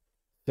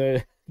 So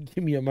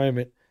give me a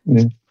moment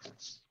Yeah.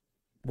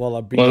 while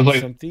I bring Well, up it's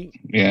like- something.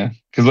 Yeah,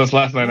 because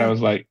last night I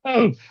was like,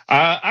 I'm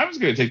just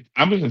gonna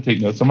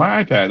take notes on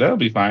my iPad. That'll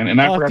be fine. And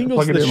I I forgot think to it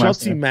was plug the it in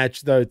last Shotzi night.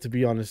 match, though, to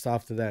be honest,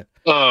 after that.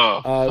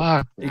 Oh,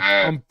 fuck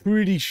that. I'm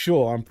pretty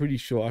sure.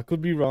 I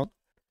could be wrong.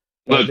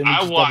 But Look, let me I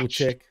just double watched.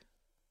 check.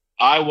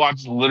 I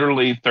watched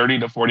literally 30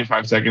 to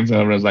 45 seconds, and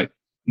I was like,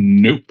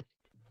 nope.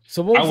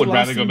 So what I was would the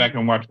rather last go thing- back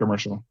and watch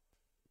commercial.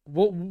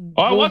 What,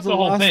 Oh, I what was watched the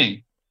whole last-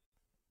 thing.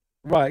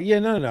 Right. Yeah,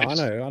 no.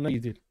 I know you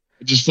did.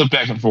 Just flip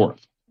back and forth.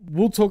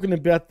 We're talking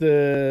about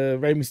the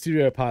Rey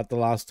Mysterio part the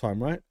last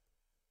time, right?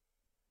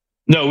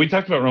 No, we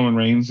talked about Roman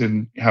Reigns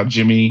and how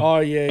Jimmy Oh,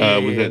 yeah,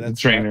 was yeah, the that's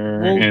trainer.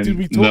 right. Well, and did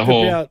we the talk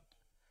whole... about...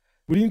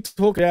 We didn't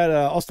talk about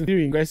Austin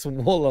Theory and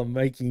Grayson Waller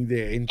making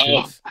their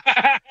entrance.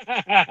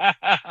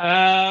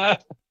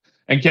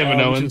 And Kevin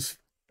Owens.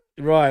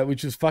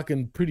 Which was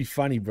fucking pretty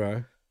funny,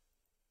 bro.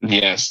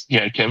 Yes.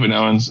 Yeah, Kevin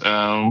Owens.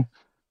 And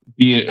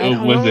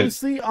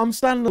honestly, I'm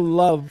starting to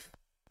love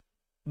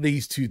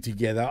these two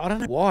together. I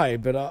don't know why,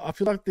 but I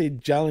feel like they're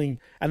gelling.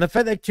 And the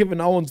fact that Kevin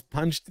Owens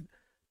punched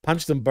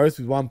them both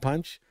with one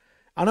punch.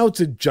 I know it's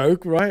a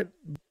joke, right?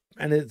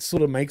 And it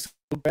sort of makes it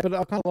look bad, but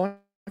I kind of like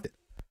it.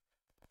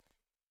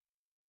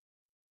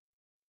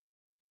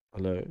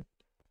 Hello?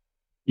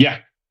 Yeah.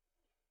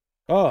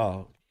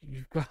 Oh,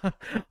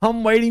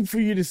 I'm waiting for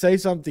you to say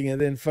something and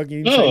then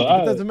fucking No, say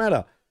it doesn't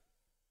matter.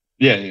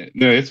 Yeah.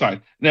 No, it's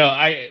fine. No,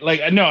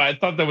 I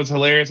thought that was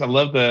hilarious. I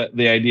love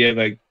the idea,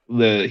 like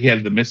he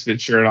had the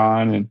Misfit shirt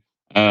on,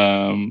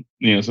 and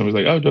somebody's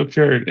like, oh, dope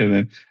shirt.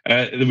 And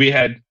then we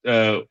had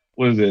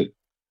what is it?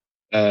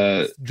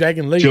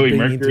 Dragon Lee Joey being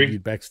Mercury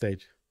interviewed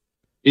backstage.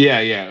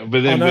 Yeah.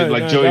 But then with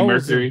like Joey that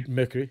Mercury. wasn't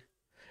Mercury.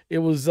 It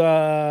was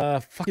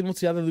fucking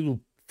what's the other little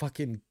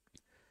fucking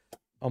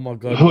oh my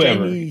god,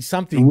 Whoever. Jamie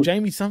something, bro.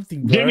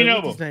 Jamie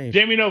Noble. What's his name?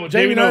 Jamie Noble.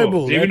 Jamie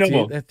Noble. Jamie That's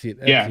Noble. That's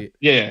it.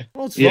 Yeah.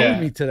 What's wrong with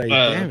me today?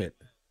 Damn it.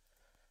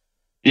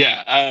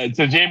 Yeah.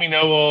 So Jamie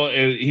Noble,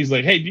 he's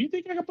like, hey, do you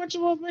think I can punch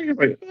him off? He's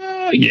like,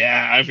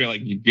 yeah, I feel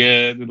like you're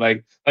good. And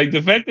like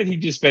the fact that he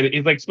just fed it,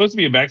 he's like supposed to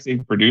be a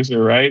backstage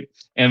producer, right?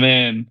 And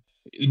then,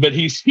 but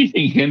he's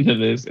feeding into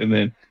this, and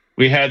then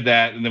we had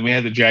that, and then we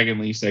had the Dragon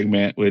Lee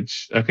segment,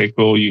 which okay,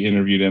 cool, you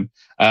interviewed him.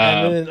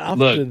 And then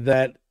after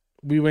that,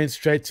 we went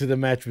straight to the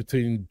match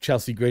between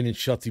Chelsea Green and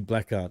Shotzi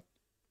Blackheart.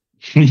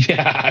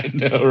 Yeah, I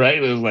know, right?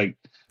 It was like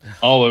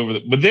all over.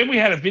 But then we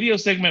had a video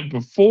segment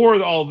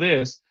before all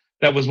this.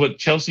 That was what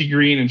Chelsea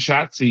Green and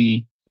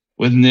Shotzi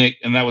with Nick,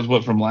 and that was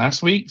what from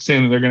last week,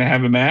 saying that they're going to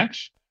have a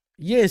match.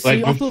 Yeah,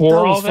 see, like I thought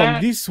that was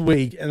from this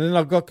week, and then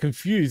I got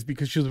confused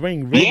because she was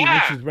wearing red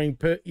and she was wearing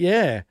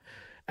yeah.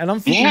 And I'm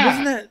thinking,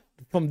 wasn't that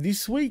from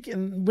this week?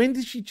 And when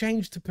did she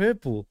change to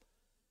purple?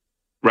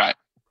 Right.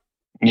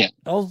 Yeah.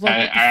 I was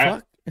like, what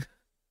the fuck?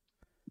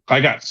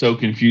 I got so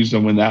confused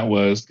on when that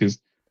was because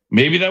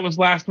maybe that was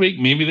last week,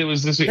 maybe that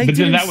was this week. They but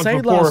didn't then that was say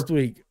before last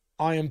week.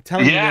 I am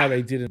telling you now,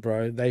 they didn't,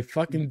 bro. They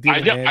fucking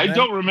didn't. I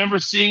don't remember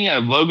seeing a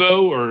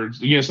logo or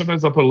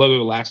sometimes they'll put a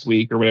logo last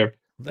week or whatever.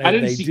 I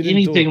didn't see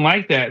anything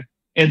like that.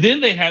 And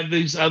then they had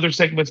these other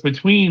segments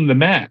between the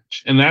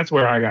match, and that's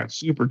where I got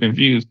super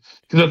confused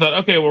because I thought,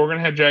 okay, well, we're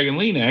gonna have Dragon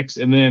Lee next,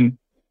 and then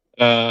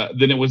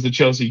it was the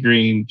Chelsea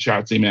Green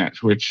Shotzi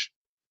match, which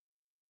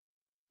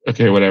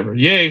okay, whatever.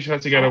 Yay,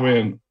 Shotzi got to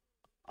win.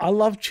 I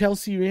love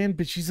Chelsea, man,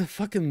 but she's a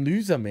fucking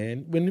loser,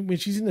 man. When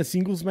she's in a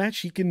singles match,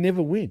 she can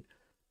never win.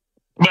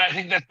 But I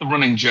think that's the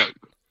running joke,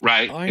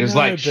 right? It's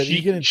like but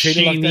you're gonna treat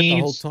her like that the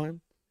whole time.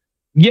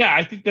 Yeah,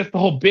 I think that's the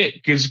whole bit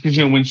because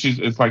when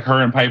it's like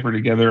her and Piper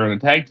together on a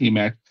tag team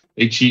match,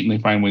 they cheat and they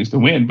find ways to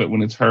win. But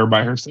when it's her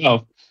by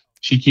herself,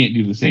 she can't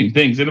do the same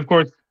things. And of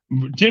course,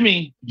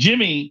 Jimmy,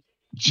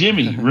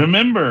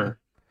 remember,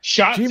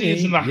 Shotzi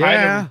is in the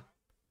height of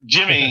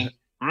Jimmy.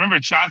 Remember,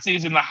 Shotzi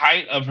is in the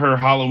height of her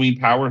Halloween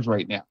powers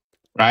right now,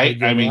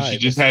 right? I mean, she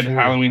just had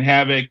Halloween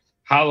Havoc.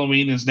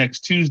 Halloween is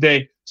next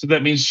Tuesday, so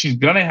that means she's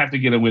gonna have to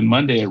get a win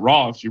Monday at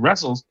Raw if she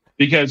wrestles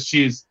because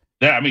she is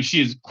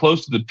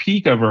close to the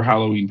peak of her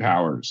Halloween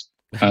powers.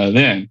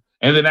 Then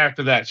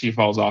after that, she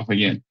falls off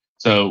again.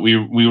 So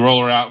we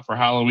roll her out for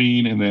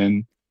Halloween, and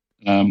then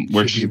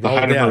where she's at the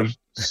height of her,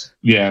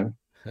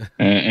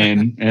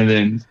 and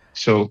then.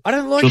 So I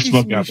don't like this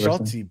new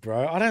Shotzi,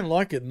 bro. I don't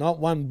like it, not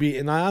one bit.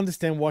 And I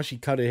understand why she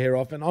cut her hair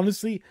off. And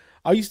honestly,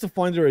 I used to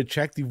find her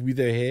attractive with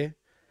her hair.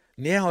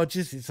 Now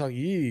it's like,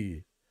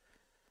 ew.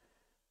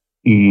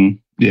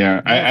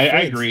 Yeah,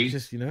 I agree.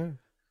 Just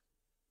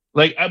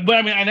like, but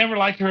I mean, I never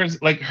liked her as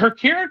like her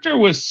character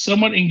was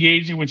somewhat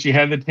engaging when she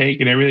had the take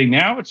and everything.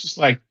 Now it's just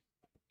like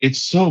it's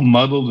so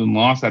muddled and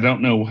lost. I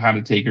don't know how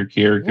to take her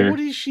character. What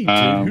is she,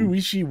 dude? Who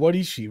is she? What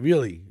is she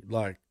really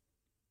like?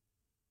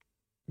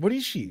 What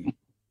is she?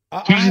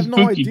 I have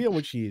no idea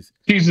what she is.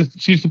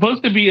 She's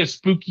supposed to be a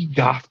spooky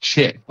goth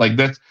chick. Like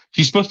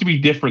she's supposed to be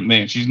different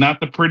than. She's not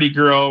the pretty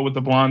girl with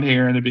the blonde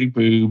hair and the big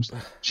boobs.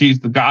 She's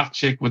the goth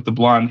chick with the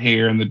blonde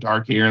hair and the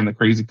dark hair and the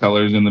crazy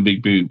colors and the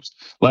big boobs.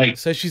 Like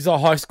so, she's a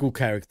high school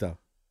character.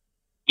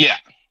 Yeah.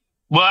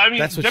 Well, I mean,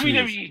 that's what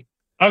WWE.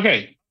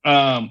 Okay.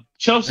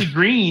 Chelsea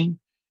Green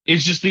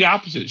is just the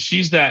opposite.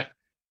 She's that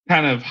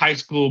kind of high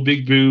school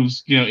big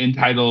boobs,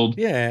 entitled,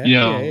 yeah,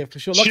 for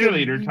sure, like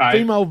cheerleader type,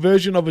 female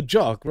version of a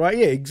jock, right?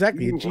 Yeah,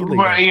 exactly, a cheerleader,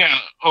 right? Yeah,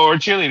 or a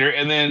cheerleader,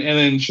 and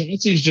then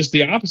Shotzi's just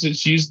the opposite.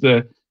 She's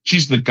the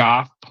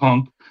goth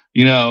punk,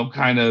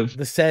 kind of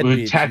the sad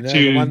bitch,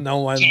 tattoo, no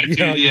one,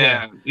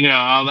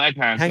 all that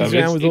kind of hangs stuff.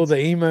 Around with all the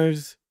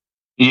emos.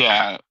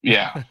 Yeah.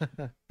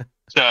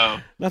 So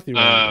nothing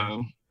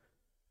wrong.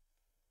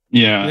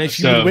 Yeah,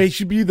 she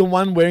should be the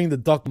one wearing the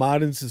Doc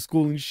Martens to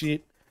school and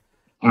shit.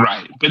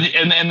 Right, but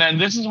and then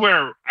this is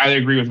where I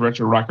agree with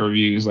Retro Rock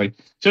Reviews. Like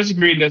Chelsea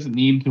Green doesn't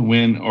need to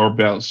win or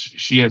belts.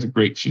 She has a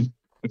great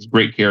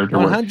character.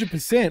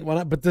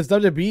 100%. But does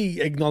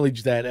WWE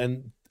acknowledge that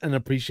and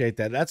appreciate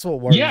that? That's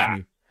what worries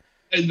me.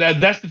 And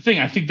that's the thing.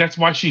 I think that's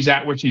why she's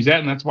at where she's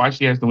at, and that's why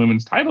she has the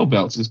women's title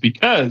belts. Is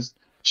because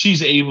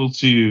she's able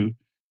to,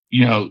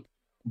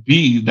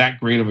 be that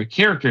great of a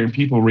character, and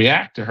people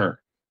react to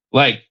her.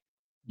 Like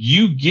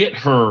you get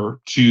her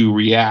to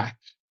react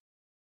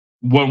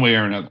one way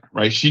or another,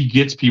 right? She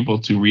gets people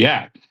to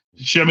react.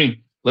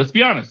 Let's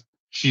be honest.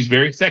 She's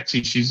very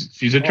sexy.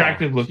 She's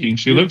attractive looking.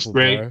 She looks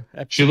great.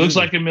 She looks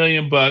like $1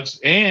 million.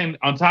 And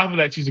on top of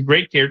that, she's a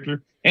great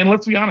character. And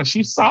let's be honest,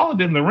 she's solid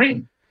in the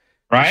ring,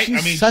 right?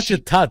 She's such a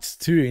tuts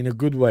too, in a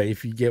good way,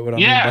 if you get what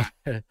I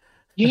mean.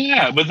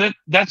 Yeah, but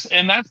that's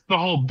the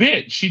whole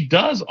bit. She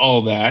does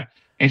all that,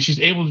 and she's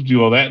able to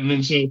do all that, and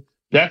then so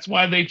that's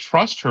why they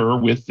trust her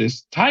with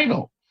this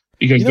title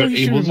because they're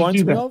able to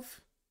do that.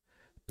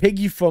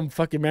 Peggy from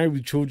fucking Married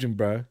with Children,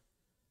 bro.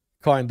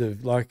 Kind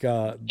of like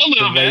a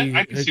little bit.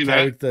 I can see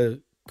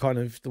that. Kind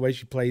of the way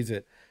she plays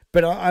it,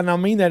 but I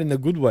mean that in a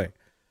good way.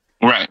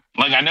 Right.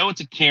 Like I know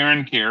it's a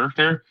Karen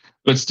character,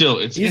 but still,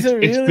 it's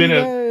been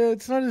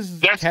it's not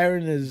as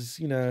Karen as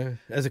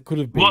as it could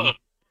have been. Well,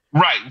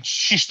 right.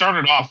 She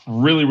started off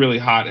really, really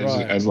hot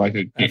as like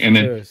a, and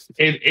then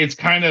it's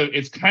kind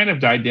of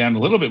died down a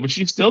little bit, but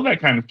she's still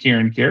that kind of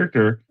Karen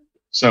character,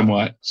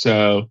 somewhat.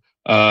 So.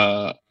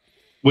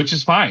 Which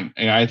is fine.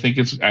 And I think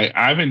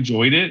I've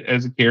enjoyed it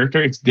as a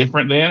character. It's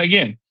different than,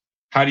 again,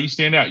 how do you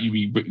stand out? You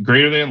be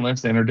greater than,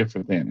 less than, or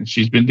different than. And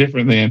she's been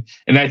different than.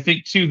 And I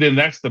think, too, then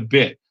that's the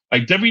bit.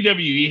 Like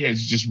WWE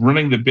has just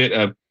running the bit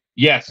of,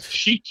 yes,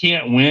 she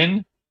can't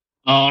win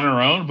on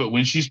her own, but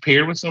when she's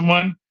paired with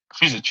someone,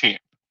 she's a champ,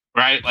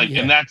 right? Like,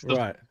 and that's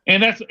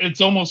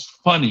it's almost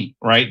funny,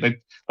 right?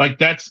 Like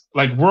that's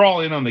like we're all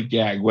in on the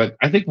gag. What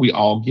I think we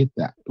all get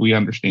that, we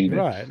understand it,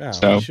 right? No,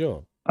 so for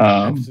sure,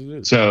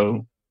 absolutely.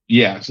 So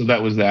yeah, so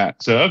that was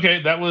that. So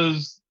okay, that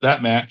was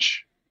that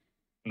match.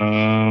 Who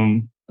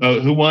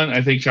won?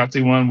 I think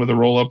Shotzi won with a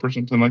roll up or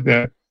something like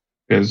that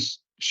because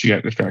she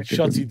got distracted.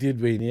 Shotzi did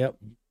win, yep,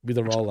 with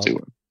a roll up.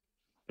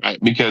 Right,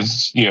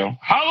 because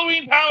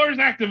Halloween powers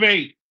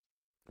activate.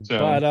 So,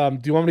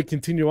 but do you want me to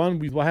continue on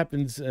with what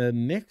happens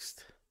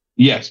next?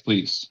 Yes,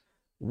 please.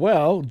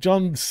 Well,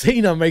 John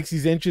Cena makes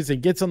his entrance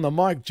and gets on the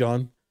mic,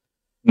 John.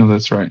 No,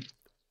 that's right.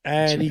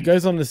 And he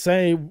goes on to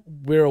say,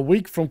 we're a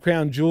week from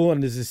Crown Jewel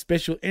and there's a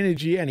special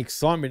energy and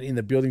excitement in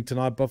the building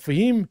tonight. But for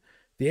him,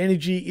 the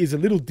energy is a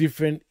little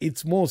different.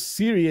 It's more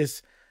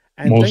serious.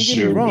 And don't get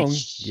me wrong,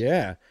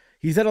 yeah,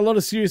 he's had a lot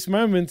of serious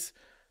moments,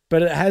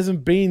 but it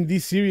hasn't been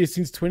this serious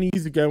since 20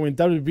 years ago when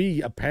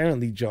WWE,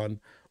 apparently, John,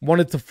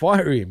 wanted to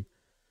fire him.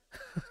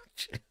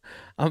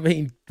 I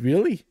mean,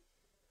 really?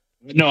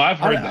 No, I've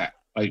heard that.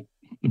 Like,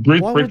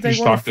 Bruce Prichard's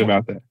talked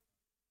about that.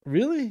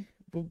 Really?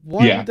 But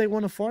why would they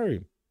want to fire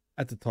him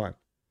at the time?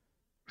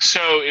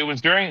 So it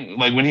was during,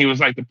 like, when he was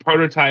like the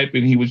prototype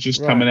and he was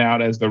just coming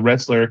out as the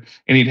wrestler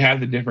and he'd have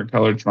the different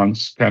colored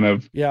trunks kind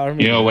of, I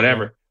remember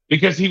whatever.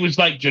 Because he was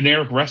like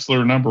generic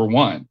wrestler number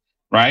one,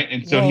 right?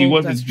 And so he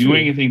wasn't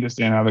doing anything to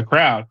stand out of the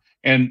crowd.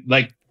 And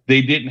like,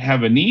 they didn't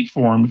have a need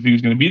for him if he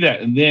was going to be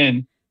that. And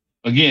then,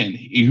 again,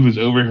 he was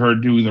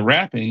overheard doing the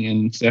rapping,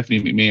 and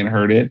Stephanie McMahon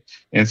heard it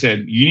and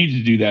said, you need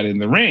to do that in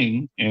the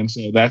ring. And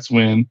so that's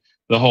when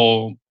the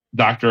whole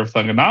Doctor of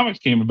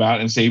Thugonomics came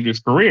about and saved his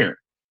career,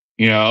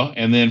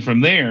 and then from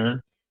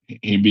there,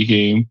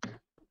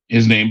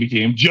 his name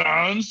became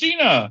John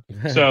Cena.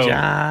 So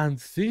John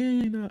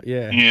Cena.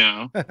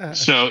 Yeah.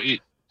 So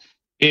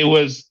it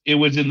was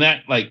in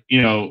that, like,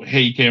 hey,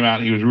 he came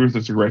out, he was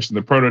Ruthless Aggression,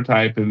 the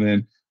prototype, and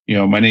then,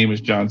 my name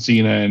is John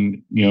Cena,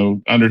 and,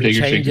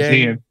 Undertaker shakes his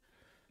hand.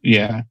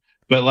 Yeah.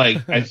 But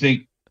like, I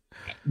think,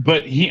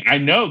 I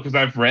know, because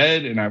I've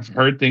read and I've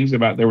heard things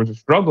about there was a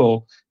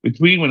struggle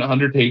between when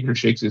Undertaker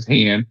shakes his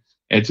hand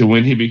and to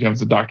when he becomes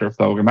the Doctor of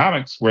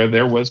Thugonomics, where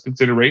there was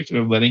consideration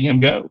of letting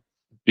him go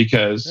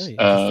because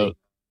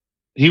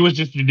he was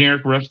just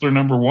generic wrestler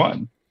number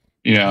one.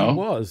 He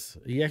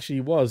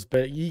actually was.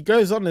 But he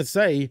goes on to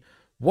say,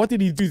 what did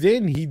he do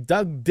then? He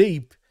dug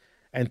deep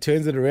and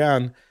turns it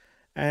around.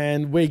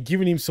 And we're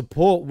giving him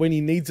support when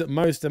he needs it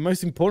most. And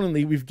most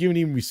importantly, we've given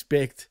him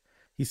respect.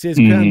 He says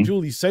Crown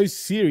Jewel is so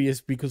serious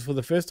because for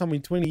the first time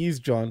in 20 years,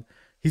 John,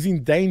 he's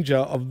in danger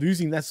of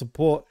losing that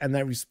support and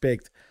that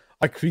respect.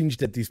 I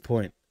cringed at this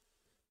point.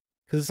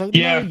 Because it's like,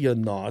 no, you're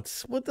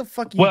not. What the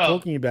fuck are you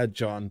talking about,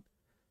 John?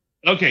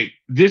 Okay,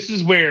 this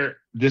is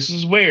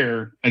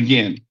where,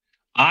 again,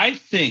 I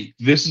think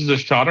this is a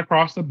shot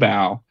across the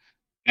bow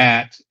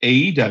at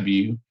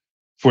AEW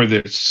for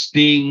the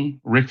Sting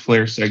Ric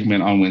Flair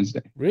segment on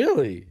Wednesday.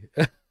 Really?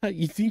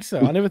 You think so?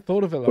 I never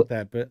thought of it like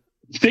that, but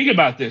think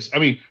about this. I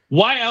mean,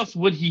 why else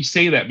would he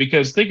say that?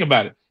 Because think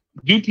about it.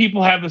 Do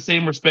people have the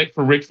same respect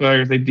for Ric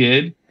Flair as they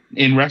did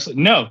in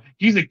wrestling? No,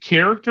 he's a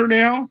character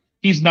now.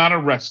 He's not a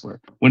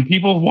wrestler. When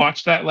people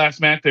watch that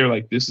last match, they're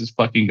like, this is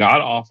fucking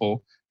god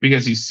awful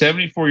because he's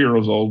 74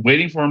 years old,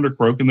 waiting for him to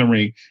croak in the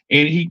ring.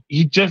 And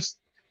he just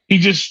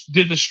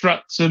did the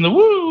struts and the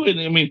woo. And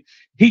I mean,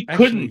 he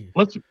couldn't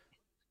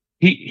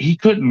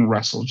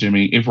wrestle,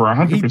 Jimmy, if we're 100%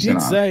 honest. He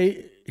did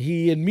say,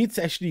 he admits,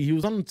 actually, he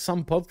was on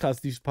some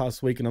podcast this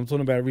past week, and I'm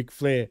talking about Ric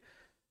Flair,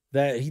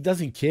 that he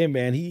doesn't care,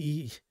 man.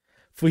 He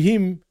for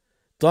him,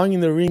 dying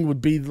in the ring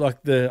would be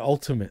like the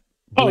ultimate.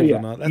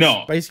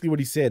 That's basically what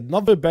he said.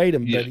 Not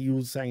verbatim, but he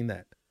was saying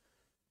that.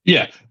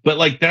 Yeah, but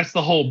like that's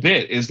the whole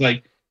bit, is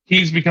like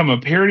he's become a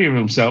parody of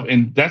himself,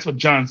 and that's what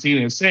John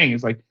Cena is saying.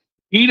 Is like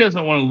he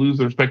doesn't want to lose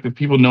the respect of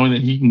people knowing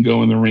that he can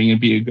go in the ring and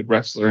be a good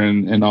wrestler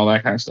and all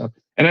that kind of stuff.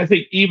 And I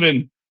think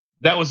even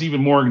that was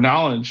even more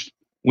acknowledged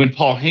when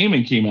Paul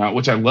Heyman came out,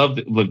 which I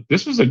loved. Look,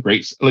 this was a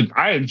great,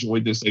 I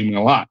enjoyed this segment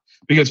a lot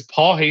because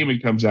Paul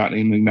Heyman comes out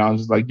and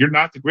acknowledges, like, you're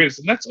not the greatest.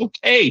 And that's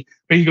okay.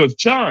 But he goes,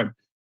 John,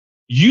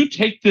 you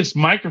take this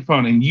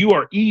microphone and you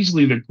are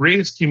easily the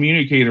greatest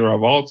communicator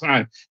of all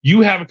time.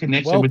 You have a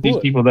connection with these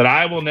people that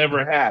I will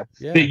never have,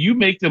 that you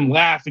make them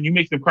laugh and you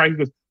make them cry. He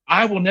goes,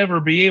 I will never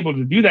be able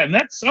to do that. And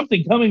that's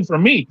something coming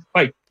from me.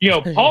 Like,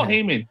 Paul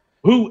Heyman,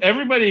 who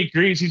everybody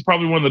agrees he's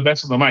probably one of the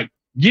best on the mic,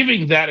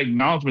 giving that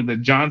acknowledgement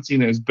that John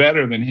Cena is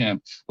better than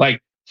him.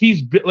 Like,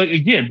 he's like,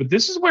 again, but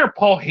this is where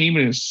Paul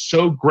Heyman is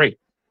so great.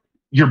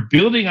 You're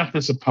building up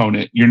this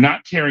opponent. You're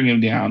not tearing him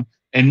down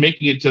and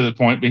making it to the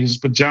point because,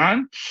 but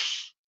John,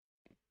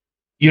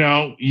 you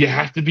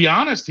have to be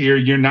honest here.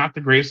 You're not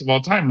the greatest of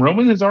all time.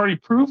 Roman has already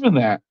proven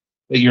that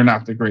you're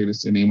not the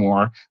greatest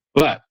anymore.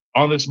 But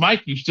on this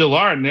mic, you still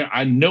are.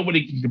 And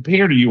nobody can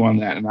compare to you on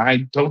that. And I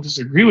don't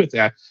disagree with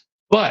that.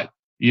 But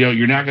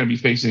you're not going to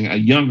be facing a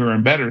younger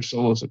and better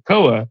Solo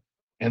Sikoa,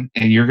 and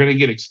you're going to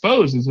get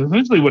exposed. Is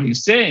essentially what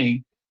he's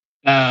saying.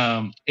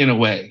 in a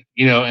way,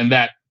 and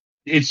that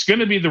it's going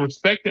to be the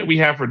respect that we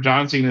have for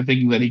John Cena,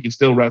 thinking that he can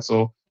still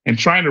wrestle and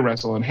trying to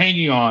wrestle and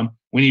hanging on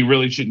when he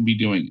really shouldn't be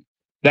doing it.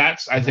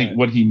 That's, I think,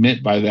 what he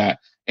meant by that.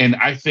 And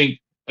I think,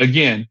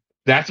 again,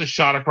 that's a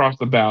shot across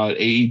the bow at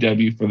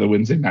AEW for the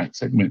Wednesday night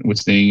segment with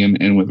Sting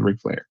and with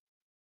Ric Flair.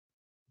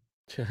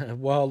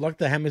 Well, like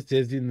the Hammer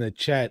says in the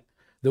chat,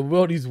 the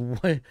world is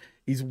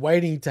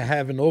waiting to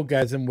have an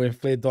orgasm when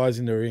Flair dies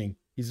in the ring.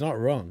 He's not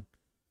wrong.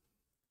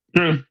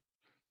 True.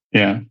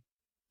 Yeah.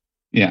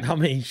 I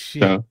mean,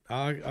 shit. So,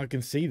 I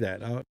can see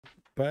that.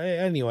 But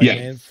anyway,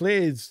 man,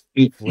 Flair's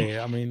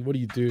Flair. I mean, what do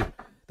you do?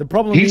 The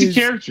problem is he's a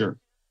character.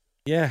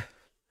 Yeah.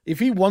 If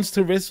he wants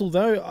to wrestle,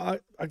 though,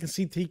 I can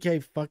see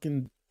TK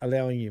fucking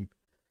allowing him.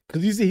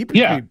 Because he's a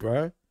hypocrite,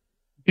 bro.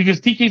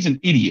 Because TK's an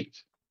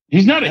idiot.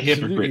 He's not a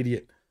hypocrite.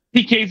 Idiot.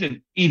 TK's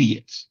an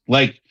idiot.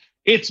 Like,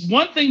 it's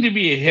one thing to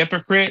be a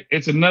hypocrite.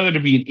 It's another to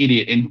be an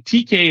idiot. And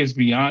TK is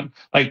beyond,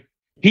 like,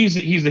 he's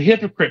a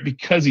hypocrite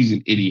because he's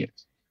an idiot.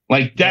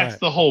 Like, that's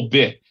the whole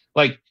bit.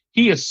 Like,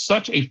 he is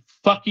such a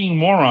fucking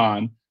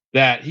moron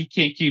that he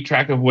can't keep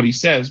track of what he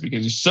says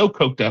because he's so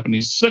coked up and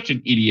he's such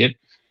an idiot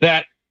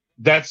that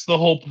that's the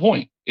whole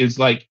point. It's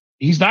like,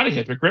 he's not a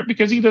hypocrite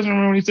because he doesn't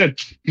remember what he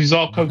said. He's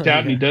all coked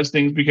out and he does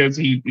things because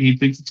he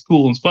thinks it's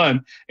cool and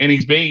fun. And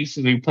he's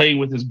basically playing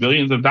with his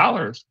billions of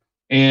dollars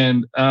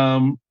and,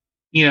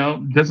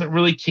 doesn't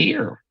really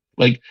care.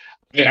 Like,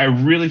 I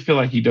really feel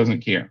like he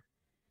doesn't care.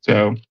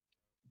 So,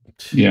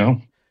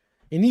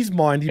 in his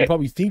mind, he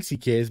probably thinks he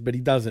cares, but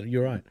he doesn't.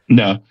 You're right.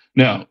 No.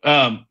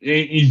 Do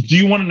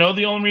you want to know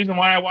the only reason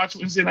why I watch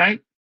Wednesday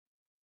night?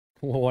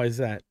 Well, why is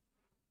that?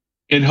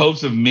 In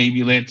hopes of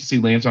maybe to see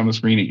Lance on the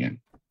screen again.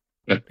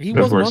 But he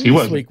wasn't on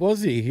this week,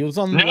 was he? He was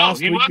on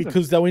last week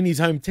because they were in his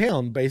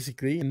hometown,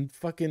 basically, and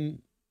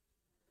fucking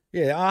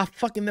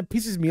fucking that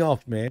pisses me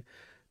off, man.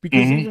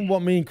 Because even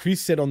what me and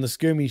Chris said on the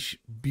skirmish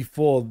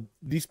before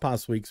this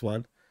past week's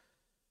one,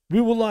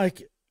 we were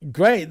like,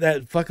 great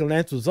that fucking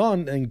Lance was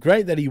on and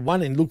great that he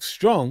won and looked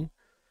strong.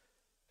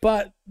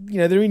 But,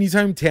 they're in his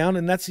hometown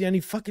and that's the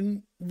only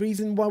fucking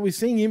reason why we're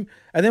seeing him.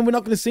 And then we're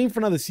not going to see him for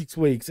another 6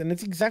 weeks. And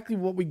it's exactly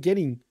what we're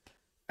getting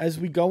as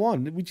we go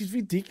on, which is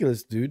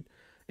ridiculous, dude.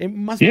 It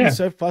must be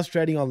so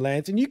frustrating on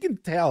Lance. And you can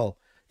tell,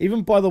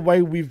 even by the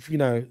way we've,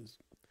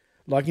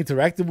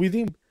 interacted with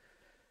him,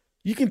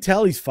 you can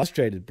tell he's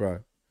frustrated, bro.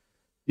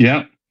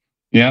 Yeah.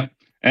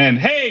 And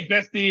hey,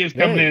 Bestie is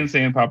coming in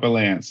saying Papa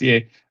Lance.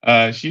 Yeah.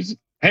 She's,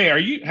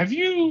 hey, have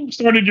you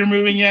started your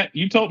moving yet?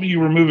 You told me you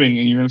were moving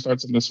and you're going to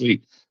start some this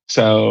week.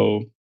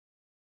 So,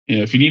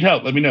 if you need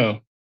help, let me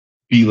know.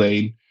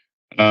 B-Lane.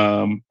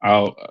 And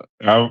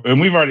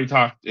we've already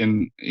talked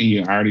and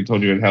I already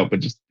told you to help,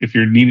 but just if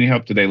you're needing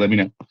help today, let me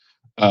know.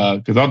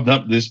 Cause I'll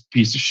dump this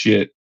piece of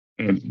shit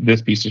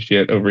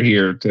over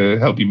here to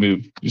help you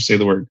move. Just say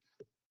the word.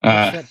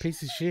 What's that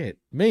piece of shit?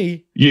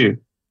 Me? You.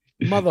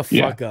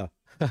 Motherfucker.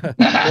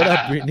 What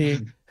up, Brittany?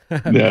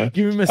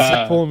 Give him a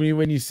sack for me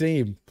when you see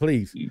him,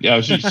 please.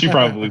 Yeah, she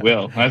probably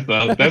will. That's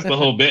the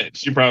whole bit.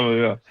 She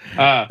probably will.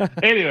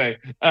 Anyway,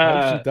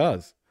 she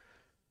does.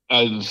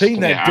 Clean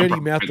that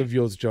dirty mouth of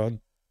yours, John.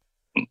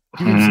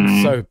 Give him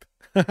some soap.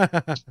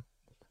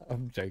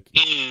 I'm joking.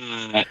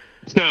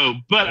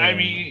 I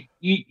mean,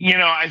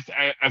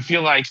 I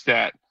feel like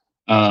that.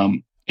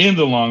 In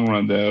the long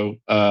run, though,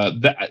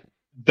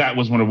 that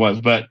was what it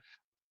was. But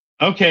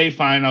okay,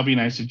 fine. I'll be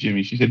nice to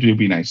Jimmy. She said to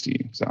be nice to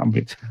you. So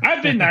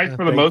I've been nice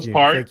for the most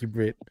part. Thank you,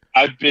 Britt.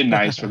 I've been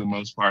nice for the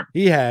most part.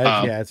 He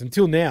has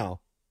until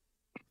now.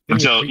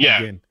 Until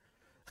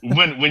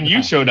when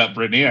you showed up,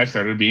 Brittany, I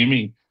started being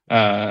mean.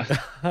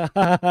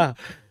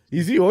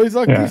 Is he always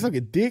like this, like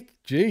a dick?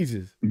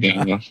 Jesus.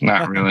 Yeah,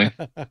 not really.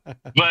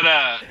 But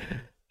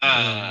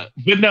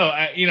no,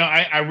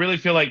 I really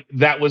feel like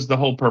that was the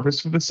whole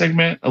purpose for the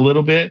segment a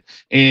little bit,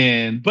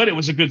 but it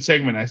was a good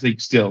segment, I think,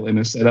 still, and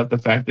it set up the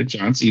fact that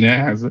John Cena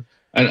has an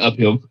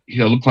uphill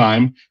to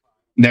climb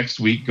next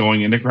week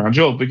going into Crown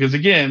Jewel, because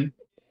again,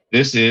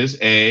 this is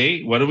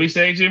what do we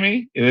say,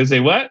 Jimmy? It is a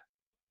what?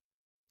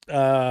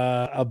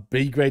 A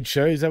B grade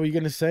show. Is that what you're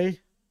going to say?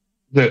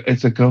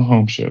 It's a go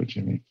home show,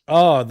 Jimmy.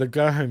 Oh, the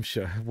go home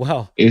show.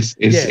 Well, it's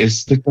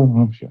the go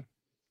home show.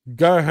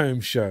 Go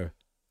home show.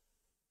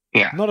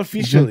 Yeah. Not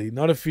officially.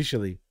 Not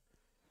officially.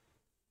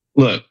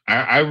 Look,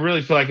 I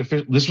really feel like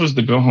this was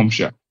the go home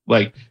show.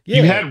 Like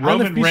you had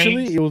Roman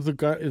Reigns. It was the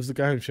go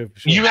home show for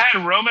sure. You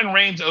had Roman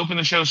Reigns open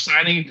the show,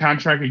 signing a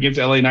contract against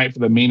LA Knight for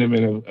the main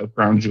event of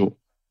Crown Jewel.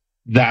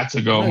 That's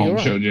a go home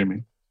show,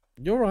 Jimmy.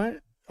 You're right.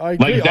 I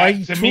agree.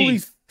 I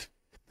truly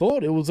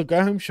thought it was a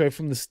go home show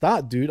from the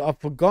start, dude. I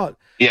forgot.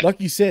 Yeah.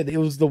 Like you said, it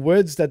was the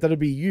words that'll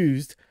be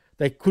used.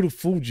 They could have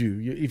fooled you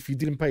if you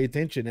didn't pay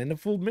attention, and it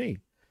fooled me.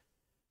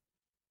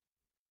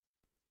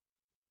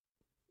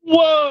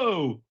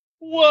 Whoa,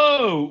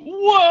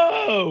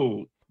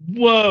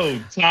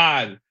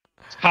 Todd.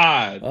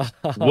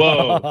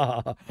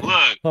 Whoa.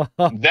 Look,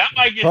 that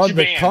might get you banned,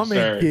 the comment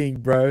sir. King,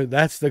 bro.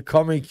 That's the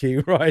comment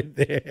king right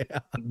there.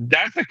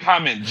 That's a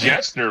comment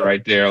jester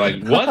right there.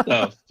 Like, what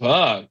the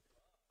fuck?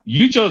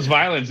 You chose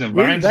violence, and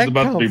Where did violence is that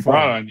about to come be from?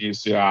 brought on you.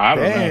 So I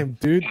don't know. Damn,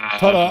 dude.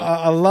 Todd,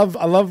 I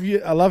love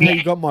you. I love how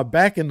you got my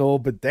back and all,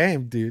 but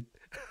damn, dude.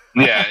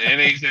 Yeah, and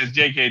he says,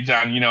 "JK,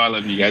 John, you know I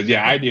love you guys."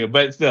 Yeah, I do,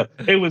 but still,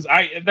 it was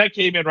that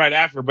came in right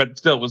after, but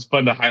still, it was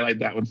fun to highlight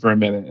that one for a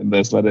minute and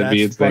just let it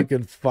be. That's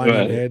fucking funny,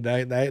 man.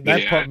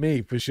 That popped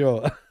me for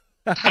sure.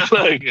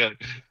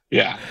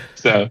 Yeah.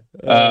 So,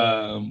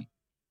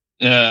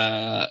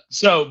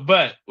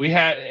 but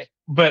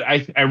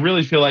I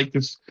really feel like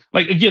this,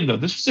 like, again, though,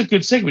 this was a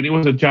good segment. It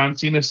was a John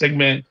Cena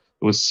segment.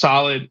 It was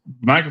solid.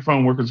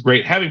 Microphone work was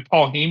great. Having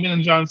Paul Heyman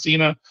and John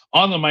Cena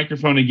on the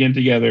microphone again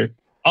together,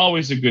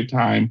 always a good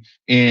time.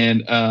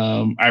 And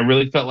I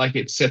really felt like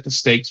it set the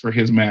stakes for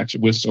his match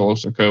with Solo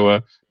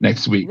Sikoa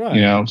next week. Right.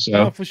 You know,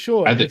 so for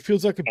sure. It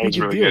feels like a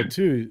bigger really deal good.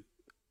 too.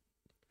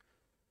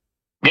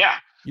 Yeah.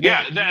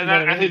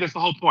 I think that's the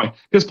whole point.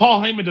 Because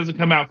Paul Heyman doesn't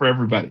come out for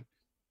everybody,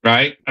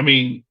 right? I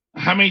mean,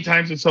 how many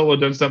times has Solo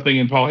done something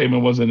and Paul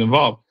Heyman wasn't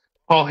involved?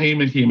 Paul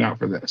Heyman came out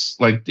for this.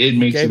 Like, it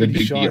makes it a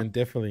big deal.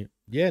 Definitely.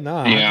 Yeah, no,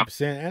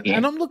 100%.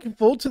 And I'm looking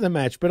forward to the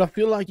match, but I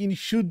feel like you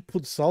should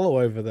put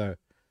Solo over, though.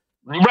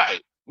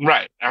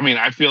 Right. I mean,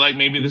 I feel like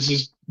maybe this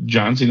is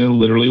John Cena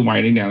literally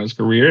winding down his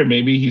career, and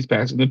maybe he's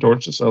passing the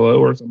torch to Solo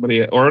or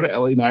somebody, or to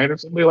LA Knight or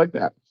somebody like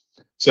that.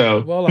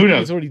 So, well, I think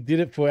he's already did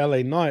it for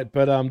LA Knight,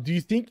 but do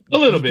you think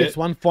he gets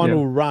one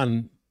final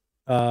run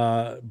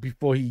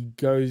before he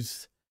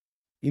goes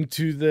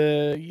into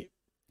the,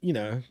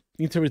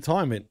 into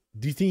retirement?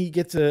 Do you think he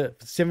gets a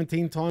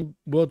 17-time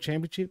world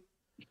championship?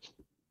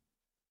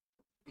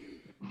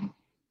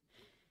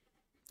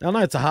 I know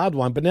it's a hard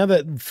one, but now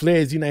that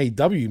Flair's in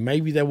AEW,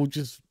 maybe they will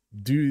just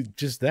do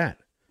just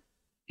that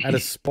out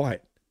of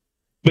spite.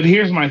 But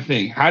here's my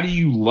thing. How do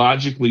you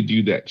logically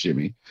do that,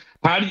 Jimmy?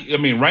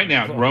 Right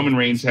now, Roman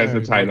Reigns has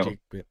the title.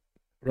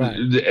 Right.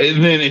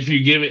 And then if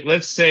you give it,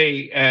 let's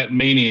say at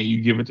Mania,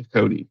 you give it to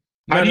Cody.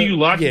 How do you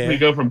logically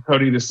go from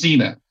Cody to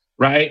Cena?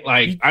 Right?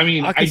 Like,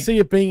 I can see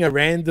it being a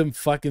random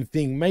fucking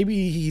thing.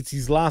 Maybe it's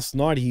his last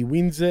night. He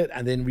wins it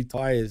and then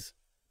retires.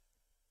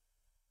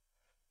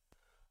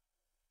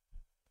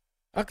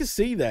 I could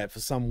see that for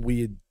some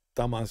weird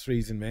dumbass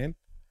reason, man.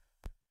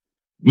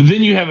 But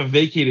then you have a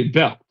vacated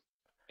belt,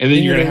 and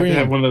then you're gonna have to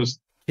have one of those.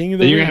 You're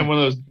gonna have one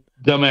of those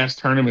dumbass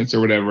tournaments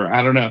or whatever.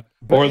 I don't know,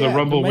 or the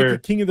Rumble where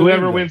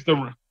whoever wins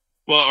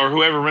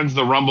whoever wins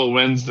the Rumble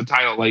wins the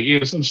title. Like,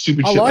 some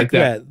stupid shit like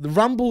that. The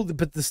Rumble,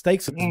 but the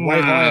stakes are way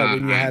higher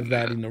when you have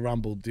that in the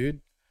Rumble, dude.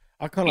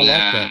 I kind of like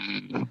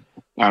that.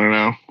 I don't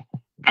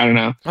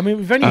know. I mean,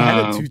 we've only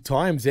had it 2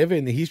 times ever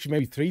in the history,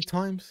 maybe 3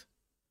 times.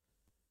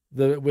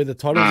 Where the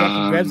title's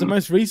up for grabs. The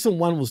most recent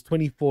one was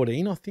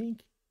 2014, I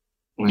think.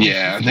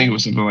 Yeah, I think it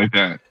was something like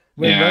that.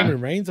 Where Roman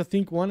Reigns, I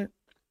think, won it.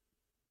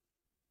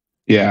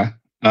 Yeah.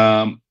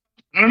 I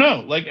don't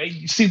know. Like,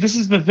 see, this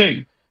is the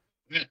thing.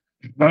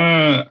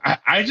 I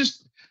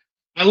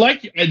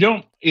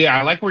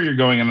like where you're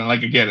going. And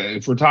like, again,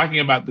 if we're talking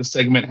about this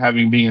segment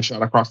being a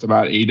shot across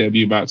about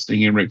AEW about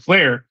Sting and Ric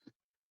Flair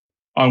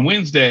on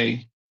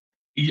Wednesday,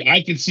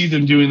 I could see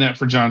them doing that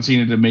for John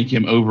Cena to make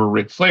him over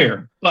Ric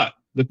Flair. But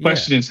the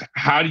question is,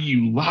 how do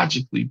you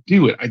logically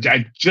do it?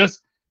 I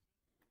just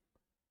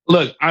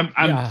look.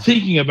 I'm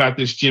thinking about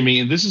this, Jimmy,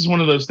 and this is one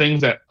of those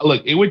things that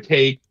it would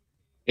take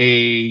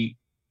a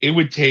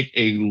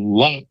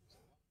lot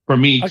for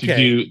me to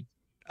do.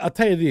 I'll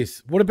tell you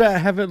this. What about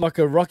having like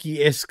a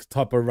Rocky-esque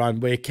type of run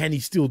where can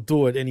he still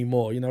do it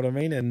anymore? You know what I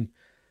mean? And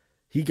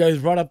he goes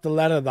right up the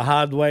ladder the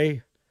hard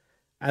way,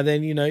 and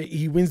then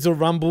he wins the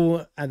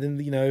Rumble, and then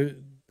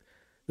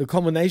the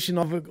combination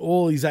of it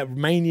all is at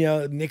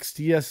Mania next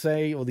year,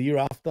 say, or the year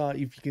after,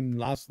 if you can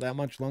last that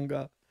much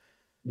longer.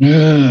 And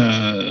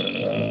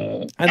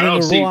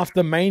then the Raw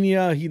after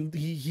Mania,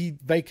 he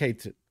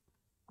vacates it.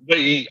 But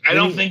I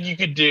don't think you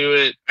could do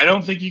it. I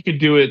don't think you could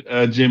do it,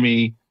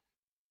 Jimmy,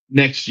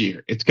 next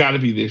year. It's got to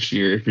be this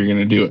year if you're going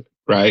to do it,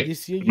 right?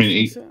 This year,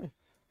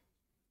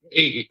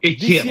 it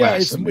can't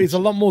last. It's a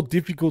lot more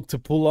difficult to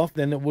pull off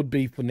than it would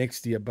be for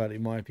next year, but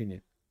in my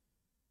opinion.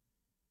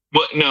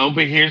 But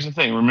here's the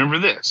thing. Remember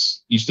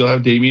this. You still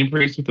have Damian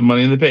Priest with the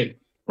Money in the Bank,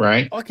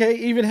 right? Okay,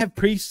 even have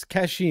Priest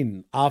cash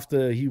in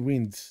after he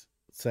wins.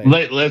 Say.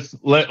 Let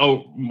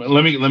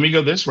me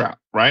go this route,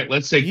 right?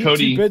 Let's say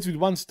Cody. 2 birds with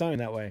 1 stone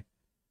that way.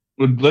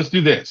 Let's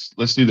do this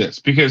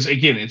because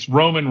again, it's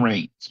Roman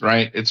Reigns,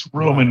 right? It's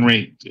Roman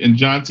Reigns, and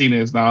John Cena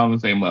is not on the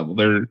same level.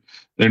 They're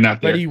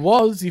not there. But he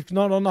was, if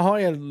not on the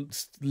higher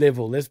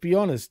level. Let's be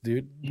honest,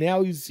 dude.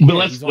 Now he's.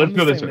 Let's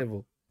go this way.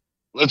 Level.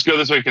 Let's go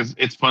this way because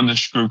it's fun to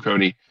screw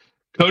Cody.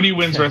 Cody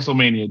wins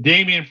WrestleMania.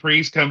 Damian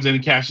Priest comes in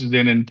and cashes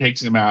in and takes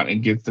him out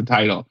and gets the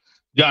title.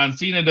 John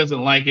Cena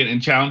doesn't like it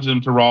and challenges him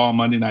to Raw on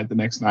Monday night the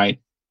next night,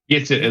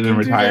 gets it, and then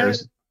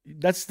retires.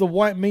 That's the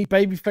white meat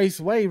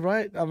babyface way,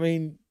 right? I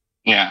mean,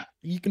 yeah,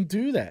 you can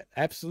do that.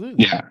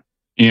 Absolutely. Yeah.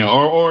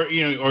 Or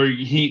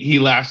he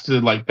lasts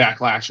to like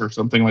Backlash or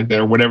something like that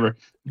or whatever.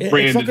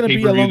 It's not going to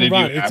be a long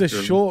run. It's a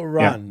short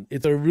run. Yeah.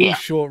 It's a real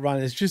short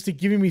run. It's just to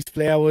give him his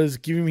flowers,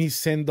 give him his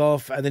send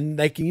off, and then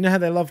they can. You know how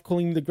they love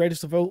calling him the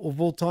greatest of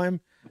all time.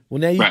 Well,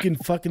 now you can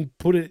fucking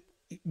put it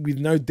with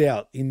no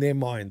doubt in their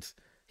minds.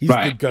 He's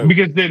right. the GOAT.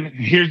 Because then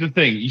here's the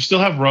thing: you still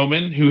have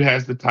Roman, who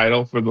has the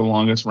title for the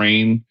longest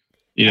reign.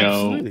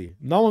 Absolutely,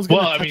 no one's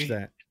going to touch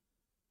that.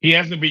 He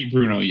hasn't beat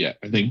Bruno yet.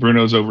 I think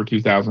Bruno's over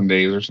 2,000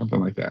 days or something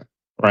like that,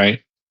 right?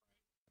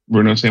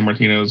 Bruno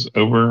Sammartino's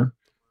over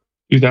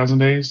 2,000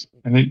 days,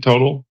 I think,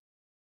 total.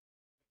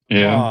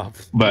 Yeah,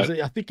 but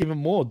I think even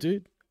more,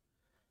 dude.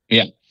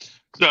 Yeah.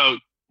 So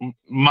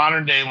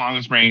modern day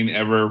longest reign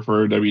ever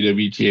for a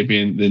WWE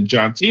champion. Then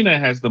John Cena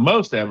has the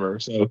most ever.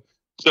 So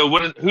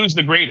who's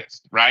the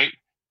greatest, right?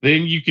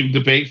 Then you can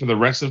debate for the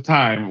rest of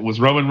time. Was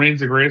Roman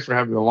Reigns the greatest for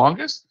having the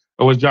longest,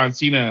 or was John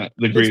Cena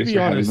the greatest for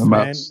having the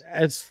most?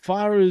 As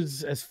far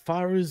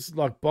as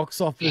like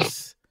box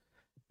office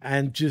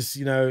and just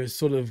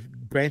sort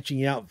of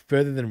branching out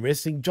further than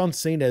wrestling, John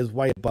Cena is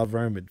way above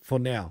Roman for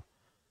now.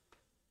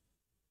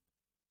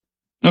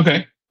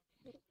 Okay.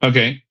 But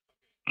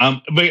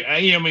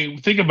I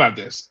mean, think about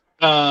this.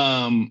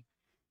 How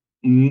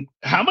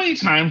many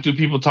times do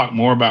people talk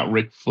more about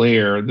Ric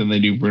Flair than they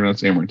do Bruno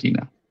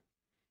Sammartino?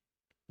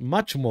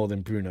 Much more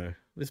than Bruno.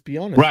 Let's be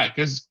honest. Right,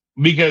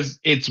 because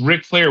it's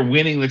Ric Flair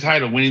winning the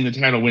title,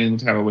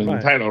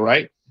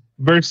 right?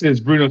 Versus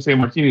Bruno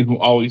Sammartino, who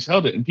always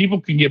held it, and people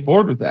can get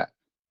bored with that.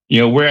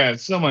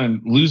 Whereas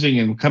someone losing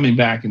and coming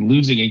back and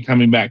losing and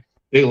coming back,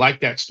 they like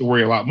that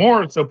story a lot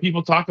more. So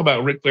people talk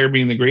about Ric Flair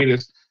being the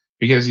greatest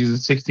because he's a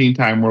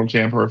 16-time world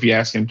champ, or if you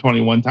ask him,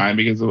 21 time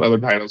because of other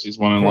titles he's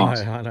won and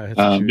lost. I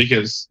know,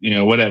 because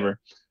whatever.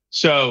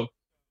 So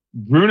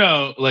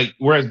Bruno,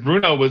 whereas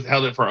Bruno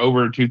held it for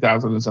over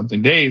 2,000 and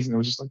something days, and it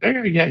was just like,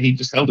 yeah, he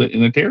just held it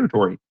in the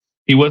territory.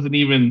 It wasn't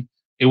even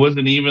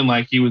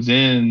like he was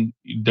in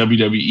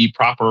WWE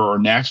proper or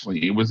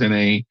nationally. It was in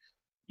a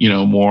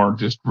more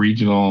just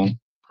regional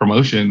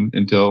promotion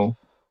until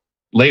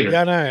later.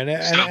 Yeah, no,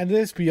 and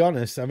let's be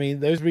honest. I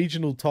mean, those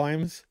regional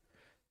times,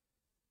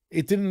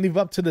 it didn't live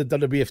up to the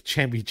WWF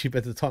Championship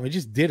at the time. It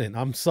just didn't.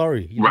 I'm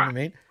sorry. You know what I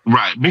mean?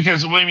 Right.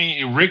 Because,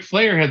 Ric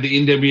Flair had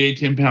the NWA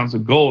 10 pounds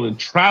of gold and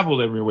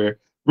traveled everywhere.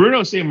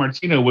 Bruno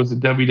Sammartino was the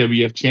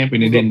WWF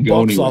champion and didn't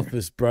go anywhere. Box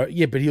office, bro.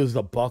 Yeah, but he was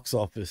the box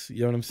office.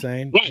 You know what I'm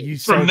saying? Right. You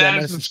From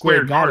Madison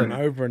Square Garden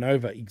over and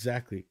over.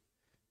 Exactly.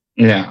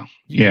 Yeah.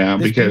 Yeah.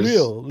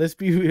 Let's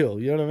be real.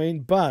 You know what I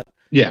mean? But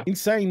in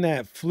saying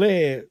that,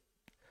 Flair,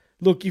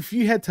 look, if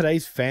you had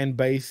today's fan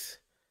base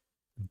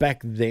back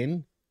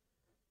then,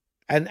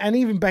 and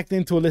even back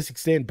then to a less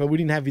extent, but we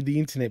didn't have the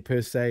internet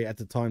per se at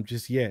the time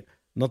just yet.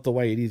 Not the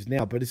way it is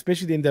now, but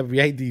especially the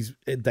NWA these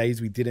days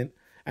we didn't.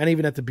 And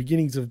even at the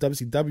beginnings of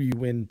WCW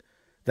when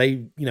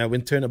they,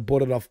 when Turner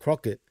bought it off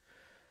Crockett.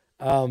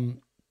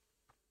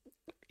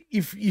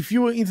 If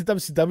you were into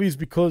WCW, it's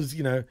because,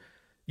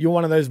 you're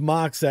one of those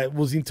marks that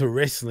was into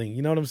wrestling.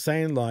 You know what I'm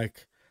saying?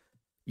 Like,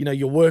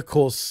 your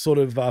workhorse sort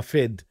of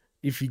fed,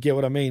 if you get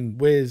what I mean.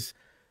 Whereas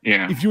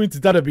if you're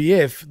into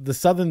WWF, the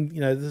Southern,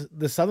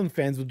 the Southern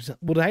fans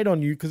would hate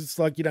on you because it's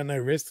like you don't know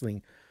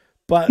wrestling.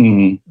 But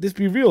let's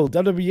be real,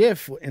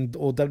 WWF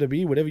or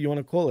WWE, whatever you want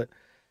to call it,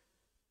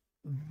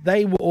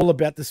 they were all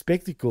about the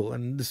spectacle,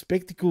 and the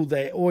spectacle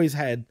they always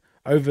had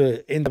over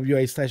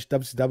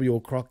NWA/WCW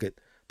or Crockett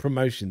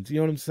promotions. You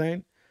know what I'm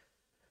saying?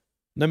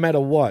 No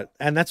matter what.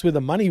 And that's where the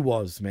money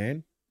was,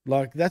 man.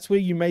 Like, that's where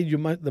you made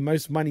the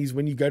most money is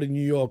when you go to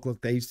New York,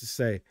 like they used to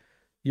say.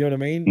 You know what I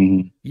mean?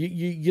 Mm-hmm.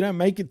 You don't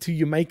make it till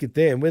you make it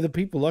there. And whether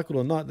people like it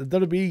or not, the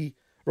WWE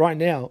right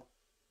now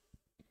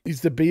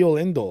is the be-all,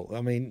 end-all.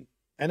 I mean,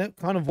 and it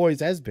kind of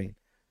always has been.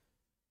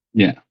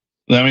 Yeah.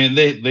 I mean,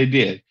 they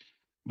did.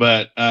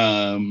 But,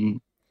 I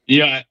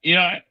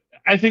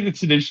think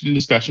it's an interesting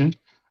discussion.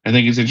 I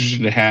think it's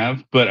interesting to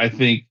have. But I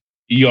think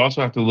you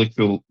also have to look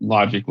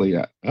logically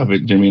of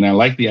it, Jimmy. And I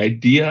like the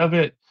idea of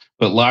it.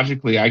 But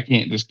logically, I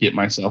can't just get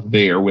myself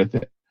there with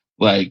it.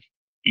 Like,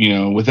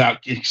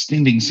 without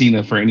extending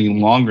Cena for any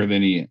longer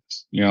than he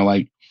is.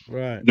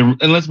 Right. And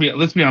let's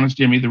be honest,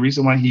 Jimmy. The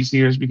reason why he's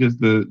here is because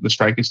the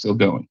strike is still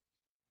going.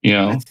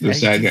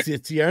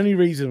 It's the only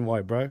reason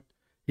why, bro.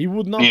 He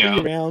would not be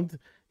around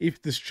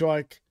if the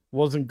strike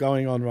wasn't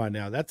going on right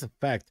now. That's a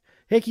fact.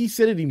 Heck, he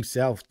said it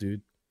himself,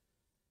 dude.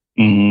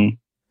 Mm-hmm.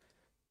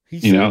 He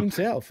said it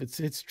himself.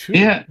 It's true.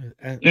 Yeah,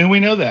 and we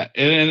know that,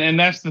 and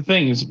that's the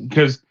thing is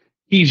because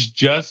he's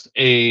just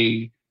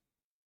a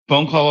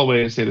phone call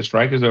away to say the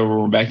strike is over,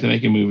 we're back to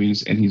making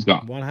movies, and he's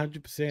gone.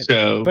 100%.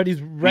 So, but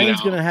his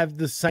reign's going to have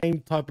the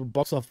same type of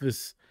box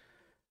office,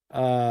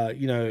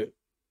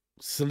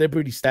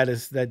 celebrity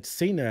status that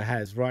Cena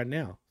has right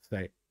now,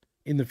 say,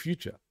 in the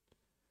future.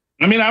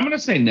 I mean, I'm going to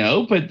say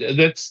no, but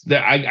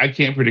I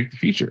can't predict the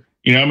future.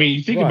 I mean,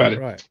 you think about it.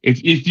 Right.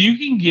 If you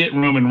can get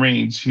Roman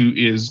Reigns, who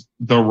is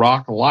The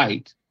Rock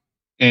light,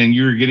 and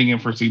you're getting him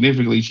for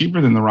significantly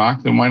cheaper than The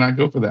Rock, then why not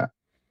go for that?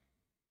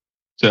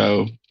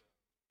 So,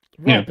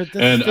 right, but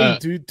that's the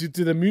thing.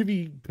 Do the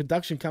movie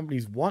production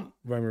companies want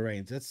Roman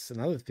Reigns? That's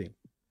another thing.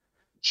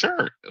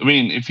 Sure. I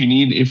mean, if you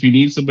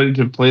need somebody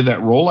to play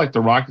that role like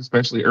The Rock,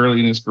 especially early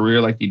in his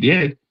career, like he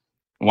did,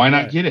 why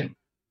not get him?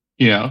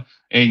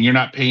 And you're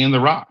not paying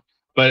The Rock.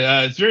 But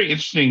it's very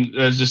interesting.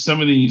 Just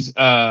some of these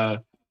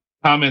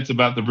comments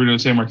about the Bruno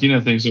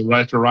Sammartino thing. So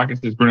Roger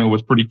Rocket says Bruno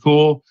was pretty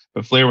cool,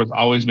 but Flair was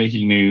always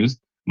making news.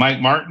 Mike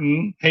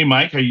Martin, hey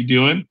Mike, how you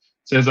doing?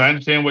 Says, I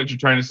understand what you're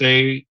trying to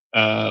say,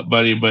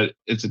 buddy, but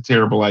it's a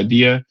terrible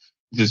idea.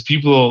 Because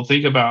people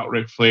think about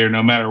Ric Flair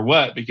no matter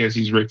what because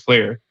he's Ric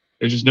Flair.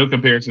 There's just no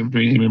comparison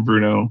between him and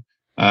Bruno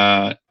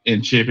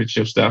in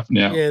championship stuff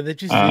now. Yeah, there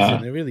just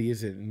isn't. There really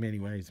isn't in many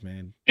ways,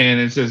 man. And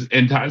it says,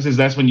 and Todd says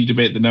that's when you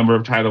debate the number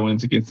of title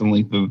wins against the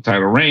length of the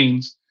title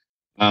reigns.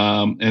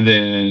 And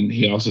then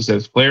he also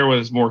says Flair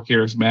was more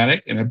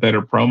charismatic and a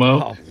better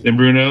promo than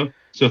Bruno.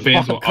 So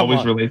fans will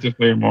always relate to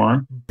Flair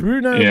more.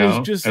 Bruno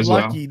was just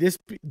lucky. Well.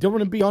 Do you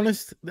want to be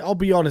honest? I'll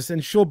be honest.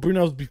 And sure,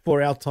 Bruno was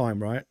before our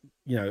time, right?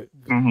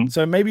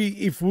 So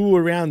maybe if we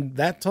were around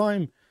that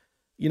time,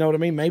 you know what I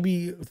mean?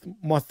 Maybe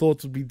my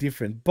thoughts would be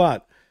different.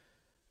 But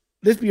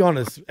let's be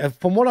honest.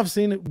 From what I've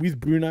seen with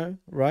Bruno,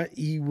 right?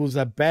 He was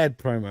a bad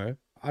promo.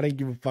 I don't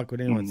give a fuck what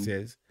anyone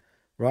says,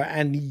 right?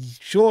 And he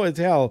sure as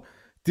hell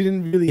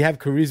didn't really have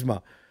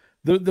charisma.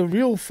 The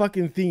real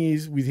fucking thing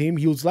is with him,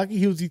 he was lucky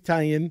he was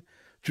Italian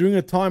during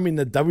a time in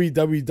the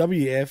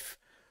WWF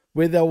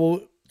where they were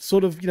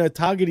sort of,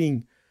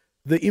 targeting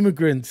the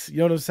immigrants. You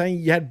know what I'm saying?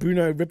 You had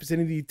Bruno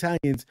representing the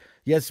Italians.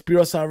 You had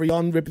Spiros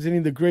Arion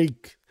representing the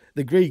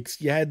Greeks.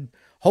 You had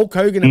Hulk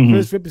Hogan at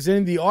first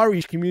representing the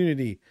Irish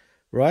community,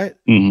 right?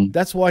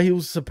 That's why he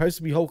was supposed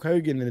to be Hulk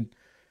Hogan, and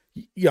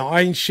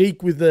Iron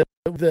Sheik with the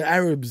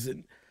Arabs,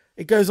 and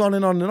it goes on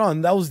and on and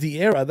on. That was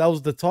the era. That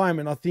was the time,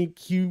 and I think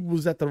he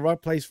was at the right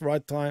place,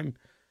 right time.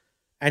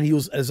 And he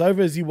was as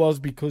over as he was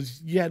because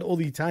you had all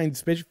the Italians,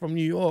 especially from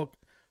New York,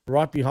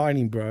 right behind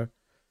him, bro.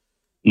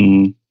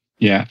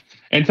 Yeah.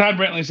 And Todd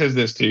Brentley says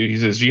this too. He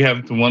says, you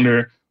have to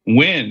wonder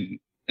when,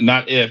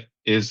 not if,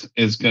 is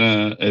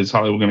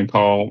Hollywood going to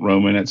call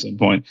Roman at some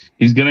point.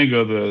 He's going to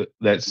go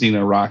that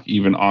Cena, Rock,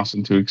 even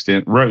Austin to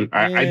extent. Right.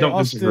 I don't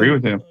disagree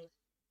with him.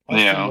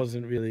 Austin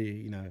wasn't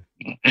really,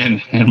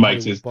 And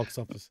Mike says, box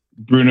office.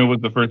 Bruno was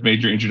the first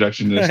major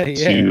introduction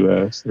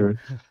to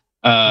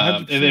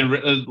and then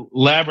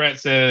Labrat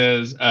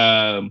says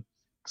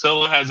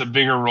Solo has a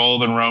bigger role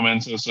than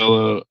Roman. So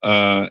Solo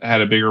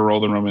had a bigger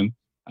role than Roman.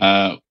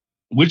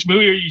 Which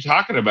movie are you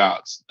talking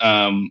about,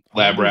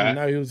 Labrat?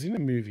 No, he was in a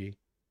movie.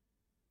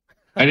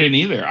 I didn't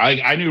either.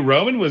 I knew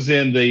Roman was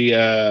in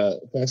the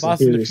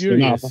Fast and the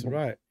Furious,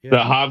 right? Yeah.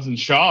 The Hobbs and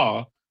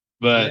Shaw,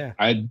 but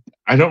I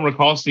don't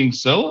recall seeing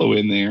Solo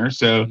in there.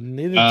 So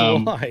neither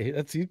do I.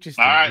 That's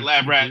interesting. All right,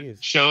 Labrat,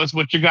 show us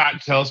what you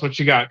got. Tell us what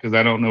you got, because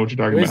I don't know what you're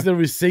talking Where's about.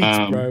 Where's the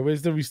receipts, bro?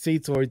 Where's the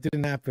receipts, or it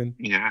didn't happen?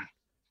 Yeah.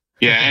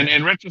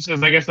 And Retro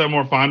says, I guess I'm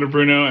more fond of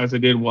Bruno as I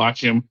did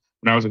watch him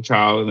when I was a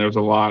child, and there was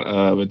a lot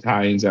of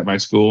Italians at my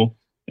school.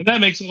 And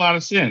that makes a lot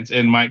of sense.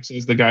 And Mike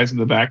says the guys in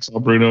the back saw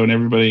Bruno and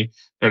everybody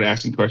started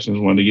asking questions,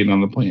 wanted to get on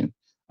the plan.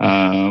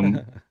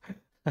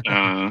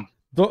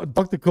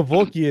 Dr.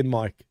 Kevorkian,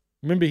 Mike.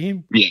 Remember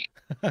him? Yeah.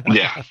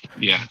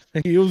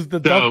 He was the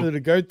doctor to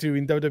go to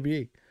in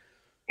WWE.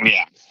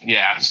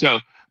 Yeah. So,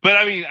 but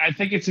I mean, I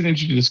think it's an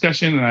interesting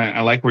discussion, and I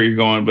like where you're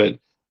going, but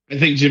I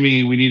think,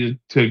 Jimmy, we needed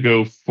to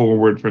go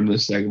forward from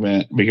this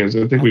segment because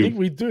I think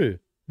we do.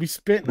 We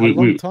spent a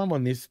long time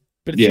on this,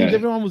 but it seems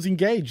everyone was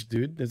engaged,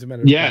 dude. As a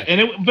matter of fact.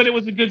 But it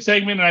was a good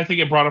segment, and I think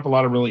it brought up a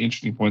lot of really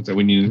interesting points that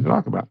we needed to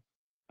talk about.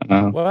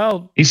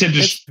 He said,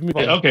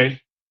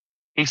 okay.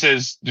 He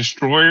says,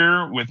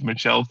 Destroyer with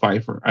Michelle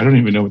Pfeiffer. I don't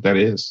even know what that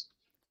is.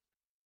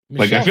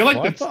 I feel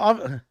like that's...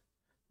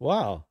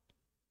 Wow.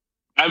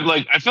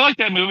 I feel like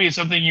that movie is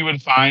something you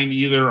would find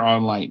either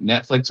on like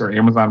Netflix or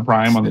Amazon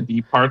Prime on the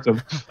deep parts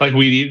of like,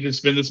 we needed to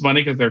spend this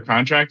money because they're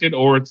contracted,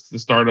 or it's the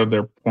start of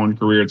their porn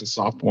career. It's a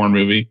soft porn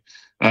movie.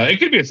 It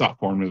could be a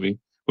soft porn movie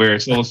where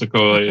Solo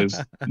Sikoa is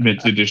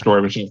meant to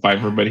destroy Michelle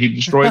Pfeiffer, but he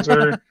destroys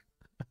her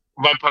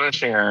by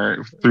punishing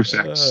her through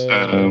sex.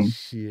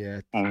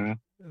 Shit. That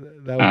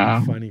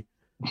would be funny.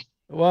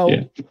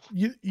 Well,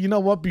 you know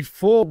what?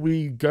 Before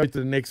we go to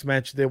the next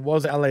match, there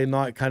was LA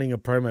Knight cutting a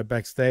promo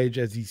backstage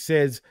as he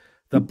says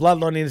the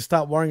Bloodline need to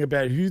start worrying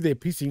about who they're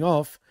pissing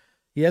off.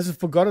 He hasn't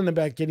forgotten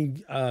about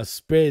getting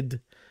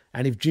spread,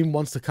 and if Jim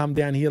wants to come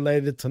down here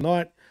later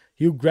tonight,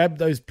 he'll grab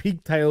those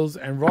pigtails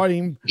and ride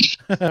him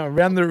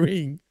around the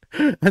ring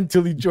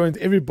until he joins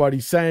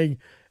everybody saying,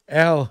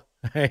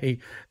 L.A.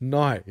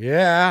 Knight.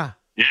 Yeah.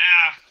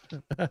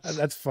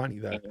 That's funny,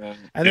 though.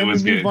 And then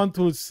we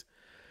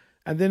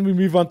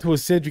move on to a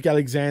Cedric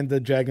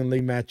Alexander Dragon Lee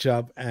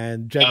matchup,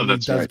 and Dragon Lee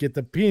does get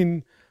the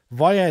pin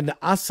via an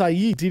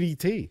Acai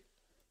DDT.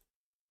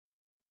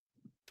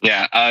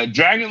 Yeah,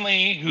 Dragon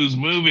Lee, whose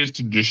move is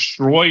to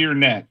destroy your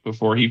neck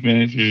before he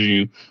finishes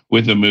you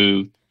with a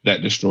move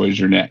that destroys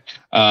your neck.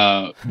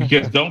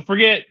 Because don't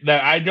forget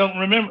that I don't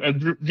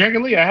remember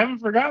Dragon Lee. I haven't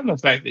forgotten the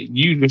fact that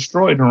you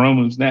destroyed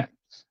Hiromu's neck.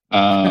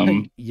 I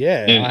haven't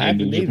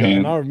either,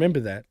 and I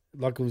remember that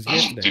like it was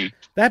yesterday.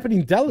 That happened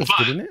in Dallas,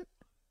 didn't it?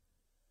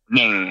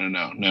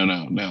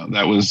 No.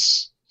 That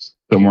was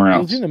somewhere else.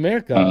 It was in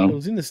America. It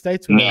was in the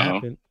States when it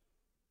happened.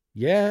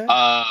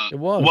 Yeah, it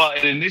was. Well,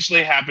 it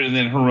initially happened, and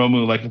then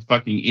Hiromu, like a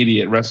fucking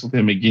idiot, wrestled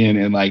him again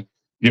in like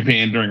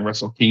Japan during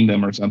Wrestle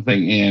Kingdom or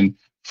something, and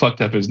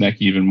fucked up his neck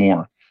even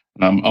more.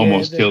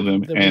 Almost killed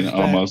him, and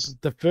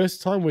almost. The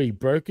first time where he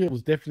broke it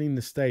was definitely in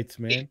the States,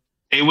 man.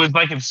 It was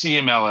like in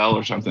CMLL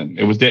or something.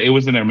 It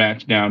was in their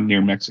match down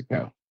near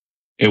Mexico.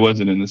 It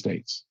wasn't in the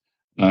States.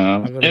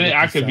 And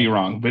I could be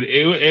wrong, but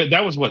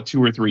that was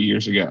 2 or 3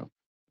 years ago.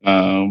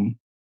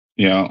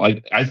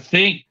 Like I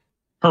think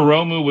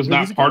Hiromu was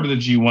not part of the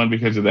G1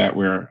 because of that.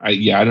 I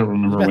don't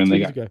remember when they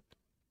got.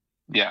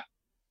 Yeah.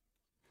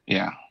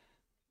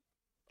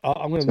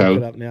 I'm gonna look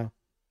it up now.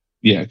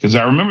 Yeah, because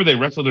I remember they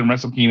wrestled in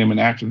Wrestle Kingdom, and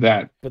after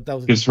that, but that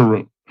was because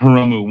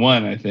Hiromu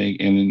won, I think,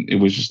 and it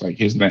was just like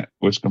his neck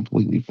was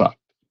completely fucked.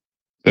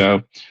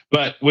 So,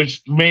 but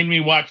which made me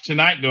watch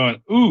tonight,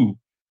 going ooh,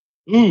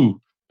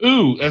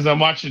 as I'm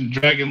watching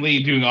Dragon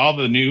Lee doing all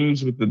the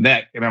news with the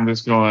neck, and I'm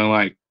just going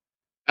like,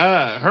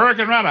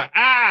 Hurricane Rana,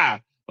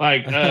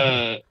 like,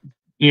 all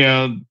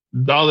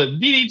the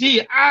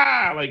DDT,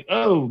 like,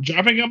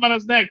 dropping him on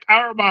his neck,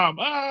 power bomb,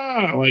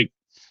 like,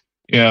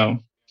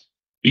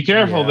 be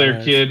careful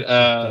there, kid.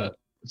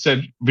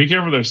 Be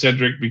careful there,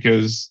 Cedric,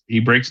 because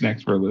he breaks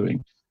necks for a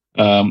living.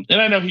 And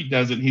I know he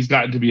doesn't. He's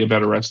gotten to be a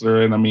better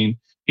wrestler, and I mean,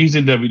 he's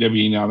in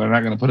WWE now. They're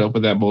not going to put up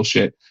with that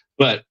bullshit,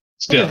 but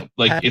still,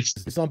 like,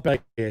 it's not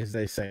bad, as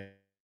they say.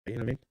 You know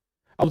what I mean?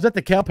 I was at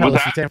the Cow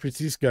Palace in San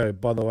Francisco,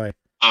 by the way.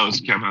 Oh,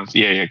 it's Cow Palace.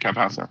 Yeah, Cow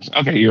Palace.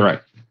 Okay, you're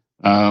right.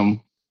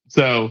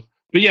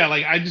 But yeah,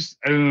 like I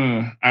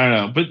don't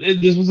know. But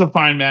this was a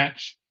fine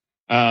match.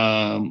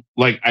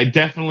 Like I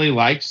definitely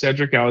like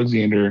Cedric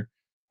Alexander.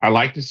 I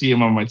like to see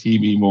him on my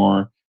TV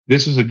more.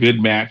 This was a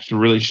good match to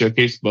really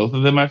showcase both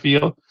of them, I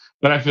feel.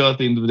 But I feel at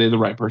the end of the day, the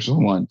right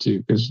person won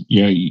too, because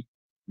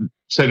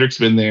Cedric's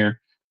been there.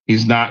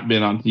 He's not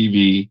been on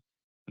TV.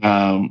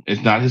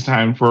 It's not his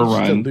time for a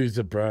run. He's a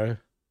loser, bro.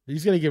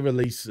 He's gonna get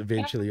released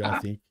eventually, I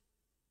think.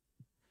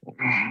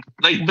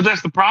 But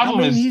that's the problem.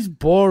 I mean, he's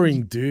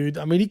boring, dude.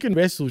 I mean, he can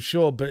wrestle,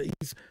 sure, but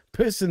his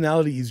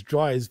personality is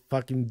dry as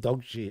fucking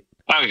dog shit.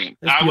 Okay,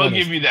 I will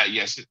give you that.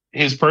 Yes,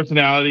 his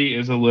personality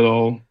is a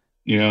little,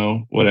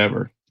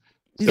 whatever.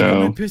 He's got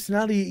no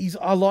personality.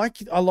 I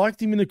liked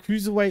him in the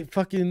cruiserweight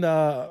fucking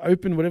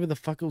open, whatever the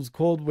fuck it was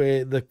called,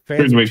 where the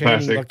fans were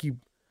chanting like he.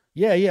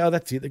 Yeah,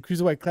 that's it. The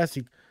Cruiserweight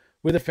Classic,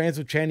 where the fans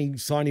were chanting,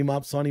 sign him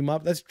up.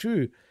 That's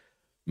true.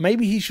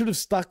 Maybe he should have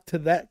stuck to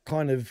that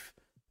kind of.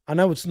 I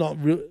know it's not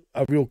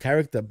a real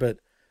character, but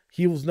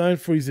he was known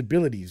for his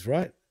abilities,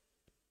 right?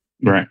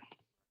 Right.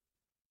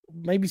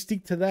 Maybe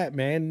stick to that,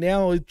 man.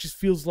 Now it just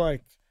feels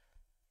like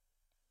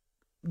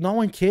no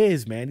one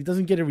cares, man. He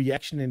doesn't get a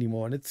reaction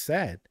anymore, and it's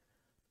sad.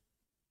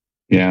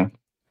 Yeah.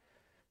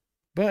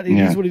 But it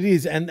is what it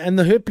is. And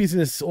the Hurt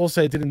Business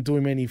also didn't do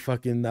him any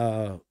fucking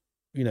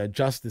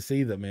justice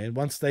either, man.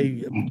 Once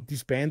they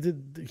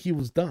disbanded, he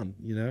was done,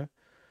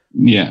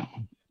 Yeah.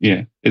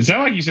 Yeah. It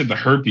sounded like you said the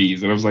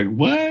herpes, and I was like,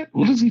 what?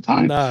 What is he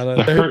talking about? No,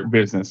 the Hurt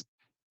Business.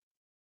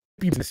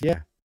 Business,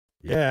 yeah.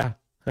 Yeah.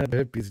 The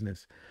Hurt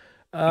Business.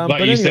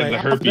 But you said the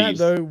herpes. After that,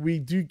 though, we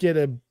do get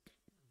a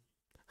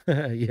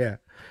the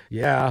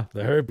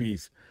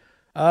herpes.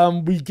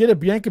 We get a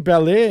Bianca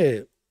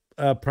Belair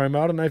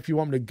promo. I don't know if you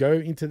want me to go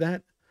into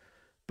that,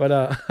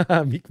 but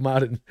Mick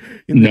Martin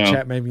in the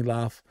chat made me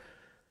laugh.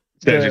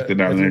 Cedric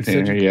the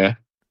Entertainer, yeah.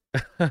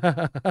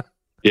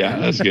 Yeah,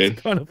 that's good.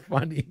 Kind of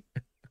funny.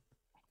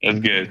 That's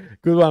good.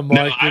 Good one, Mike.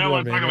 No, I don't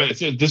want to talk about this.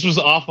 This was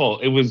awful.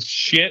 It was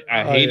shit.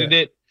 I hated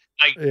it.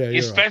 Like,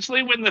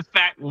 especially when the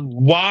fact,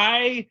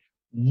 why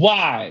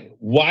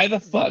the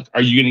fuck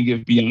are you going to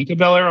give Bianca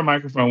Belair a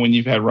microphone when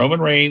you've had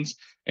Roman Reigns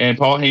and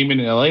Paul Heyman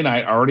and LA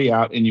Knight already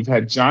out, and you've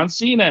had John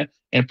Cena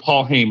and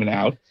Paul Heyman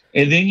out,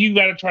 and then you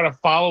got to try to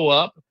follow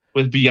up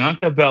with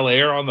Bianca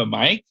Belair on the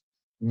mic?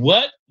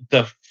 What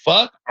the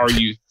fuck are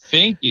you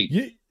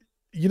thinking?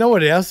 You know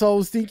what else I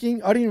was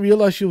thinking? I didn't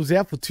realize she was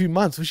out for 2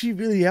 months. Was she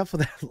really out for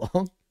that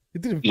long?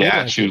 It didn't feel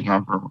like she was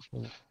gone for.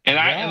 And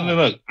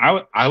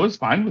I was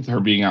fine with her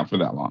being out for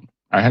that long.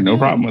 I had no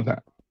problem with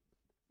that.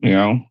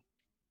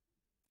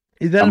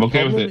 Is that I'm a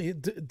okay problem?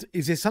 with it.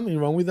 Is there something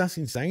wrong with us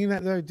in saying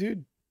that, though,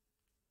 dude?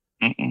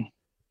 Mm-mm.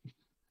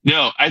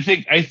 No, I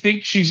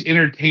think she's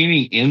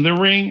entertaining in the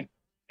ring,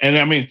 and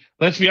I mean,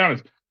 let's be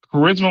honest.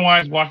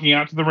 Charisma-wise, walking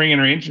out to the ring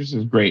and her interest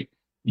is great.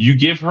 You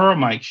give her a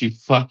mic, she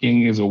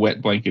fucking is a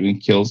wet blanket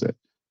and kills it.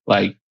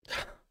 Like,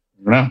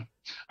 I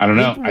don't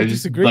know. I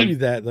disagree with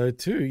that though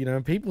too.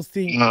 People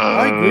think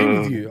I agree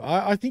with you.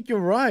 I think you're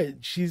right.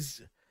 She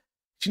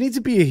needs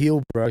to be a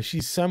heel, bro.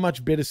 She's so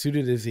much better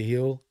suited as a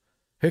heel.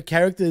 Her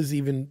character is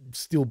even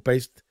still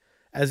based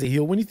as a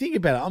heel. When you think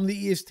about it, I'm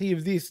the EST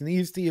of this and the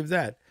EST of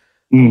that.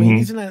 I mean,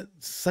 isn't that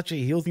such a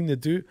heel thing to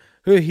do?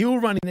 Her heel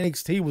run in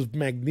NXT was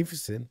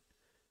magnificent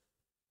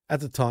at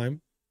the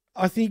time.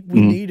 I think we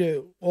need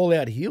a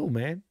all-out heel,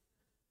 man.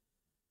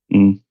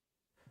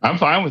 I'm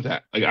fine with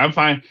that. Like, I'm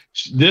fine.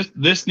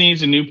 This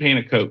needs a new paint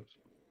of coat.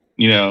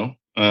 It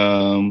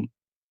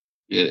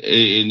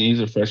needs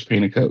a fresh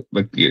paint of coat.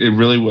 Like, it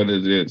really what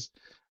it is.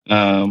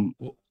 I don't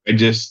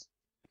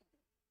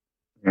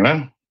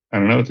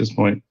know at this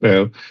point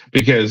though,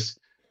 because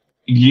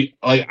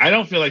I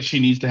don't feel like she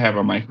needs to have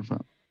a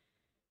microphone.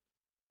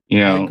 I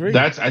agree.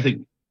 I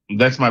think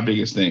That's my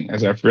biggest thing,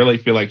 as I really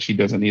feel like she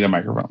doesn't need a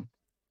microphone.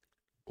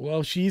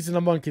 Well, she's the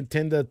number one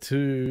contender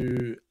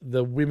to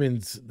the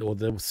women's or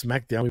the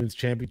SmackDown Women's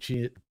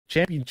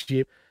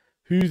Championship,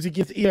 who's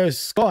against Io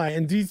Sky.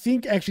 And do you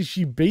think actually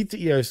she beats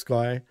Io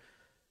Sky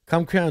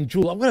come Crown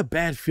Jewel? I've got a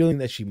bad feeling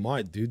that she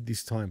might, dude,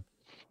 this time.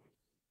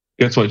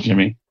 Guess what,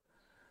 Jimmy?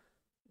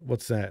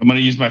 What's that? I'm going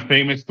to use my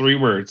famous 3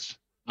 words.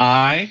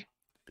 I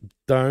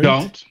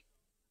don't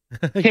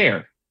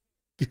care.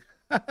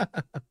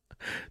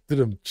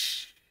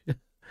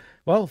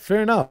 Well,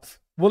 fair enough.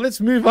 Well,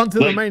 let's move on to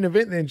the main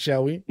event then,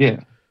 shall we?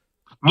 Yeah.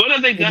 What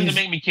have they done to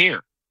make me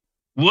care?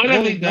 What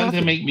have they done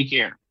to make me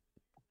care?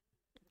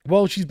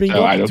 Well, she's been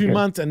gone for 2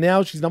 months, and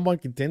now she's number one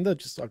contender,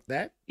 just like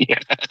that. Yeah,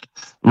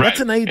 right.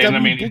 That's an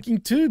AEW booking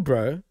too,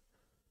 bro.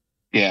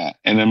 Yeah,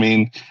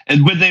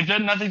 but they've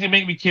done nothing to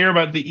make me care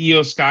about the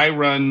Io Sky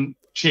Run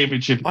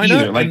championship I know,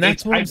 either. Like, and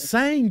that's what I'm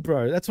saying,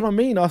 bro. That's what I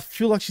mean. I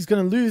feel like she's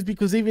going to lose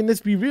because even,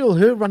 let's be real,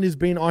 her run has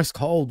been ice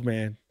cold,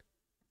 man.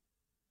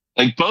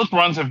 Like, both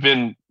runs have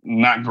been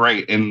not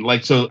great, and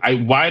like, so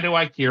why do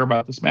I care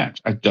about this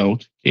match? I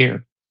don't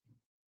care.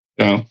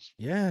 So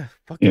yeah,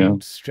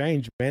 fucking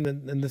strange, man.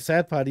 And the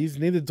sad part is,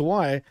 neither do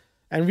I.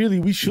 And really,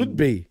 we should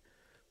be,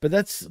 but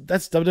that's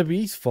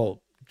WWE's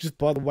fault, just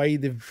by the way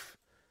they've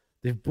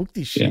booked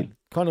this shit.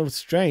 Kind of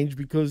strange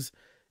because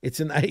it's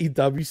an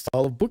AEW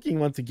style of booking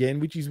once again,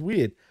 which is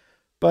weird.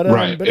 But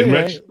right, but and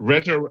anyway,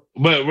 retro.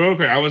 But real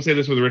quick, I want to say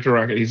this with Retro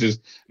Rocket. He says,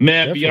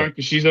 "Man,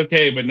 Bianca, she's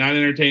okay, but not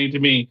entertaining to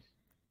me.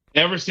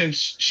 Ever since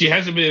she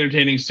hasn't been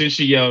entertaining since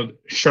she yelled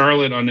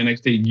Charlotte on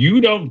NXT. You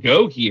don't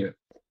go here.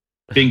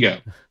 Bingo,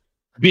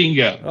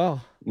 bingo.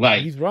 Oh,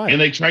 like he's right. And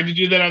they tried to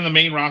do that on the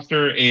main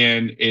roster,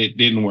 and it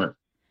didn't work.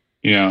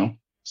 You know,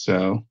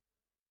 so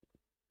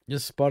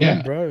just spot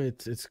on, bro.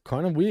 It's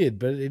kind of weird,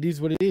 but it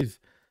is what it is,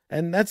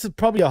 and that's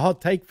probably a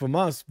hot take from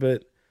us.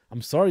 But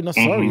I'm sorry, not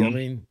sorry. I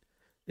mean,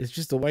 it's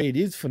just the way it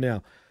is for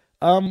now.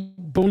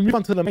 But we move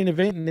on to the main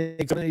event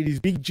next. It is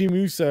Big Jim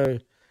Uso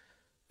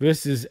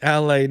versus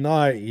LA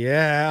Knight.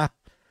 Yeah.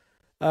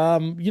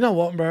 You know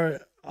what, bro?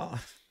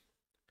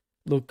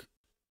 Look,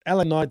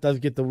 LA Knight does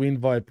get the win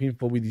via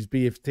pinfall with his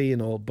BFT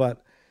and all,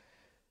 but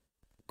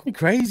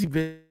crazy,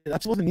 but I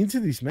just wasn't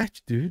into this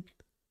match, dude.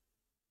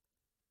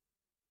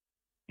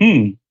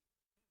 I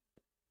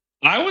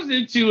was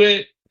into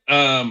it.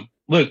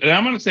 Look, and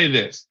I'm going to say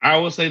this. I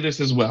will say this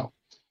as well.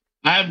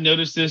 I've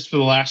noticed this for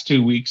the last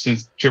 2 weeks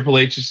since Triple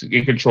H is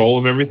in control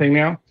of everything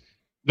now.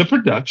 The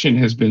production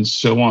has been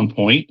so on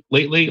point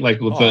lately,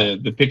 like with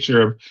the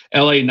picture of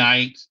LA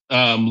Knight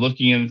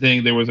looking in the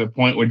thing. There was a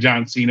point where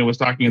John Cena was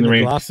talking in the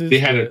ring. They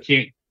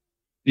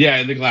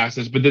had the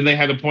glasses, but then they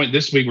had a point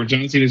this week where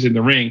John Cena's in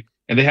the ring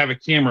and they have a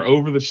camera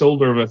over the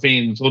shoulder of a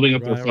fan who's holding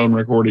up their phone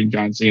recording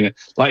John Cena.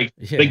 Like,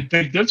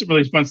 that's some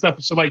really fun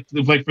stuff. So like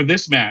for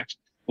this match,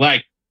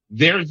 like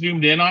they're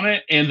zoomed in on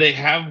it and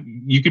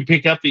you could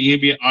pick up the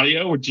ambient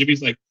audio where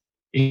Jimmy's like,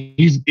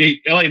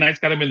 LA Knight's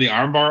got him in the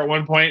armbar at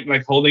one point,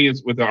 like holding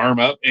his with the arm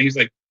up, and he's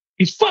like,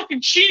 he's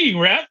fucking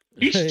cheating, ref.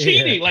 He's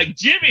cheating. Like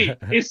Jimmy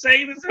is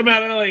saying this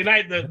about LA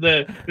Knight.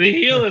 The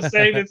heel is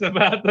saying this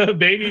about the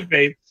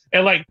babyface,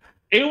 and like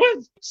it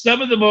was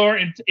some of the more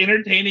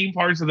entertaining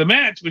parts of the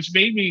match, which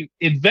made me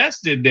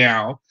invested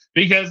now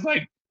because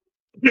like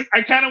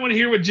I kind of want to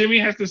hear what Jimmy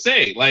has to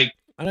say. Like,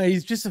 I know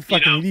he's just a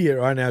fucking idiot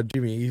right now,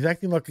 Jimmy. He's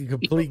acting like a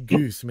complete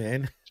goose,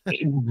 man.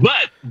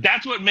 But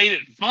that's what made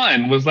it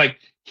fun, was like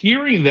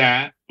hearing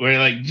that where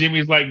like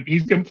Jimmy's like,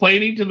 he's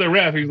complaining to the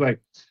ref. He's like,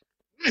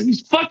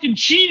 he's fucking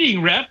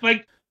cheating, ref.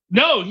 Like,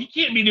 no, he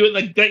can't be doing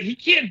like that. He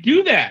can't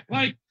do that.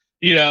 Like,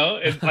 you know,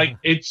 it's like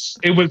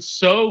it was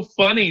so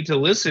funny to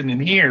listen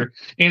and hear.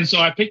 And so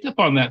I picked up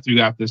on that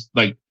throughout this.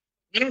 Like,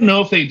 I don't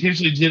know if they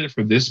intentionally did it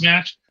for this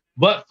match,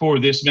 but for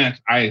this match,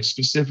 I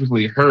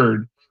specifically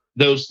heard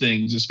those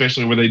things,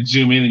 especially where they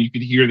zoom in and you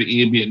could hear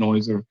the ambient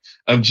noise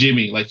of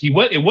Jimmy. Like it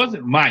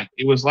wasn't Mike.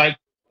 It was like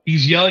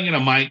he's yelling at a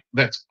mic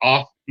that's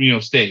off,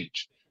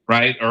 stage,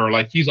 right? Or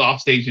like he's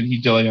off stage and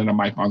he's yelling at a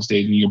mic on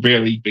stage and you're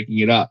barely picking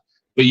it up,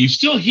 but you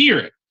still hear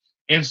it.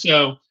 And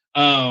so,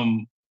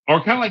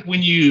 or kind of like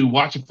when you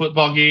watch a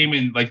football game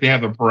and like they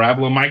have the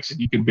parabola mics and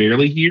you can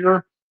barely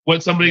hear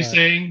what somebody's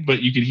saying,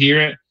 but you could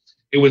hear it.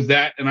 It was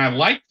that, and I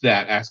liked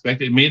that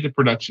aspect. It made the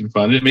production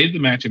fun. It made the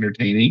match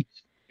entertaining.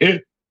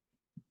 It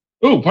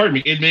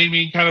made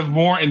me kind of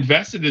more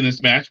invested in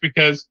this match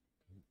because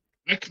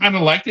I kind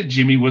of liked that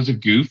Jimmy was a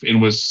goof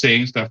and was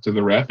saying stuff to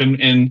the ref,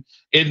 and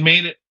it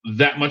made it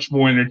that much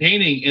more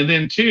entertaining. And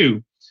then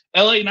too,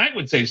 LA Knight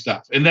would say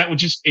stuff, and that would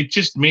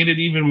just made it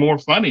even more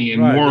funny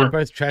and more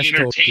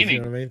entertaining. You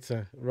know what I mean?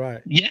 So,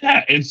 right.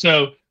 Yeah, and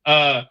so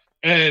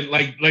and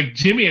like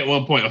Jimmy at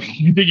one point, like,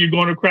 you think you're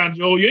going to Crown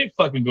Jewel? You ain't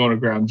fucking going to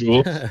Crown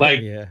Jewel. Like,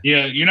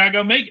 you're not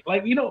gonna make it.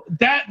 Like,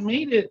 that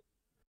made it,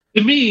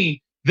 to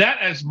me, that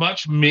as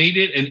much made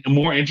it a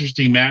more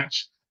interesting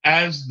match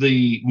as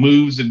the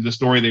moves and the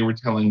story they were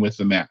telling with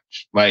the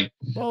match. Like,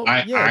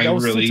 I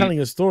was really still telling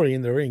a story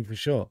in the ring for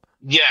sure.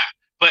 Yeah,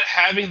 but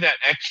having that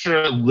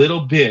extra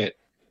little bit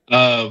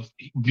of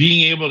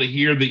being able to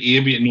hear the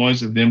ambient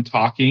noise of them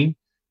talking,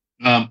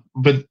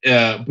 But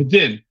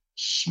then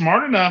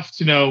smart enough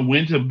to know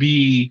when to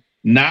be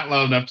not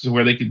loud enough to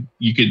where they're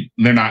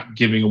not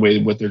giving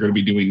away what they're going to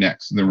be doing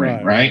next in the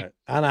ring, right?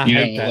 And I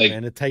hate that,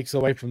 man. It takes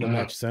away from the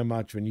match so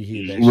much when you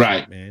hear that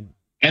shit, man.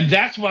 And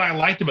that's what I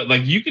liked about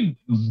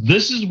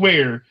this is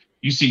where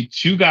you see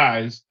two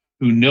guys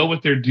who know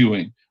what they're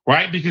doing,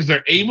 right? Because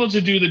they're able to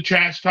do the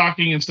trash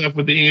talking and stuff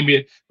with the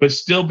ambient, but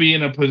still be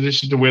in a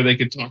position to where they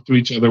could talk to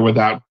each other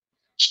without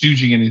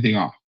stooging anything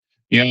off.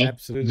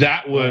 Absolutely.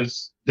 That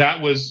was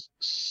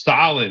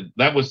solid.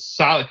 That was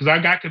solid because I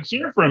got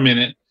concerned for a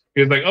minute.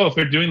 It was like, oh, if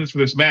they're doing this for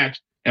this match,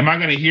 am I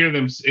going to hear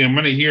them? I'm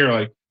going to hear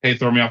like, hey,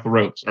 throw me off the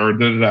ropes or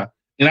da da da.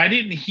 And I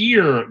didn't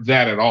hear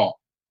that at all.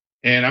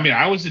 And I mean,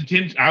 I was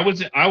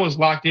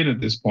locked in at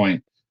this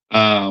point.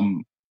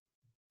 Yes,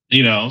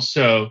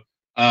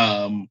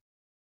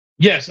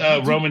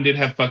 Roman did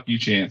have fuck you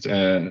chance,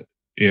 during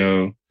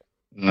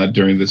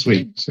this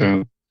week.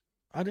 So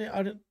I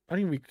don't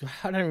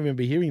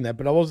remember hearing that,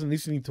 but I wasn't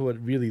listening to it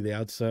really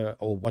loud,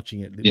 or watching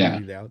it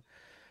really loud.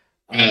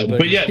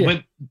 But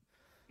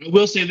I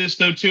will say this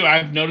though too.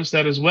 I've noticed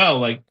that as well.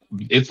 Like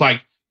it's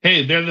like,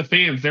 hey, they're the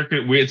fans.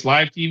 It's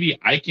live TV.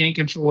 I can't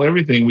control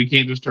everything. We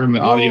can't just turn the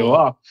audio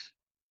off.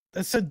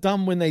 That's so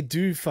dumb when they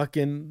do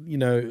fucking,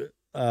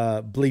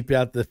 bleep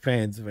out the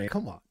fans, man.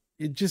 Come on.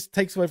 It just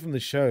takes away from the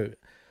show.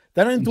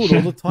 They don't do it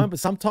all the time, but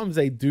sometimes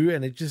they do,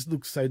 and it just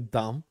looks so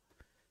dumb.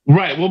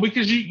 Right. Well,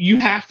 because you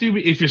have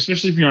to,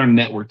 especially if you're on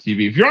network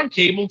TV. If you're on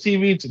cable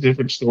TV, it's a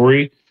different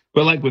story.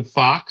 But like with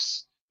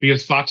Fox,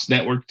 because Fox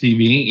network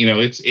TV,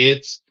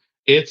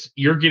 it's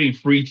you're getting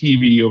free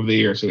TV over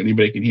the air, so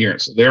anybody can hear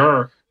it. So there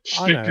are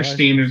stricter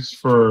standards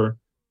for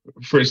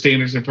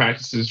standards and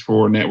practices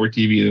for network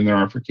TV than there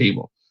are for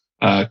cable.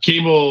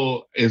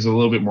 Cable is a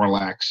little bit more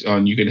lax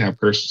on you can have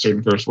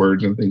certain curse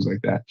words and things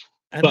like that.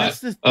 And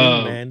that's the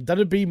thing, man.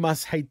 WWE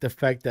must hate the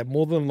fact that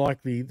more than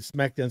likely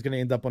SmackDown's going to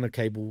end up on a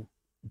cable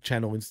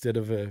channel instead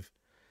of a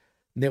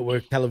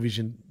network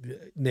television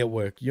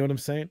network. You know what I'm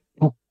saying?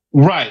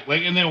 Right.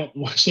 Like, and then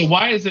so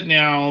why is it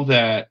now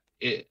that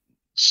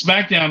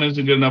SmackDown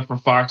isn't good enough for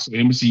Fox? So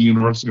NBC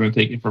Universal is going to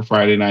take it for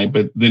Friday night,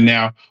 but then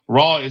now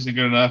Raw isn't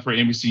good enough for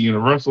NBC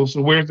Universal.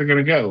 So where's it going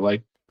to go?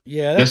 Like,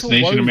 yeah, that's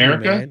Destination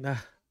America. Me,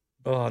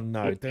 oh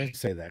no! Don't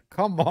say that.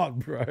 Come on,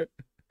 bro.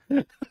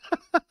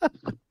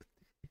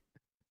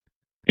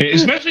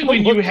 Especially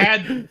when you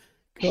had.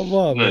 Come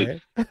on,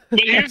 man. But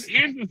here's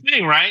the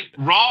thing, right?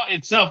 Raw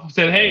itself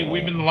said, "Hey,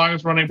 we've been the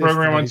longest running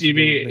program on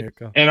TV,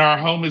 and our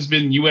home has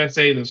been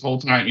USA this whole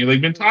time."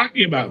 They've been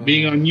talking about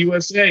being on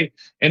USA,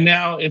 and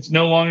now it's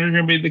no longer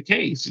going to be the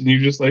case. And you're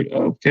just like,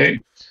 okay,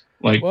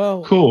 like,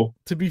 well, cool.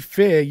 To be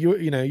fair,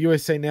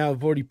 USA now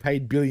have already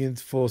paid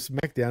billions for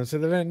SmackDown, so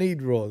they don't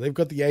need Raw. They've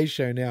got the A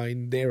show now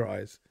in their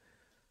eyes.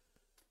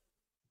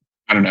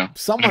 I don't know.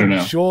 Someone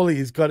surely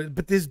has got it,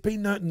 but there's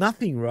been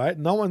nothing, right?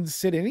 No one's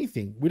said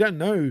anything. We don't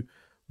know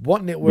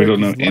what network is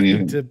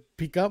looking to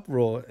pick up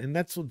Raw, and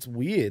that's what's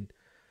weird.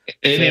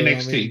 And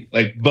NXT,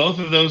 like both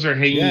of those are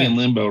hanging in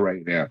limbo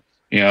right now.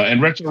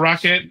 And Retro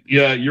Rocket,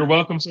 you're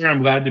welcome, sir.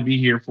 I'm glad to be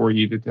here for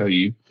you to tell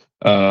you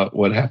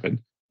what happened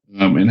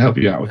and help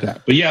you out with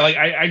that. But yeah, like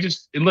I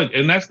just look,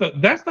 and that's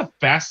the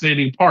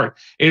fascinating part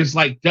is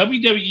like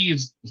WWE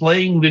is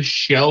playing this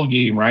shell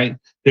game, right?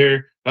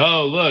 They're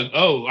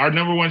our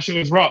number one show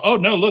is Raw. Oh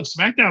no, look,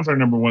 SmackDown's our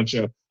number one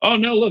show. Oh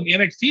no, look,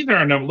 NXT's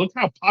our number. Look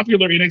how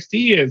popular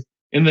NXT is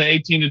in the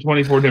 18 to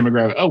 24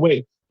 demographic. Oh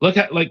wait, look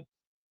at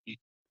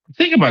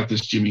think about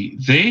this, Jimmy.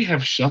 They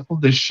have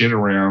shuffled this shit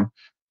around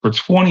for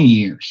 20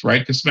 years,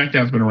 right? Because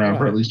SmackDown's been around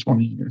for at least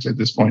 20 years at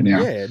this point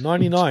now. Yeah,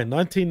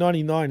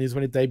 1999 is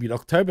when it debuted.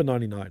 October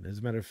 99, as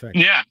a matter of fact.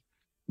 Yeah,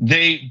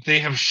 they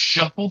have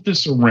shuffled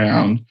this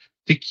around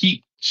to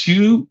keep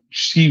two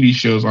TV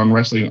shows on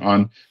wrestling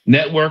on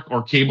network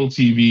or cable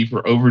TV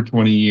for over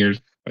 20 years.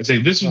 I say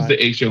this was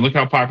the A show. Look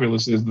how popular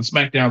this is. The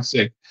SmackDown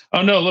 6.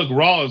 Oh no, look,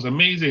 Raw is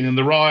amazing, and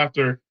the Raw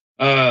after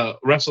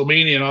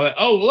WrestleMania and all that.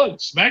 Oh look,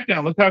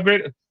 SmackDown. Look how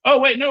great. Oh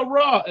wait, no,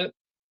 Raw.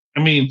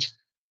 I mean,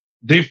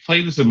 they've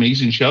played this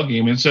amazing shell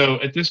game, and so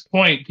at this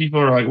point,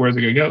 people are like, "Where's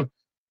it gonna go?"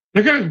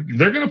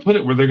 They're gonna put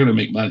it where they're gonna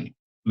make money.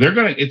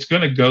 It's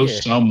gonna go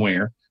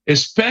somewhere.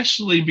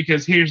 Especially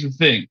because here's the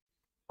thing,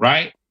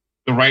 right?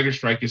 The writer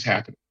strike is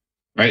happening,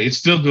 right? It's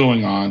still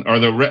going on, or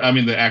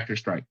the actor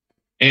strike,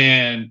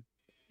 and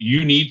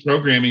you need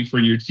programming for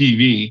your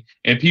TV,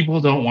 and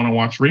people don't want to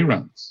watch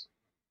reruns.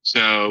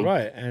 So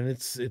right, and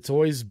it's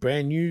always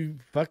brand new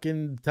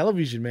fucking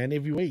television, man.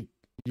 Every week,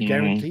 you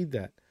guaranteed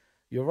that.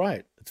 You're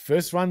right. It's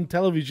first run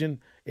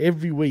television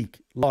every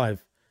week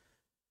live.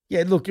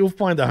 Yeah, look, you'll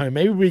find a home.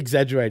 Maybe we're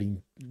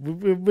exaggerating.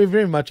 We're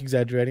very much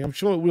exaggerating. I'm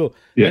sure it will.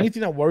 Yeah.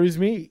 Anything that worries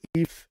me,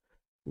 if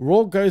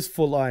Raw goes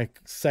for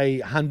say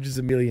hundreds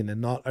of million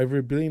and not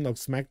over $1 billion like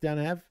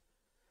SmackDown have,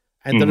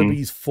 and WWE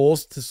is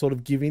forced to sort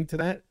of give in to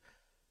that,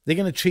 they're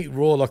going to treat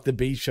Raw like the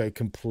B show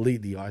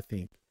completely, I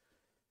think.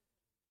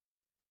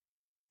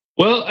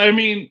 Well, I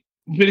mean,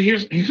 but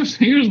here's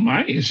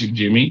my issue,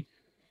 Jimmy.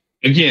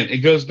 Again, it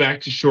goes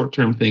back to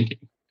short-term thinking.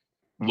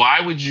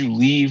 Why would you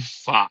leave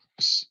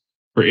Fox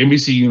for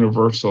NBC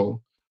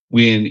Universal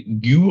when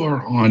you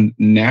are on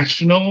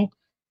national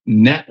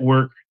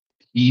network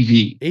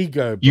TV.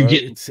 Ego, bro. You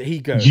get It's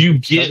ego.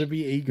 It's gotta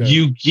be ego.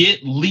 You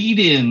get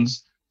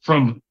lead-ins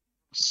from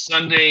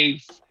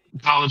Sunday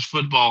college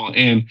football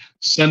and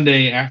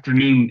Sunday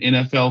afternoon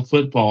NFL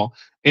football,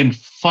 and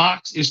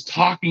Fox is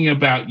talking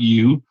about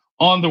you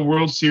on the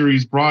World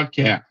Series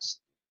broadcast.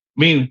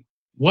 I mean,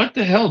 what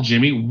the hell,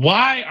 Jimmy?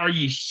 Why are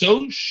you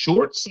so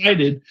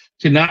short-sighted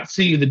to not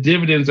see the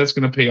dividends that's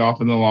going to pay off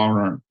in the long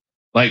run?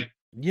 Like,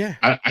 yeah,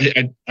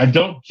 I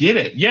don't get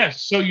it.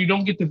 Yes, so you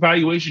don't get the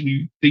valuation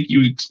you think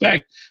you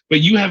expect,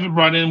 but you haven't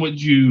brought in what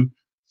you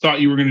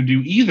thought you were going to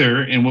do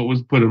either, and what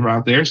was put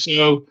out there.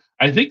 So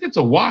I think it's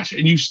a wash,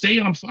 and you stay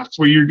on Fox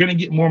where you're going to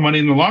get more money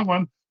in the long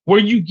run, where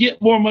you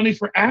get more money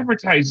for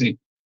advertising.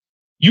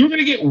 You're going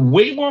to get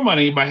way more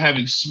money by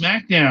having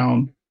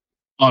SmackDown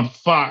on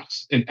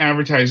Fox and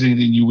advertising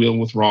than you will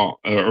with Raw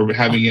or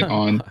having it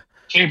on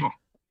cable.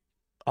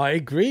 I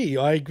agree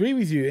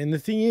with you. And the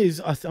thing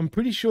is, I'm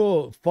pretty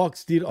sure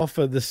Fox did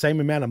offer the same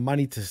amount of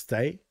money to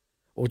stay,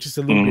 or just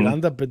a little bit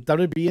under, but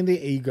WB and their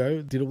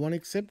ego didn't want to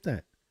accept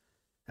that.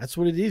 That's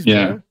what it is,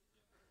 bro.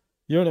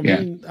 You know what I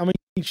mean? I mean,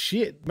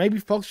 shit. Maybe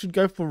Fox should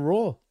go for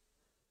Raw.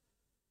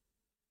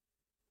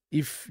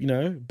 If,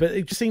 but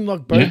it just seemed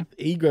like both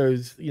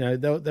egos,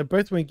 they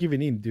both weren't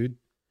giving in, dude.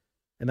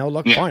 And they were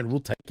like, fine, we'll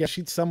take our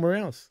shit somewhere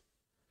else.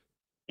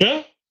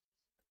 Yeah.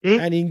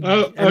 And in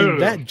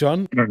that,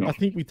 John, I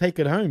think we take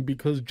it home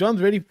because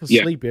John's ready for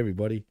sleep,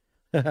 everybody.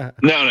 No,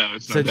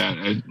 it's not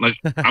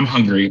that. I'm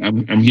hungry.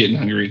 I'm getting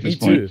hungry at this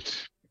point. Too.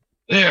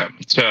 Yeah.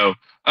 So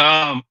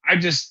I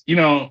just,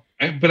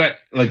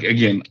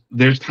 again,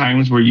 there's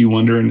times where you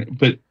wonder,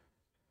 but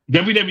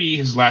WWE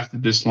has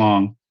lasted this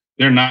long.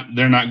 They're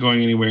not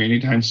going anywhere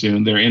anytime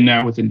soon. They're in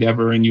now with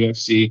Endeavor and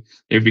UFC.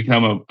 They've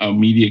become a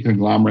media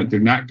conglomerate. They're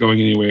not going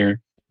anywhere.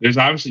 There's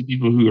obviously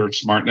people who are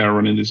smart now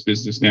running this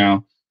business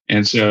now.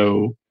 And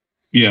so,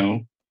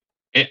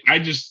 I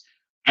just,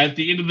 at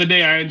the end of the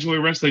day, I enjoy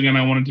wrestling and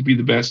I want it to be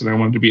the best, and I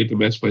want it to be at the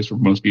best place where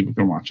most people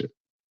can watch it.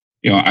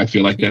 I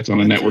feel like that's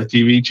on a network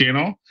TV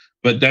channel,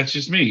 but that's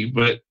just me.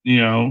 But,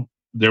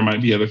 there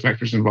might be other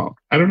factors involved.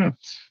 I don't know.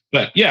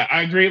 But yeah,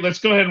 I agree. Let's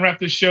go ahead and wrap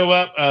this show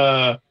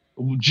up.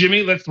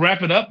 Jimmy, let's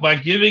wrap it up by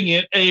giving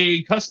it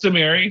a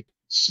customary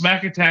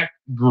SmackATTAck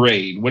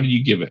grade. What do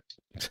you give it?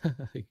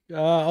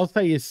 I'll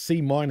say a C-.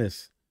 C-.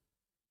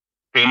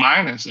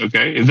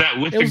 Okay. Is that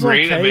with the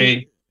grade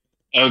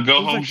of a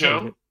go-home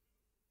show?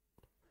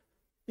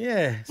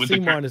 Yeah, with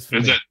C- for is me.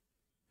 That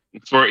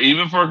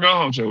even for a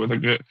go-home show with a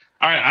good...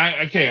 All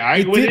right,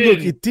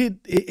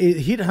 it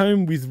hit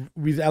home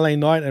with LA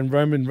Knight and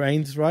Roman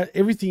Reigns, right?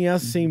 Everything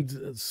else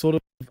seemed sort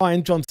of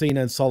fine. John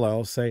Cena and Solo,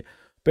 I'll say.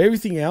 But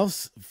everything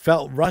else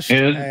felt rushed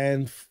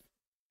and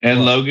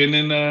Logan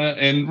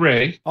and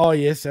Ray. Oh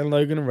yes, and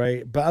Logan and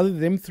Ray. But other than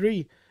them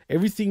three,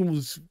 everything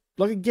was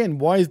like, again,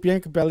 why is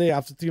Bianca Belair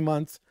after 2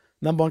 months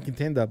 #1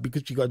 contender?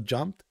 Because she got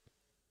jumped.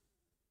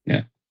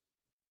 Yeah.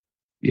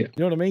 You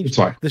know what I mean? It's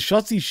fine. The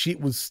Shotzi shit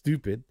was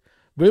stupid.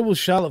 Where was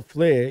Charlotte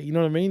Flair? You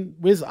know what I mean?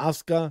 Where's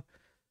Asuka?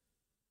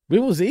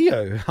 Where was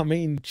Io? I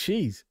mean,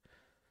 jeez.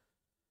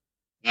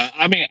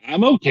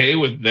 I'm okay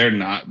with there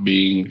not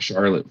being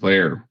Charlotte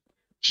Flair.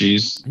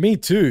 Me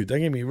too. Don't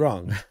get me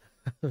wrong.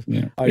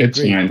 Yeah, I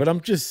agree. Fine. But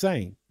I'm just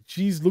saying,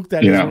 she's looked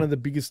at as one of the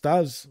biggest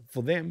stars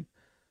for them.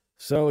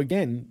 So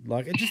again,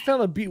 it just felt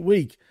a bit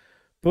weak.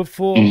 But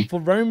for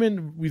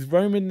Roman, with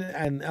Roman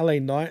and LA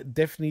Knight,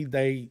 definitely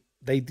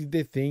they did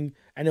their thing,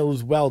 and it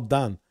was well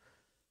done.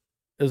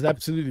 It was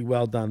absolutely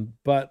well done.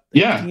 But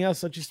everything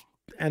else,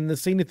 and the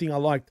Cena thing I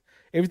liked.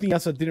 Everything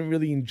else I didn't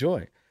really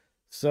enjoy.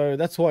 So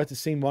that's why it's a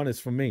C-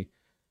 for me.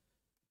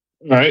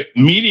 All right.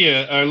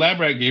 Media, Lab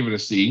Rat gave it a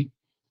C.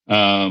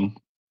 Thank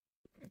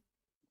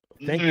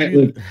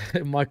you,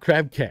 my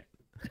crab cat.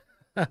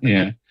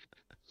 Yeah.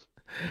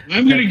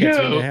 I'm going to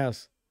go. In the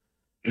house.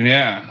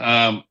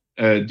 Yeah.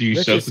 Do you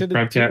soak with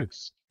crab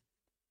cats?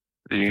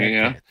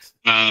 Yeah.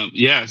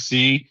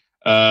 See.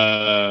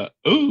 Charles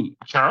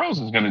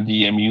is going to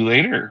DM you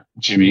later,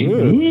 Jimmy.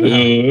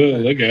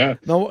 Look at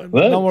that. No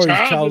worries,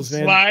 Charles,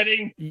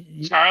 man.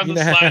 Charles is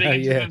sliding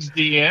into his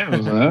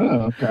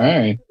DMs.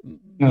 Okay.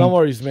 No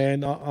worries,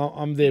 man.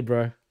 I'm there,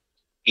 bro.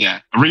 Yeah.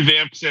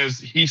 Revamp says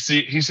he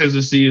says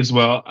a C as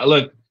well.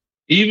 Look,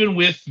 even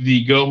with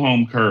the go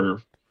home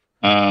curve,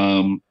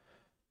 I'm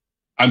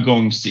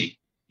going C.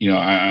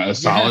 A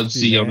solid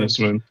C on this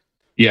one.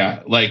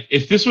 Yeah.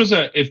 If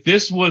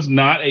this was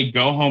not a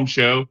go home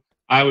show,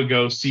 I would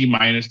go C-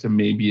 to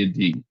maybe a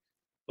D.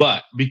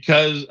 But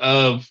because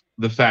of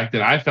the fact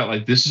that I felt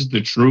like this is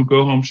the true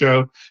go home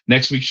show,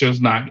 next week's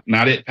show's not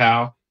it,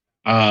 pal.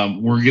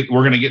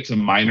 We're gonna get some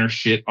minor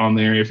shit on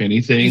there, if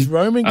anything. Is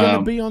Roman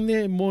gonna be on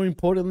there? More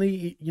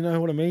importantly, you know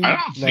what I mean? I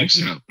don't think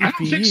so. I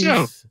don't think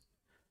so.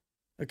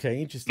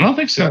 Okay, interesting. I don't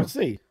think so. Let's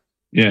see.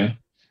 Yeah.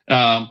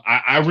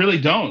 I really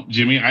don't,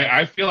 Jimmy.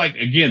 I feel like,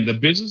 again, the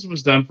business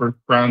was done for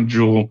Crown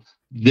Jewel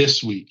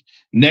this week.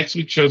 Next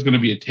week's show is going to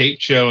be a tape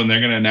show, and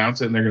they're going to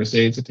announce it, and they're going to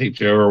say it's a tape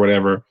show or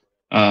whatever.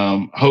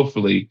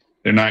 Hopefully,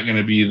 they're not going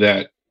to be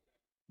that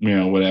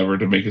whatever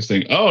to make us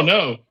think, oh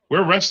no,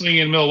 we're wrestling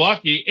in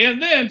Milwaukee,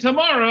 and then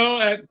tomorrow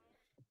at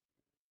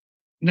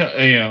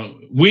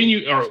when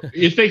you or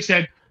if they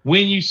said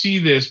when you see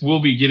this, we'll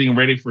be getting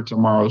ready for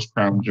tomorrow's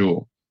crown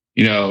jewel.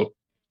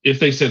 If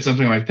they said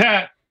something like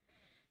that,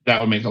 that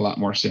would make a lot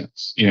more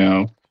sense.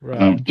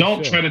 Right,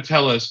 don't try to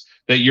tell us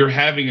that you're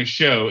having a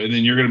show and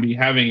then you're going to be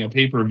having a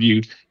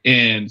pay-per-view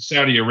in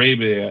Saudi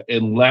Arabia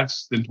in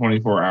less than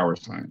 24 hours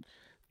time.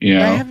 They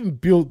haven't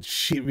built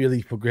shit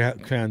really for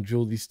Crown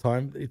Jewel this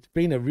time. It's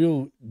been a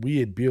real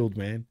weird build,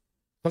 man.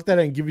 Like they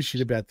don't give a shit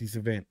about this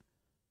event.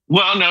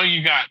 Well, no,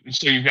 you've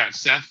got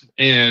Seth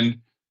and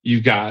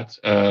you've got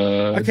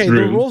okay,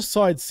 Drew. the Raw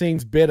side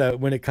seems better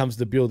when it comes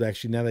to build,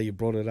 actually, now that you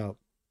brought it up.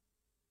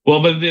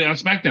 Well, but then on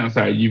SmackDown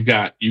side, you've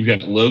got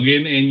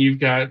Logan and you've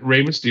got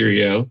Rey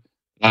Mysterio.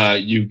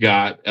 You've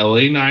got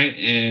LA Knight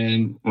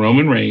and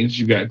Roman Reigns.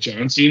 You've got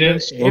John Cena.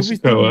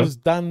 Everything was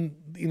done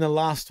in the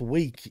last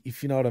week,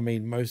 if you know what I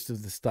mean. Most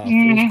of the stuff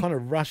it was kind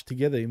of rushed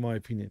together, in my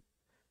opinion.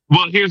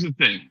 Well, here's the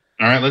thing.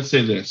 All right, let's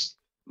say this: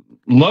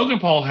 Logan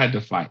Paul had to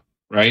fight,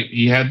 right?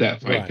 He had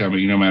that fight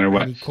coming, no matter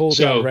what. And he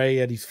called out Ray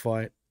at his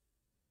fight.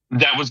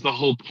 That was the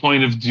whole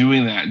point of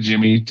doing that,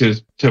 Jimmy, to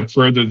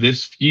further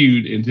this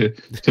feud and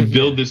to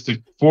build this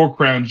for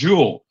Crown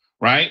Jewel,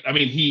 right? I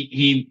mean,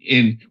 he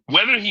in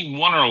whether he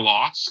won or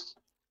lost,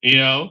 he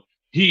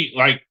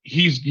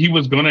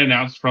was going to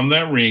announce from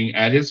that ring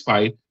at his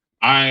fight,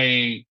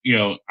 I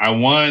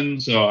won,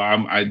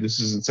 so this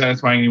isn't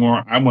satisfying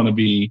anymore. I want to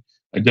be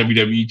a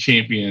WWE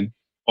champion.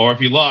 Or if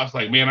he lost,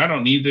 like, man, I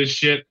don't need this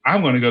shit.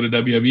 I'm going to go to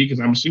WWE because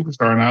I'm a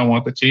superstar and I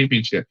want the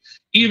championship.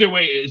 Either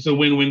way, it's a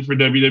win-win for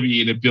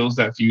WWE and it builds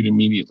that feud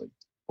immediately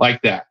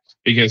like that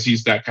because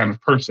he's that kind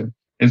of person.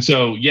 And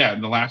so, yeah,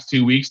 in the last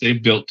 2 weeks,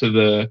 they've built to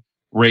the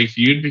Ray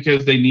feud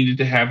because they needed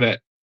to have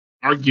that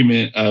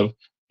argument of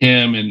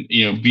him and,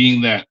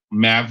 being that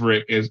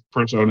maverick as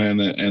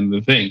persona and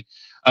the thing.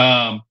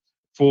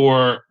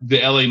 For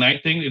the LA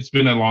Knight thing, it's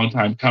been a long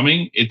time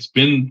coming.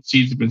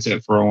 Seeds have been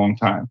set for a long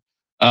time.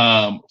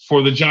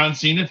 For the John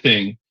Cena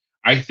thing,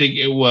 I think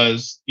it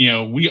was,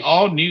 we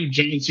all knew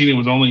John Cena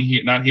was only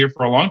not here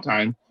for a long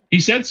time. He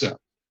said so,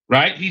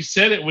 right? He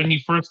said it when he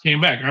first came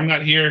back. I'm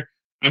not here.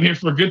 I'm here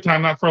for a good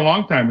time, not for a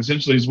long time,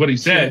 essentially is what he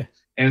said.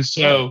 Yeah. And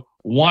so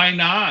why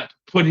not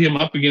put him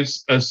up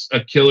against a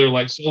killer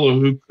like Solo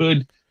who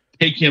could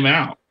take him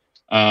out?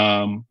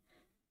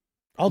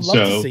 I'd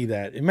love to see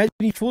that. Imagine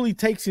he fully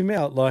takes him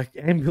out, like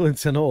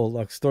ambulance and all,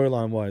 like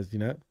storyline wise,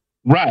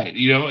 Right.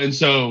 And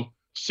so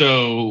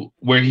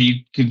where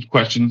he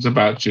questions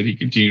about should he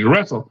continue to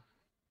wrestle.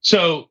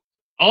 So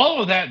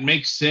all of that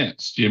makes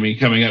sense, Jimmy,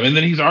 coming up. And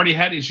then he's already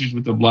had issues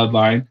with the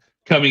bloodline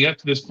coming up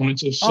to this point.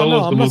 So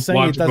Solo's I'm the not most saying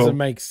logical. It doesn't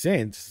make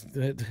sense.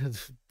 Put it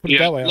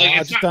that way.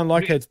 I just don't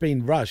like how it's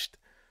been rushed.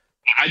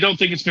 I don't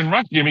think it's been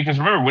rushed, Jimmy, because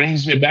remember, when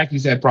he's been back,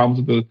 he's had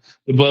problems with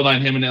the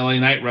bloodline. Him and LA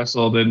Knight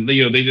wrestled, and they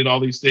did all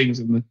these things.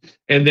 And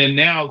then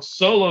now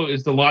Solo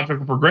is the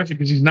logical progression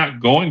because he's not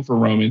going for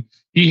Roman.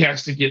 He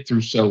has to get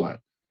through Solo.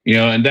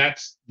 And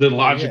that's the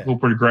logical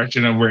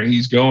progression of where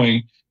he's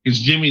going because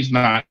Jimmy's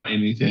not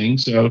anything.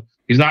 So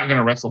he's not going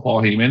to wrestle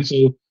Paul Heyman.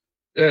 So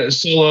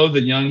Solo,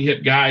 the young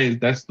hip guy,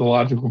 that's the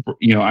logical,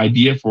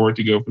 idea for it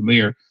to go from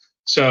there.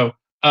 So,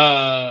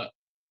 I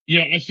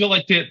feel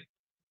like that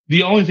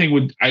the only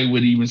thing I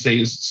would even say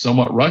is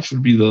somewhat rushed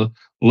would be the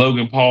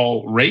Logan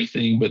Paul Ray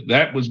thing. But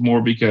that was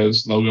more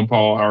because Logan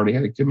Paul already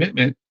had a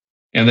commitment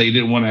and they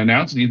didn't want to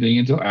announce anything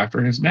until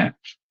after his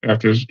match.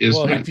 After his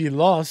match. If you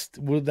lost,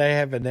 would they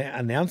have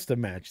announced a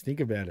match? Think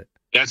about it.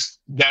 That's.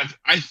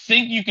 I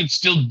think you could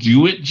still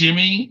do it,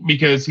 Jimmy,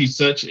 because he's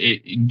do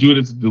it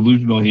as a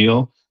delusional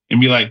heel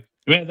and be like,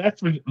 man,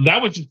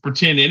 that was just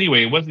pretend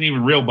anyway. It wasn't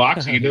even real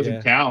boxing. It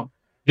doesn't count.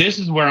 This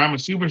is where I'm a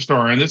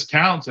superstar and this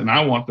counts, and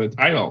I want the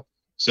title.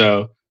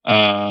 So, so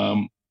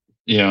I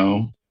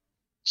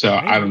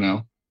don't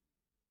know.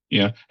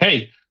 Yeah.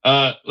 Hey,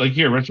 like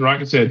here, Retro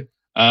Rocket said.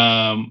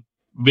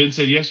 Ben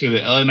said yesterday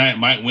that LA Knight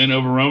might win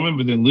over Roman,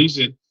 but then lose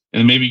it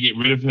and maybe get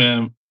rid of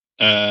him,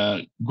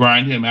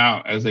 grind him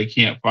out as they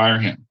can't fire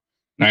him.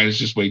 Knight is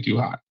just way too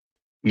hot.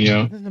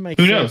 It doesn't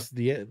make sense,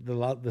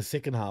 the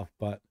second half,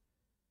 but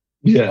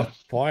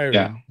fire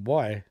him.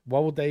 Why? Why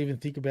would they even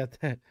think about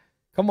that?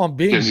 Come on,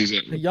 Ben.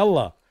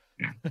 Yalla.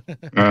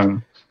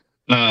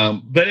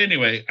 But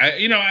anyway,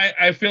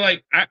 I feel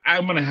like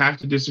I'm going to have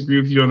to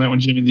disagree with you on that one,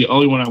 Jimmy. The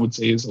only one I would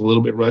say is a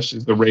little bit rushed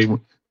is the Ray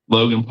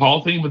Logan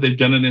Paul thing, but they've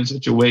done it in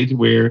such a way to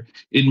where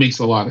it makes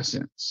a lot of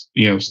sense,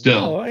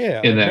 still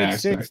in that makes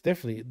aspect. Sense,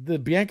 definitely. The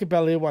Bianca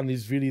Belair one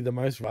is really the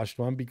most rushed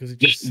one because it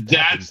just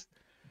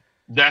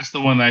that's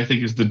the one that I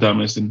think is the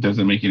dumbest and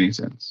doesn't make any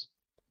sense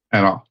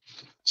at all.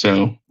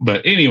 So,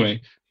 but anyway,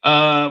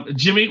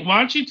 Jimmy, why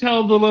don't you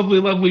tell the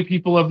lovely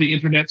people of the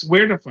internets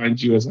where to find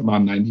you as I'm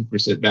on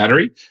 90%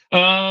 battery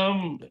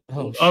on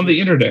the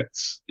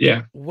internets.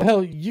 Yeah.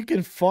 Well, you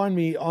can find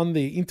me on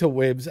the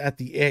interwebs at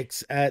the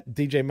X at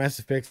DJ Mass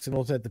Effects and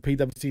also at the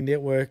PWC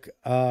network.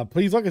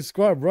 Please like and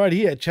subscribe right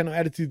here at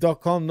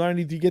channelattitude.com. Not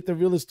only do you get the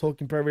realest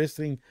talking pro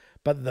wrestling,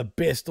 but the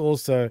best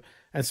also.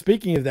 And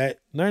speaking of that,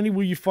 not only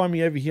will you find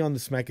me over here on the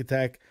Smack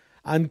Attack,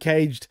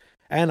 Uncaged,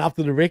 and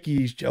after the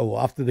wreckage, or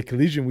after the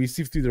collision, we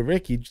sift through the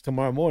wreckage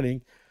tomorrow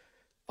morning.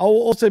 I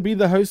will also be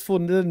the host for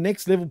the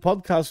Next Level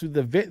podcast with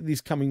the vet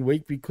this coming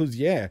week because,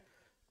 yeah,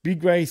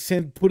 Big Ray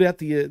put out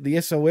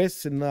the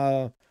SOS, and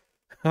I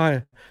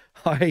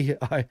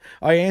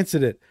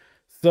answered it.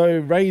 So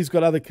Ray's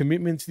got other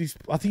commitments.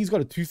 I think he's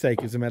got a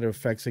toothache, as a matter of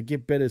fact. So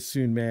get better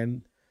soon,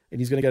 man. And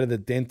he's gonna go to the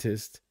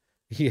dentist.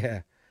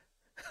 Yeah.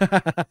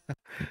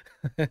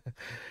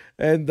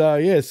 And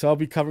so I'll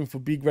be covering for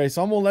Big Ray.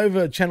 So I'm all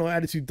over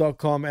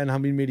channelattitude.com and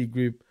Hameen Media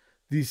Group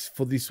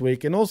this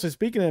week. And also,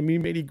 speaking of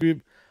Hameen Media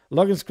Group,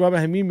 log and subscribe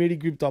at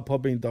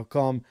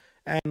hameenmediagroup.podbean.com,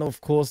 and of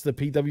course the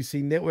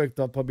PWC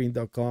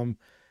network.podbean.com.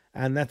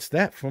 And that's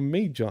that from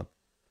me, John.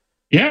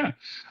 Yeah.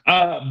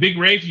 Big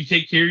Ray, if you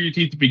take care of your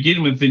teeth to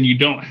begin with, then you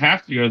don't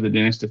have to go to the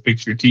dentist to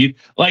fix your teeth.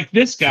 Like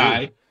this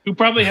guy, who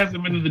probably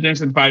hasn't been to the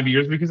dentist in 5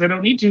 years because I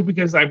don't need to,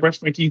 because I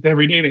brush my teeth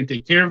every day and I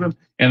take care of them.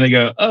 And they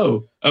go,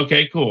 oh,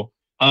 okay, cool.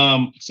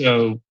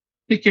 So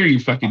take care of your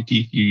fucking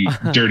teeth, you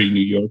dirty New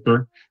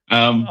Yorker.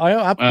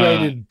 I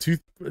upgraded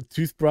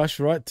toothbrush,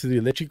 right, to the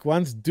electric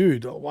ones.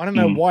 Dude, I don't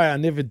know why I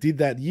never did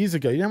that years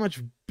ago. You know how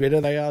much better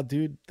they are,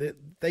 dude?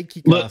 They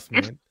kick ass,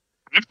 man.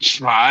 I've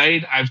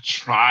tried,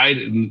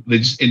 and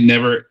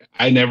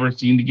I never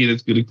seem to get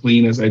as good a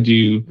clean as I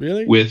do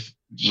with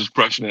just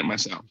brushing it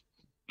myself.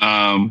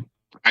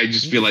 I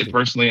just feel like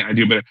personally I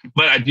do better,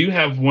 but I do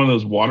have one of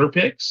those water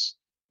picks.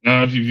 I don't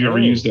know if you've ever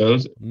used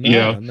those.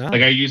 No.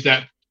 Like I use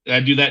that. I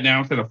do that now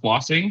instead of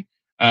flossing,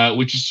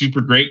 which is super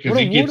great because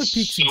it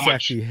gets so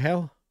much.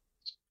 Hell.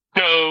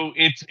 So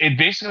it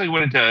basically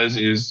what it does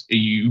is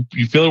you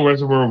fill a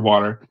reservoir of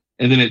water,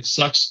 and then it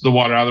sucks the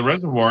water out of the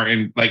reservoir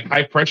and like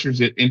high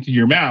pressures it into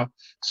your mouth.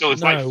 So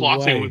it's like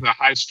flossing with a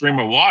high stream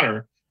of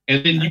water.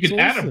 And then you can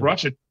add a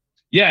brush. And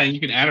you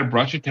can add a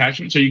brush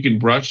attachment. So you can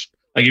brush,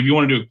 like if you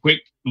want to do a quick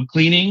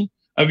cleaning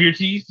of your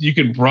teeth, you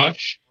can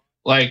brush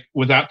like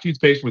without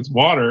toothpaste with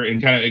water, and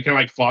it kind of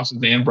like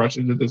flosses and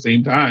brushes at the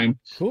same time,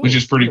 which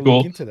is pretty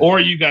cool. Or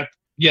you got,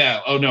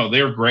 oh no,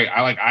 they're great.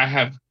 I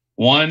have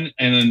one,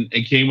 and then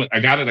I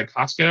got it at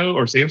Costco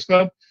or Sam's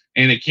Club.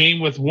 And it came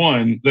with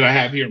one that I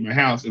have here at my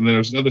house. And then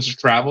there's another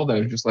travel that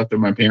I just left at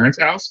my parents'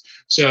 house.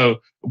 So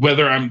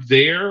whether I'm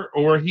there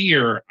or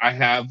here, I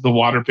have the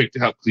water pick to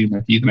help clean my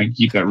teeth, and I can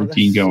keep that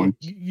routine going.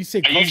 You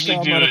said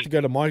Costco, I might have to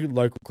go to my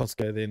local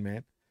Costco then,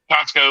 man.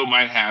 Costco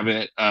might have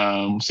it,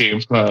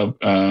 Sam's Club.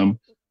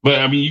 But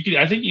I mean,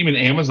 I think even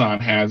Amazon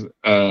has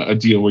a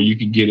deal where you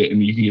can get it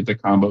and you can get the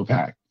combo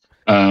pack.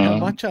 How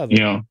much are they?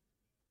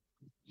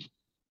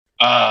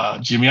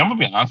 Jimmy, I'm going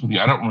to be honest with you.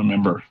 I don't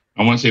remember.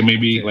 I want to say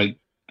maybe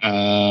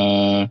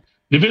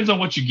depends on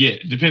what you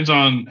get. It depends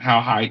on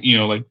how high,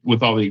 like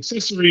with all the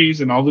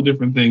accessories and all the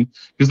different things,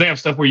 because they have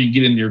stuff where you can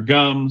get in your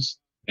gums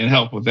and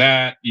help with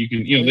that. You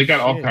can, they got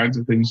all kinds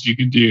of things you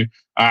can do.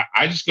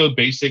 I just go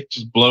basic,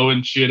 just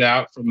blowing shit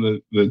out from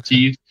the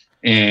teeth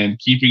and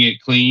keeping it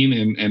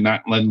clean and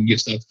not letting get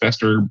stuff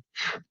fester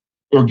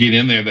or get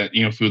in there that,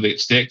 food that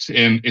sticks.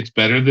 And it's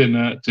better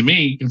than, to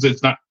me, because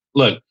it's not,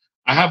 look,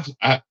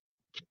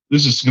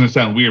 this is going to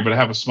sound weird, but I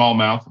have a small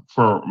mouth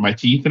for my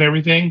teeth and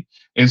everything.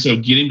 And so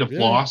getting to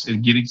floss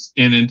and getting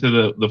into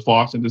the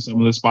floss into some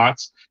of the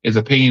spots is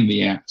a pain in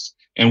the ass.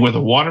 And with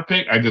a water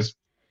pick, I just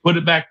put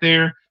it back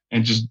there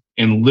and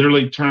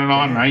literally turn it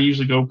on. And I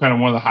usually go kind of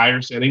one of the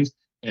higher settings,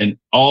 and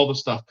all the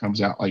stuff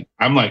comes out. Like,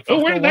 I'm like,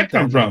 oh, where did that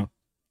come from?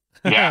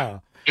 Yeah,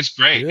 it's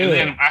great. And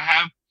then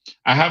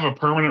I have a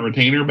permanent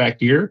retainer back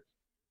here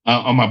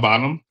on my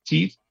bottom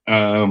teeth.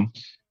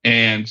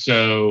 And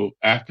so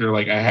after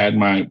I had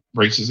my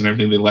braces and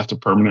everything, they left a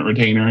permanent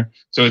retainer.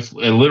 So it's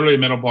literally a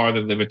metal bar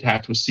that they've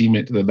attached with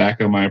cement to the back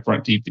of my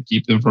front teeth to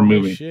keep them from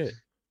moving.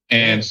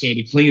 And so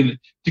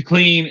to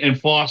clean and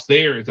floss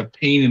there is a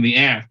pain in the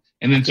ass.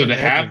 And then to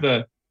have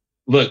that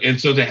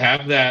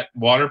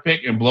water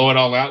pick and blow it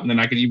all out, and then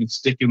I can even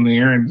stick in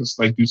there and just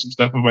do some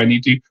stuff if I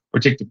need to, or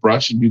take the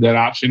brush and do that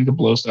option to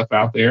blow stuff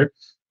out there.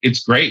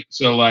 It's great.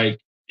 So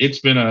it's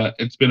been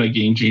a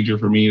game changer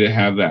for me to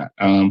have that.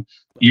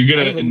 You're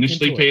gonna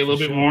initially pay a little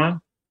bit more.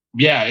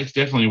 Yeah, it's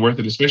definitely worth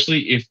it,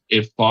 especially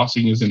if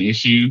flossing is an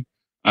issue.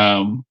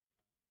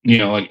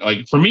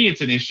 Like for me,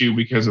 it's an issue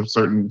because of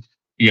certain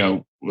I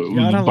don't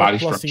body like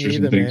structures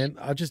either, and things. Man.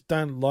 I just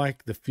don't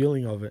like the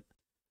feeling of it.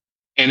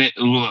 And it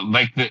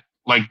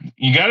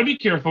you got to be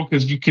careful,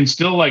 because you can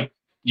still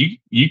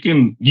you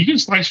can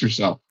slice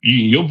yourself.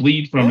 You'll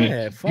bleed from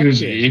it,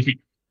 because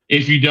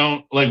if you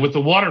don't, with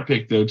the water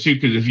pick though too,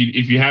 because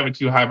if you have it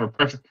too high of a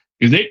pressure,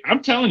 because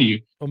I'm telling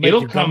you,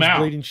 it'll come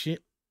out.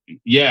 Shit.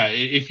 Yeah,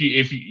 if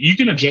you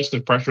can adjust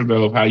the pressure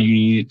though of how you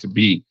need it to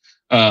be.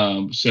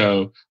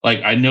 So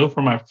I know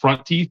for my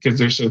front teeth, because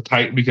they're so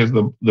tight because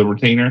the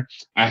retainer,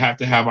 I have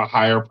to have a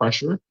higher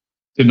pressure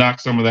to knock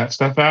some of that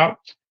stuff out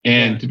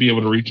and to be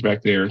able to reach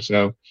back there.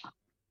 So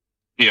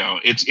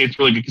it's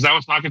really good, because I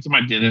was talking to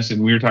my dentist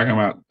and we were talking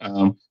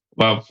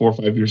about 4 or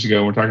 5 years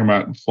ago, we're talking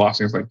about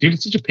flossing. It's like, dude,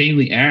 it's such a pain in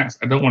the ass.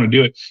 I don't want to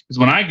do it, because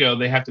when I go,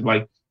 they have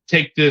to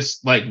take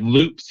this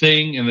loop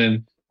thing and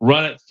then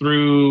run it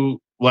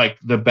through like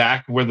the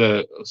back where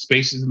the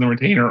spaces in the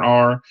retainer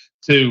are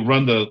to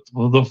run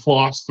the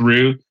floss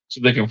through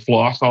so they can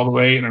floss all the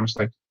way. And I was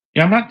like,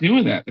 yeah, I'm not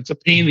doing that. It's a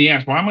pain in the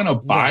ass. Why am I going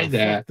to buy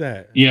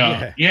that?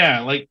 Yeah.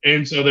 Like,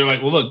 and so they're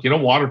like, well, look, get a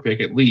water pick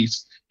at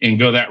least and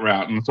go that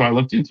route. And so I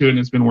looked into it and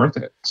it's been worth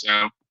it.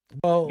 So,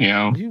 well,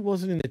 he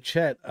wasn't in the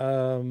chat.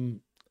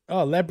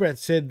 Labrat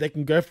said they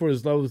can go for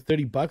as low as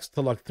 $30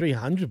 to like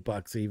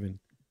 $300 even.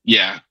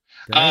 Yeah.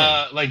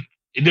 Like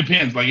it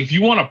depends. Like if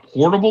you want a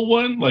portable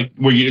one, like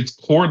where it's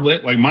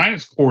cordlet, like mine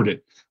is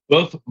corded.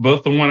 Both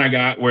the one I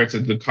got where it's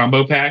the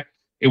combo pack,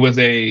 it was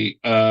I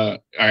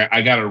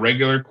got a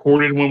regular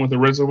corded one with a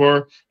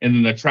reservoir, and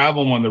then the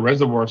travel one, the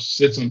reservoir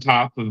sits on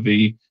top of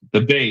the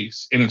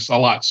base, and it's a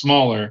lot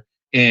smaller,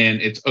 and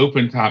it's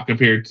open top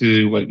compared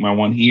to like my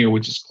one here,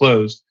 which is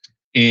closed.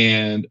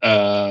 And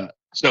but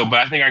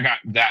I think I got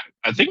that.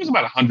 I think it was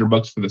about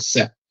 $100 for the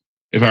set,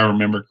 if I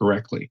remember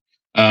correctly.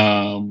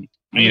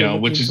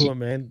 Which is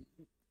man.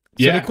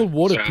 So they're called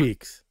water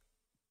picks.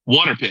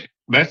 Water pick.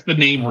 That's the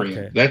name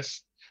brand.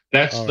 That's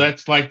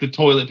like the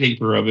toilet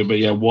paper of it. But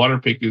yeah, water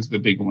pick is the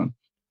big one.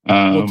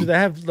 Well, do they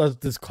have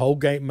does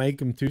Colgate make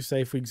them too?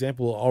 Say for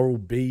example, Oral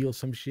B or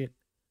some shit.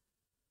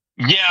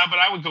 Yeah, but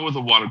I would go with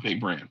the water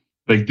pick brand.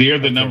 Like they're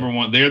the number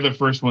one. They're the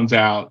first ones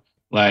out.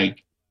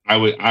 Like I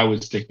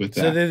would stick with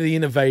that. So they're the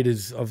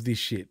innovators of this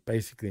shit,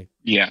 basically.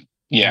 Yeah.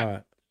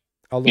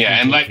 All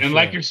right.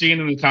 Like you're seeing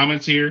in the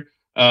comments here,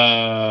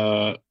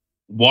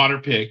 water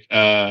pick,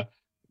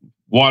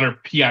 water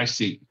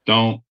PIC,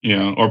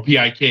 or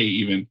PIK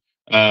even.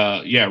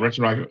 Retro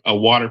Rock, a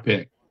water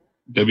pick,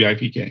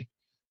 WIPK.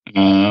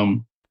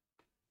 That's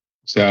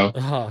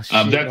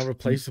not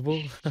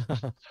replaceable.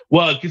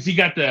 Well, because he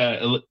got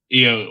the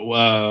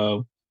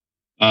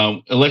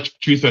electric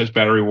toothbrush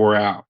battery wore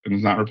out and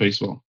it's not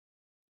replaceable.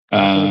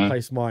 I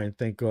replace mine,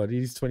 thank God. It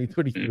is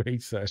 2023,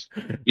 so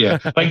yeah.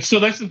 Like so,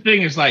 that's the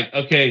thing. Is like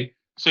okay,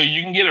 so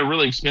you can get a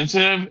really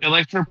expensive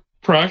electric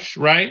brush,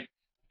 right?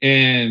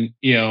 And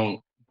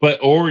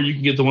or you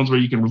can get the ones where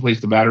you can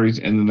replace the batteries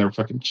and then they're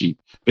fucking cheap.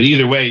 But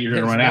either way, you're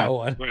gonna run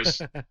out.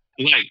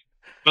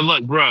 But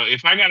look, bro,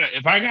 if I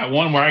got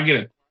one where I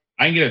can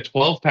get a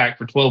 12-pack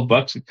for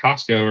 $12 at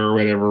Costco or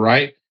whatever,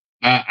 right?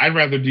 I'd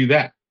rather do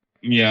that,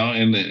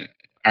 and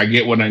I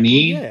get what I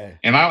need.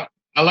 And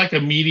I like a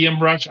medium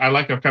brush. I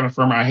like a kind of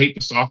firmer. I hate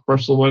the soft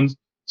bristle ones.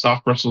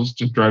 Soft bristles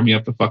just drive me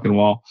up the fucking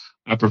wall.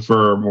 I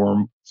prefer a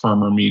more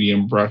firmer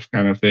medium brush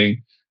kind of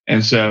thing.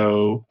 And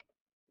so,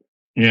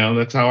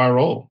 that's how I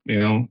roll.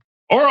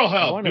 Oral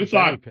health. New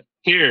thought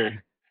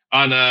here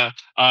on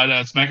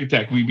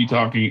SmackATTACK. We be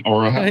talking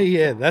oral health.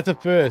 Yeah, that's a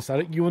first.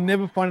 You will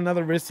never find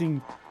another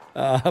wrestling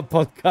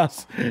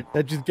podcast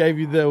that just gave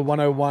you the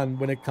 101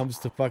 when it comes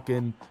to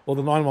or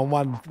the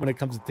 911 when it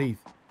comes to teeth.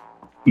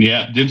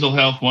 Yeah, Dental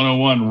Health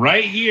 101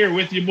 right here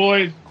with your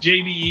boys,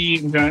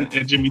 JDE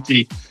and Jimmy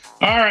T.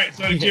 All right,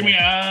 so Jimmy,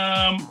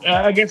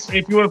 I guess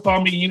if you want to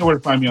follow me, you know where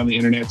to find me on the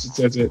internet. It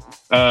says it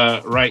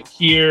right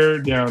here,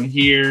 down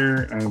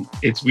here.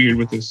 It's weird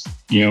with this,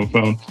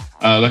 phone.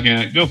 Looking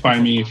at it, go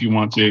find me if you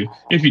want to.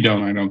 If you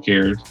don't, I don't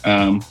care.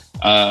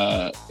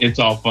 It's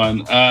all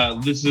fun.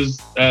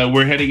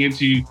 We're heading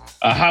into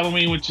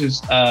Halloween, which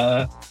is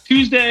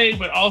Tuesday,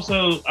 but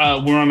also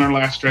we're on our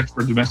last stretch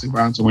for Domestic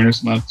Violence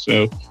Awareness Month.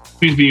 So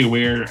please be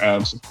aware,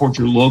 support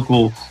your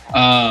local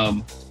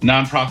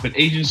nonprofit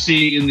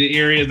agency in the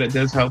area that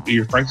does help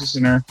your crisis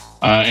center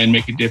and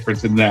make a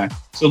difference in that.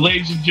 So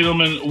ladies and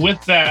gentlemen,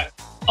 with that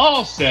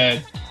all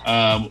said,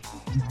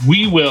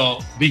 we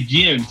will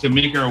begin to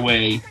make our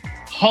way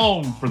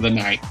home for the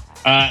night.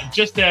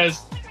 Just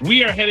as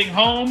we are heading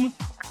home,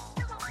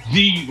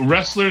 the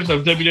wrestlers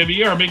of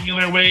WWE are making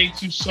their way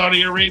to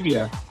Saudi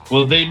Arabia.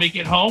 Will they make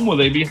it home? Will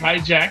they be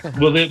hijacked?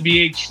 Will it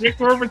be a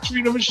trick or a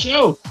retreat of a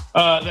show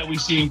that we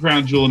see in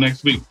Crown Jewel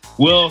next week?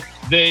 Will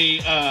they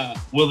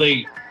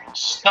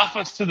stuff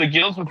us to the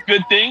gills with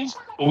good things?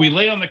 Will we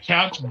lay on the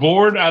couch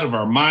bored out of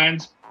our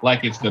minds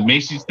like it's the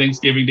Macy's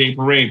Thanksgiving Day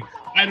Parade?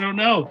 I don't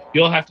know.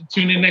 You'll have to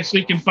tune in next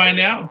week and find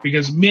out,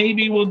 because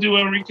maybe we'll do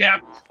a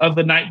recap of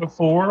the night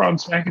before on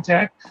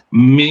SmackATTACK.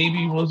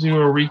 Maybe we'll do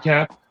a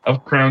recap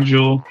of Crown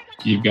Jewel.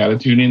 You've got to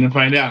tune in and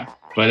find out.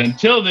 But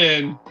until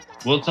then,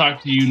 we'll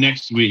talk to you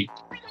next week.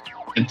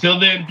 Until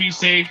then, be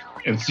safe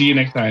and see you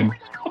next time.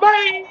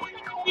 Bye-bye.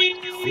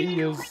 See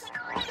you.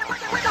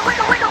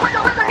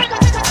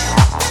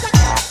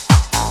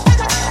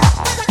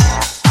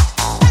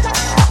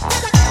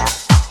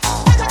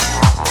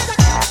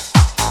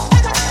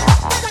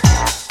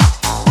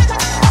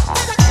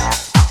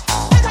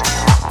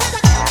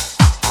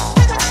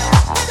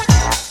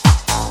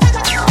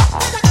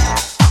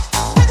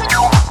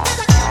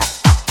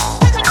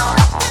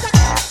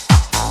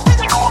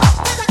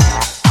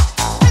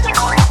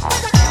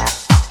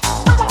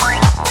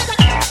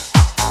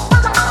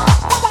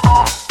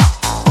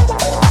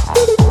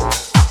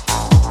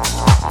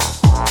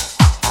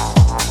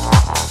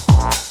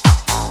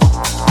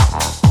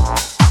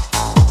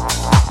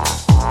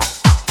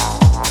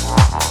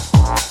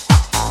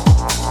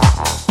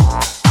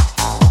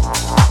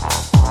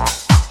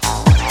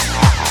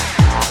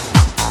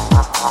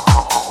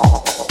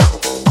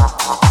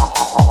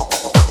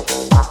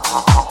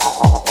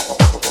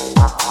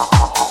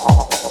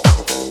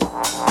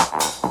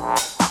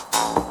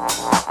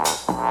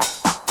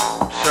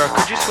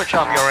 switch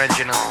off your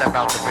engine and step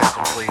out the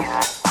vehicle,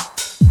 please?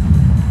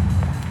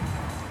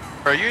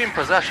 Are you in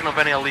possession of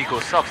any illegal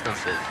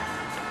substances?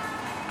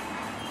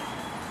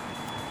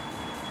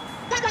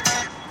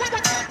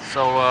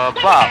 So,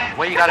 Bob,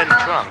 what you got in the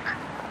trunk?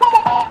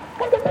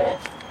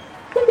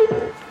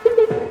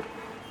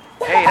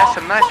 Hey, that's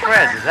some nice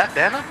threads. Is that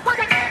denim?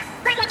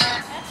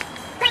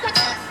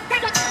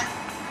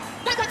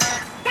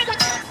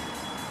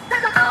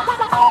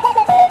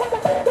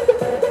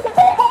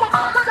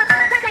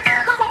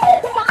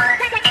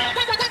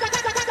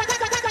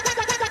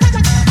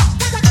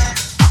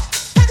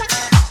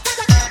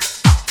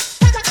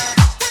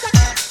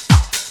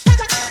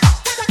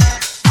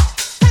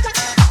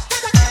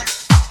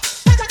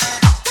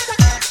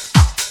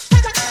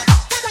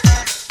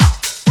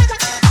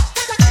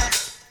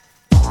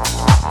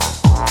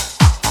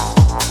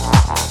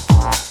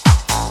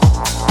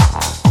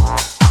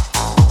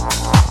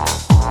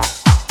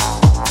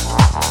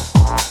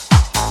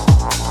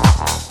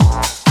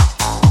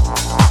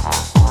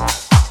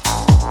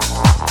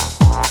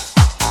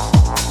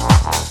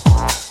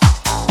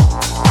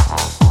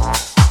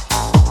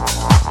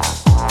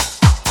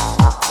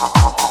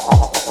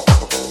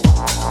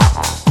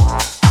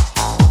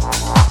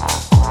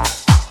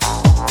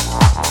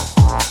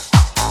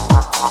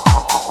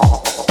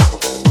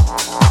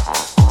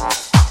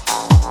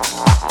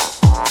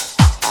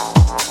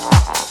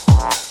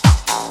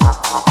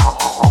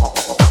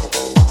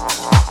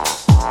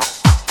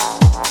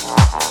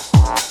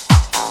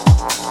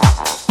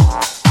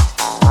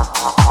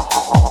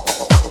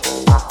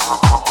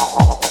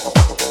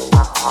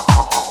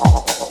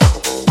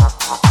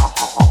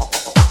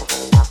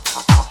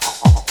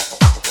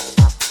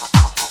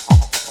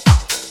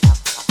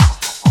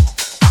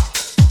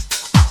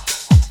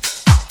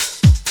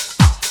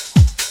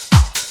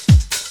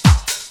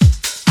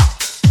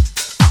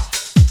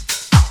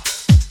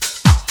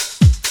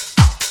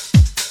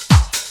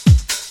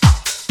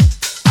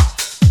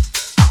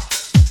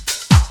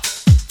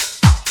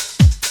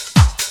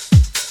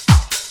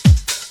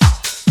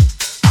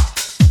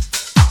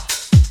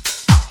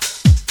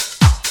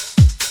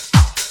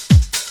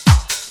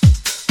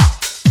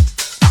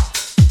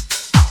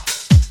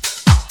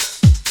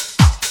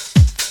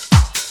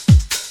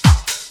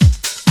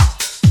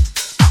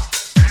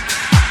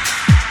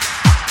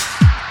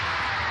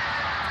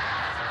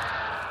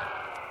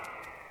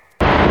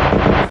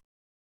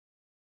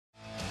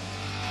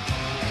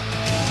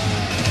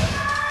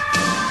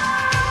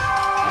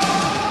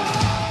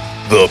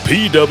 The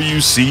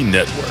PWC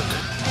Network.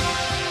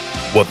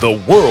 What the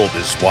world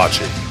is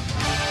watching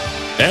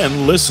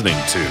and listening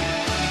to.